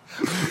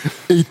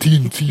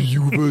 AT&T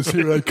Ubers,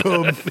 here I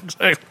come.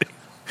 Exactly.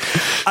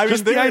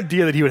 Just the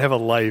idea that he would have a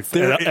life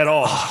at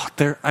all.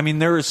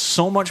 There is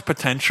so much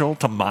potential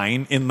to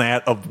mine in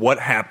that of what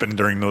happened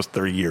during those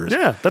 30 years.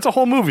 Yeah, that's a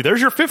whole movie.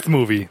 There's your 5th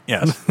movie.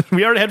 Yes.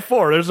 We already had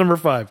 4. There's number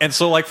 5. And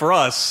so, like, for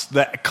us,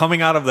 that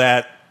coming out of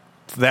that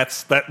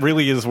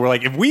really is, we're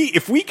like,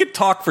 if we could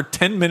talk for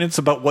 10 minutes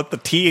about what the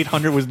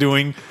T-800 was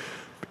doing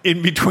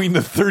in between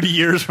the 30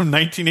 years from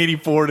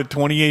 1984 to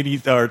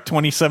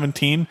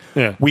 2017,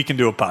 we can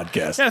do a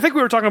podcast. Yeah, I think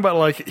we were talking about,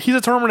 like, he's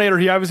a Terminator.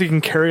 He obviously can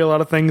carry a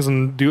lot of things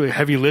and do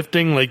heavy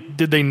lifting. Like,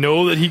 did they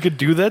know that he could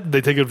do that? Did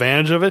they take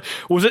advantage of it?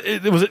 Was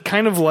it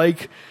kind of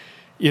like,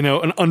 an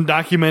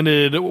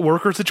undocumented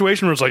worker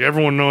situation where it's like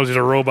everyone knows he's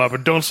a robot,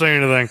 but don't say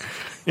anything,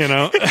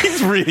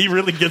 He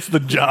really gets the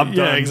job done.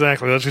 Yeah,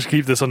 exactly. Let's just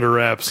keep this under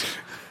wraps.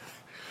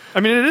 I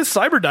mean, it is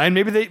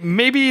Cyberdyne.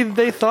 Maybe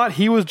they thought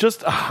he was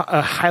just a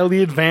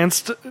highly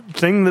advanced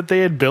thing that they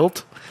had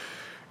built.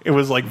 It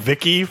was like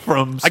Vicky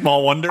from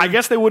Small Wonder. I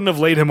guess they wouldn't have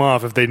laid him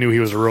off if they knew he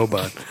was a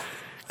robot.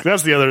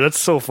 That's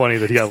so funny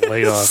that he got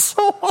laid off.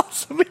 So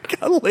awesome. He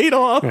got laid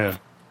off. Yeah.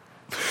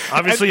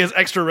 Obviously, has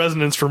extra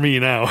resonance for me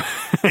now.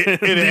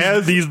 It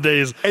has these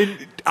days.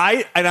 And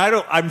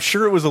I'm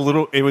sure it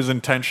was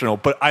intentional,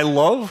 but I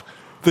love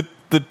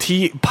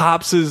the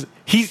Pops is.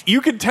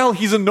 You can tell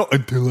he's annoyed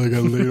Until I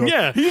got laid off.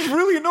 Yeah. He's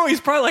really annoyed. He's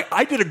probably like,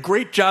 I did a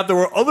great job. There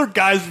were other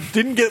guys that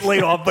didn't get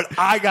laid off, but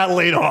I got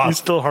laid off. He's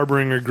still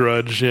harboring a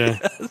grudge, yeah.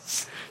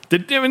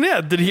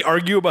 Did he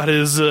argue about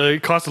his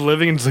cost of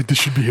living? And it's like, this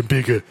should be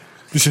bigger.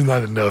 This is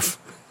not enough.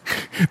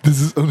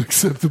 This is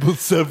unacceptable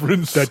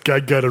severance. That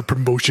guy got a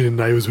promotion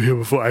and I was here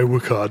before. I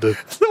work harder.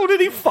 So did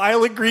he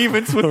file a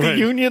grievance with the Right.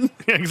 union?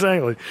 Yeah,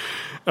 exactly.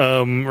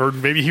 Or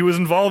maybe he was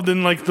involved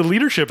in like the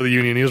leadership of the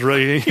union. He was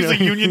really He's a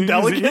union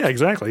delegate? Yeah,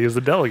 exactly. He was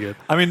the delegate.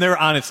 I mean,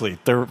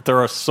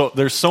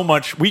 there's so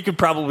much. We could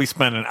probably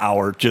spend an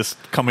hour just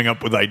coming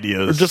up with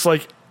ideas. Or just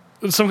like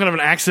some kind of an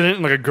accident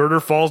and like a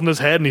girder falls in his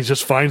head and he's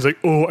just finds like,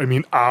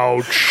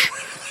 ouch.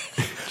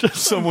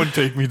 Someone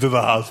take me to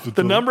the hospital.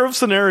 The number of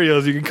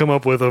scenarios you can come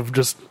up with of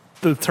just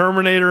the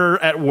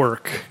Terminator at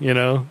work,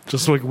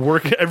 just like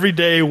work every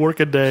day, work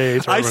a day. I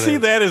Terminator. see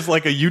that as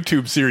like a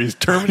YouTube series,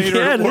 Terminator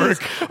Yeah, at it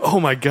work. is. Oh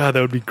my God,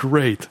 that would be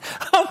great.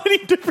 How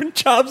many different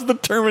jobs the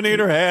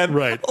Terminator had?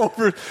 Right.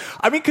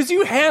 Because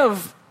you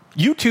have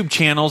YouTube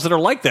channels that are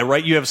like that,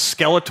 right? You have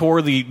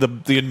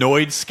Skeletor, the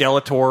annoyed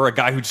Skeletor, a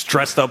guy who's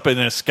dressed up in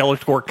a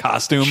Skeletor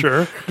costume,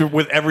 Sure,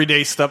 with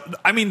everyday stuff.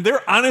 I mean,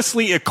 they're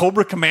honestly a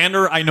Cobra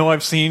Commander. I know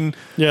I've seen.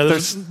 Yeah,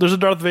 there's a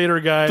Darth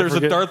Vader guy. There's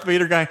a Darth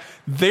Vader guy.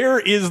 There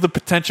is the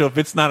potential, if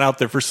it's not out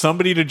there, for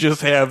somebody to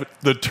just have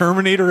the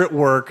Terminator at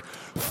work,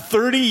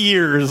 30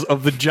 years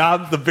of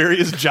the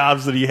various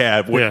jobs that he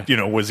had.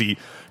 Was he?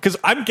 Because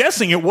I'm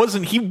guessing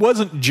he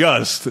wasn't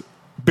just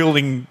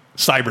building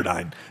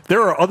Cyberdyne.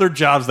 There are other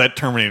jobs that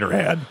Terminator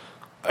had.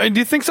 Do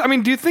you think so? I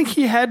mean, do you think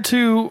he had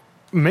to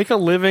make a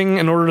living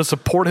in order to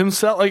support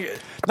himself? Like,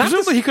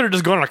 presumably he could have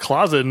just gone in a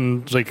closet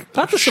and like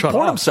Not to shut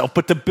support up. himself,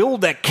 but to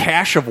build that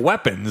cache of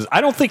weapons.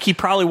 I don't think he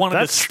probably wanted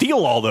to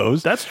steal all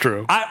those. That's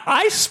true.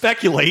 I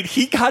speculate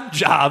he got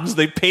jobs,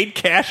 they paid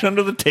cash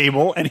under the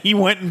table, and he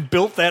went and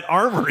built that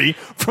armory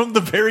from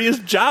the various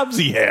jobs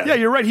he had. Yeah,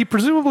 you're right. He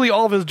presumably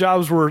all of his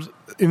jobs were,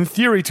 in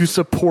theory, to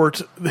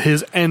support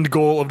his end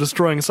goal of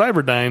destroying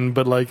Cyberdyne,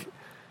 but like,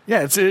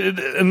 yeah,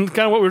 and kind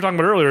of what we were talking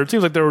about earlier. It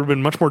seems like there would have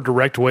been much more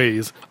direct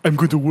ways. I'm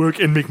going to work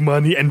and make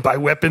money and buy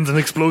weapons and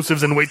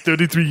explosives and wait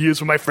 33 years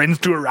for my friends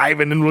to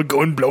arrive and then we'll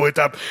go and blow it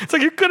up. It's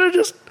like you could have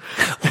just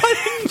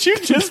Why didn't you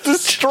just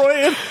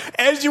destroy it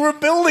as you were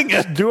building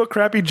it? do a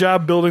crappy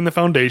job building the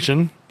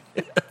foundation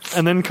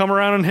and then come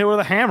around and hit with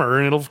a hammer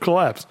and it'll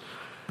collapse.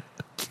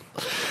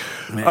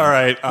 All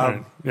right.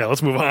 Yeah,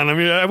 let's move on. I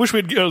mean, I wish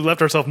we'd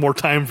left ourselves more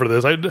time for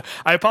this.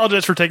 I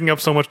apologize for taking up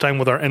so much time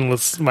with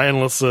my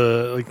endless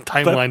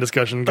timeline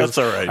discussion. That's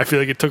all right. I feel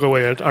like it took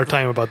away our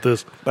time about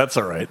this. That's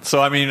all right.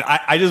 So, I mean,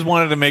 I just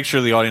wanted to make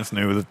sure the audience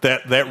knew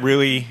that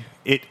really,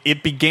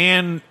 it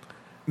began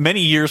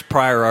many years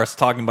prior us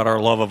talking about our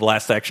love of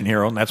Last Action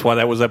Hero, and that's why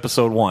that was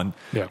episode 1.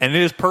 Yeah. And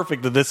it is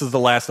perfect that this is the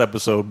last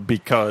episode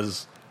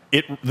because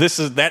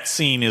that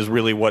scene is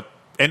really what.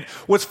 And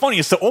what's funny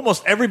is that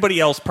almost everybody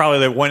else probably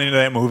that went into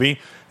that movie,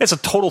 it's a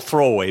total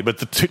throwaway. But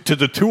to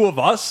the two of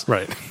us,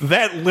 right,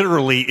 that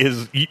literally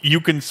is,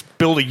 you can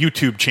build a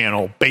YouTube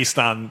channel based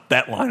on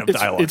that line of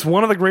dialogue. It's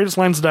one of the greatest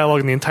lines of dialogue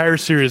in the entire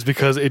series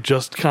because it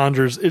just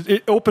conjures,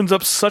 it opens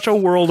up such a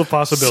world of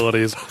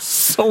possibilities.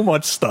 So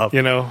much stuff.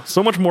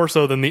 So much more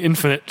so than the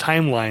infinite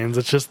timelines.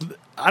 It's just,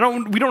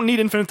 we don't need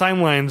infinite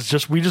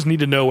timelines, we just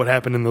need to know what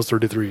happened in those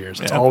 33 years.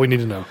 That's all we need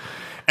to know.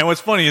 And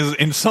what's funny is,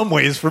 in some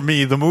ways, for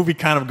me, the movie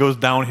kind of goes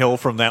downhill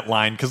from that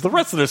line because the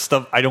rest of this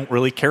stuff I don't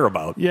really care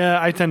about. Yeah,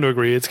 I tend to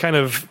agree. It's kind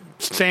of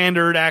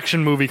standard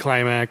action movie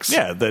climax.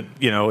 Yeah,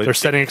 they're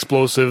setting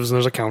explosives and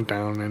there's a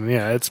countdown, and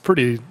yeah, it's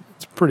pretty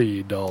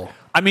dull.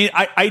 I mean,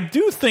 I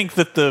do think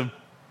that the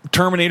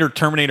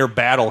Terminator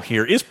battle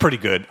here is pretty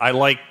good. I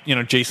like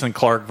Jason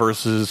Clarke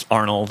versus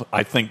Arnold.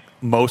 I think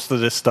most of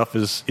this stuff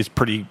is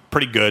pretty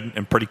good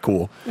and pretty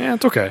cool. Yeah,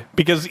 it's okay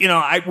because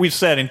we've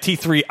said in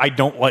T3 I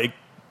don't like.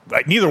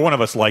 Neither one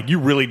of us you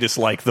really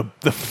dislike the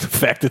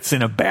fact it's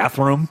in a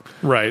bathroom.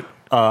 Right.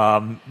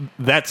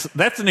 That's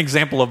an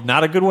example of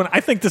not a good one. I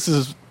think this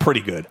is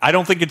pretty good. I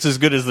don't think it's as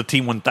good as the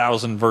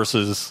T1000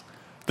 versus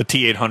the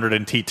T800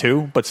 and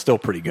T2, but still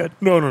pretty good.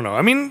 No.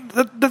 I mean,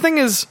 the thing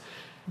is,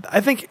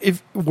 I think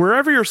if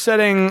wherever you're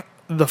setting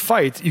the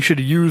fight, you should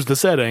use the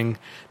setting.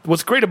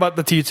 What's great about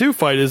the T2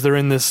 fight is they're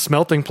in this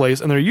smelting place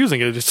and they're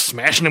using it, just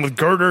smashing them with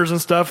girders and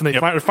stuff, and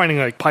they're finding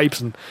like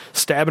pipes and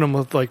stabbing them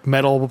with like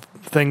metal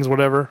things,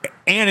 whatever.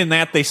 And in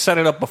that, they set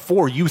it up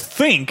before. You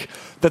think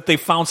that they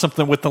found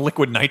something with the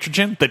liquid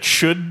nitrogen that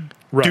should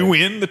do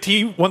in the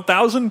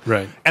T1000,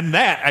 right? And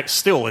that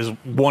still is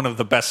one of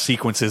the best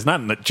sequences,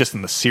 not just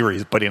in the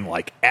series, but in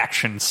like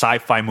action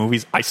sci-fi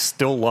movies. I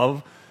still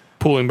love.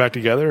 Pulling back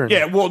together?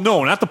 Yeah, well,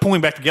 no, not the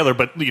pulling back together,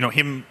 but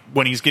him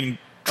when he's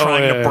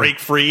trying to break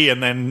free,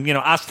 and then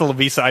Hasta La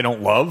Vista I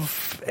don't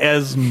love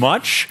as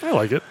much. I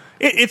like it.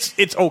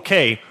 It's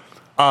okay,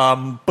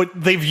 but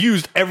they've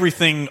used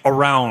everything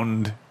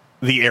around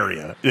the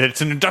area.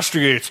 It's an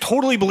industrial. It's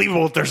totally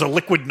believable that there's a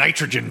liquid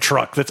nitrogen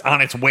truck that's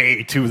on its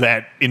way to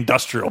that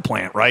industrial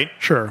plant, right?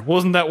 Sure.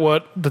 Wasn't that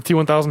what the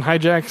T1000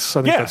 hijacks?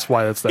 I think that's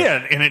why that's there.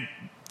 Yeah, and it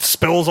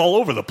spills all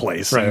over the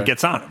place and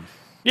gets on him.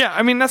 Yeah,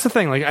 I mean that's the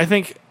thing. Like I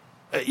think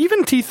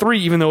even T3,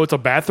 even though it's a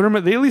bathroom,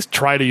 they at least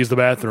try to use the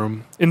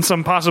bathroom in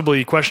some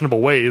possibly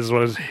questionable ways.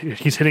 What is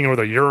he's hitting her with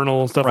a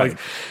urinal and stuff Right. like.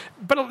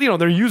 But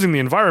they're using the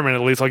environment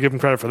at least. I'll give them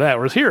credit for that.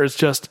 Whereas here, it's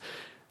just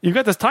you've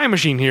got this time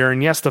machine here,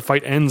 and yes, the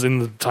fight ends in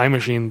the time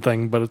machine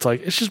thing, but it's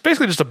like it's just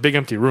basically just a big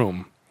empty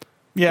room.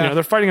 Yeah.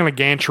 They're fighting on a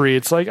gantry.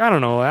 It's like I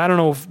don't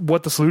know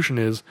what the solution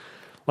is.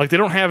 Like they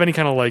don't have any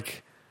kind of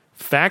like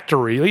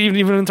factory. Like,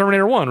 even in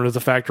Terminator 1, where there's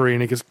a factory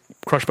and it gets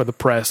crushed by the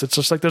press. It's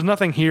just like there's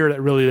nothing here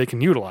that really they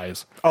can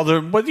utilize.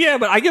 But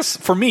I guess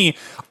for me,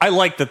 I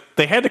like that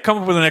they had to come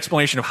up with an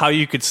explanation of how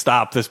you could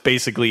stop this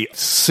basically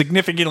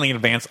significantly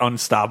advanced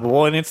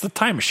unstoppable, and it's the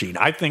time machine.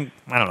 I don't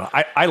know.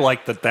 I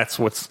like that that's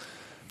what's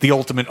the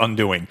ultimate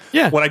undoing.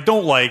 Yeah. What I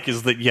don't like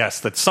is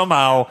that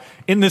somehow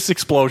in this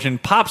explosion,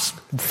 Pops,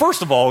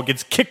 first of all,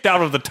 gets kicked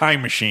out of the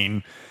time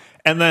machine,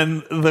 and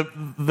then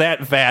that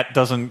vat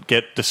doesn't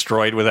get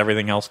destroyed with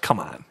everything else. Come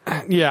on.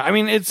 Yeah, I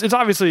mean, it's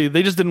obviously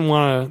they just didn't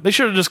want to. They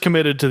should have just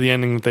committed to the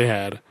ending that they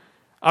had.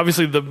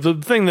 Obviously, the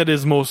thing that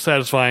is most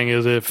satisfying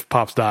is if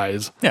Pops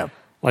dies. Yeah.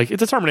 Like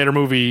it's a Terminator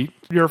movie.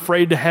 You're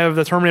afraid to have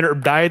the Terminator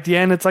die at the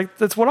end. It's like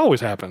that's what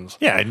always happens.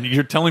 Yeah, and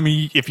you're telling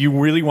me if you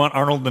really want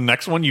Arnold the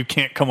next one, you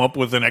can't come up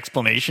with an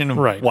explanation of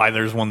why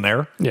there's one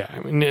there? Yeah, I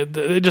mean,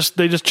 they just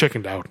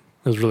chickened out.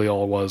 Is really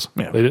all it was.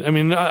 Yeah.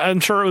 I'm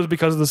sure it was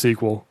because of the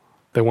sequel.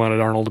 They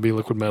wanted Arnold to be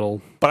liquid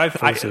metal.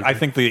 But I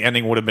think the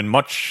ending would have been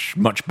much,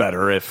 much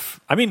better if...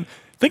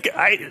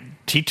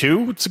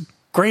 T2, it's a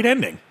great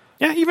ending.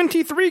 Yeah, even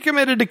T3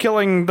 committed to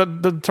killing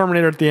the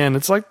Terminator at the end.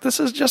 It's like,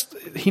 this is just...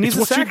 He needs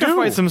to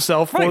sacrifice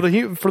himself for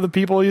the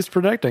people he's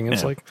protecting.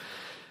 It's like,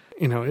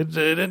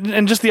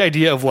 and just the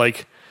idea of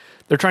like,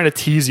 they're trying to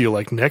tease you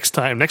like, next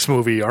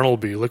movie, Arnold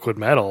will be liquid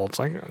metal. It's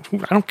like,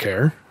 I don't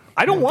care.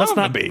 I don't want him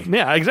to be.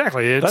 Yeah,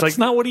 exactly. That's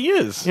not what he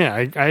is. Yeah,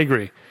 I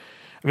agree.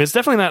 I mean, it's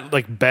definitely not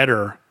like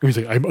better. He's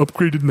like, I'm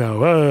upgraded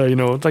now.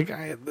 It's like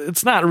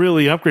it's not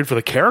really an upgrade for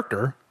the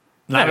character.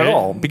 Not at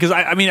all. Because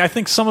I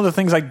think some of the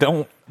things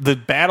the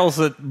battles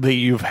that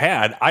you've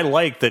had, I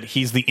like that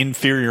he's the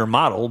inferior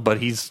model, but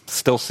he's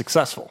still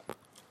successful.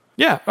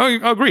 Yeah,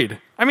 agreed.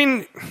 I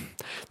mean,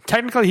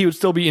 technically he would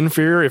still be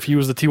inferior if he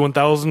was the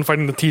T-1000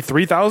 fighting the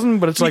T-3000,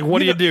 but it's like, what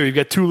do you do? You've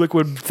got two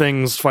liquid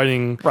things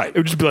fighting. Right. It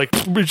would just be like,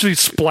 it would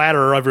just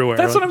splatter everywhere.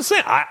 That's what I'm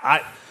saying.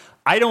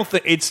 I don't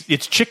think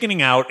it's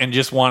chickening out and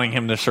just wanting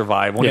him to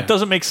survive when it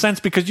doesn't make sense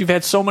because you've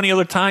had so many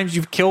other times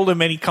you've killed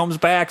him and he comes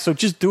back. So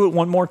just do it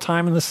one more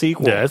time in the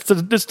sequel. Yeah,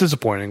 it's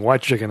disappointing. Why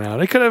chicken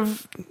out? It could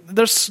have.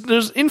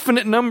 There's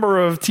infinite number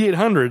of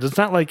T-800s. It's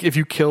not like if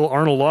you kill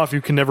Arnold off,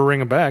 you can never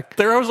bring him back.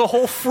 There was a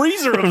whole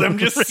freezer of them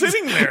just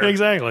sitting there.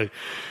 Exactly.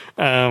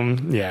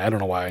 Yeah, I don't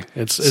know why.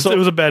 It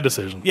was a bad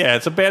decision. Yeah,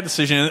 it's a bad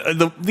decision.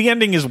 The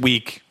ending is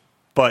weak,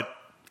 but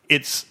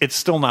it's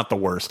still not the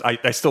worst.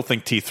 I still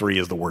think T3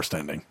 is the worst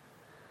ending.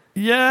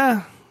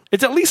 Yeah,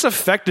 it's at least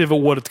effective at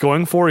what it's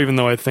going for, even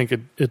though I think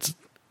it's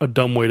a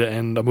dumb way to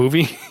end a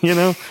movie,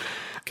 because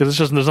it's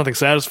just there's nothing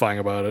satisfying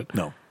about it.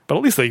 No, but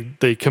at least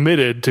they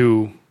committed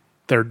to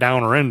their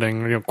downer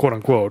ending, quote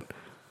unquote.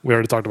 We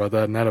already talked about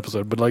that in that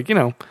episode, but I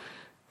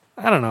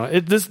don't know.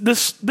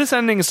 This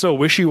ending is so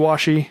wishy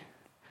washy.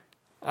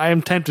 I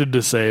am tempted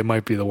to say it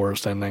might be the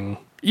worst ending.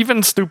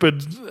 Even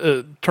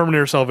stupid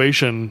Terminator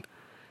Salvation.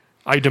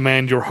 I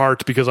demand your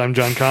heart because I'm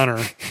John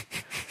Connor.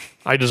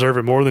 I deserve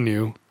it more than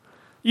you.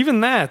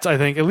 Even that, I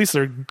think, at least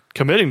they're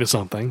committing to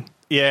something.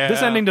 Yeah.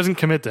 This ending doesn't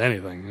commit to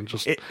anything.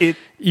 It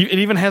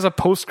even has a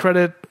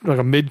post-credit, like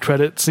a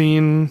mid-credit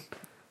scene.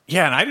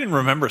 Yeah, and I didn't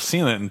remember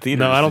seeing it in theaters.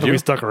 No, I don't think we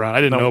stuck around.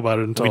 I didn't know about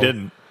it until... We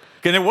didn't.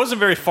 And it wasn't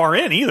very far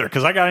in either,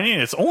 because I got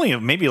in. It's only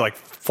maybe like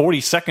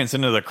 40 seconds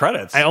into the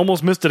credits. I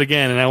almost missed it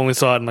again, and I only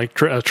saw it in like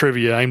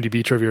trivia,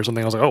 IMDb trivia or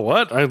something. I was like, oh,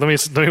 what? Let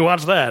me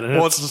watch that. And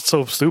it's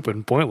so stupid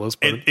and pointless.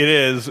 But it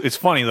is. It's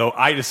funny, though.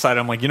 I decided,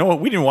 I'm like, you know what?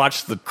 We didn't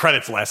watch the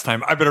credits last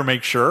time. I better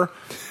make sure.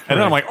 And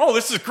then I'm like, oh,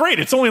 this is great.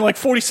 It's only like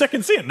 40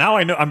 seconds in. Now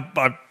I know.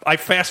 I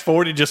fast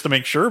forwarded just to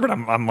make sure, but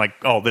I'm like,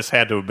 oh, this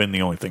had to have been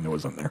the only thing that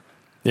was in there.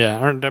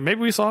 Yeah, or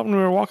maybe we saw it when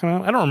we were walking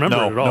out. I don't remember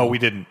it at all. No, we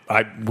didn't.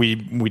 We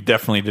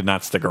definitely did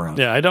not stick around.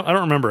 Yeah, I don't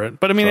remember it.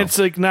 But I mean, it's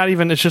like not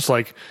even. It's just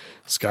like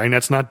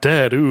Skynet's not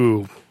dead.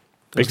 Ooh,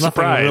 there's Big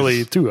nothing surprise.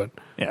 really to it.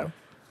 Yeah,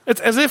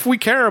 it's as if we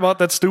care about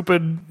that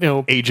stupid,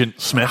 Agent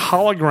Smith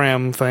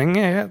hologram thing.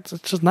 Yeah, it's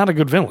just not a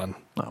good villain.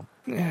 No.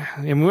 Yeah,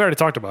 I mean, we already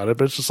talked about it,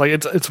 but it's just like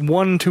it's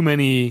one too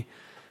many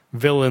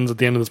villains at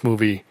the end of this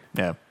movie.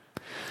 Yeah,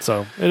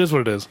 so it is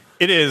what it is.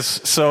 It is.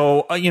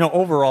 So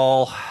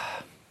overall.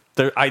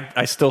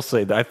 I still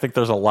say that I think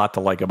there's a lot to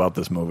like about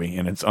this movie,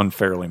 and it's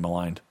unfairly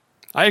maligned.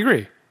 I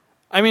agree.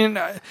 I mean,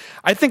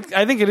 I think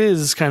it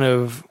is kind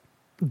of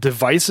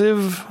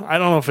divisive. I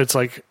don't know if it's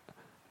like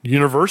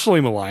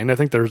universally maligned. I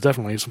think there's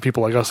definitely some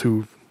people like us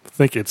who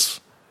think it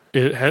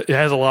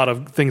has a lot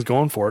of things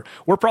going for it.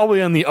 We're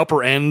probably on the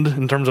upper end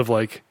in terms of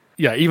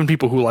even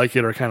people who like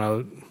it are kind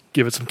of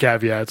give it some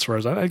caveats.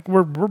 Whereas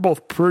we're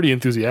both pretty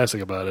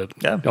enthusiastic about it.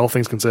 Yeah, all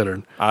things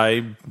considered.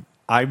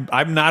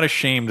 I'm not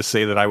ashamed to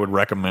say that I would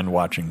recommend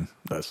watching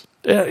this.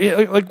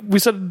 Yeah, like we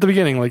said at the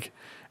beginning,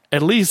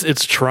 at least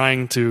it's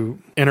trying to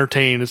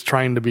entertain. It's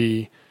trying to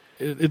be.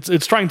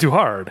 It's trying too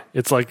hard.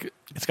 It's like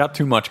It's got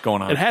too much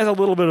going on. it has a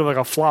little bit of like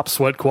a flop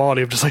sweat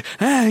quality of just like,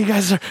 are you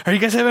guys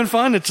having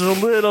fun? It's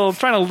just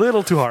trying a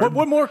little too hard.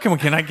 What more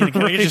can I get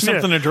you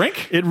something to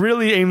drink? It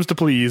really aims to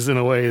please in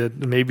a way that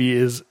maybe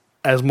is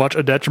as much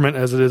a detriment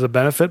as it is a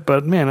benefit.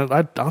 But man,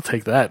 I'll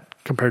take that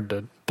compared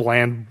to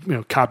bland,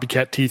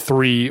 copycat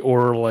T3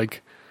 or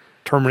like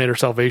Terminator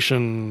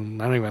Salvation.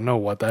 I don't even know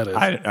what that is.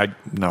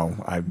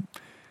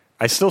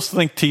 I still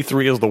think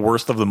T3 is the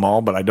worst of them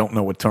all, but I don't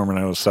know what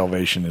Terminator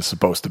Salvation is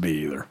supposed to be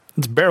either.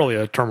 It's barely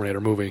a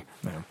Terminator movie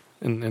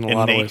in a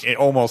lot of ways.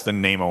 Almost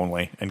in name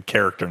only and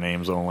character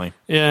names only.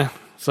 Yeah.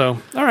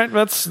 So, all right,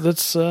 that's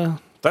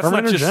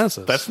Terminator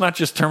Genesis. That's not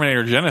just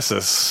Terminator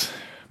Genesis.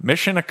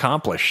 Mission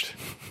accomplished.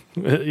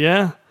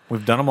 Yeah.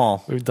 We've done them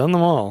all. We've done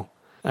them all.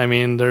 I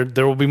mean,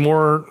 there will be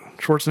more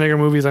Schwarzenegger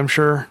movies, I'm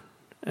sure,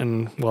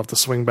 and we'll have to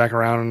swing back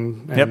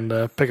around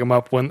and pick them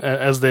up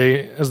as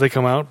they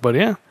come out. But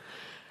yeah,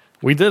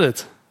 we did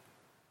it.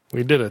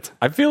 We did it.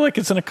 I feel like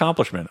it's an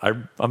accomplishment.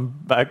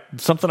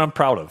 Something I'm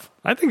proud of.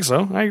 I think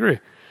so. I agree.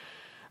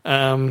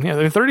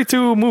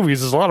 32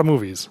 movies is a lot of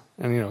movies,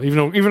 and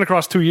even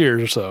across 2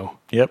 years or so.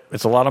 Yep,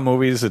 it's a lot of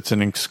movies. It's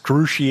an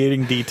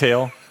excruciating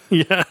detail.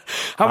 Yeah.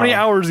 How many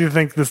hours do you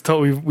think this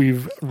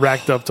we've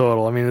racked up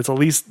total? I mean, it's at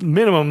least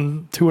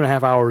minimum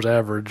 2.5 hours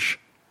average.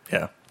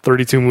 Yeah.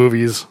 32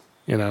 movies,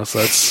 so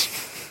that's...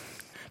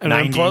 And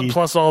then 90.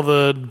 plus all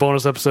the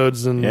bonus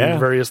episodes and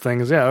various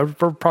things. Yeah,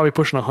 we're probably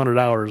pushing 100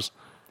 hours.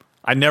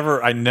 I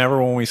never,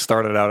 when we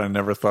started out, I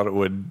never thought it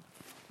would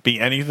be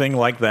anything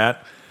like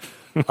that.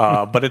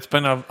 But it's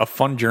been a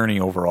fun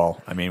journey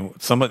overall. I mean,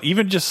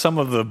 even just some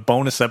of the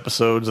bonus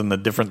episodes and the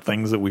different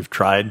things that we've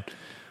tried.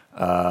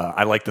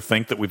 I like to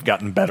think that we've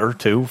gotten better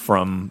too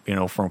from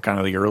kind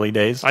of the early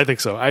days. I think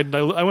so. I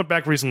went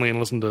back recently and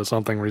listened to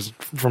something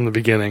from the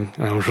beginning,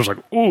 and I was just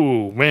like,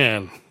 "Ooh,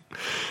 man!"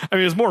 I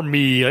mean, it's more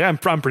me. Like, I'm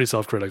pretty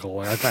self-critical.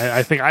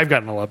 I think I've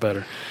gotten a lot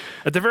better.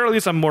 At the very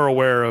least, I'm more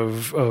aware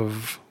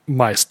of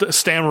my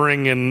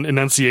stammering and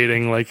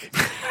enunciating. Like,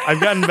 I've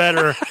gotten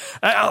better.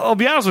 I'll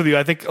be honest with you.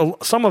 I think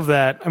some of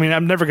that. I mean,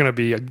 I'm never going to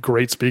be a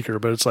great speaker,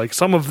 but it's like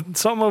some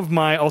of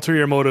my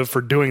ulterior motive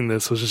for doing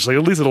this was just like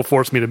at least it'll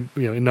force me to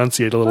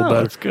enunciate a little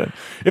better. That's good.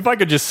 If I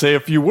could just say a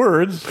few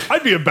words,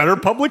 I'd be a better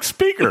public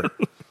speaker.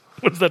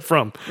 What's that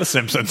from? The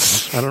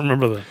Simpsons. I don't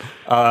remember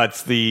that.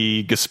 It's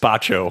the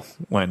gazpacho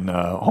when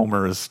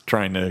Homer is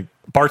trying to...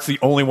 Bart's the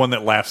only one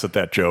that laughs at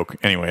that joke.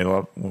 Anyway.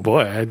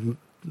 Boy,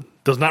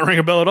 does not ring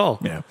a bell at all.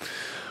 Yeah.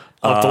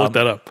 I'll have to look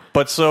that up.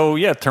 But so,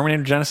 yeah,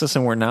 Terminator Genesis,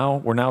 and we're now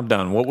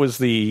done. What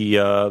was I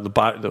don't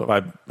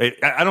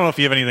know if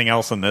you have anything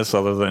else on this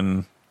other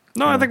than...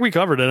 No, I think we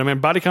covered it. I mean,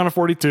 body count of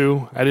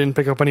 42. I didn't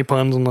pick up any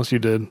puns unless you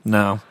did.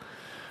 No.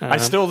 I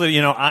still,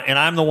 and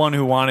I'm the one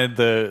who wanted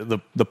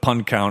the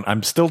pun count.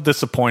 I'm still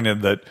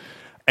disappointed that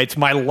it's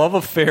my love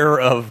affair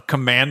of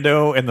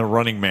Commando and The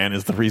Running Man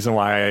is the reason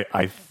why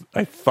I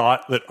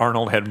thought that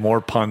Arnold had more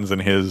puns than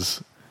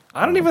his.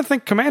 I don't even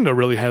think Commando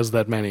really has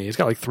that many. He's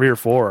got like 3 or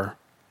 4.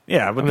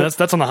 Yeah, but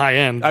that's on the high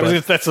end.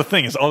 That's the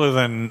thing is, other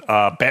than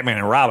Batman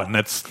and Robin,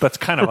 that's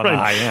kind of on the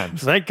high end.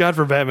 Thank God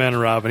for Batman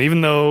and Robin,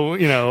 even though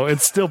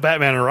it's still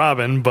Batman and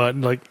Robin. But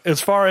like as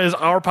far as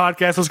our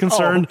podcast is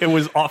concerned, it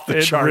was off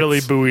the charts. It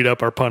really buoyed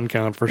up our pun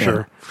count for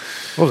sure.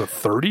 What was it,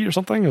 30 or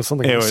something? It was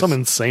some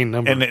insane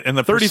number. And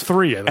the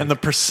 33, I think. And the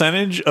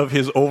percentage of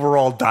his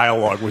overall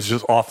dialogue was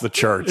just off the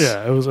charts.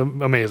 Yeah, it was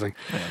amazing.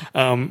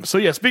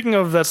 Yeah. Speaking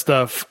of that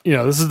stuff,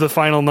 this is the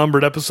final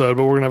numbered episode,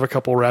 but we're gonna have a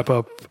couple wrap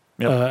up.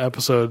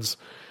 Episodes.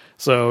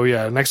 So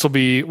yeah, next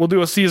we'll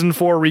do a season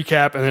 4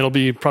 recap, and it'll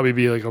probably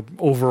be like a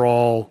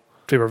overall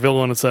favorite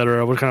villain,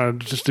 etc. We'll kind of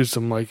just do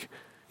some like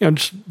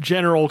just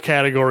general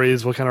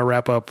categories. We'll kind of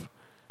wrap up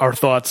our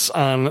thoughts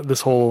on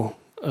this whole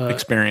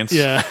experience.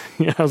 Yeah,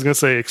 I was gonna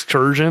say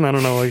excursion. I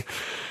don't know,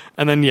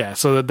 and then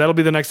so that'll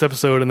be the next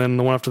episode, and then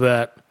the one after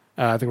that.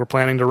 I think we're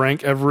planning to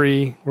rank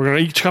We're gonna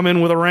each come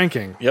in with a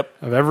ranking.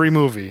 Of every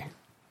movie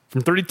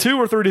from 32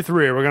 or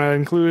 33. We're gonna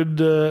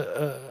include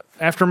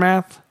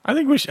Aftermath. I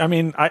think we should. I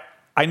mean,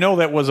 I know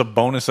that was a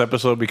bonus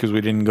episode because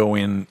we didn't go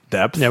in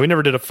depth. Yeah, we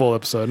never did a full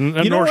episode,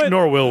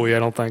 nor will we. I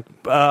don't think.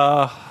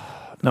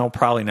 No,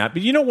 probably not.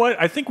 But you know what?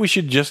 I think we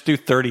should just do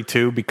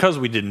 32 because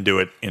we didn't do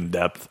it in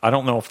depth. I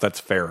don't know if that's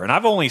fair, and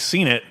I've only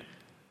seen it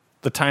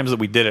the times that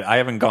we did it. I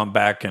haven't gone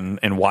back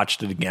and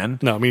watched it again.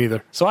 No, me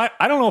neither. So I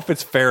don't know if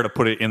it's fair to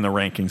put it in the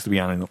rankings, to be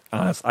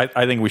honest.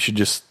 I think we should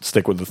just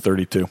stick with the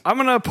 32. I'm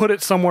going to put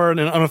it somewhere in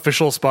an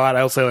unofficial spot.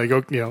 I'll say,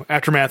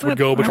 Aftermath would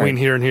go between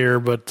here and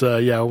here, but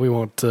we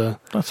won't.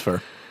 That's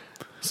fair.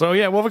 So,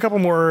 we'll have a couple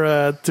more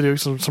to do,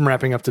 some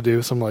wrapping up to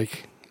do, some,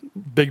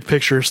 big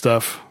picture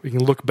stuff. We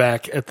can look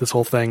back at this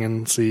whole thing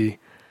and see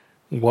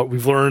what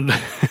we've learned,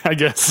 I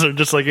guess, or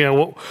just,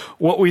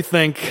 what we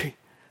think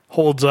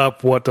holds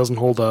up, what doesn't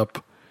hold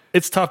up.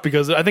 It's tough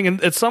because I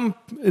think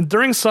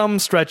during some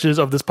stretches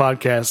of this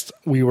podcast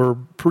we were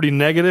pretty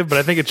negative, but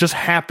I think it just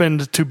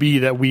happened to be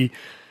that we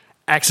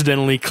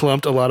accidentally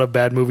clumped a lot of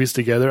bad movies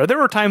together. There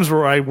were times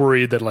where I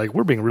worried that like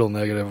we're being real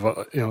negative,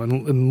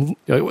 and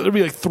there'd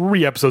be like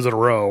 3 episodes in a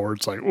row where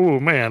it's like, oh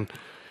man.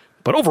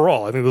 But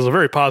overall, I think this is a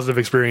very positive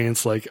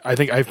experience. Like I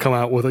think I've come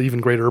out with an even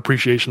greater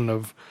appreciation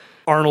of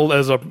Arnold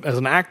as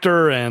an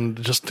actor,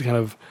 and just kind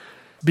of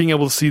being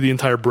able to see the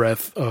entire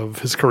breadth of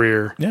his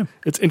career. Yeah,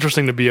 it's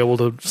interesting to be able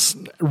to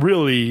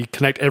really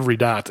connect every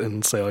dot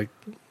and say like.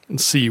 And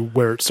see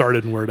where it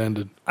started and where it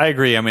ended. I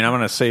agree. I mean, I'm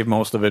going to save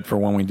most of it for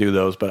when we do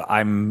those, but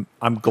I'm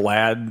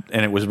glad,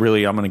 and it was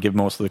really, I'm going to give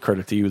most of the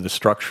credit to you, the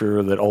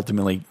structure that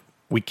ultimately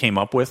we came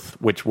up with,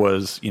 which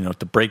was,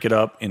 to break it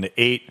up into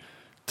 8,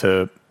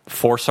 to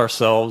force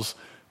ourselves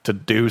to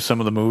do some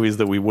of the movies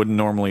that we wouldn't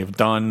normally have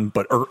done,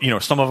 but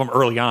some of them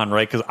early on,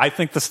 right? Because I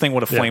think this thing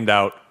would have flamed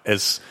out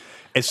as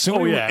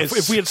soon as...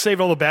 If we had saved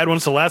all the bad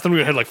ones to last, then we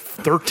would have had like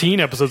 13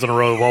 episodes in a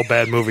row of all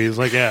bad movies.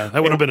 Like, yeah,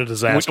 that would have been a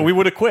disaster. We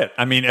would have quit.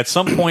 I mean, at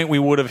some point, we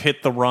would have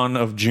hit the run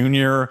of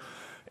Junior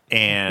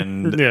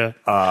and at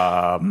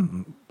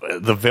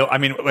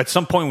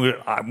some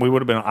point, we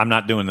would have been, I'm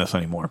not doing this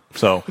anymore.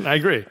 So I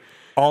agree.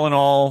 All in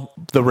all,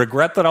 the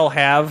regret that I'll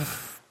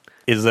have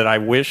is that I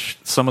wish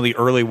some of the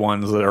early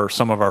ones that are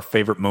some of our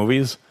favorite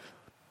movies,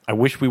 I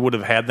wish we would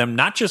have had them,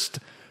 not just...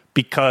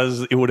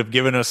 because it would have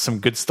given us some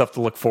good stuff to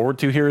look forward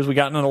to here as we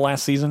got into the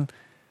last season.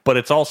 But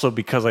it's also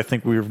because I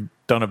think we've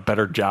done a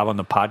better job on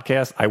the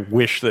podcast. I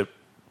wish that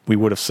we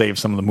would have saved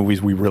some of the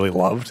movies we really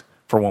loved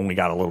for when we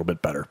got a little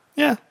bit better.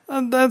 Yeah,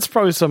 that's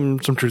probably some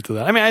truth to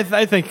that. I mean,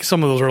 I think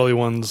some of those early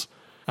ones,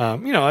 I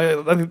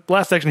think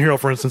Last Action Hero,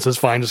 for instance, is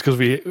fine just because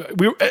we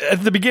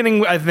at the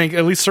beginning, I think,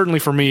 at least certainly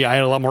for me, I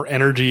had a lot more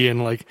energy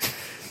and like...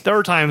 There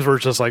were times where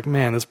it's just like,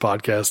 man, this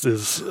podcast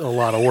is a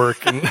lot of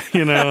work, and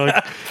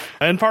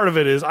and part of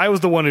it is I was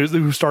the one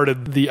who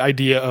started the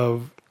idea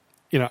of,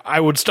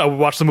 I would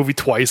watch the movie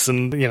twice,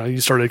 and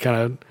you started kind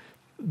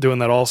of doing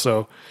that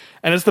also,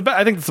 and I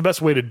think it's the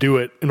best way to do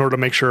it in order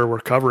to make sure we're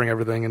covering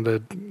everything and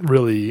to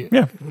really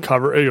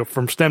cover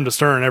from stem to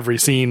stern every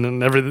scene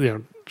and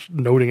everything,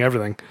 noting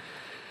everything.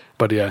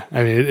 But yeah,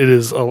 I mean, it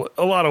is a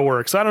lot of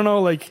work. So I don't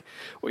know, like,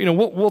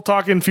 we'll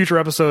talk in future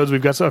episodes. We've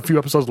got a few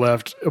episodes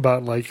left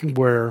about like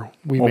where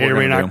we may or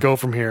may not go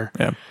from here.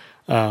 Yeah.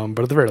 But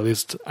at the very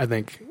least, I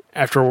think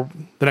after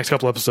the next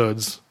couple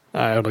episodes,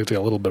 I would like to take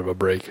a little bit of a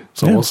break.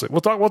 So we'll see.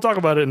 We'll talk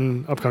about it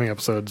in upcoming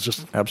episodes.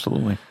 Just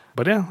absolutely.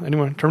 But yeah,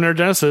 anyway, Terminator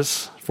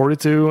Genesis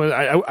 42.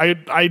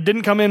 I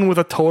didn't come in with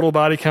a total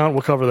body count.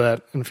 We'll cover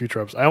that in future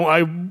episodes.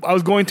 I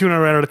was going to, and I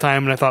ran out of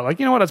time, and I thought, like,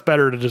 you know what, it's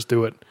better to just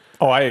do it.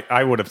 Oh,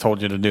 I would have told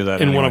you to do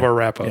that in one of our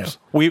wrap-ups.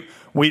 Yeah.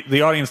 We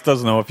the audience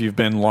does know, if you've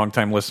been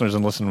longtime listeners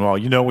and listened well,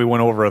 we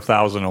went over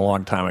 1,000 a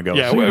long time ago.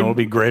 Yeah, so it'll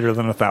be greater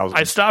than 1,000.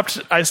 I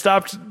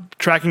stopped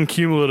tracking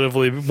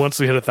cumulatively once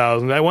we hit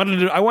 1,000. I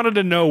wanted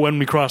to know when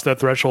we crossed that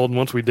threshold, and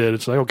once we did,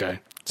 it's like, okay,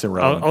 it's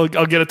irrelevant.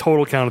 I'll get a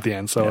total count at the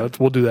end. So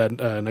we'll do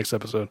that next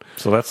episode.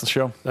 So that's the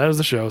show. That is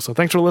the show. So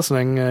thanks for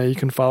listening. You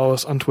can follow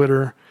us on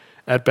Twitter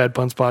at Bad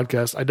Puns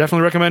Podcast. I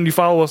definitely recommend you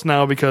follow us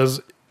now,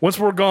 because once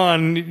we're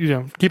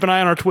gone, keep an eye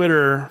on our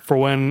Twitter for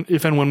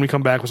if and when we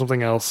come back with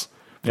something else.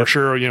 For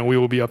sure, we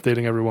will be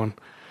updating everyone.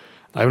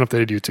 I haven't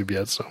updated YouTube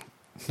yet, so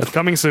that's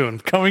coming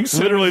soon.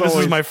 Literally, this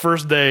is my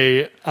first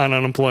day on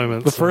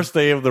unemployment. The first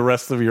day of the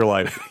rest of your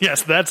life.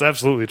 Yes, that's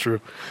absolutely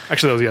true.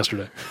 Actually, that was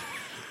yesterday.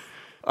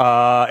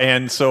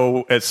 And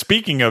so,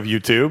 speaking of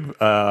YouTube,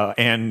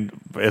 and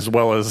as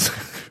well as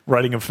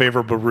writing a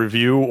favorable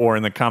review or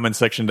in the comment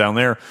section down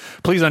there,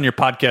 please, on your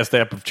podcast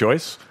app of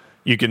choice,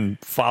 you can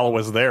follow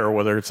us there,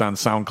 whether it's on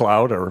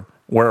SoundCloud or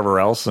wherever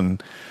else.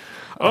 And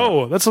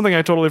that's something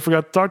I totally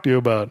forgot to talk to you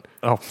about.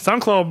 Oh,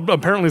 SoundCloud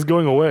apparently is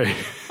going away.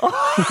 We'll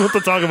have to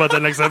talk about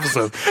that next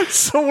episode.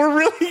 So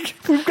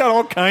we've got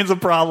all kinds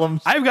of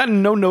problems. I've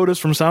gotten no notice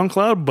from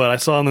SoundCloud, but I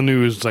saw in the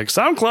news like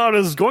SoundCloud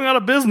is going out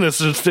of business.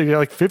 It's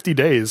like 50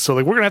 days. So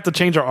like we're gonna have to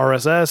change our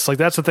RSS. Like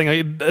that's the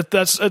thing.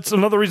 That's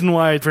another reason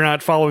why, if you're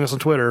not following us on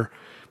Twitter,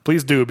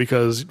 please do,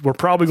 because we're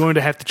probably going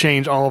to have to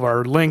change all of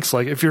our links.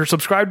 Like if you're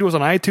subscribed to us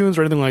on iTunes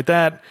or anything like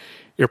that,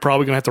 you're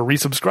probably going to have to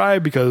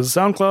resubscribe, because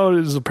SoundCloud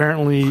is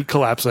apparently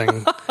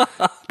collapsing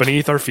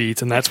beneath our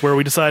feet, and that's where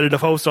we decided to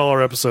host all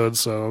our episodes.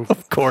 So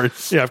of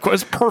course,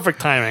 it's perfect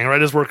timing,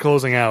 right as we're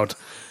closing out.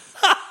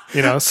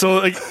 So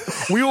like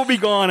we will be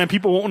gone, and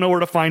people won't know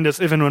where to find us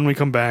if and when we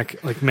come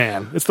back. Like,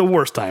 man, it's the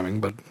worst timing,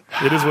 but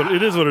it is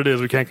what it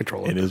is. We can't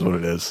control it. It is what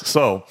it is.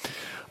 So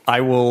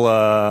I will.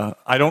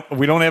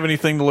 We don't have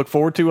anything to look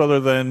forward to other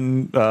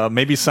than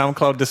maybe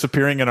SoundCloud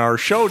disappearing and our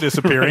show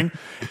disappearing,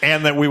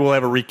 and that we will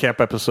have a recap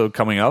episode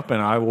coming up,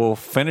 and I will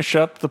finish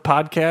up the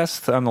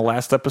podcast on the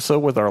last episode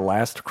with our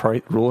last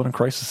rule in a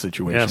crisis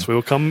situation. Yes, we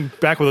will come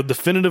back with a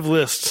definitive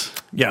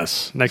list.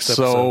 Yes, next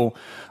episode. So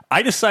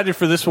I decided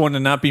for this one to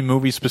not be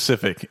movie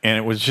specific, and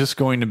it was just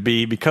going to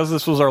be, because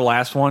this was our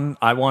last one,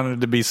 I wanted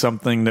it to be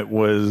something that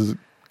was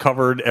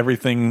covered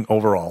everything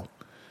overall.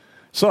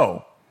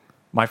 So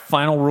my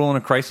final rule in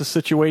a crisis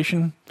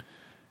situation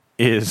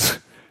is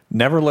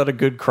Never let a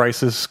good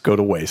crisis go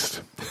to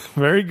waste.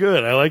 Very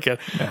good. I like it.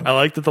 Yeah. I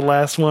like that the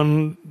last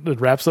one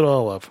it wraps it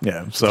all up.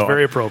 Yeah, so it's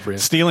very appropriate.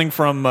 Stealing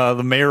from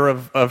the mayor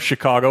of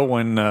Chicago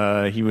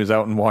when he was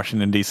out in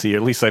Washington D.C.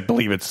 At least I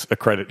believe it's a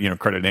credit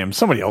to him.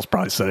 Somebody else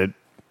probably said it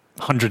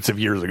hundreds of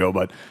years ago,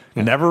 but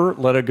never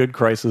let a good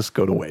crisis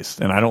go to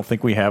waste. And I don't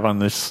think we have on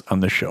this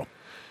show.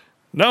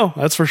 No,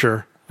 that's for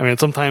sure. I mean,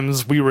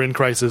 sometimes we were in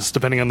crisis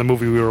depending on the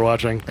movie we were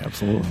watching.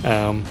 Absolutely.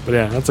 But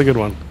yeah, that's a good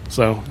one.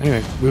 So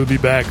anyway, we'll be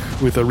back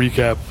with a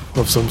recap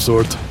of some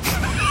sort.